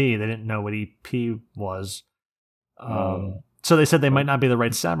farm EP, they didn't know what EP was. So they said they might not be the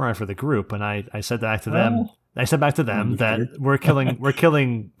right samurai for the group. And I said back to them. I said back to them that we're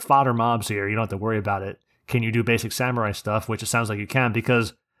killing fodder mobs here. You don't have to worry about it. Can you do basic samurai stuff? Which it sounds like you can,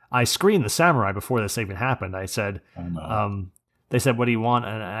 because I screened the samurai before this even happened. I said, they said, what do you want?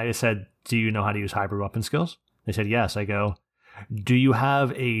 And I said, do you know how to use hybrid weapon skills? They said, yes. I go, do you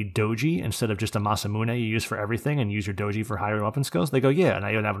have a doji instead of just a Masamune you use for everything and use your doji for hybrid weapon skills? They go, yeah. And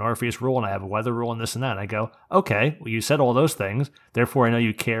I even have an Orpheus rule and I have a weather rule and this and that. And I go, okay, well, you said all those things. Therefore, I know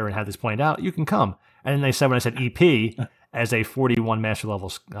you care and have this pointed out. You can come. And then they said, when I said EP as a 41 master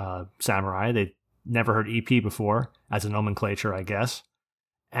level samurai, they never heard EP before as a nomenclature, I guess.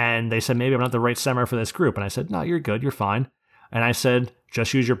 And they said, maybe I'm not the right samurai for this group. And I said, no, you're good. You're fine. And I said,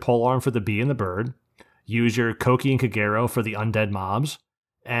 just use your polearm for the bee and the bird. Use your Koki and Kagero for the undead mobs.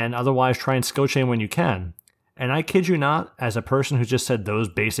 And otherwise try and skill chain when you can. And I kid you not, as a person who just said those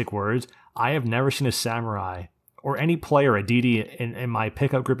basic words, I have never seen a samurai or any player, a DD in my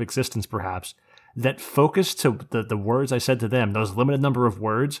pickup group existence perhaps, that focused to the words I said to them, those limited number of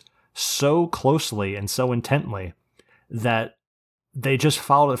words, so closely and so intently that they just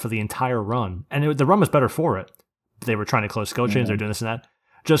followed it for the entire run. And the run was better for it. They were trying to close skill chains, they were doing this and that.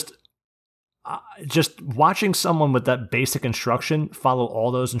 Just watching someone with that basic instruction follow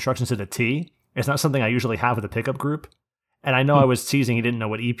all those instructions to the T is not something I usually have with a pickup group. And I know I was teasing he didn't know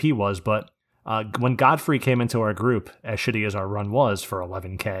what EP was, but when Godfrey came into our group, as shitty as our run was for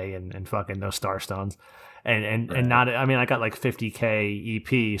 11K and fucking no Starstones, and not, I mean, I got like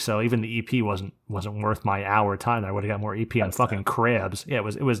 50K EP, so even the EP wasn't worth my hour time. I would have got more EP on fucking crabs. Yeah,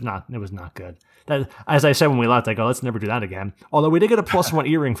 it was not good. That, as I said when we left, I go, let's never do that again. Although we did get a +1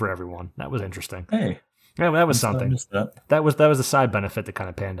 earring for everyone. That was interesting. Hey, yeah, that was something. That was a side benefit that kind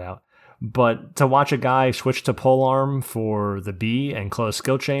of panned out. But to watch a guy switch to polearm for the B and close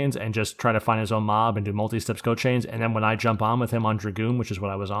skill chains and just try to find his own mob and do multi-step skill chains, and then when I jump on with him on Dragoon, which is what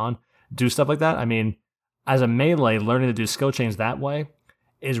I was on, do stuff like that. I mean, as a melee, learning to do skill chains that way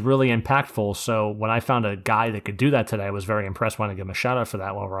is really impactful. So when I found a guy that could do that today, I was very impressed. I want to give him a shout out for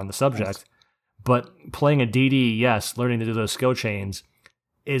that while we're on the subject. Nice. But playing a DD, yes, learning to do those skill chains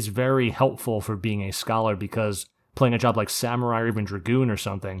is very helpful for being a scholar, because playing a job like Samurai or even Dragoon or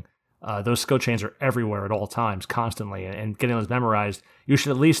something, those skill chains are everywhere at all times, constantly, and getting those memorized, you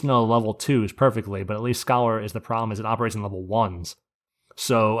should at least know level 2s perfectly, but at least Scholar is the problem is it operates in level 1s.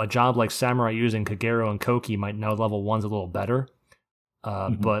 So a job like Samurai using Kagero and Koki might know level 1s a little better,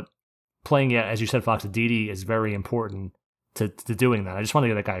 but playing, as you said, Fox, a DD is very important to doing that. I just want to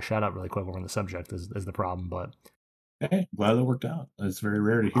give that guy a shout out really quick while we're on the subject is the problem, but hey, glad that worked out. It's very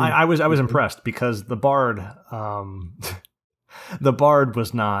rare to hear. I was impressed because the Bard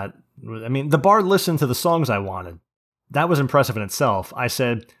was not, I mean, the Bard listened to the songs I wanted. That was impressive in itself. I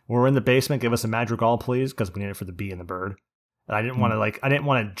said, we're in the basement, give us a Madrigal, please, because we need it for the bee and the bird. And I didn't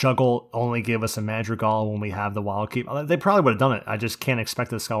want to juggle, only give us a Madrigal when we have the Wild Keep. They probably would have done it. I just can't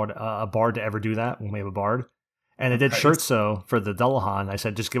expect a Bard to ever do that when we have a Bard. And they did Shurtso for the Dullahan. I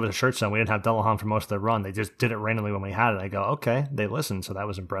said, just give us a Shurtso. We didn't have Dullahan for most of the run. They just did it randomly when we had it. I go, okay, they listened, so that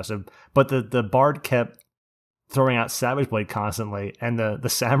was impressive. But the Bard kept throwing out Savage Blade constantly, and the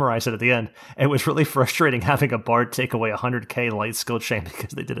Samurai said at the end, it was really frustrating having a Bard take away 100k light skill chain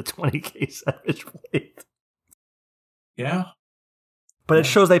because they did a 20k Savage Blade. Yeah. But it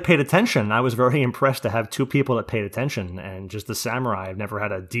shows they paid attention. I was very impressed to have two people that paid attention, and just the samurai. I've never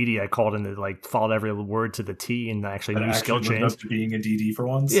had a DD I called in that like followed every word to the T and actually knew skill chains. Up to being a DD for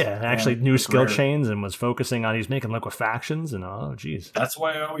once. Yeah, actually knew skill chains and was focusing on. He's making liquefactions and oh, geez. That's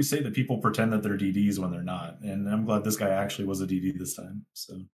why I always say that people pretend that they're DDs when they're not, and I'm glad this guy actually was a DD this time.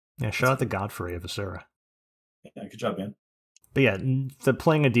 So yeah, shout out to Godfrey of Asura. Yeah, good job, man. But yeah, the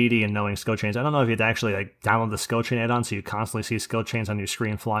playing a DD and knowing skill chains, I don't know if you'd actually like download the skill chain add-on so you constantly see skill chains on your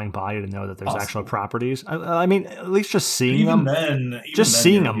screen flying by you to know that there's actual properties. I mean, at least just seeing them.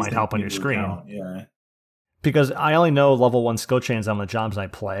 Seeing them might help on your screen. Yeah. Because I only know level 1 skill chains on the jobs I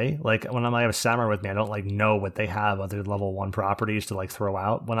play. Like when I have a samurai with me, I don't like know what they have other level 1 properties to like throw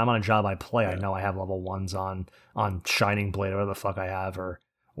out. When I'm on a job I play, I know I have level 1s on Shining Blade or whatever the fuck I have, or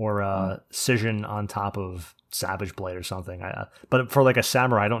Scission on top of Savage Blade or something. But for like a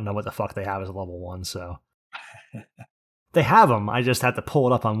samurai, I don't know what the fuck they have as a level 1, so they have them. I just have to pull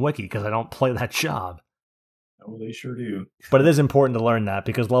it up on Wiki because I don't play that job. Oh, they sure do. But it is important to learn that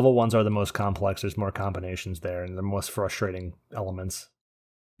because level 1s are the most complex. There's more combinations there and the most frustrating elements.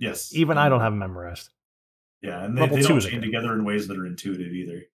 Yes. Even I don't have them memorized. Yeah, and they don't chain together in ways that are intuitive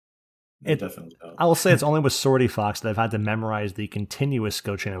either. It definitely does. I will say it's only with Swordy Fox that I've had to memorize the continuous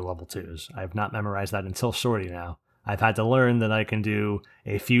skill chain of level 2s. I have not memorized that until Swordy now. I've had to learn that I can do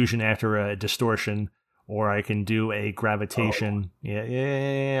a fusion after a distortion, or I can do a gravitation. Oh.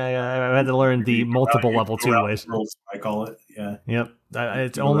 Yeah. I've had to learn the multiple level 2 ways. I call it, yeah. Yep.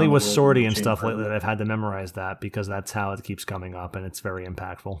 It's only with Swordy and stuff lately that I've had to memorize that because that's how it keeps coming up, and it's very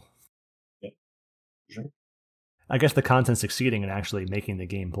impactful. Yeah, sure. I guess the content's succeeding in actually making the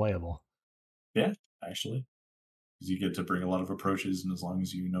game playable. Yeah, actually. Because you get to bring a lot of approaches, and as long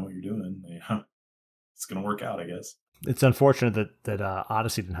as you know what you're doing, it's going to work out, I guess. It's unfortunate that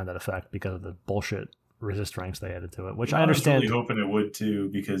Odyssey didn't have that effect because of the bullshit resist ranks they added to it, which I understand. I was really hoping it would too,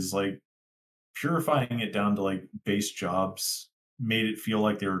 because like purifying it down to like base jobs made it feel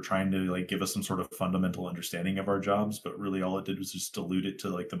like they were trying to like give us some sort of fundamental understanding of our jobs, but really all it did was just dilute it to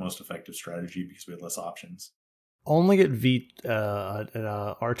like the most effective strategy because we had less options. Only at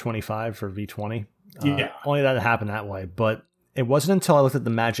R25 for V20. Yeah. Only that happened that way. But it wasn't until I looked at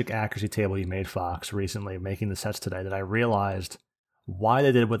the magic accuracy table you made, Fox, recently, making the sets today, that I realized why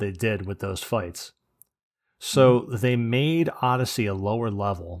they did what they did with those fights. So they made Odyssey a lower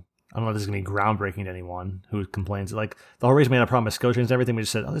level. I don't know if this is going to be groundbreaking to anyone who complains. Like, the whole reason we had a problem with skill chains and everything, we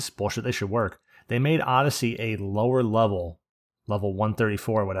just said, oh, this is bullshit, they should work. They made Odyssey a lower level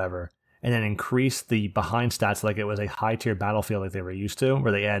 134 or whatever, and then increase the behind stats like it was a high-tier battlefield like they were used to,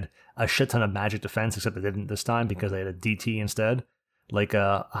 where they had a shit ton of magic defense, except they didn't this time because they had a DT instead. Like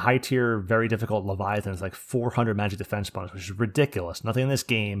a high-tier, very difficult Leviathan is like 400 magic defense bonus, which is ridiculous. Nothing in this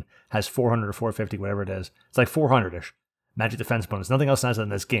game has 400 or 450, whatever it is. It's like 400-ish magic defense bonus. Nothing else has that in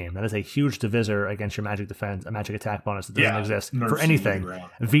this game. That is a huge divisor against your magic defense, a magic attack bonus that doesn't exist for anything.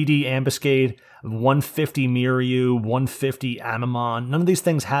 VD Ambuscade, 150 Miryu, 150 Amamon. None of these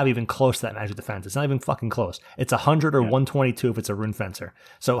things have even close to that magic defense. It's not even fucking close. It's 100 or 122 if it's a Rune Fencer.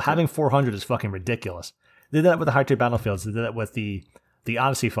 So having 400 is fucking ridiculous. They did that with the high-tier battlefields. They did that with the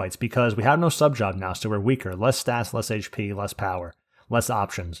Odyssey fights because we have no sub-job now, so we're weaker. Less stats, less HP, less power, less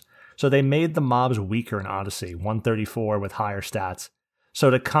options. So they made the mobs weaker in Odyssey, 134 with higher stats.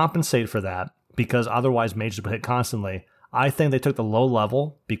 So to compensate for that, because otherwise mages would hit constantly, I think they took the low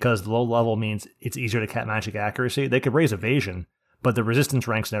level, because the low level means it's easier to cap magic accuracy. They could raise evasion, but the resistance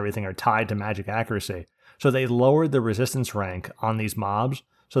ranks and everything are tied to magic accuracy. So they lowered the resistance rank on these mobs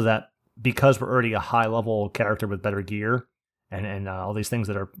so that because we're already a high level character with better gear, and all these things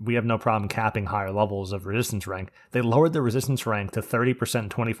we have no problem capping higher levels of resistance rank. They lowered the resistance rank to 30%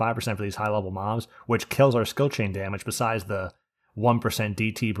 and 25% for these high level mobs, which kills our skill chain damage besides the 1%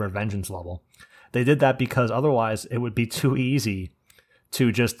 DT per vengeance level. They did that because otherwise it would be too easy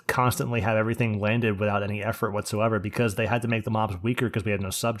to just constantly have everything landed without any effort whatsoever, because they had to make the mobs weaker because we had no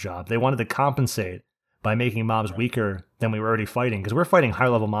sub job. They wanted to compensate by making mobs weaker than we were already fighting, because we're fighting higher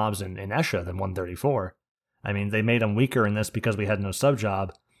level mobs in Escha than 134. I mean, they made them weaker in this because we had no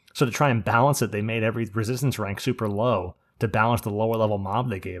sub-job. So to try and balance it, they made every resistance rank super low to balance the lower level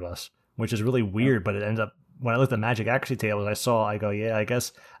mob they gave us, which is really weird, but it ends up, when I looked at magic accuracy tables, I go, yeah, I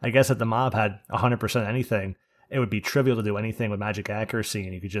guess if the mob had 100% anything, it would be trivial to do anything with magic accuracy,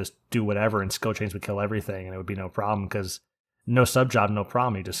 and you could just do whatever, and skill chains would kill everything, and it would be no problem, because no sub-job, no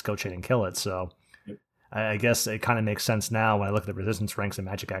problem, you just skill chain and kill it, so... Yep. I guess it kind of makes sense now when I look at the resistance ranks and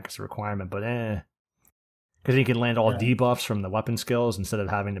magic accuracy requirement, but because you can land all debuffs from the weapon skills instead of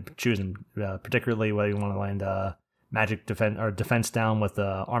having to choose, particularly whether you want to land magic defense or defense down with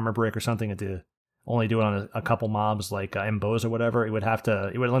armor break or something at the only do it on a couple mobs like Mbos or whatever, it would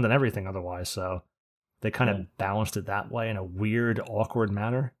land on everything otherwise. So they kind of balanced it that way in a weird, awkward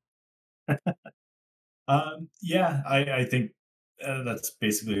manner. Yeah, I think that's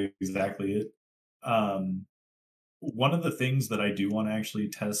basically exactly it. One of the things that I do want to actually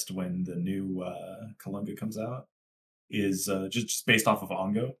test when the new Kalunga comes out is just based off of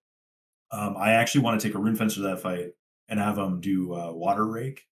Ongo. I actually want to take a Rune Fencer to that fight and have him do Water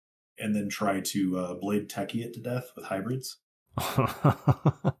Rake and then try to Blade Techie it to death with hybrids.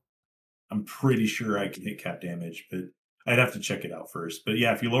 I'm pretty sure I can hit cap damage, but I'd have to check it out first. But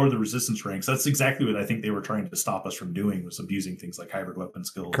yeah, if you lower the resistance ranks, that's exactly what I think they were trying to stop us from doing, was abusing things like hybrid weapon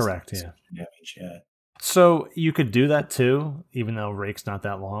skills. Correct, yeah. Damage, yeah. So you could do that too, even though Rake's not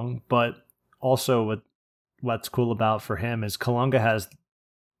that long. But also what's cool about for him is Kalunga has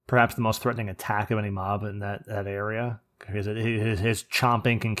perhaps the most threatening attack of any mob in that area. Because his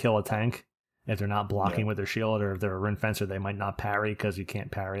chomping can kill a tank if they're not blocking with their shield, or if they're a Rune Fencer, they might not parry because you can't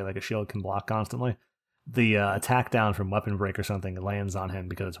parry like a shield can block constantly. The attack down from Weapon Break or something lands on him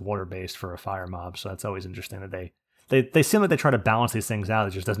because it's water-based for a fire mob, so that's always interesting that they seem like they try to balance these things out.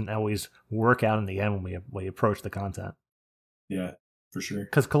 It just doesn't always work out in the end when we approach the content. Yeah, for sure.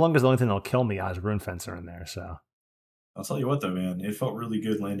 Because Kalunga's the only thing that'll kill me as Rune Fencer in there, so... I'll tell you what, though, man. It felt really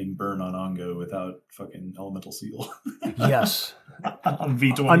good landing Burn on Ongo without fucking Elemental Seal. Yes. On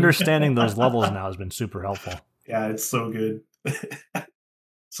V20. Understanding those levels now has been super helpful. Yeah, it's so good.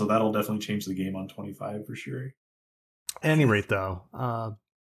 So that'll definitely change the game on 25 for sure. At any rate, though,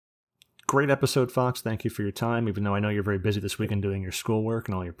 great episode, Fox. Thank you for your time, even though I know you're very busy this weekend doing your schoolwork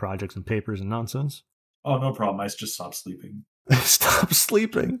and all your projects and papers and nonsense. Oh, no problem. I just stopped sleeping. Stop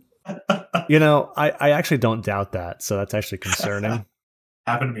sleeping? You know, I actually don't doubt that, so that's actually concerning.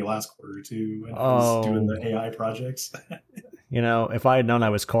 Happened to me last quarter, too, when I was doing the AI projects. You know, if I had known I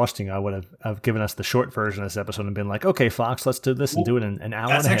was costing, I would have given us the short version of this episode and been like, okay, Fox, let's do this and do it in an hour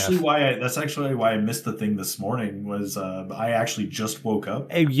and a half. That's actually why I missed the thing this morning, was I actually just woke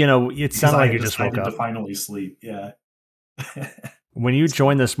up. Hey, you know, it sounded like you just woke up. To finally sleep, yeah. When you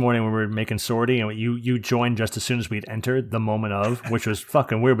joined this morning when we were making sortie, and you joined just as soon as we'd entered the moment of, which was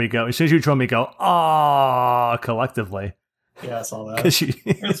fucking weird. We go, as soon as you joined me, go, collectively. Yeah, I saw that.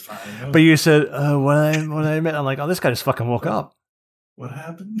 It's fine. But you said, when I met, I'm like, oh, this guy just fucking woke up. What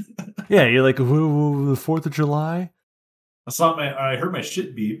happened? Yeah, you're like, the 4th of July? I heard my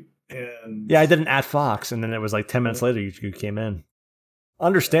shit beep. And yeah, I did an @Fox, and then it was like 10 minutes later you came in.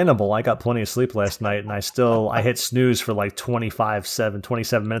 Understandable. I got plenty of sleep last night, and I hit snooze for like 27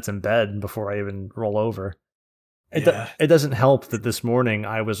 minutes in bed before I even roll over. It doesn't help that this morning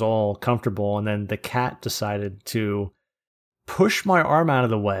I was all comfortable, and then the cat decided to push my arm out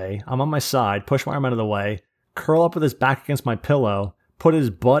of the way. I'm on my side, push my arm out of the way, curl up with his back against my pillow, put his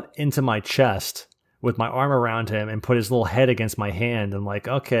butt into my chest with my arm around him, and put his little head against my hand. I'm like,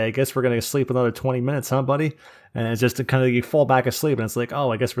 okay, I guess we're going to sleep another 20 minutes, huh, buddy? And it's just kind of, you fall back asleep, and it's like,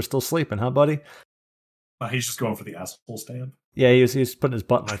 oh, I guess we're still sleeping, huh, buddy? He's just going for the asshole stamp. Yeah, he was putting his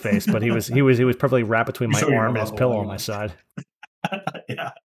butt in my face, but he was perfectly wrapped between my arm and his pillow on my side. Yeah.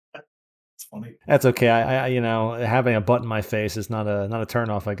 It's funny. That's okay. I you know, having a butt in my face is not a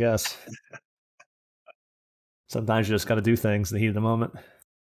turnoff, I guess. Sometimes you just got to do things in the heat of the moment.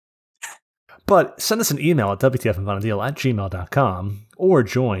 But send us an email at wtfandfunnadeal@gmail.com or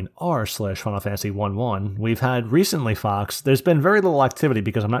join r/FinalFantasy11. We've had recently, Fox, there's been very little activity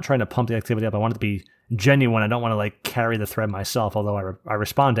because I'm not trying to pump the activity up. I want it to be genuine. I don't want to like carry the thread myself, although I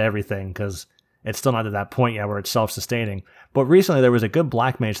respond to everything because it's still not at that point yet where it's self-sustaining. But recently there was a good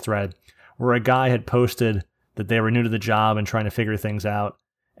Black Mage thread where a guy had posted that they were new to the job and trying to figure things out.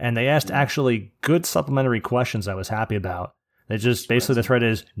 And they asked actually good supplementary questions I was happy about. They just basically the thread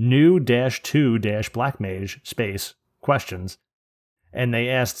is new-2-Black Mage space questions. And they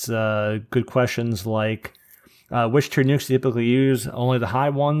asked good questions like which tier nukes do you typically use? Only the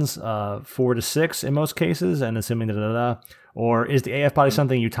high ones, 4 to 6 in most cases, and assuming da-da-da. Or is the AF body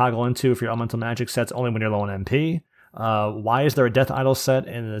something you toggle into if your elemental magic sets only when you're low on MP? Why is there a Death Idol set,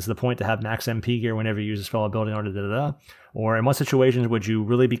 and is the point to have max MP gear whenever you use a spell ability in order da-da-da? Or in what situations would you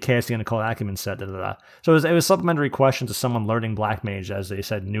really be casting in a Cult Acumen set? Da-da-da. So it was supplementary questions to someone learning Black Mage, as they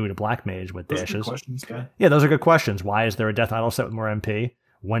said, new to Black Mage with dashes. Those are good questions, guy. Yeah, those are good questions. Why is there a Death Idol set with more MP?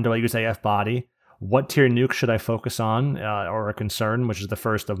 When do I use AF body? What tier nuke should I focus on, or a concern, which is the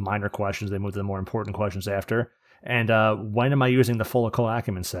first of minor questions. They move to the more important questions after. And when am I using the full Cult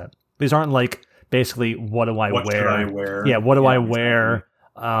Acumen set? These aren't like basically what do I wear? Should I wear? Yeah, what do I wear?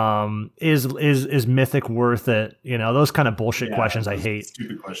 Is Mythic worth it? You know, those kind of bullshit questions I hate.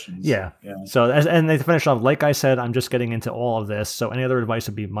 Stupid questions. Yeah. So and they finish off, like I said, I'm just getting into all of this. So any other advice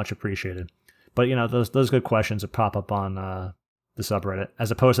would be much appreciated. But, those good questions that pop up on the subreddit,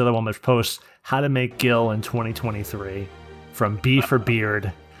 as opposed to the one which posts how to make Gil in 2023 from B for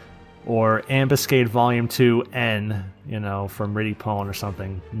Beard or Ambuscade Volume 2 N, from Riddy Pone or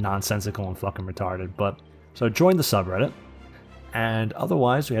something nonsensical and fucking retarded. But so join the subreddit. And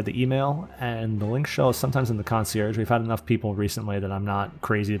otherwise, we had the email and the link shell is sometimes in the concierge. We've had enough people recently that I'm not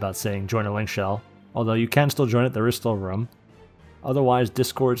crazy about saying join a link shell. Although you can still join it, there is still room. Otherwise,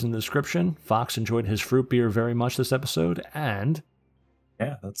 Discord's in the description. Fox enjoyed his fruit beer very much this episode, and...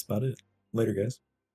 yeah, that's about it. Later, guys.